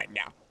 Mine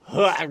now.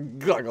 I'm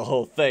going the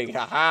whole thing.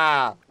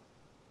 Haha.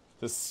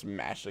 Just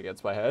smash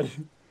against my head.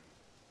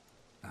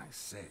 I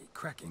say,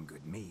 cracking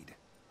good mead.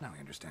 Now I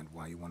understand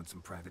why you wanted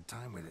some private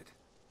time with it.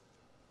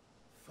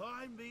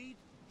 Find me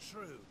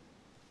true.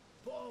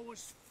 But I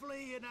was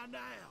fleeing a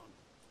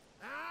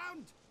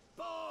hound.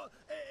 But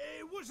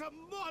it was a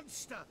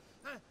monster.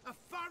 A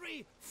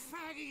furry,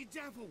 faggy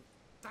devil.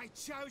 They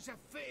chose a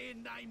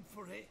fitting name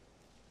for it.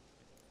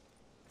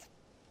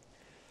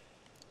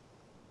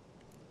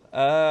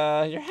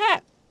 Your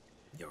hat.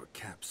 Your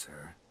cap,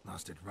 sir.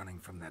 Lost it running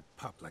from that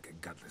pup like a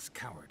gutless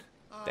coward.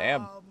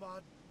 Damn. Oh, my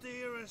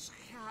dearest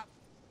cap.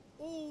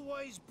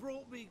 Always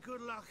brought me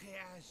good luck, it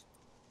has.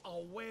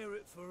 I'll wear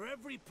it for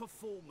every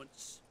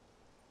performance.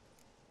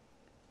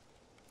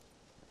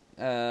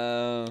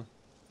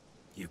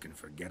 You can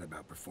forget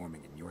about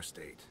performing in your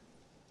state.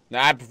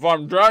 I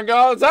perform drunk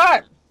all the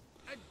time.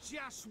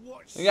 Just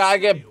watch. You gotta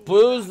get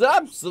boozed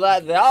up so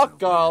that the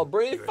alcohol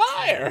breathe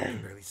fire. You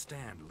can barely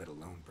stand, let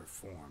alone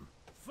perform.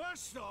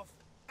 First off,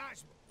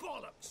 that's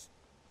bollocks.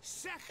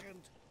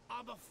 Second,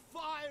 I'm a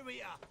fire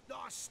eater,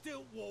 not a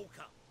stilt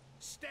walker.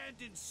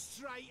 Standing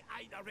straight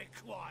ain't a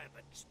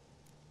requirement.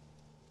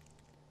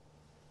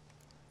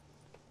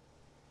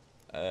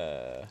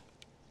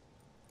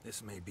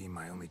 This may be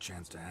my only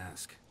chance to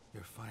ask.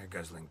 Your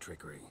fire-guzzling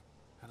trickery,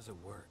 how does it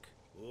work?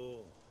 Oh,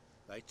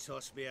 they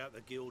tossed me out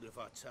the guild if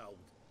I told.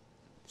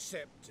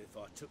 Except if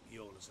I took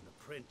you on as an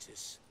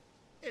apprentice.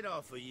 In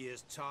half a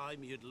year's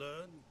time, you'd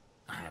learn.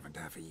 I haven't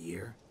half a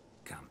year.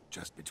 Come,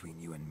 just between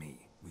you and me.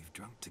 We've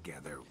drunk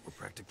together. We're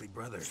practically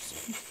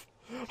brothers.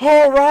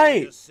 All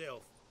right.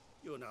 Yourself.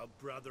 You're no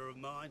brother of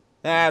mine.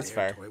 That's You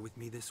dare fair. toy with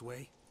me this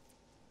way?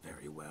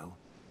 Very well.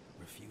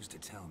 Refuse to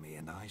tell me,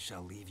 and I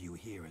shall leave you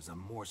here as a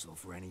morsel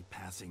for any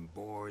passing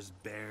boars,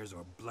 bears,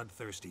 or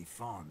bloodthirsty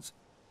fawns.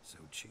 So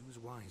choose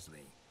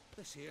wisely.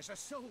 This here's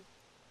assault.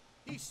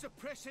 He's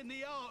suppressing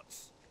the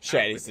arts.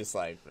 Shady's just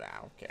like, I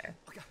don't care.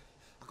 I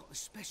got a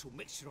special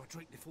mixture I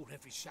drink before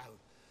every show.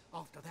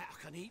 After that,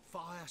 I can eat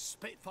fire,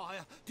 spit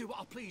fire, do what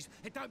I please.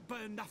 It don't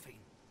burn nothing.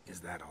 Is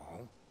that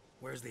all?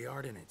 Where's the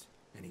art in it?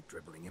 Any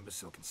dribbling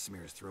imbecile can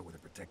smear his throat with a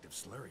protective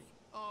slurry.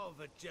 I've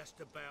had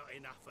just about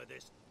enough of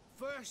this.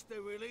 First they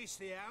release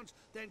the hounds,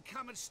 then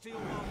come and steal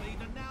my meat,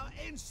 and now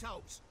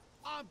insults.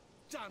 I'm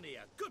done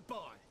here.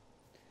 Goodbye.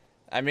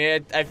 I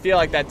mean, I feel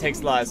like that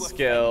takes a lot of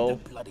skill.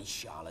 Bloody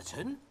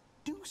charlatan.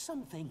 Do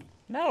something.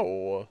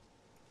 No.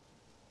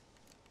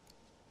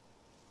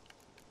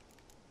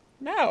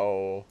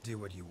 No. Do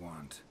what you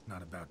want.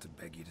 Not about to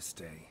beg you to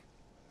stay.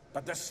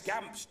 But the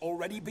scamp's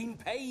already been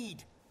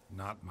paid.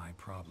 Not my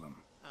problem.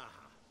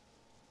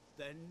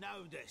 Then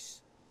know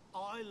this.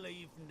 I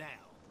leave now.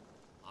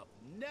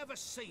 I've never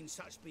seen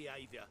such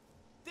behavior.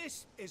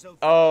 This is a...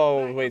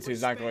 Oh, wait, so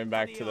he's not going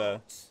back to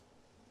the...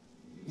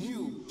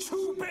 You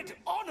two-bit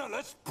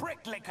honorless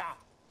pricklicker!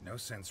 No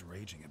sense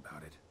raging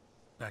about it.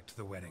 Back to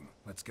the wedding.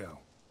 Let's go.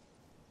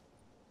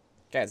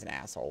 Guy's an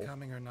asshole.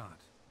 Coming or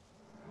not?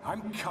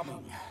 I'm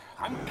coming.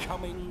 I'm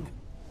coming.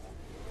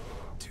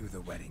 To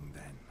the wedding,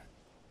 then.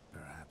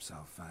 Perhaps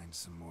I'll find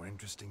some more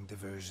interesting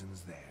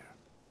diversions there.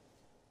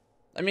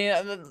 I mean,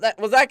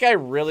 was that guy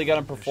really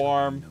gonna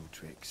perform? No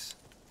tricks.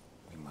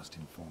 We must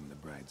inform the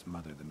bride's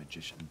mother the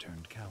magician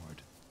turned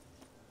coward.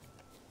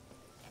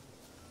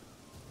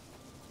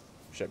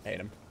 Should have paid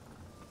him.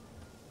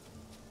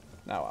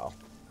 Oh well.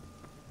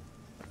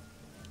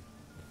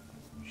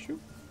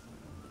 Shoot.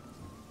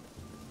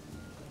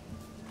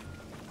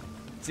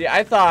 See,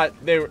 I thought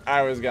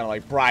I was gonna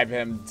like bribe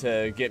him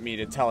to get me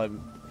to tell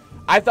him.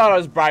 I thought I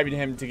was bribing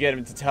him to get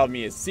him to tell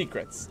me his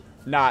secrets,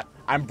 not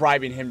I'm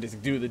bribing him to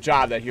do the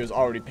job that he was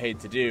already paid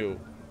to do.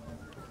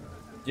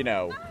 You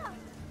know,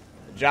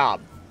 the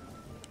job.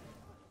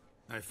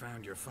 I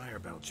found your fire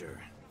belcher,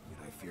 yet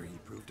I fear he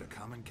proved a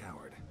common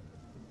coward.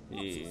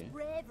 What's his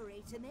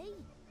bravery to me?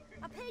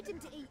 I paid him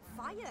to eat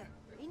fire.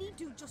 He need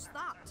do just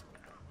that.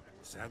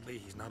 Sadly,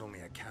 he's not only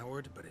a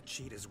coward, but a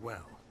cheat as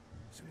well.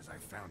 As soon as I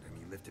found him,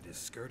 he lifted his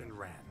skirt and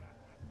ran.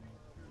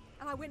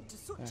 And I went to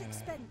such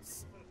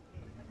expense.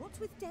 What's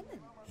with Demon?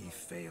 He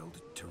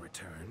failed to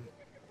return.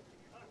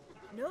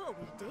 No,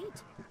 he did.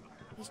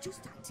 He's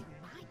just acting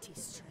mighty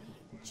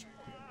strange.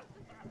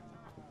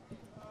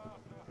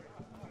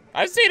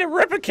 I've seen him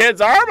rip a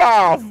kid's arm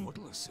off!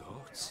 Muddle of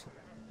sorts.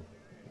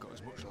 Got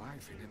as much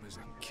life in him as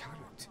a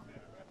carrot.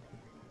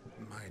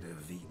 Might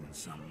have eaten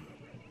some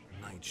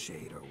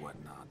nightshade or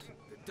whatnot.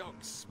 The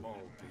dog's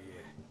small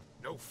beer.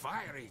 No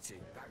fire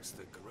eating, that's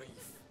the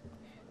grief.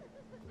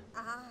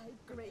 Aye,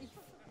 grief.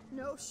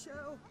 No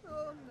show.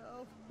 Oh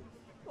no.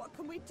 What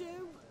can we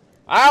do?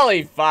 I'll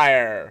eat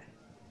fire!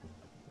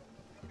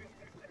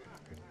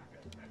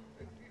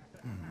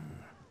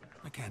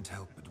 I can't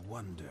help but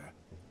wonder.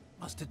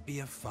 Must it be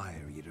a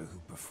fire eater who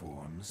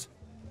performs?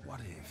 What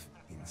if,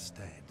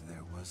 instead,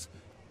 there was,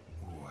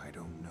 oh, I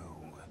don't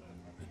know,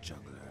 a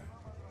juggler?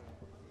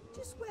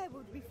 Just where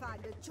would we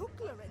find a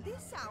juggler at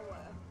this hour?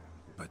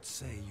 But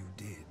say you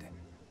did.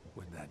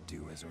 Would that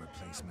do as a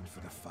replacement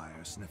for the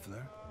fire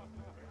sniffler?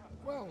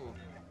 Well,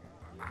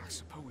 I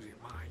suppose it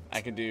might.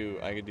 I could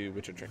do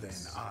witcher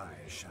tricks. Then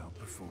I shall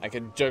perform. I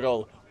can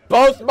juggle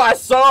both my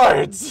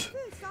swords!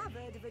 First I've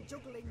heard of a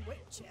juggling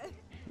witcher.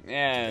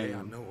 And Today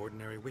I'm no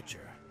ordinary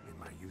witcher.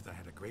 truth, I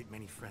had a great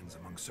many friends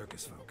among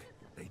circus folk.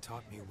 They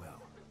taught me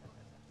well.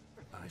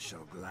 I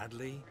shall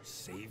gladly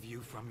save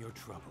you from your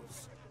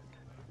troubles.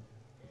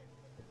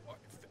 Well,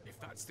 if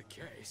that's the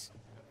case,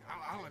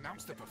 I'll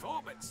announce the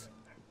performance.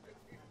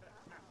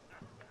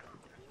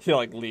 He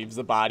like leaves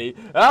the body.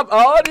 Up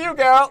on you,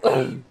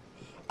 girl.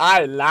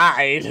 I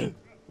lied.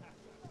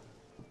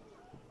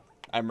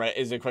 I'm ready.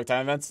 Is it quick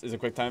time events? Is it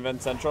quick time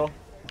event central?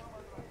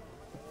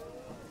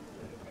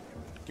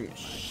 Give me a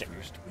shit.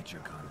 First Witcher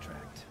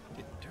contract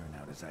didn't turn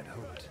out as I'd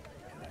hoped,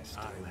 and I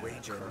still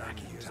wager none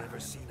of you's ever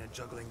seen a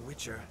juggling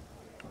Witcher.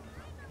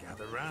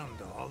 Gather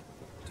round, all,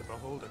 to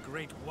behold a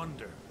great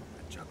wonder,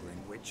 a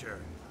juggling Witcher,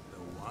 the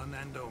one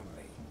and only.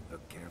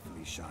 Look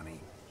carefully,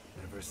 Shawnee.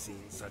 Never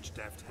seen such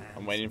deft hands.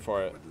 I'm waiting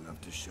for it. Would love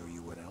to show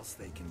you what else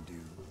they can do.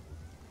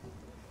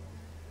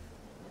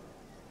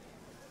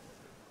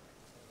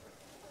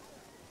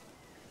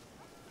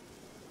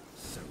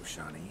 So,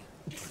 Shawnee,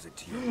 was it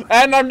to your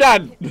And I'm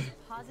done.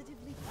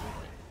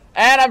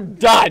 And I'm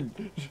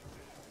done.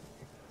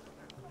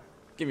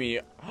 Give me.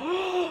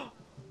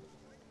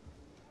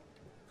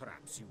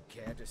 Perhaps you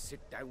care to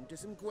sit down to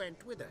some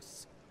Gwent with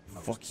us?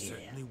 Most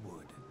certainly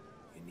would.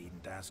 You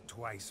needn't ask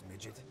twice,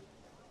 midget.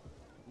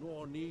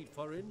 No need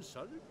for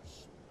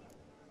insults.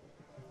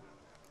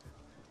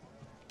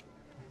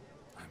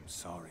 I'm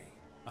sorry.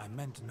 I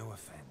meant no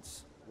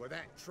offense. Were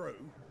that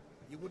true,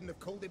 you wouldn't have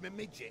called him a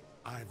midget.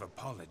 I've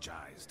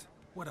apologized.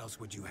 What else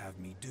would you have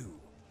me do?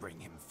 Bring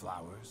him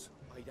flowers?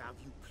 I'd have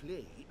you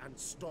play and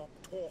stop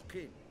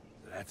talking.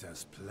 Let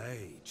us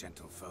play,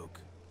 gentlefolk.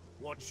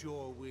 What's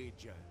your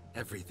wager?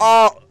 Everything.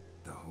 Oh!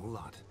 The whole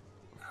lot.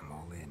 I'm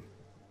all in.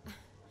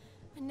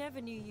 I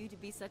never knew you to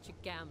be such a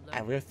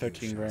gambler. We have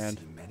 13 grand.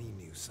 See many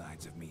new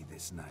sides of me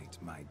this night,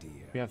 my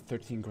dear. We have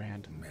 13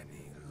 grand.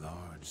 Many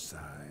large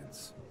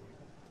sides.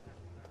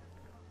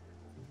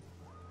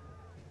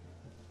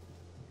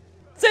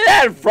 Say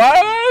that in front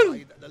of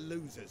us? The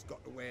loser's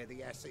got to wear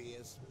the ass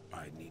ears.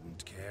 I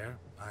needn't care.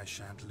 I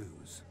shan't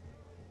lose.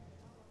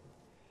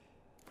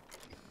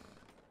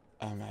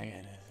 Oh my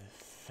goodness.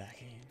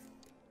 Fucking.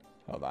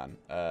 Hold on.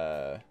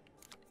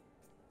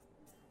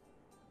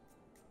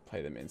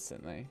 Play them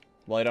instantly.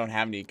 Well, I don't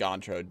have any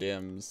Gontro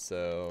dims,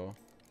 so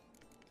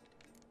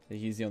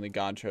he's the only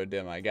Gontro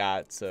dim I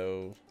got,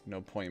 so no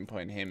point in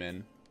putting him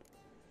in.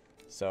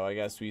 So I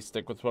guess we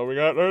stick with what we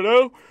got right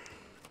now.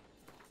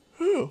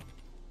 Whew.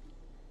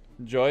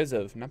 Joys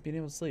of not being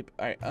able to sleep.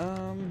 All right.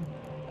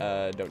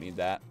 Don't need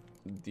that.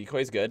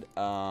 Decoy's good.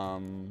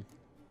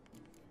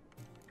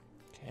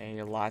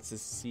 Okay, lots of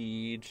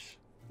siege.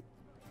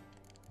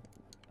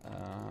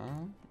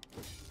 Not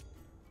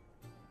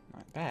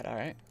bad. All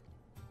right.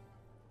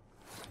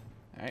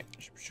 All right.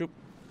 Shoop, shoop.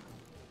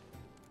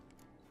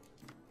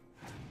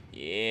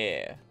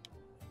 Yeah.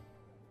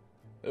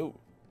 Ooh.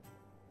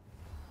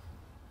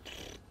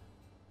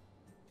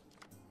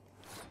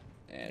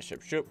 And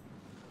shoop, shoop.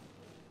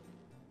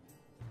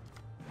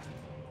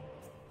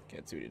 Okay,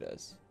 let's see what he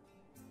does.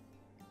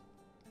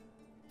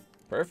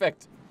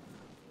 Perfect.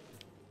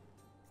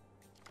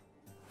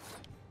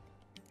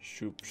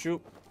 Shoop,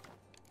 shoop.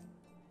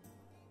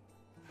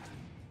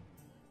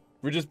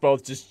 We're just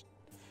both just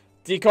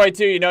decoy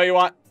 2, you know you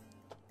want.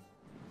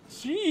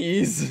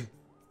 Jeez.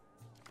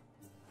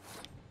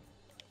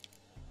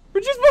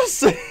 We're just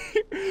both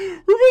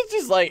we're both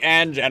just like,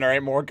 and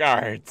generate more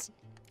cards.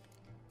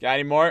 Got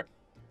any more?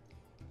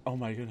 Oh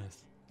my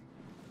goodness.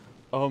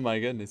 Oh my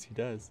goodness, he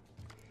does.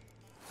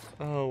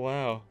 Oh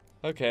wow.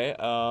 Okay,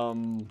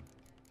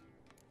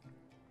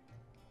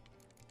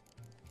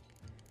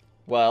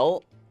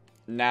 well,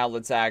 now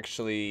let's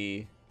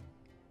actually.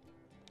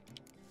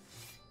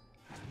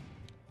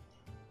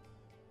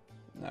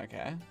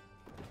 Okay.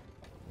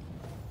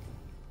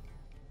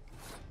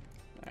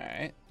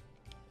 Alright.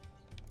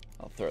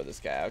 I'll throw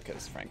this guy out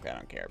because frankly I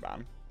don't care about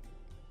him.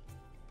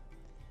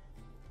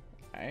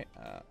 Alright,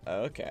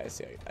 okay, I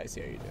see how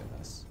you're doing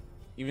this.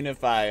 Even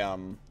if I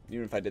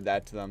did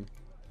that to them,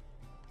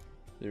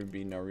 there would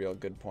be no real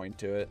good point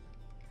to it.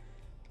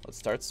 Let's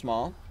start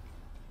small.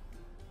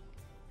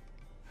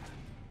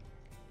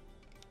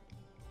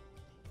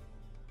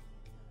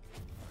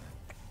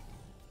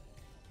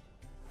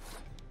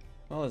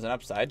 Well, there's an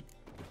upside.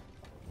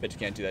 Bet you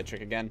can't do that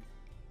trick again.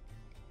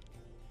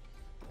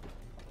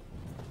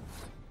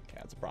 Okay,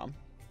 that's a problem.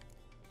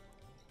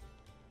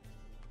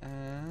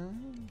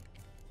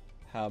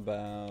 How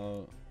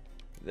about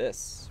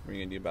this? What are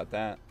you gonna do about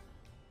that?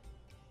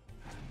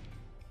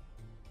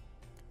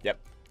 Yep.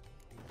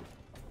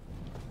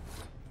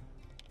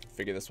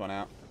 Figure this one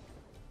out.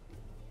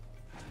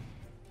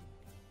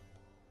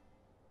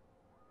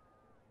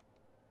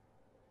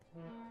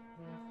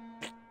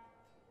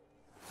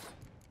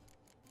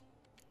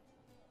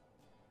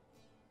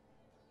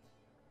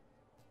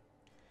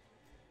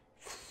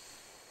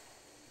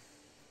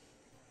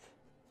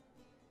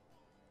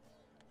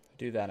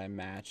 Do that, I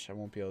match. I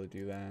won't be able to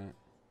do that.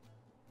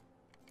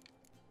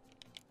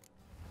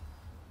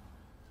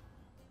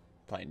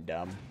 Playing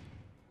dumb.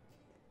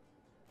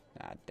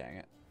 Ah, dang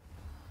it.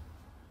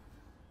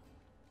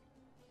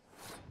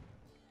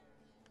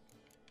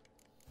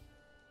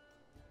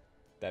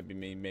 That'd be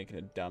me making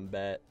a dumb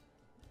bet.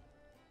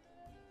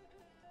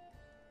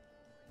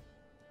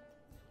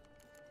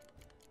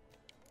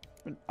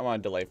 I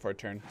want to delay for a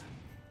turn.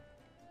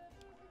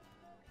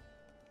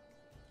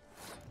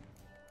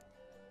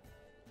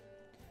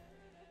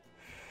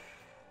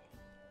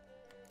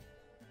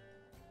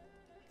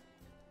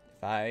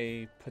 If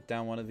I put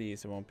down one of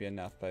these, it won't be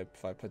enough. But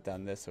if I put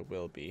down this, it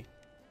will be.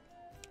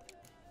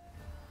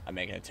 I'm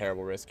making a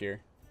terrible risk here.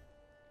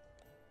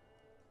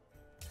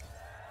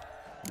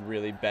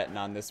 Really betting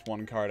on this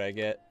one card I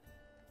get.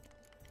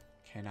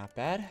 Okay, not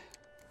bad.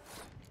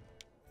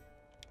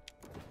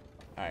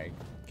 Alright,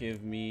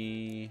 give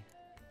me...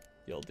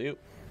 You'll do.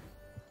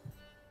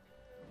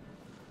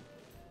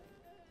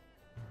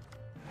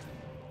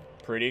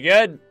 Pretty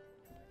good.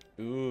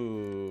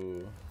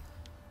 Ooh.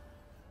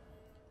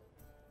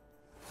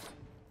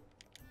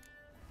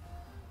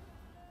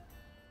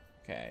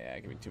 Okay, yeah,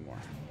 give me 2 more.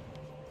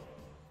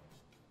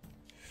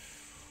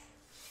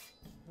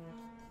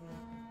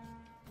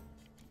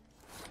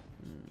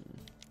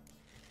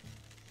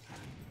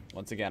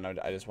 Once again,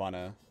 I just want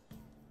to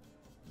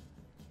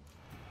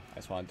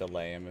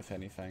delay him, if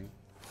anything.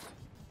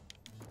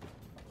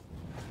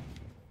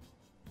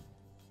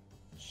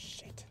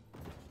 Shit.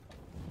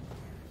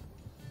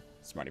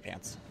 Smarty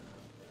pants.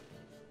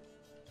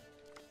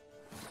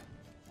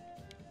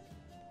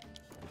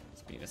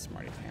 It's being a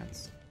smarty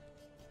pants.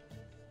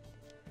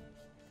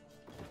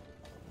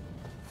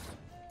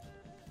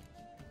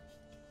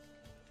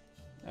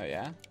 Oh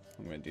yeah?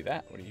 I'm gonna do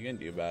that. What are you gonna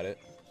do about it?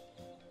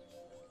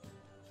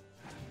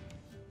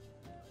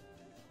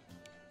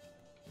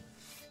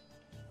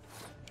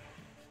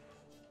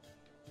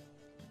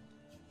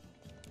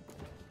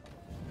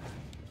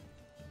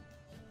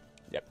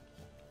 Yep.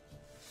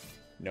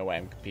 No way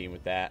I'm competing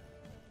with that.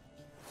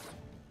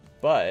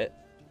 But...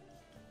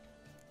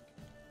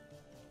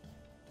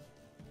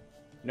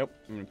 Nope,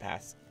 I'm gonna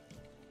pass.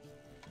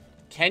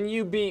 Can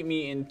you beat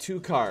me in 2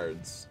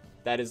 cards?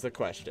 That is the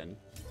question.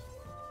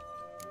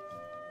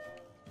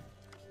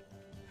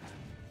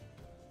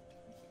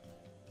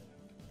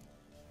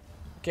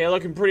 Okay,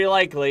 looking pretty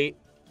likely.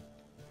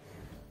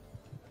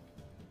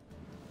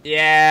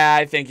 Yeah,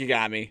 I think you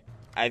got me.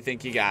 I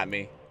think you got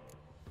me.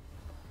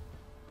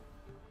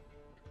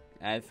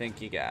 I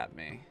think you got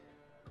me.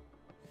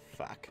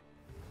 Fuck.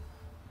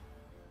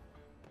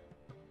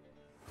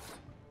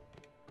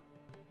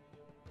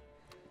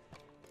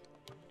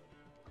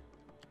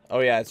 Oh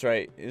yeah, that's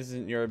right.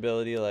 Isn't your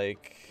ability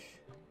like...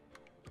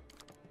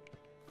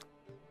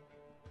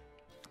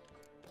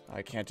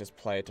 I can't just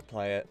play it to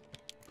play it.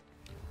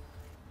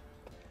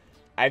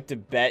 I have to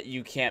bet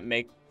you can't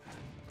make...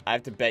 I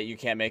have to bet you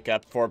can't make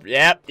up for...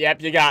 Yep,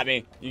 you got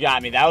me. You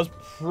got me. That was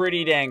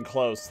pretty dang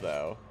close,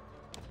 though.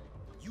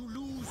 You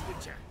lose,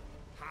 Witcher.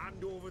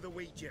 Hand over the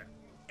wager.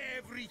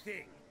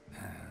 Everything.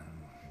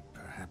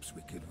 Perhaps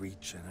we could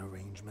reach an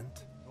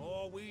arrangement.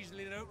 No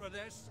weaseling out of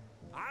this.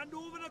 Hand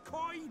over the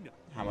coin.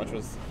 How much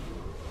was...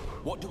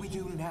 What do we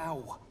do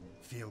now?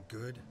 Feel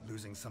good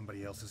losing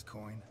somebody else's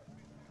coin?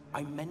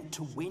 I meant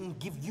to win,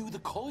 give you the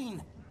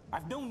coin.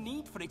 I've no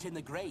need for it in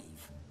the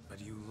grave. But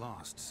you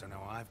lost, so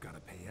now I've got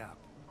to pay up.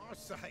 I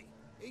say,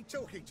 he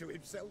talking to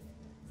himself.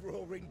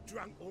 Roaring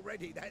drunk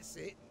already, that's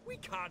it. We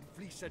can't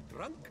fleece a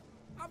drunk.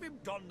 Have him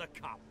don the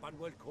cap and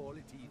we'll call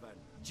it even.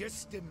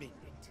 Just a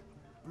minute.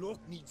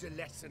 Bloke needs a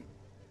lesson.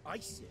 I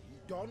say he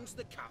dons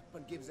the cap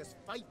and gives us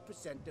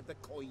 5% of the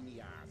coin he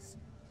has.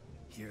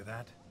 Hear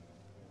that?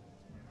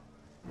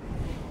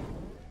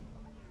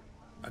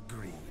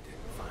 Agreed.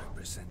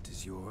 5%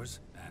 is yours,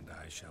 and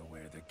I shall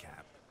wear the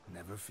cap.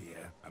 Never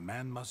fear. A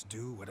man must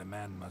do what a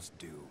man must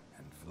do,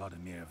 and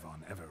Vladimir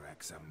von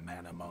Everek's a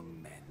man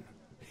among men.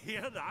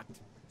 Hear that?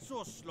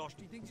 So sloshed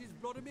he thinks he's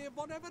Vladimir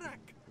von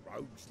Everek.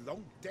 Rogue's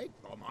long dead,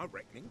 by my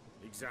reckoning.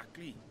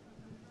 Exactly.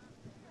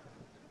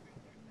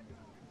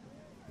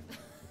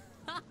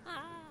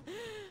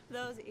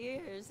 Those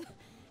ears.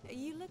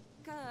 You look,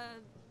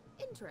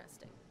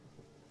 interesting.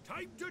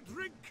 Time to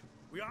drink.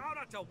 We are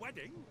at a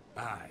wedding.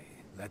 Aye,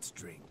 let's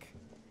drink.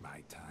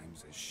 My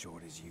time's as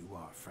short as you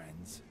are,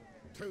 friends.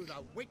 To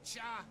the Witcher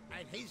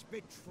and his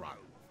betrothed.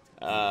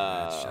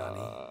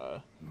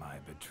 Shani, my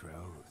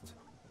betrothed.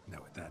 Know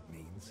what that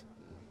means?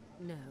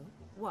 No.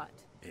 What?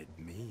 It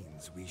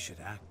means we should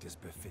act as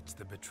befits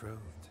the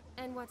betrothed.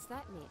 And what's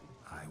that mean?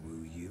 I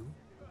woo you,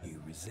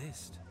 you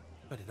resist.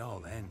 But it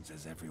all ends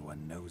as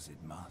everyone knows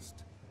it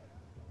must.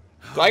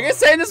 Do I get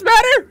say in this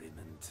matter?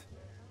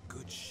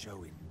 Good show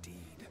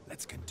indeed.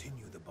 Let's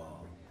continue the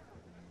ball.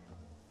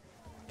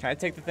 Can I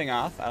take the thing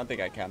off? I don't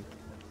think I can.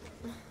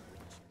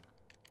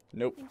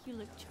 Nope. I think you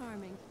look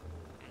charming.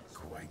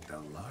 Quite the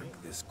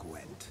lark, this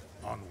Gwent.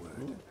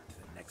 Onward to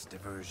the next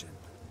diversion.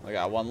 I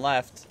got 1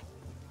 left.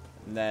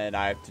 And then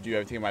I have to do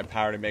everything in my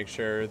power to make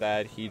sure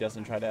that he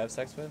doesn't try to have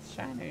sex with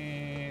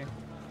Shiny.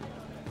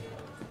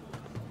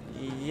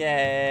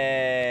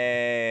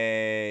 Yay!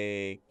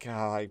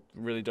 God, I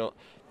really don't...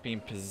 Being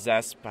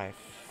possessed by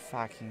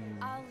fucking...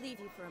 I'll leave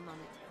you for a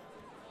moment.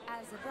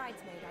 As a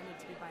bridesmaid, I need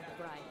to be by the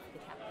bride for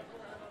the captain.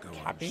 Go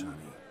Capping? on,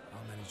 Shani.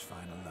 I'll manage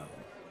fine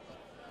alone.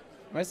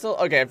 Am I still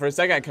okay? For a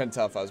second, I couldn't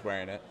tell if I was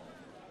wearing it.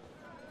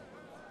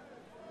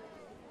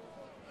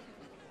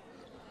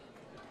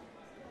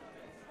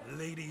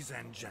 Ladies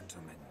and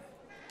gentlemen,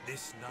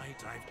 this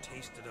night I've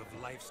tasted of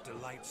life's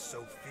delights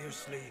so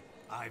fiercely,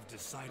 I've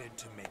decided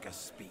to make a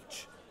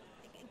speech.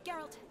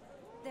 Geralt,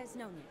 there's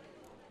no need.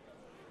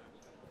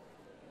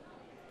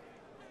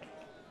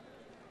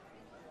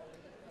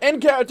 In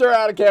character,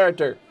 out of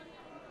character.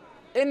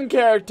 In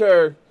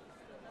character.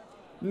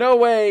 No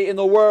way in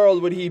the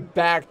world would he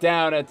back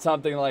down at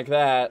something like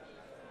that.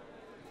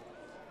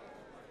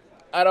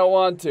 I don't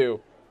want to.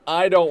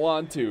 I don't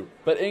want to.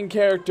 But in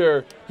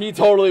character, he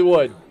totally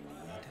would.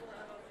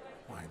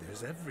 Why,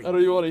 there's every... I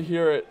don't even want to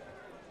hear it.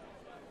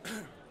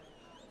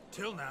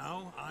 Till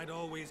now, I'd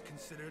always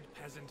considered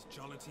peasant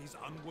jollities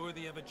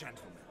unworthy of a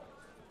gentleman.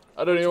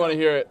 I don't even want to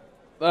hear it.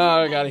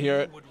 Oh, I gotta hear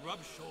it. Would rub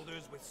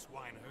shoulders with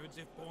swineherds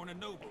if born a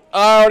noble.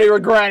 I already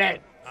regret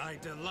it. I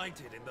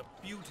delighted in the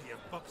beauty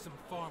of buxom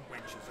farm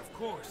wenches, of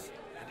course,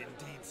 and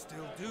indeed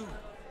still do.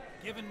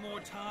 Given more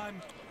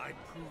time, I'd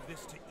prove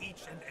this to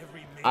each and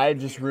every maiden. I've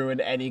just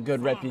ruined any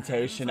good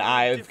reputation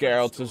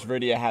Geralt's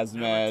Rydia has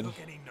made. Took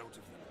any note of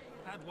them.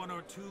 Had one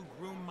or two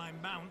groom my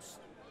mounts.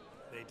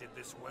 They did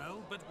this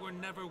well, but were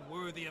never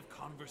worthy of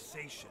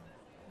conversation.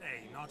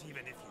 Nay, not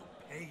even if you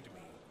paid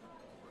me.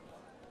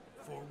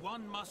 For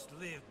one must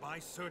live by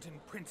certain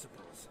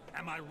principles.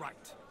 Am I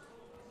right?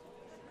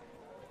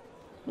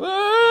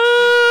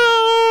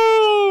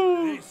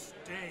 This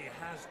day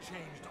has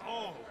changed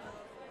all.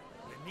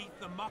 Beneath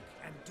the muck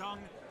and dung,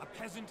 a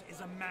peasant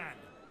is a man.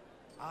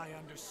 I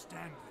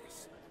understand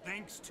this,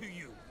 thanks to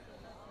you.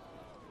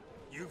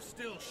 You've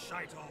still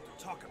shite all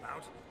to talk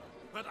about,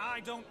 but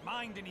I don't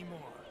mind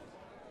anymore.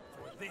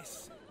 For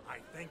this, I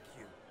thank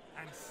you,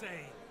 and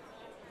say,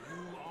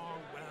 you are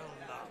well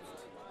loved.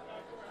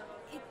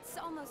 It's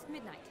almost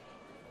midnight.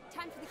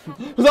 Time for the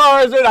capping. It's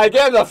almost midnight.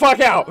 Get the fuck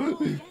out. Oh,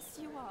 yes,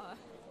 you are.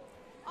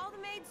 All the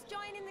maids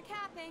join in the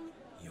capping.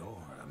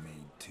 You're a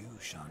maid too,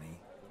 Shawnee.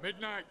 The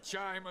midnight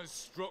chime has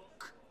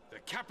struck. The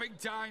capping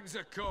times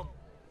are come.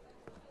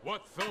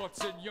 What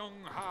thoughts in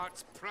young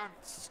hearts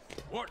prance?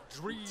 What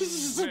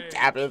dreams may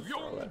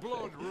young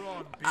blood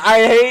run?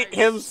 I hate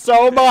him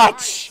so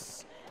much.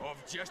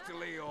 Of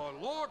jestily or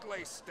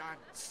lordly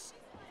stance,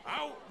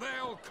 out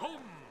they'll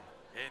come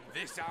in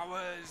this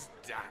hour's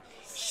dance.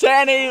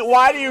 Shani,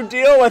 why do you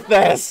deal with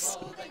this?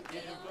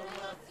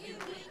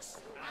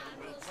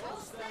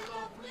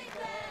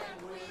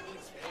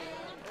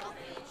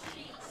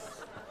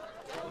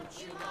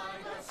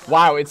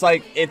 Wow, it's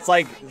like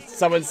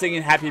someone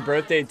singing happy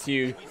birthday to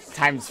you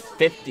times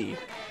 50.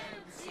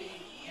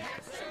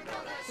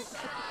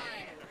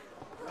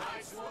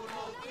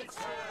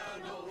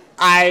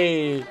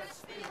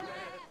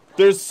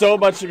 There's so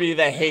much of me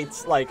that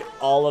hates like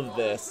all of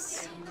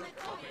this.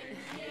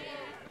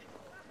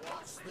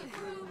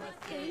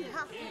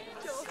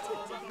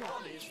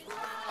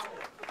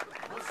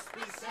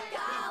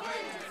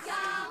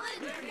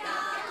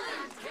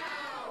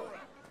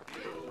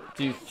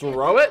 Do you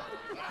throw it?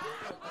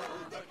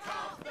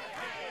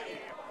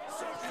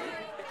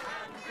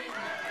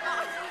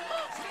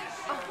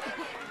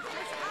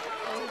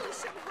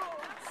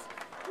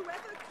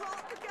 Whoever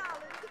caught the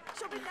garland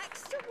shall be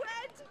next to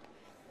wed.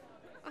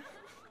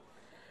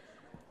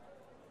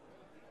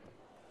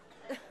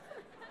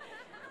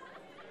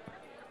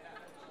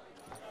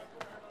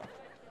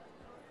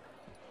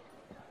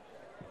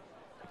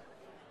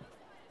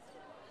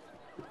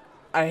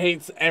 I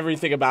hate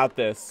everything about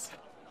this.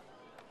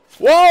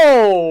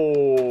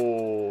 Whoa!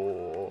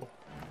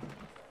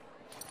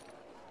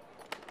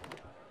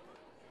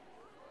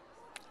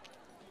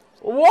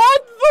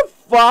 What the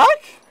fuck?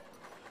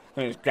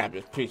 Let me just grab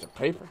this piece of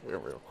paper here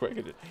real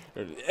quick.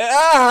 Let me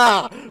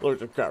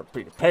just grab a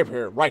piece of paper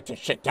here and write this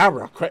shit down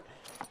real quick.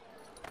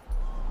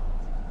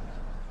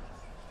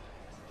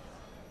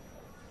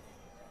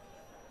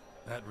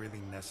 That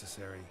really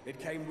necessary? It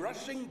came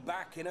rushing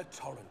back in a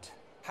torrent.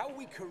 How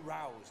we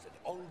caroused at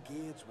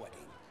Olgierd's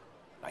wedding.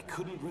 I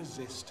couldn't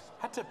resist.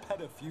 Had to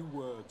pen a few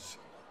words.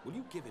 Will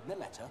you give him the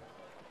letter?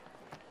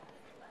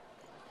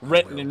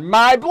 Written in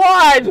my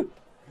blood!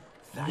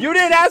 Thanks. You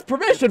didn't ask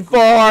permission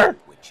for!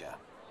 Witcher.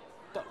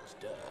 That was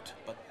dirt,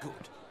 but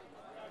good.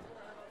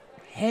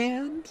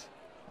 Hand?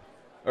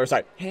 Or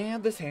sorry,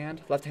 hand, this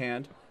hand, left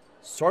hand.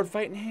 Sword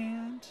fight in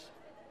hand.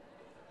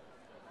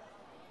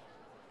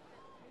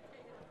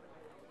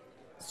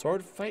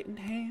 Sword fight in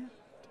hand.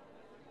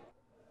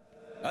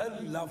 A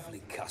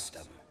lovely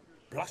custom.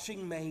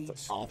 Blushing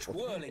maids,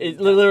 twirling.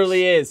 It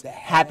literally is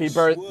happy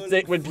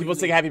birthday. When people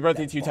sing happy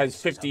birthday to you times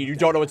 50, you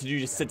don't know what to do,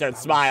 just sit there and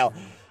smile.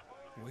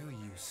 Will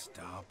you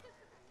stop?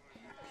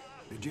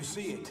 Did you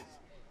see it?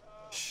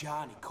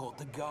 Shani caught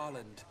the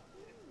garland.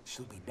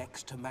 She'll be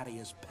next to marry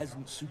as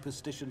peasant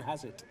superstition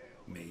has it.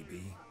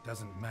 Maybe.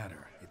 Doesn't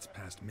matter. It's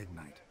past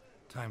midnight.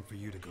 Time for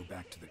you to go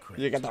back to the crib.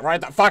 You get to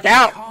right the fuck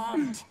out! I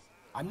can't.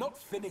 I'm not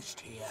finished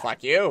here.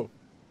 Fuck you.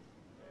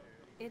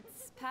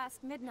 It's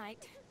past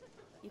midnight.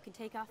 You can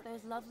take off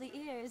those lovely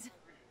ears.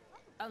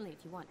 Only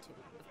if you want to,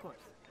 of course.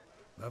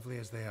 Lovely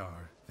as they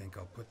are, think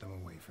I'll put them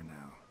away for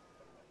now.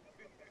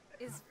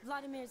 Is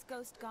Vladimir's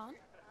ghost gone?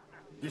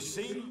 You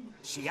see?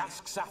 She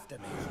asks after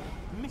me.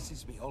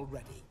 Misses me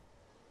already.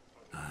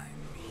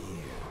 I'm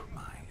here,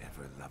 my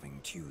ever-loving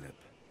tulip.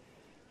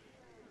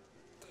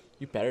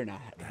 You better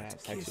not have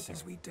That sex kiss with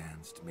as her. we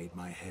danced made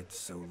my head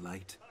so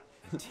light.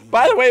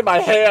 By the way, my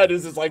hand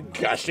is just like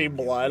gushing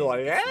blood.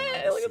 Like,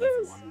 hey, look at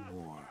this. One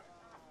more,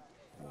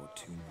 or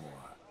two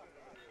more,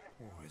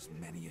 or as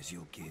many as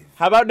you'll give.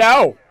 How about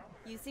now?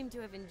 You seem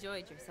to have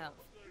enjoyed yourself.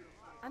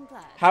 I'm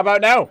glad. How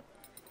about now?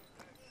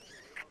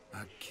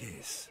 A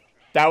kiss.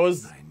 That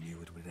was. I knew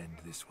it would end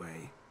this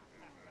way.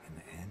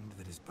 An end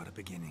that is but a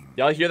beginning.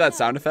 Y'all hear that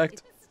sound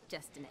effect? It's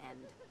just an end.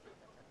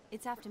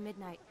 It's after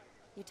midnight.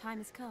 Your time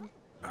has come.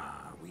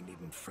 Ah, we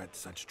needn't fret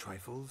such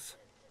trifles.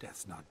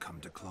 Death's not come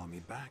to claw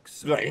me back.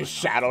 So Like a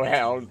shadow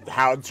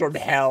hounds from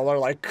hell are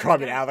like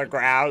coming out of the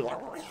ground.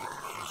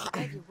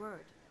 Spread your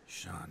word.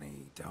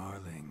 Shawnee,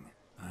 darling,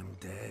 I'm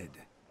dead.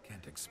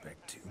 Can't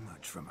expect too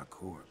much from a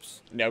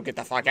corpse. No, get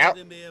the fuck out.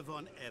 Vladimir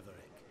von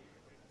Everett,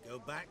 go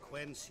back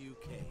whence you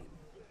came.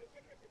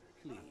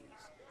 Please.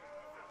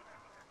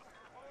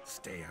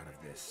 Stay out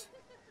of this.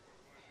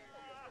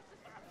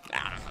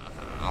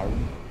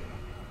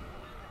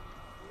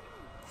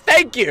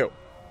 Thank you.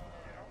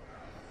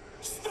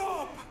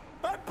 Stop!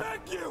 I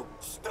beg you!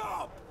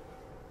 Stop!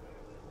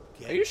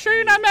 Are you sure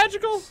you're not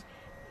magical? Or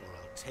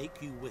I'll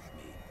take you with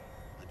me,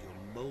 and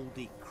your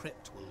moldy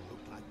crypt will look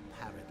like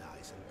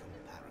paradise in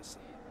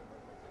comparison.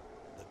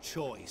 The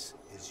choice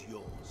is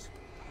yours.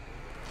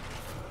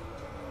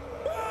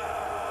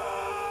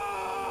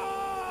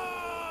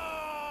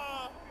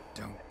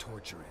 Don't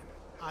torture him.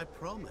 I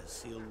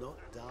promise he'll not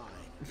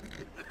die.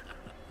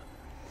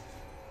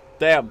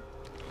 Damn.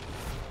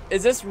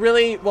 Is this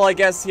really? Well, I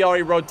guess he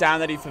already wrote down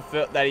that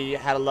he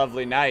had a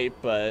lovely night,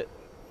 but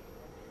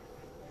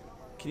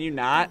can you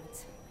not?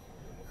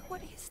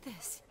 What is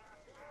this?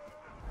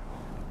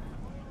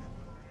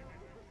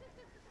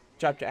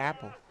 Dropped your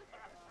apple,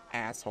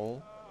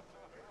 asshole.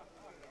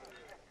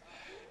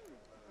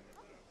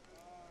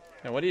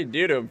 Now, what do you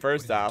do to him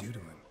first off?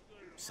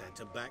 Sent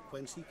him back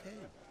whence he came.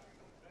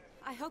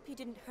 I hope you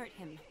didn't hurt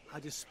him. I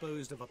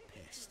disposed of a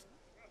pest.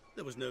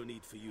 There was no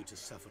need for you to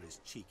suffer his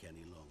cheek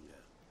any longer.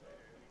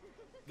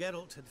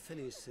 Geralt had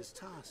finished his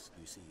task,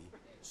 you see,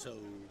 so...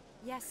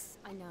 Yes,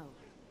 I know.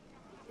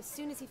 As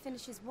soon as he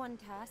finishes one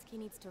task, he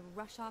needs to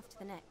rush off to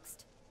the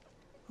next.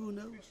 Who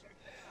knows?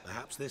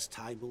 Perhaps this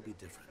time will be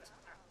different.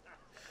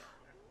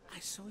 I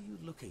saw you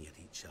looking at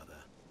each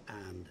other,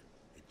 and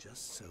it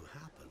just so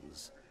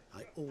happens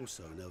I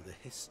also know the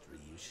history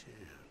you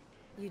share.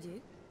 You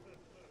do?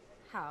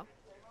 How?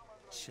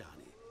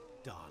 Shani,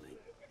 darling,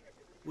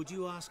 would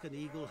you ask an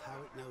eagle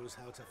how it knows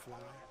how to fly?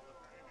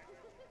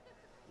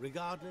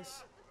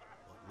 Regardless,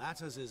 what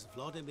matters is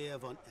Vladimir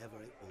von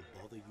Everett will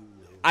bother you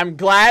no more. I'm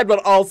glad,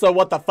 but also,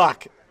 what the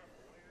fuck?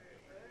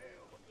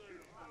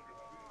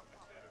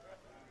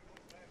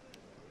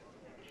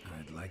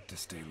 I'd like to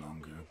stay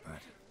longer,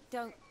 but...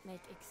 Don't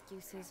make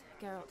excuses,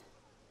 Geralt.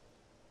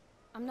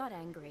 I'm not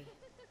angry.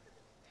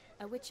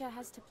 A witcher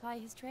has to ply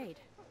his trade,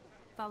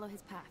 follow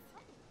his path.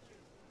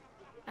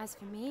 As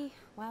for me,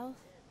 well,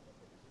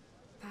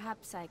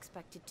 perhaps I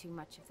expected too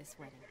much of this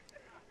wedding.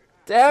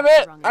 Damn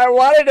it! I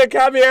wanted to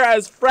come here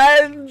as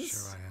friends!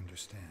 Sure, I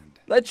understand.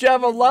 Let you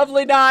have a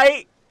lovely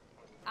night!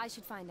 I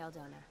should find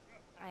Aldona.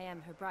 I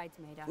am her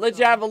bridesmaid after Let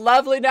you all. have a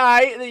lovely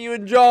night that you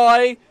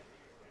enjoy.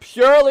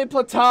 Purely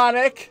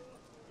platonic.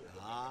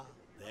 Ah,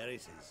 there it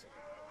is.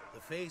 The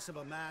face of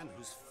a man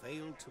who's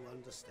failed to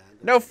understand...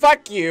 No,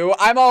 fuck you.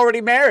 I'm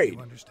already married. You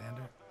understand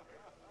her?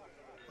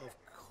 Of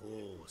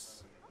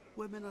course.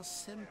 Women are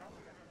simple.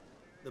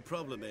 The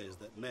problem is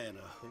that men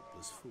are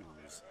hopeless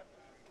fools.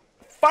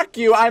 Fuck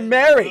you, I'm I'll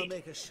married.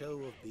 make a show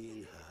of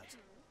being hurt.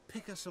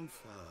 Pick her some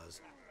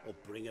flowers, or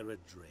bring her a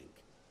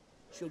drink.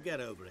 She'll get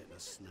over it in a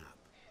snap.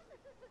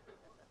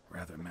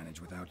 Rather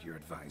manage without your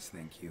advice,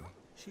 thank you.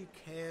 She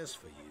cares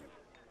for you.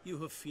 You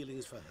have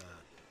feelings for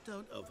her.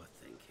 Don't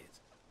overthink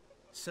it.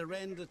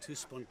 Surrender to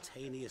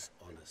spontaneous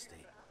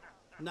honesty.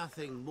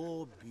 Nothing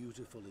more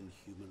beautiful in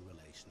human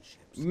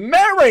relationships.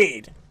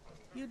 Married!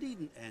 You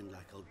needn't end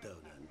like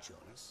Aldona and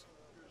Jonas.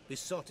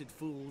 Besotted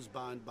fools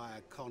bound by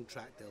a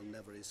contract they'll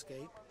never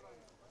escape.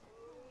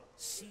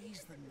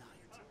 Seize the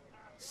night.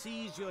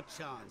 Seize your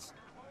chance.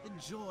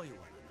 Enjoy one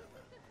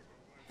another.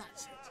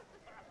 That's it.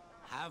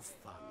 Have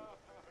fun.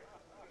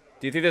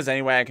 Do you think there's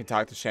any way I can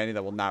talk to Shandy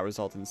that will not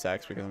result in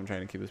sex because I'm trying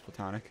to keep this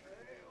platonic?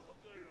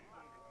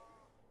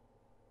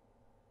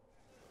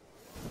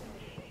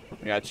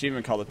 We got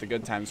achievement called it the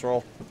good times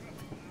roll.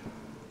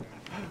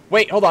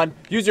 Wait, hold on.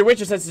 Use your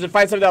witcher senses to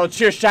find something that will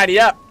cheer Shiny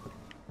up.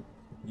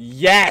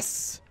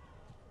 Yes!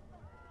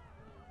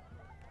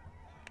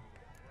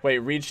 Wait,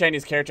 read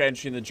Shady's character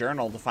entry in the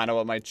journal to find out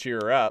what might cheer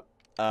her up.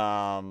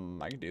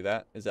 I can do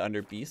that. Is it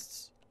under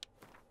beasts?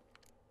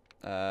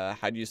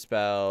 How do you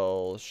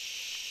spell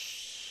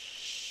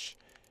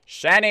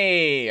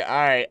Shani?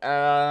 Alright,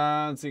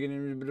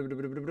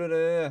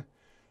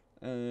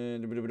 Wait,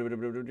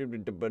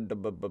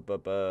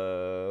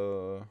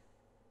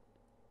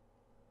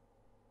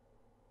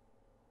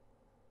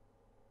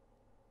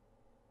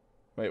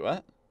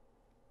 what?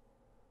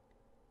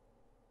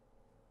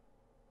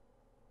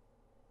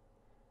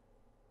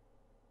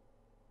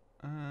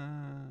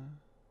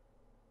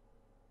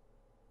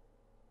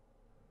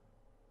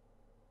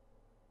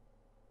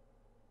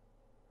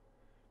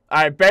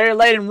 Alright, Barry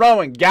Layden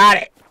Rowan. Got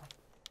it.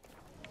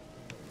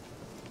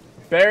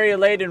 Barry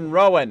Layden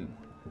Rowan.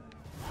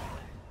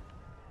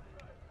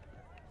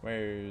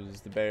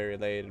 Where's the Barry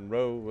Layden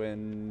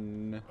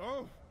Rowan?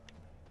 Oh.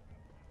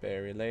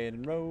 Barry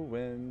Layden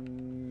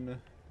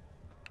Rowan.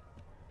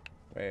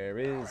 Where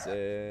is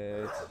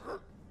it?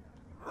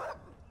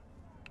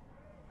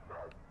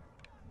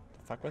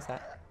 The fuck was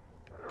that?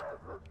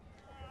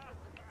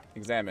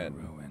 Examine.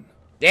 Rowan.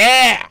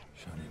 Yeah!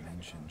 Shawnee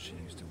mentioned she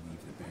used to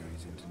weave the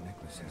berries into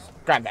necklaces.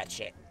 Grab that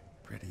shit.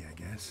 Pretty, I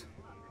guess.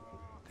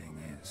 Thing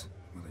is,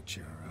 will it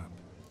cheer her up?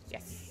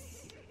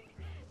 Yes.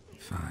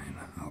 Fine,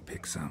 I'll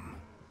pick some.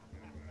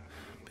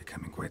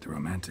 Becoming quite the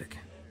romantic.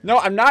 No,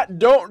 I'm not.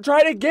 Don't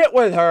try to get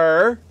with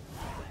her.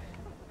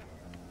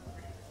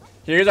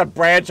 Here's a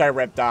branch I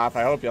ripped off.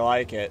 I hope you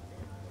like it.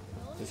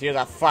 Here's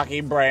a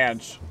fucking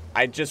branch.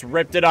 I just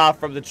ripped it off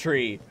from the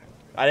tree.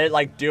 I didn't,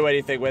 like, do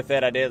anything with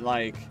it. I didn't,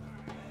 like,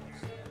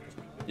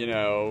 you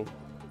know.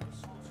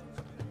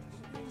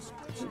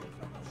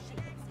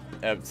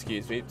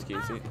 Excuse me.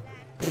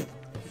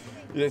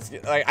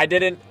 Like, I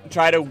didn't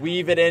try to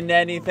weave it into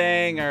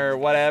anything or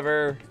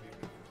whatever.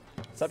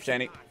 What's up,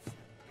 Shani?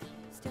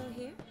 Still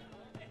here?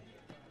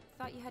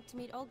 Thought you had to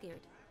meet Olgierd.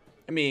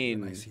 I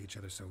mean, when I see each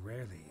other so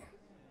rarely,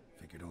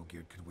 figured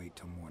Olgierd could wait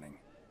till morning.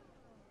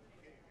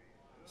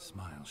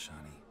 Smile,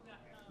 Shawnee.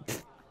 You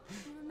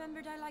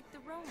remembered I liked the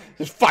Rowan.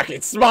 Just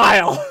fucking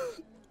smile.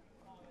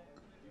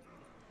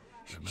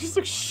 Just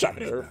like shut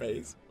in her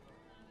face.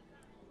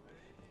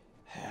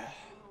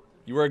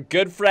 You were a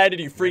good friend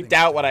and you freaked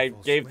out when I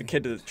gave the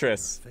kid to the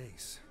Triss.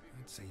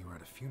 I'd say you were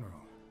at a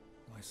funeral.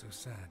 Why so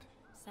sad?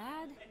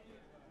 Sad?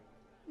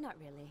 Not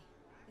really.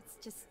 It's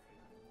just...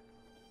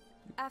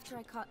 After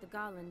I caught the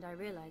garland, I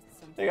realized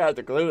something. I think I have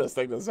to glue this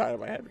thing to the side of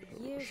my head.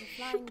 Years are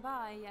flying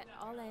by, yet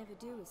all I ever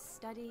do is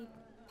study,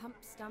 pump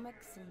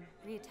stomachs, and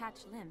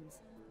reattach limbs.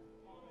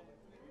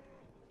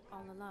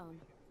 All alone.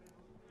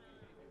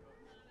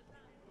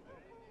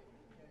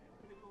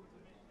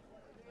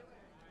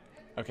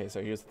 Okay,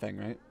 so here's the thing,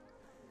 right?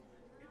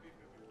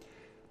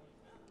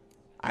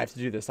 I have to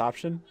do this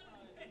option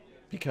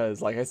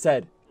because, like I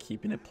said,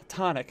 keeping it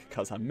platonic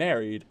because I'm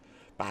married,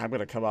 but I'm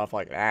gonna come off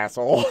like an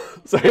asshole.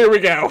 So here we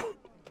go.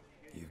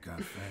 You've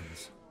got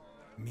friends.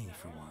 Me,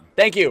 for one.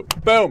 Thank you.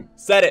 Boom.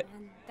 Said it.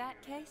 In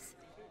that case,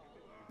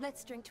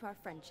 let's drink to our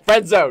friendship.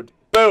 Friend zoned.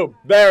 Boom.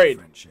 Married.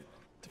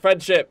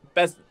 Friendship.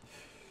 Best.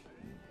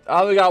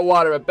 I only got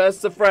water, but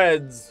best of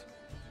friends.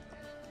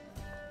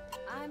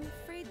 I'm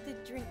afraid the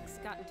drinks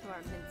got into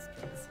our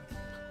minstrels.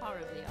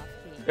 Horribly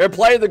off-key. You're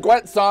playing the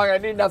Gwent song. I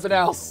need nothing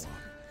else.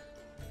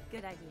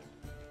 Good idea.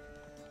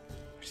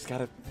 Just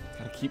gotta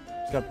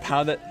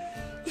pound it.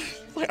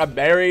 Like I'm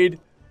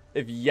married.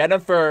 If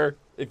Yennefer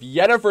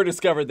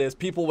discovered this,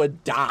 people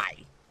would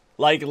die.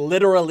 Like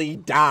literally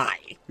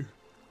die.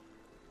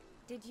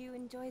 Did you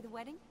enjoy the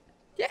wedding?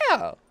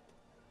 Yeah.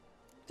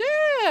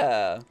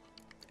 Yeah.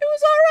 It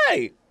was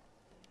alright.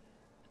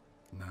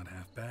 Not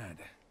half bad.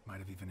 Might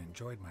have even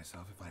enjoyed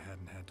myself if I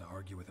hadn't had to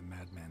argue with a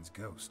madman's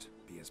ghost,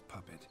 be his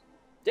puppet.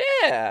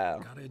 Yeah.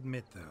 Gotta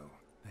admit, though,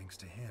 thanks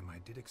to him, I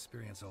did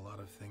experience a lot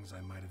of things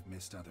I might have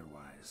missed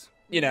otherwise.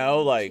 You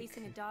know, like...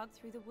 Chasing a dog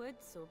through the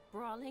woods, or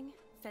brawling,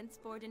 fence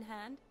board in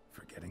hand?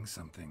 Forgetting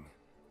something.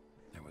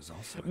 There was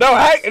also... No,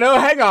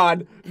 hang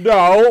on.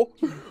 No.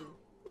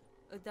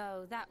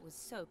 Though that was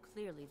so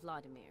clearly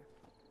Vladimir.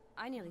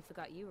 I nearly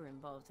forgot you were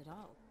involved at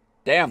all.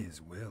 Damn.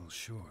 His will,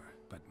 sure,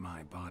 but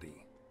my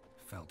body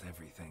felt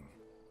everything.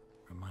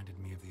 Reminded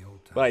me of the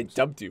old times. But I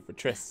dumped you for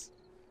Triss.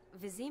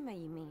 Vizima,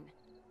 you mean?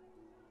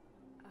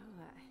 Oh,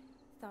 I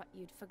thought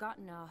you'd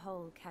forgotten our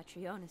whole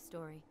Catriona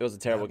story. It was a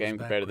terrible game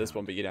compared to this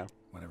one, but you know.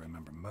 What I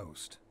remember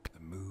most,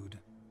 the mood,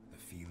 the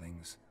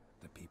feelings,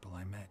 the people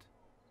I met.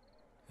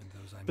 And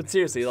those I But met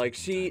seriously, like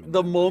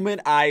the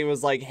moment I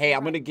was like, hey,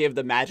 I'm gonna give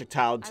the magic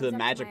tile to the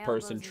magic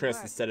person,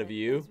 Triss, instead of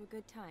you.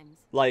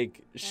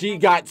 Like, she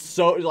got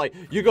so, like,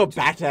 you go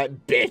back to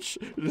that bitch,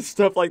 and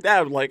stuff like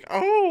that. I'm like,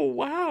 oh,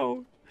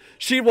 wow.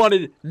 She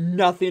wanted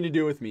nothing to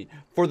do with me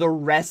for the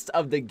rest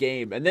of the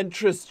game. And then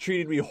Triss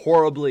treated me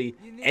horribly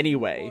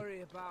anyway. Don't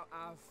worry about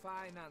our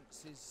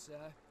finances,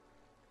 sir.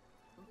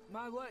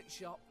 My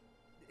workshop,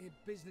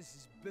 business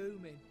is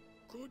booming.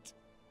 Good.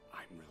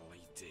 I'm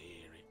relieved to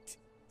hear it.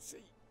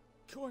 See,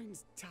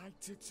 coin's tied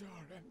to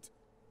Torrent,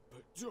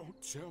 but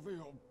don't tell the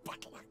old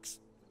battle axe.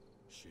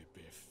 She'd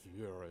be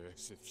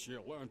furious if she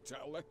learned to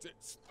let it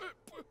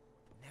slip.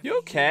 You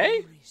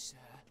okay?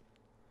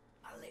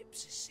 My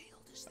lips are sealed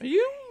as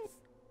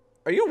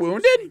Are you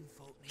wounded?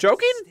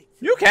 Joking?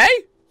 You okay?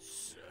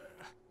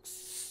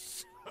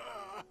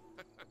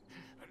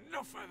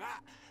 Enough of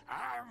that.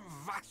 I'm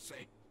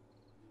Vassy.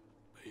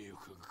 You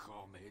can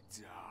call me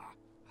Dar.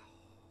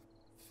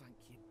 Thank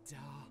you,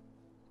 Dar.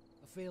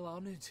 I feel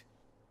honoured.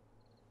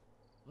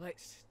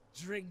 Let's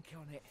drink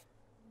on it.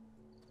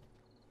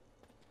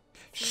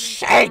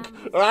 Shake!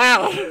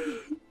 Ah!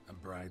 A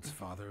bride's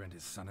father and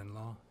his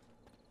son-in-law?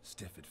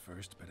 Stiff at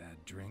first, but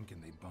add drink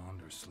and they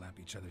bond or slap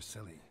each other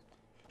silly.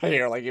 I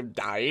hear like him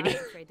died. I'm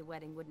afraid the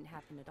wedding wouldn't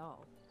happen at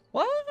all.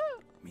 What?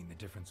 Mean the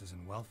differences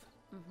in wealth?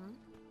 Mm-hmm.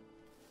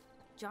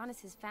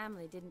 Jonas's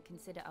family didn't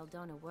consider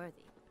Aldona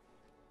worthy.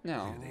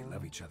 No. They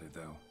love each other,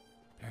 though.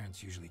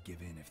 Parents usually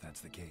give in if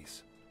that's the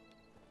case.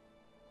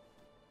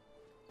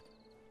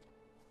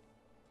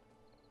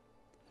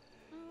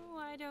 Oh,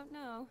 I don't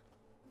know.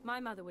 My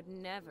mother would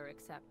never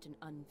accept an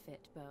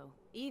unfit beau.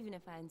 Even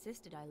if I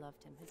insisted I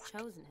loved him, had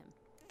chosen him.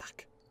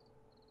 Fuck.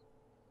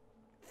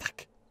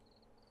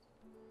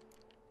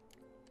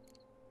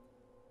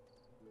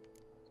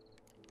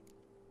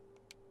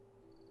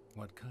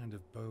 What kind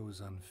of beau's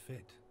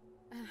unfit?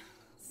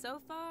 So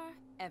far,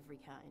 every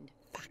kind.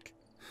 Fuck.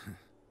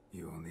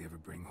 You only ever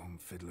bring home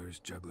fiddlers,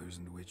 jugglers,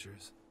 and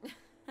witchers?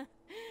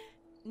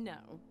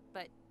 No,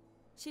 but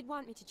she'd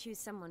want me to choose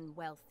someone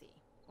wealthy.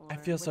 I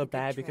feel so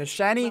bad because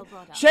Shani's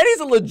Shani's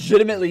a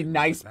legitimately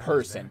nice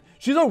person.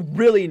 She's a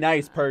really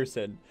nice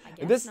person.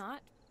 I guess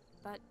not,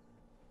 but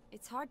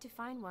it's hard to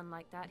find one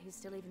like that who's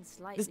still even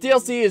slightly... This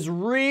DLC is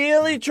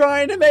really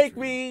trying to make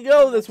me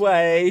go this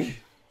way.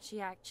 She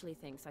actually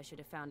thinks I should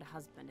have found a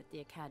husband at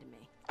the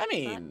academy. I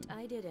mean... But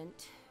I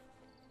didn't.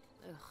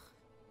 Ugh.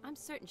 I'm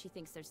certain she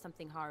thinks there's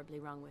something horribly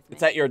wrong with me.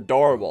 It's that you're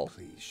adorable. Oh,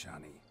 please,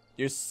 Shani.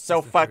 You're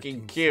so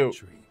fucking cute.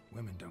 Century,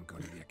 women don't go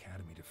to the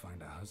academy to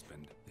find a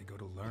husband. They go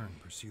to learn,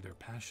 pursue their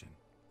passion.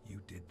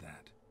 You did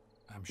that.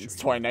 I'm sure it's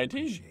your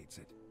 2019. appreciates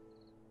it.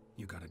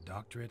 You got a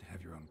doctorate,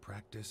 have your own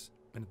practice,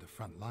 been at the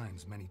front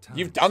lines many times.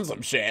 You've done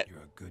some shit. You're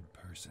a good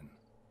person.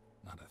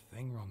 Not a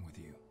thing wrong with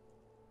you.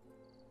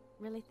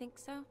 Really think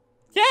so?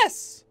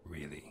 Yes.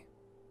 Really?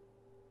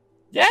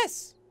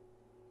 Yes.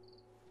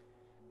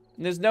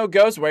 And there's no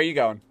ghost. Where are you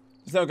going?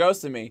 There's no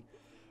ghost in me.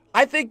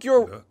 I think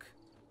you're... Look,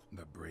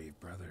 the brave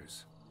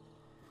brothers.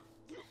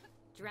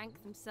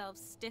 Drank themselves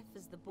stiff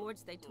as the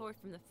boards they tore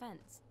from the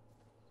fence.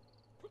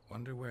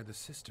 Wonder where the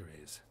sister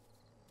is.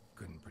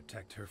 Couldn't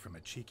protect her from a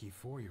cheeky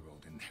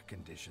 4-year-old in their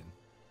condition.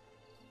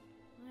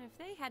 If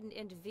they hadn't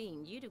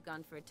intervened, you'd have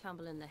gone for a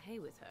tumble in the hay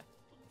with her.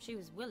 She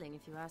was willing,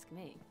 if you ask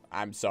me.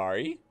 I'm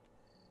sorry.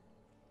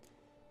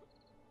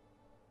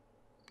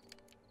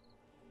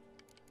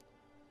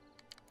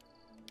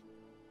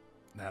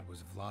 That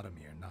was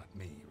Vladimir, not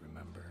me,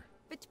 remember?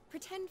 But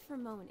pretend for a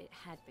moment it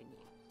had been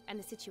you, and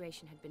the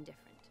situation had been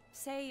different.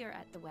 Say you're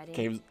at the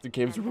wedding. The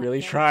game's and really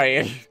that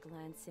trying. girl is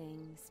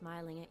glancing,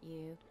 smiling at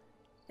you.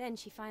 Then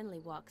she finally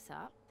walks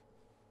up,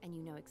 and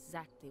you know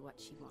exactly what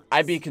she wants.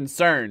 I'd be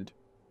concerned.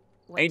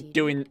 What Ain't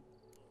doing...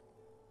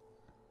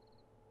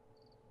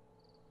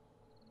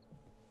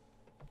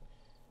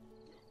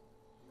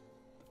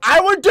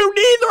 I would do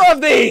neither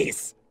of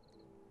these!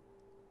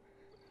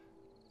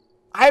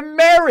 I'm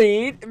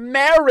married.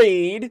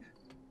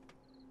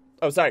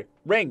 Oh, sorry.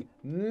 Ring.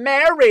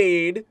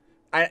 Married.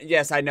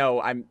 Yes, I know.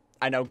 I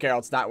know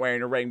Geralt's not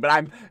wearing a ring, but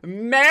I'm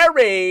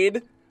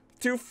married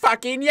to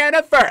fucking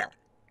Yennefer.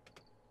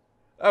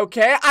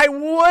 Okay? I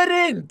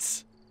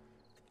wouldn't.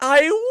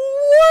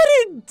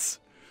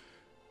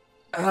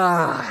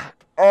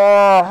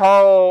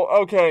 Oh,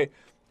 okay.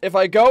 If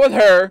I go with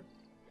her,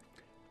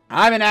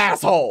 I'm an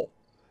asshole.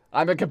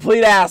 I'm a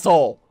complete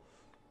asshole.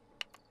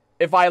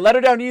 If I let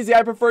her down easy,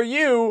 I prefer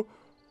you.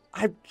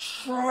 I'm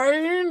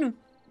trying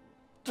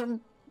to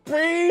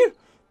be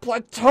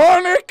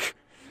platonic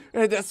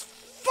in this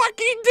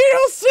fucking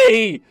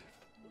DLC.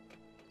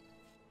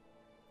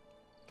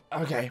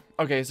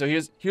 Okay, so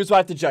here's what I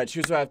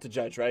have to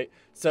judge. Right?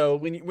 So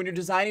when you're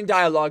designing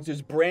dialogues,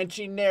 there's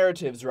branching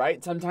narratives,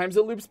 right? Sometimes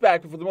it loops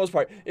back, but for the most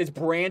part, it's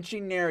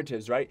branching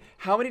narratives, right?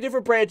 How many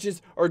different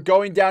branches are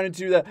going down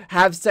into the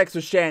have sex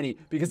with Shani?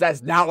 Because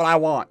that's not what I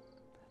want.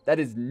 That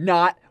is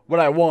not what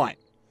I want.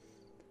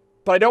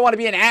 But I don't want to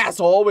be an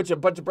asshole, which a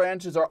bunch of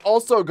branches are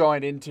also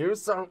going into,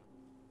 so...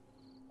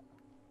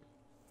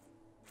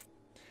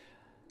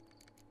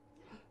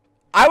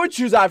 I would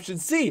choose option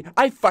C.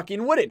 I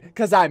fucking wouldn't,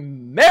 because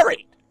I'm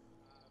married.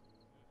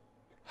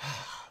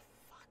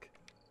 Fuck.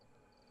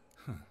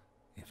 Huh.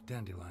 If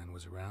Dandelion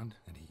was around,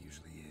 and he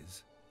usually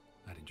is,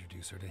 I'd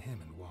introduce her to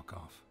him and walk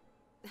off.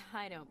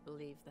 I don't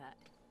believe that.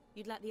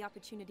 You'd let the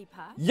opportunity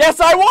pass? Yes,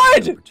 I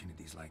would!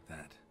 Opportunities like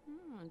that.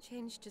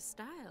 Changed your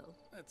style.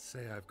 Let's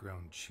say I've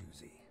grown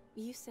choosy.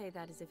 You say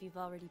that as if you've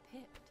already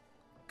picked.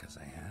 'Cause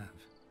I have.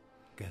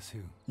 Guess who?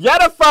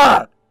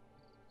 Yennefer!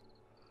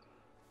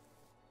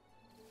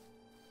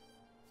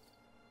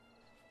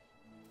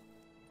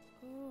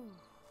 Ooh,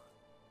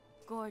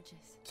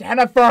 gorgeous.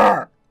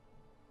 Yennefer!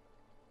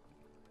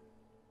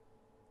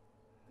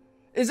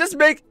 Does this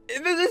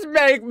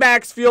make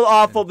Max feel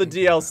awful, the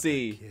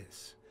DLC?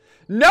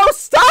 No,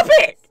 stop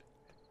it!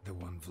 The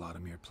one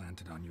Vladimir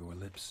planted on your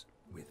lips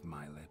with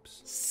my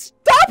lips.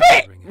 Stop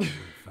it!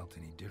 Felt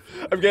any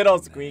different I'm getting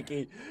all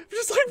squeaky. I'm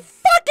just like,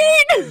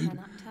 fucking! I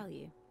cannot tell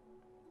you.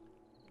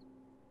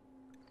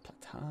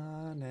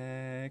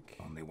 Platonic.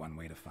 Only one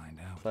way to find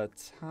out.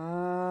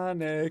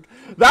 Platonic.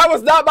 That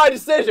was not my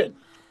decision!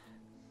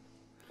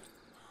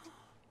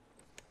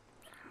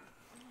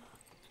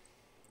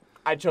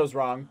 I chose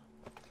wrong.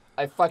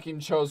 I fucking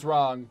chose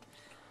wrong.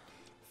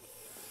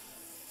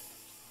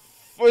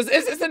 Is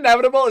this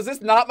inevitable? Is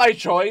this not my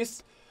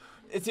choice?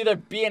 It's either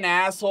be an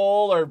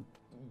asshole or...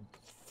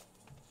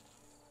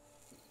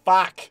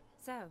 Fuck.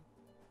 So,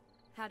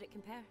 how'd it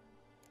compare?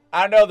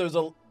 I don't know,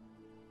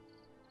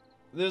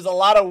 there's a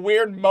lot of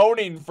weird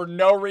moaning for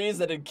no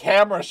reason in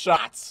camera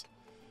shots.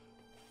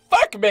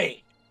 Fuck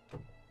me!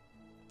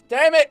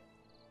 Damn it!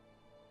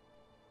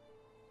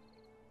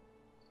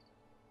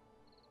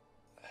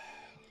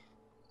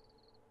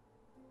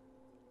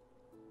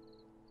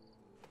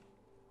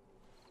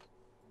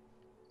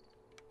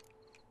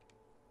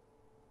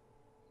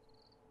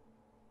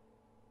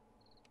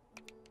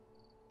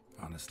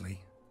 Honestly,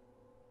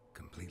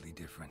 completely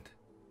different.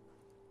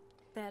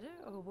 Better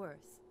or worse?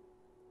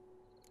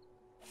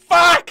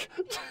 Fuck!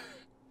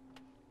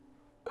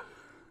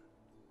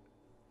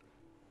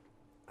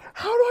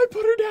 How do I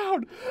put her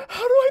down?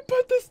 How do I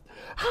put this?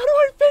 How do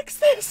I fix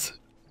this?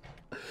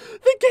 The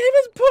game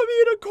has put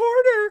me in a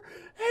corner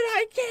and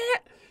I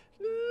can't.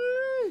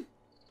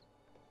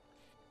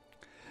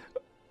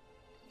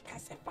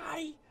 Because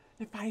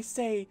if I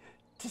say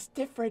just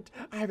different,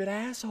 I'm an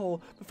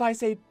asshole. If I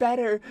say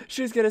better,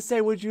 she's gonna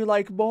say, would you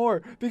like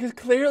more? Because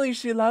clearly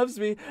she loves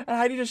me and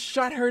I need to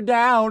shut her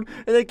down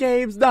and the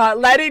game's not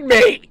letting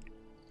me.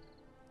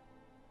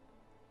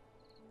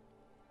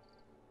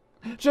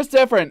 Just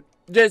different.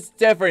 Just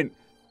different.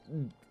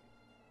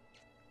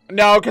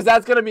 No, because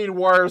that's gonna mean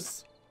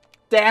worse.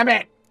 Damn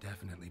it.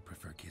 Definitely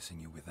prefer kissing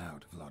you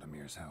without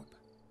Vladimir's help.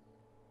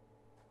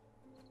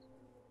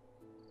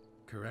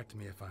 Correct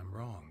me if I'm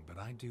wrong, but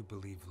I do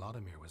believe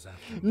Vladimir was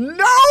after me.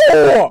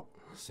 No!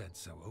 Said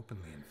so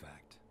openly, in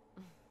fact.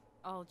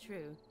 All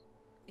true.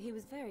 He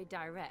was very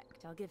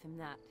direct, I'll give him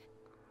that.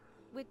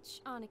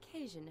 Which, on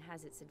occasion,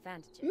 has its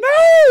advantages.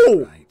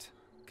 No! Right.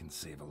 Can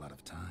save a lot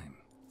of time.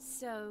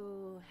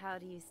 So, how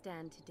do you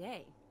stand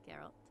today,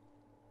 Geralt?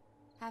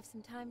 Have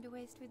some time to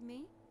waste with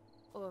me?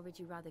 Or would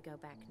you rather go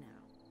back now?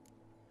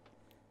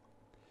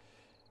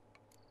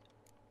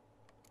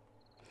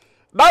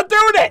 Not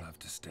doing it! I'd love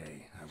to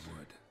stay, I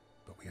would.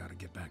 But we ought to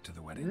get back to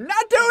the wedding.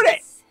 Not doing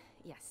it!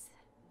 Yes,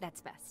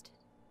 that's best.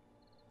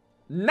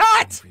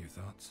 Not! Any for your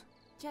thoughts?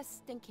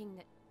 Just thinking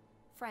that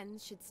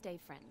friends should stay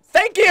friends.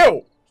 Thank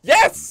you!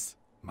 Yes!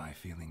 My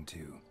feeling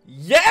too.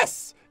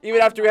 Yes!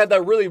 Even after we had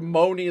that really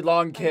moany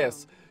long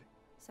kiss.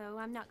 So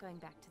I'm not going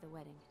back to the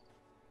wedding.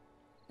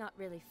 Not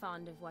really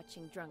fond of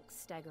watching drunks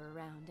stagger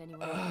around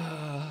anyway.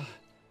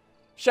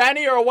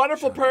 Shani, you're a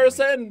wonderful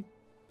person.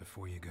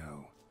 Before you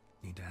go,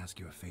 need to ask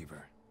you a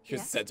favor. He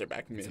just sends her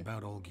back to me. It's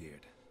about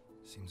Olgierd.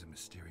 Seems a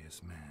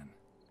mysterious man.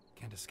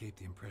 Can't escape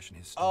the impression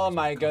his Oh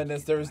my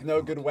goodness, there's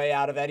no good way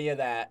out of any of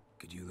that.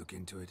 Could you look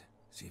into it?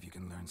 See if you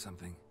can learn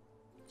something?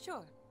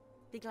 Sure.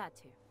 Be glad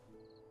to.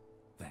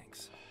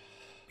 Thanks.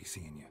 Be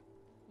seeing you.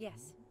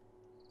 Yes.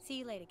 See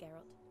you later,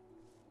 Geralt.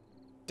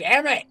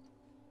 Damn it!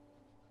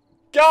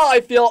 God,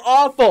 I feel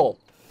awful.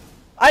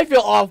 I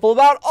feel awful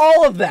about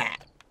all of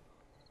that.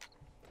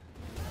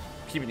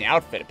 Keeping the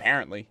outfit,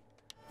 apparently.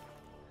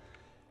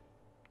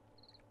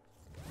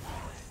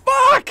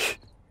 Fuck!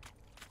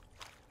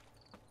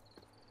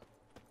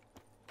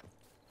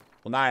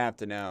 Well, now I have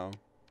to know.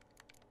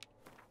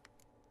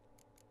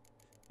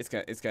 It's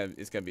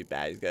gonna be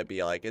bad. He's gonna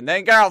be like, and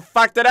then Geralt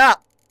fucked it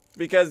up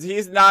because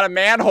he's not a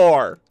man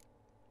whore.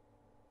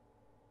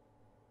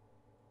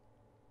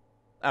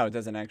 Oh, it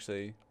doesn't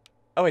actually.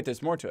 Oh wait,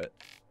 there's more to it.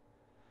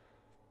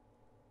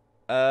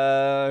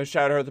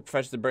 Shouted her the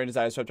profession of brain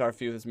desire swept our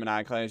few with his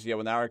maniacal energy. Yet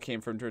when the hour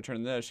came for him to return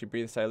to this, she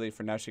breathed silently,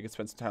 for now she could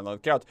spend some time alone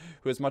with Geralt,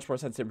 who is much more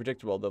sensitive and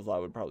predictable, though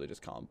Vlad would probably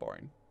just call him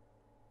boring.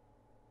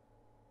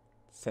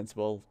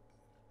 Sensible,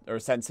 or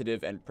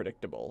sensitive and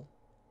predictable.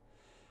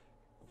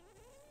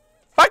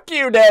 Fuck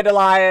you,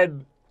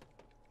 Dandelion!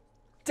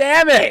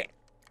 Damn it!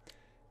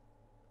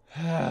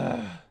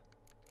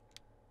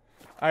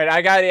 Alright,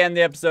 I gotta end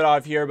the episode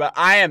off here, but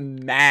I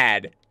am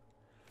mad.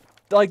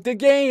 Like, the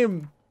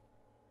game...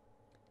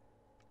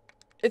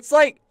 It's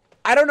like,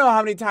 I don't know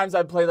how many times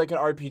I've played like an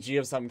RPG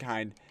of some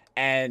kind,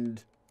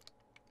 and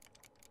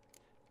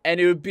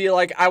it would be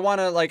like, I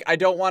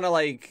don't want to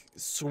like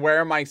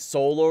swear my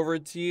soul over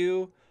to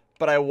you,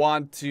 but I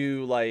want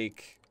to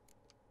like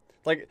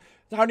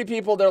how many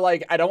people they're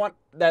like, I don't want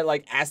that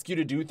like ask you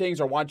to do things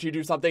or want you to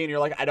do something, and you're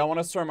like, I don't want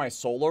to swear my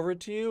soul over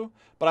to you,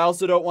 but I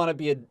also don't want to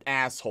be an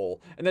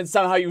asshole, and then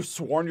somehow you've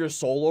sworn your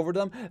soul over to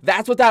them.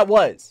 That's what that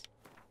was.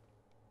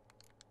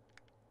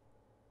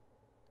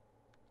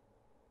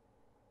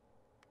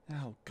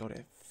 Oh, go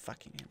to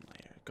fucking him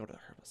later. Go to the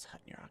herbalist hut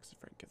in your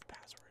Oxford and give the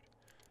password.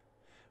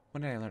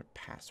 When did I learn a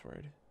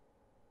password?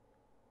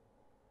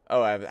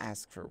 Oh, I've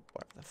asked for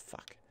what the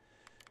fuck.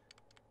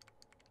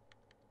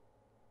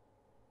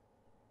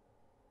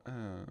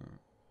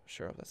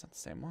 Sure, that's not the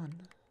same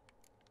one.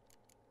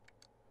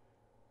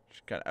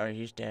 Oh,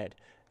 he's dead.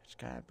 It's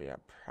gonna be a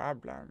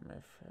problem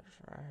if it's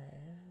right.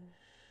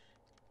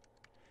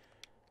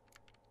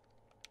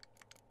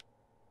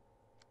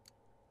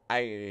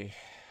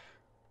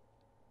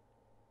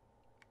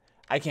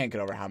 I can't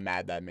get over how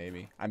mad that made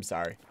me. I'm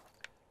sorry.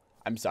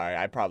 I'm sorry.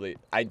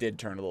 I did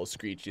turn a little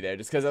screechy there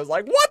just because I was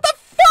like, what the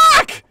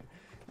fuck?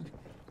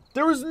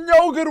 There was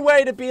no good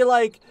way to be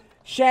like,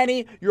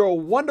 Shani, you're a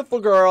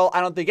wonderful girl.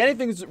 I don't think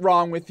anything's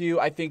wrong with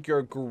you. I think you're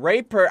a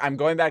great I'm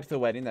going back to the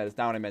wedding. That is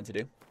not what I meant to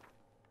do.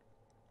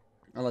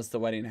 Unless the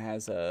wedding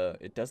has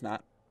it does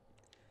not.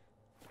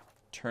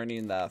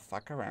 Turning the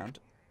fuck around.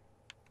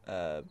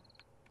 Yeah.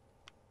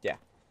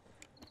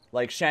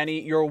 Like,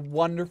 Shani, you're a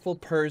wonderful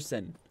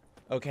person.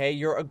 Okay?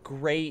 You're a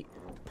great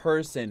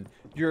person.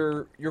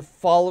 You're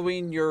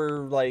following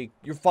your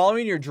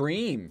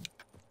dream.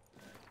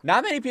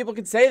 Not many people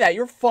can say that.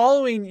 You're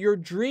following your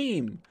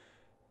dream.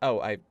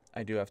 Oh, I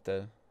do have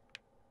to.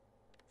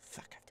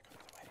 Fuck, I have to go to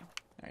the wedding.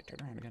 Alright, turn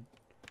around again.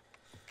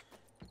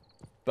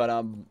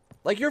 But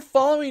like, you're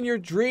following your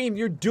dream.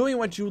 You're doing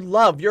what you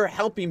love. You're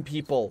helping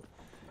people.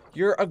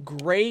 You're a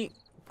great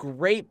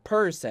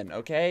person,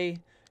 okay?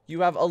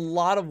 You have a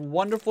lot of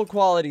wonderful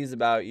qualities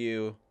about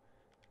you.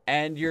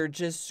 And you're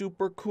just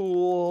super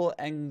cool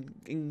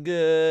and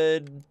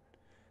good.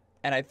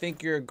 And I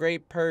think you're a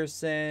great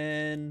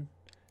person.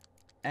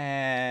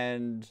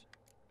 And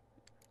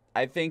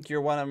I think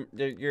you're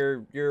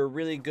you're a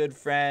really good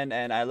friend,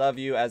 and I love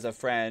you as a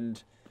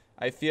friend.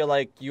 I feel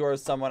like you're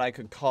someone I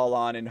could call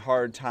on in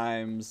hard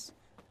times.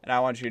 And I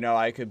want you to know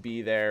I could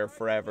be there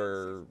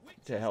forever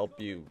to help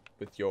you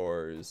with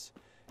yours.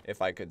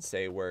 If I could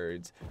say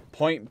words.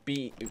 Point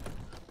being,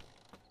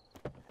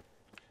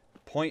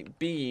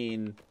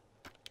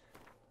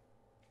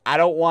 I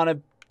don't want to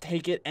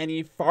take it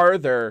any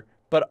farther,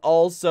 but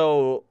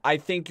also, I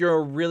think you're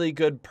a really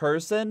good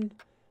person,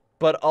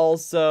 but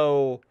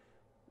also,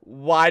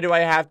 why do I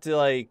have to,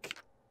 like...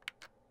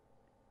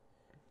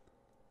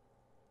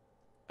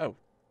 Oh.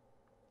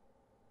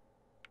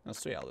 Oh,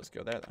 sweet, I'll just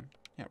go there then.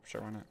 Yeah,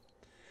 sure, why not?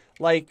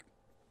 Like...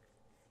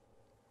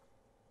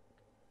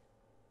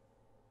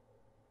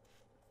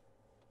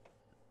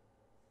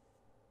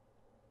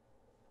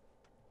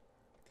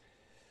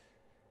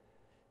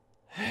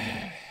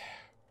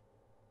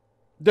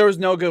 There was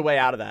no good way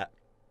out of that.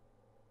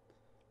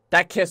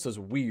 That kiss was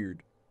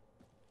weird.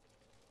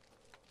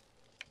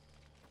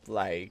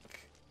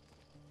 Like...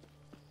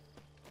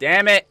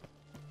 Damn it!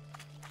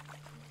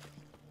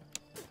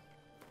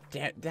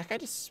 Damn, that guy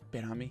just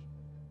spit on me.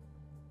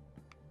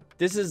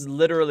 This is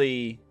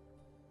literally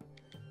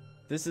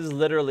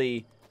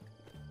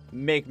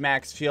make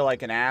Max feel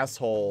like an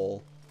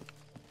asshole.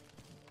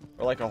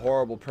 Or like a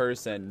horrible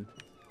person.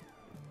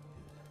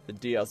 The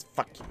deals.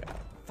 Fuck you.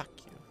 Fuck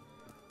you.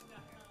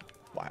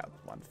 Wild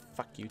one.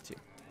 Fuck you too.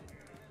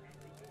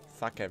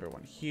 Fuck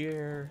everyone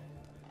here.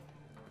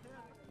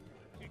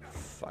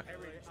 Fuck.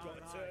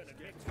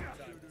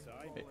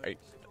 Hey,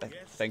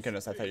 thank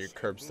goodness I thought you were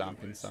curb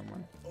stomping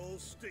someone.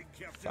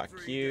 Fuck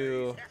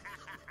you.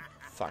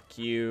 Fuck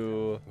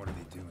you. What are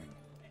they doing?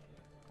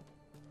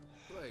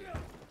 Playing.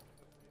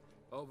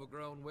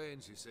 Overgrown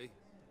wains, you see.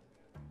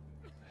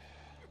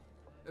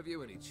 Have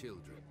you any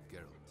children,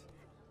 Geralt?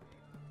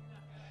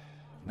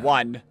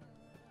 One.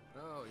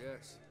 Oh,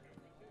 yes.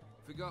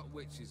 Forgot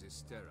witches is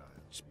sterile.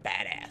 She's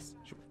badass.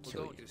 She'll Well,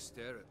 kill don't you. just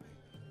stare at me.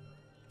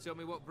 Tell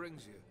me what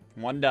brings you.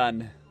 One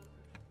done.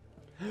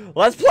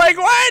 Let's play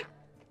Gwen!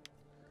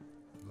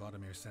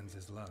 Vladimir sends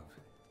his love.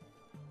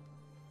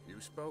 You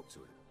spoke to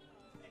it.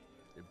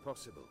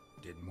 Impossible.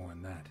 Did more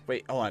than that.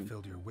 Wait, hold on.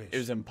 Fulfilled your wish. It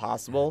was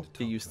impossible,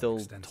 but you still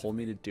told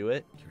me to do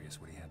it? Curious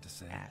what he had to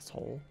say.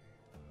 Asshole.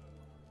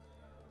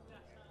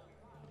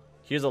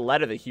 Here's a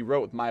letter that he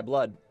wrote with my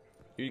blood.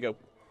 Here you go.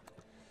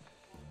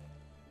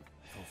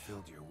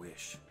 Fulfilled your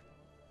wish.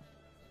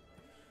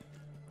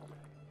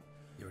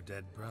 Your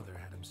dead brother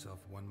had himself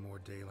one more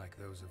day like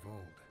those of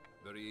old.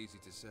 Very easy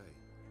to say.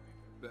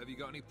 But have you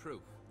got any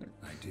proof?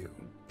 I do.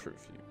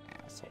 Proof, you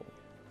asshole.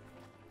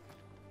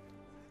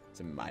 It's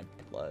in my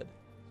blood.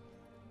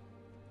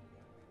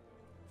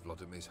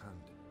 Vladimir's hand.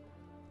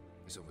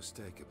 It's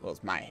unmistakable. Well,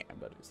 it's my hand,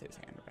 but it's his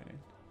handwriting.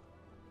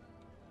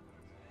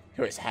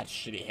 He always had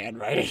shitty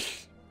handwriting.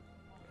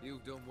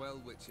 You've done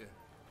well, Witcher.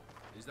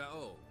 Is that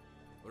all?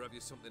 Or have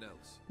you something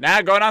else?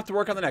 Nah, going off to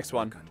work on the next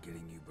one. On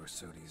getting you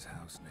Bersodi's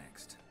house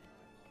next.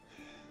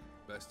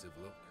 Best of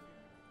luck.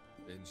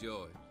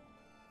 Enjoy.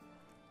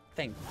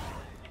 Thank you.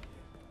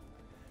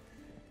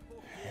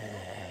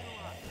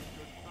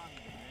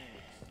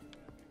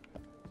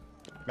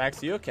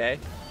 Max, you okay?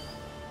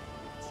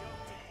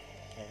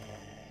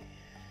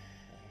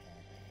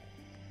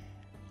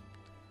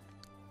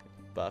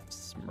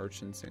 Buffs,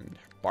 merchants, and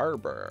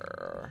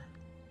barber.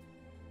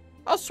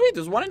 Oh, sweet,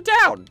 there's one in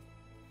town.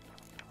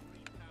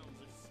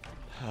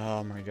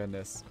 Oh my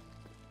goodness.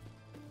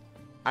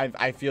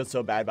 I feel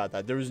so bad about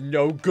that. There was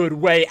no good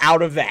way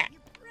out of that.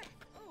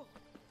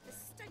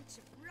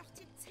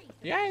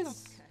 You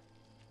guys.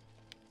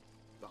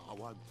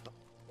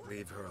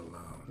 Leave her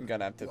alone. I'm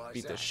gonna have to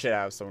beat the shit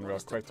out of someone real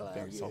quick to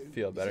make myself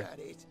feel better.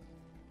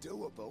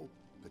 Doable.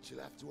 but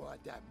you'll have to hide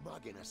that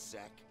mug in a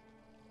sec.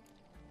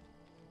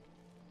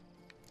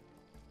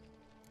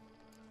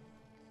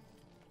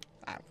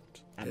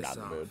 I'm not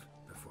in the mood.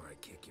 Before I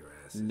kick your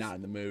ass. Not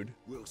in the mood.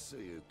 We'll see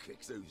who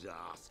kicks whose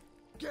ass.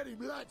 Get him,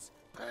 lads!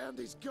 Pound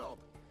his gob!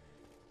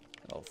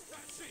 Oh,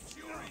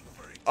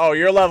 oh,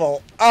 you're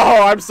level.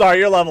 Oh, I'm sorry,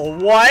 you're level.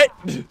 What?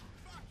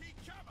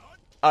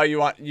 Oh,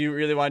 you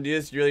really want to do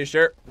this? You really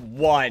sure?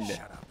 1. Shut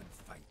up and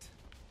fight.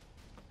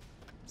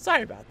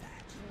 Sorry about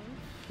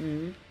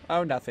that.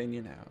 Oh, nothing,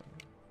 you know.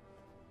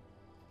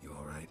 You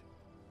alright?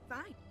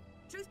 Fine.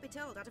 Truth be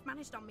told, I'd have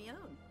managed on my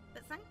own.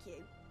 But thank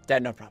you.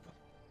 Dead, no problem.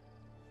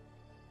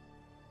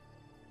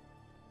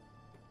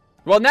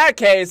 Well, in that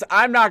case,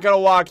 I'm not gonna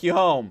walk you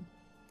home.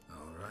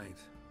 Alright.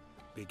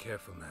 Be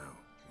careful now.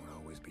 Won't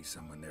always be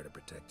someone there to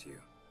protect you.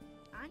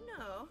 I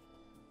know.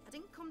 I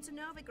didn't come to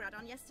Novigrad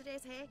on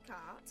yesterday's hay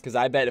cart. Because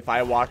I bet if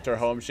I walked her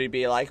home, she'd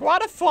be like,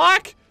 what the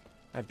fuck?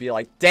 I'd be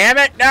like, damn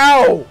it,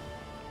 no!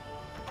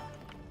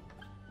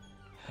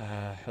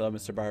 Hello,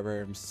 Mr.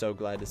 Barber. I'm so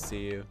glad to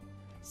see you.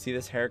 See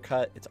this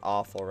haircut? It's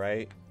awful,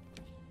 right?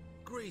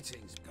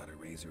 Greetings. Got a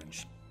razor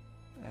and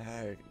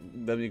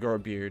let me grow a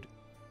beard.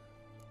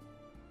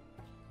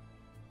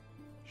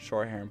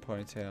 Short hair and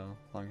ponytail.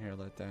 Long hair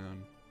let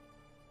down.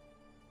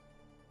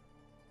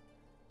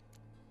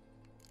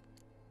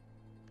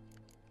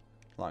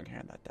 Long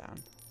hair let down.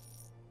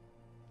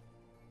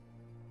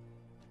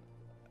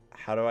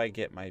 How do I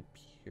get my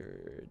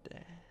beard?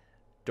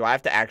 Do I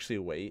have to actually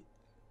wait?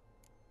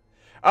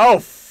 Oh,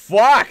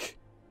 fuck!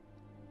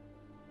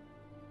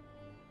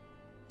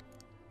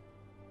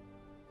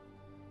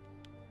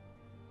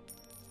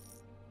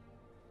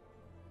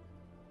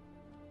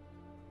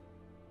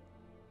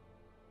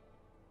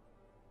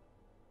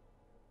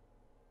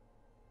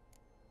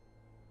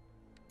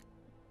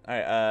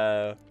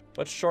 Alright,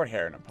 what's short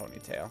hair in a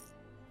ponytail?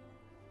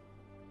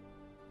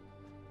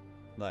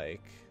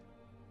 Like...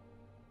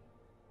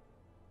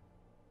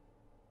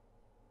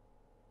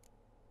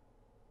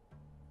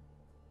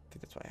 I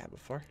think that's what I had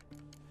before.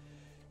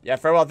 Yeah,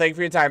 farewell. Thank you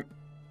for your time.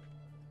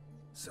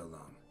 So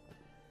long. I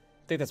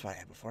think that's what I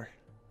had before.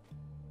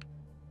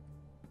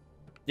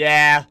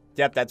 Yeah.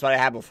 Yep, that's what I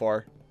had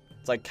before.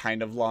 It's like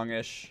kind of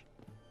longish.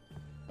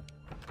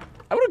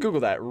 I'm gonna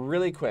Google that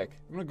really quick.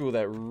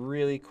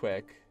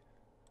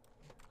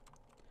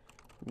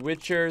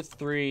 Witcher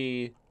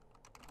 3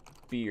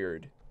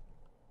 beard.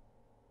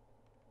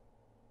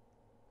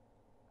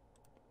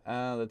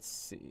 Let's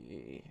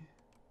see.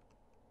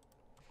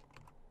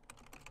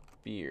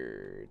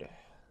 Beard.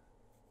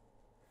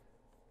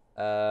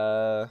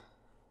 Yeah,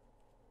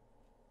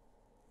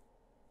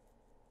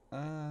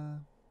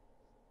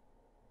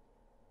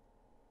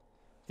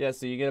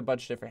 so you get a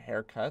bunch of different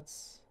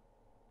haircuts.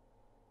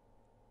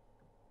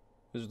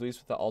 It was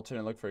released with the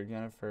alternate look for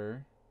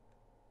Jennifer.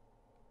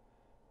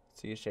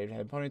 See, shaved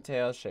head and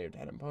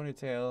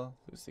ponytail,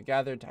 loosely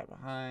gathered, tied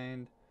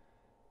behind.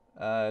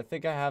 I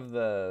think I have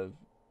the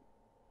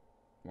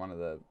one of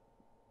the.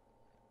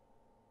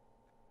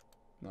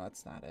 No,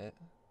 that's not it.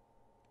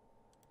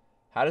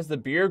 How does the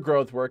beard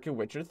growth work in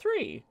Witcher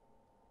 3?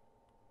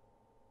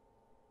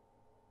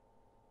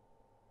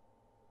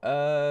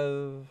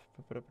 So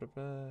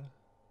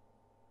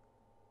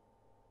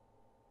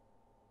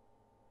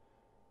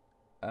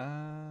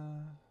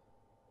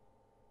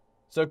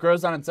it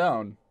grows on its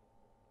own.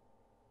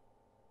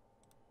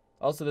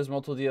 Also, there's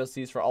multiple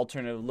DLCs for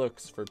alternative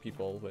looks for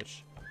people,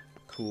 which,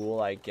 cool,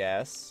 I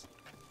guess.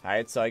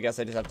 Alright, so I guess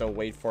I just have to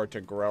wait for it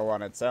to grow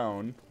on its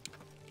own.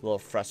 A little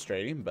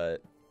frustrating,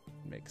 but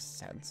makes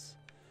sense.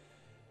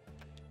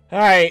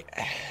 Alright.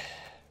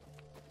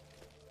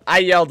 I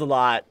yelled a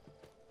lot.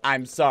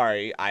 I'm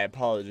sorry. I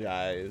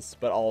apologize.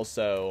 But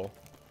also,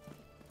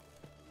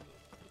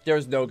 there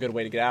was no good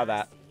way to get out of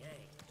that.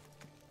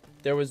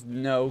 There was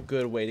no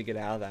good way to get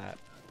out of that.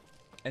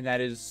 And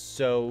that is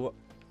so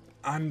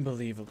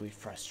unbelievably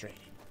frustrating.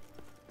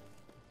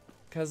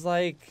 Because,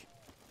 like,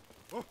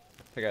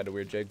 I got a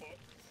weird jig.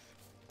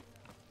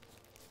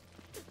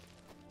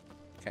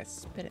 Guys,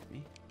 spit at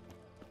me.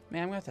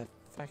 Man, I'm gonna have to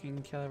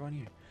fucking kill everyone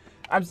here.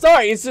 I'm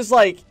sorry, it's just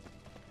like,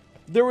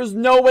 there was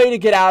no way to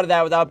get out of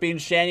that without being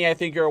Shani. I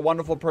think you're a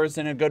wonderful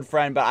person, a good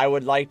friend, but I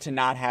would like to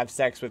not have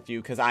sex with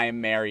you because I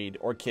am married,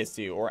 or kiss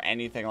you, or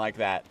anything like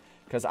that.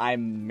 Because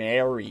I'm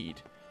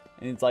married.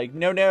 And it's like,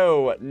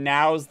 no,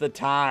 now's the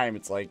time.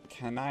 It's like,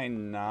 can I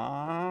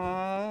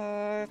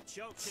not?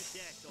 Choke to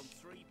death on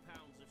 3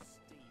 pounds of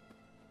steam.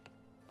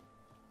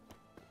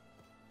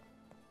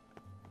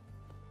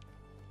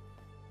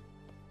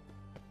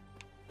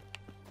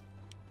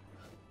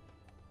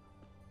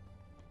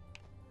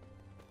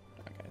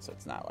 Okay, so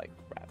it's not like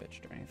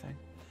ravaged or anything.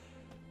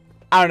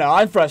 I don't know.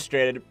 I'm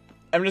frustrated.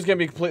 I'm just gonna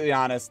be completely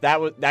honest.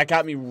 That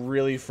got me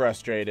really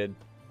frustrated.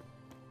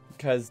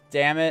 Because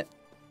damn it,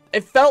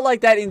 it felt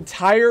like that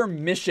entire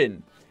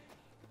mission.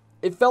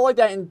 It felt like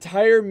that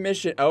entire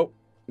mission. Oh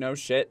no,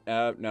 shit.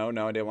 No,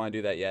 I didn't want to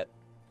do that yet.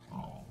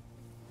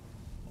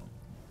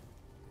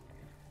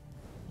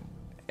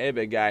 Hey,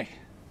 big guy.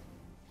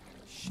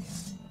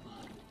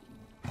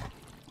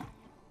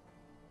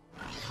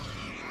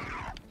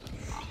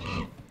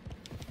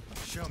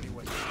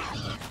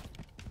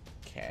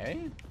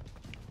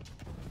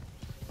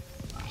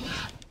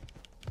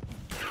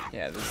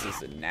 Yeah, this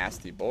is a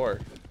nasty boar.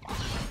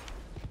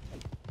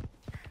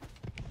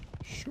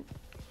 Shoot.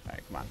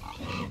 Alright, come on.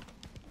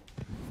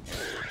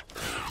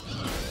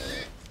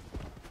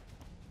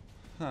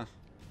 Huh.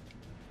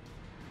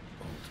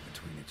 Bolt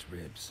between its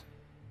ribs.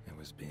 It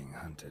was being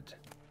hunted.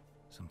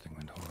 Something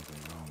went horribly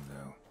wrong,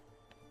 though.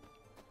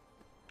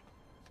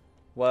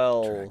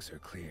 Well... Tracks are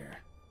clear,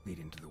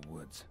 leading to the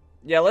woods.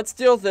 Yeah, let's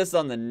deal with this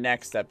on the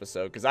next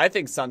episode, because I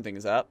think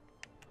something's up.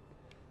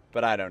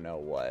 But I don't know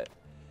what.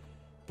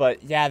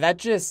 But yeah, that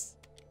just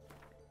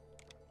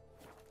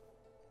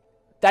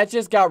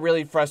got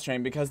really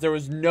frustrating because there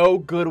was no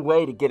good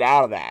way to get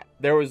out of that.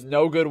 There was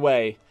no good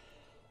way.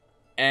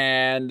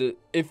 And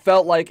it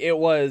felt like it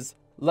was,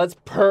 let's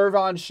perv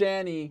on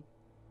Shani,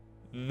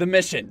 the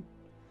mission.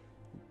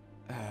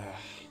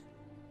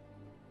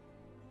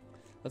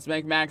 Let's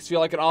make Max feel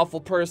like an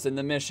awful person,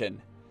 the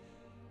mission.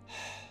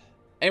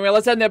 Anyway,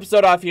 let's end the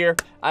episode off here.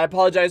 I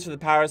apologize for the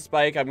power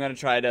spike. I'm going to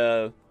try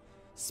to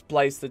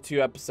splice the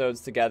 2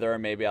 episodes together, or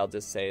maybe I'll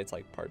just say it's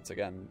like parts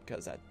again,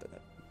 because that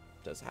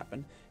does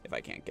happen if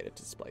I can't get it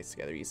to splice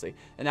together easily.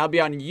 And I'll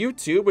be on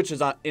YouTube, which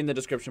is in the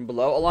description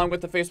below, along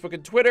with the Facebook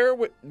and Twitter,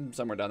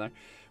 somewhere down there,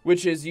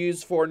 which is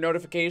used for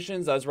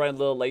notifications. I was running a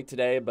little late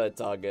today, but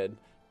it's all good.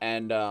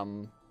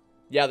 And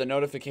yeah, the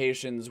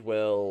notifications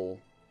will...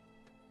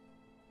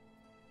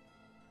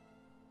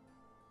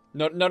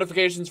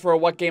 Notifications for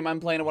what game I'm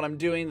playing and what I'm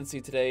doing. Let's see,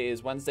 today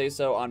is Wednesday,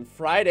 so on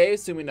Friday,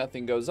 assuming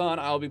nothing goes on,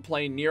 I'll be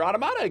playing Nier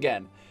Automata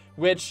again,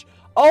 which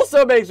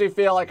also makes me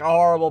feel like a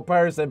horrible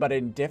person, but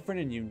in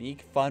different and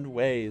unique, fun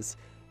ways.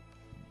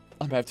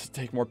 I'm gonna have to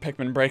take more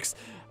Pikmin breaks.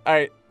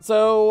 Alright,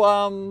 so,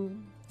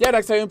 yeah,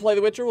 next time we play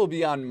The Witcher will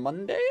be on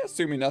Monday,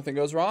 assuming nothing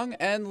goes wrong,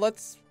 and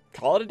let's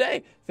call it a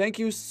day. Thank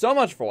you so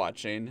much for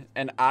watching,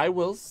 and I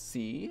will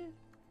see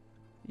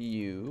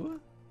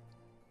you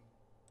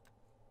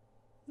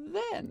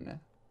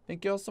then.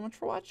 Thank you all so much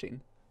for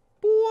watching.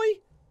 Boy.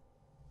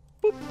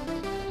 Boop.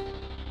 Boop.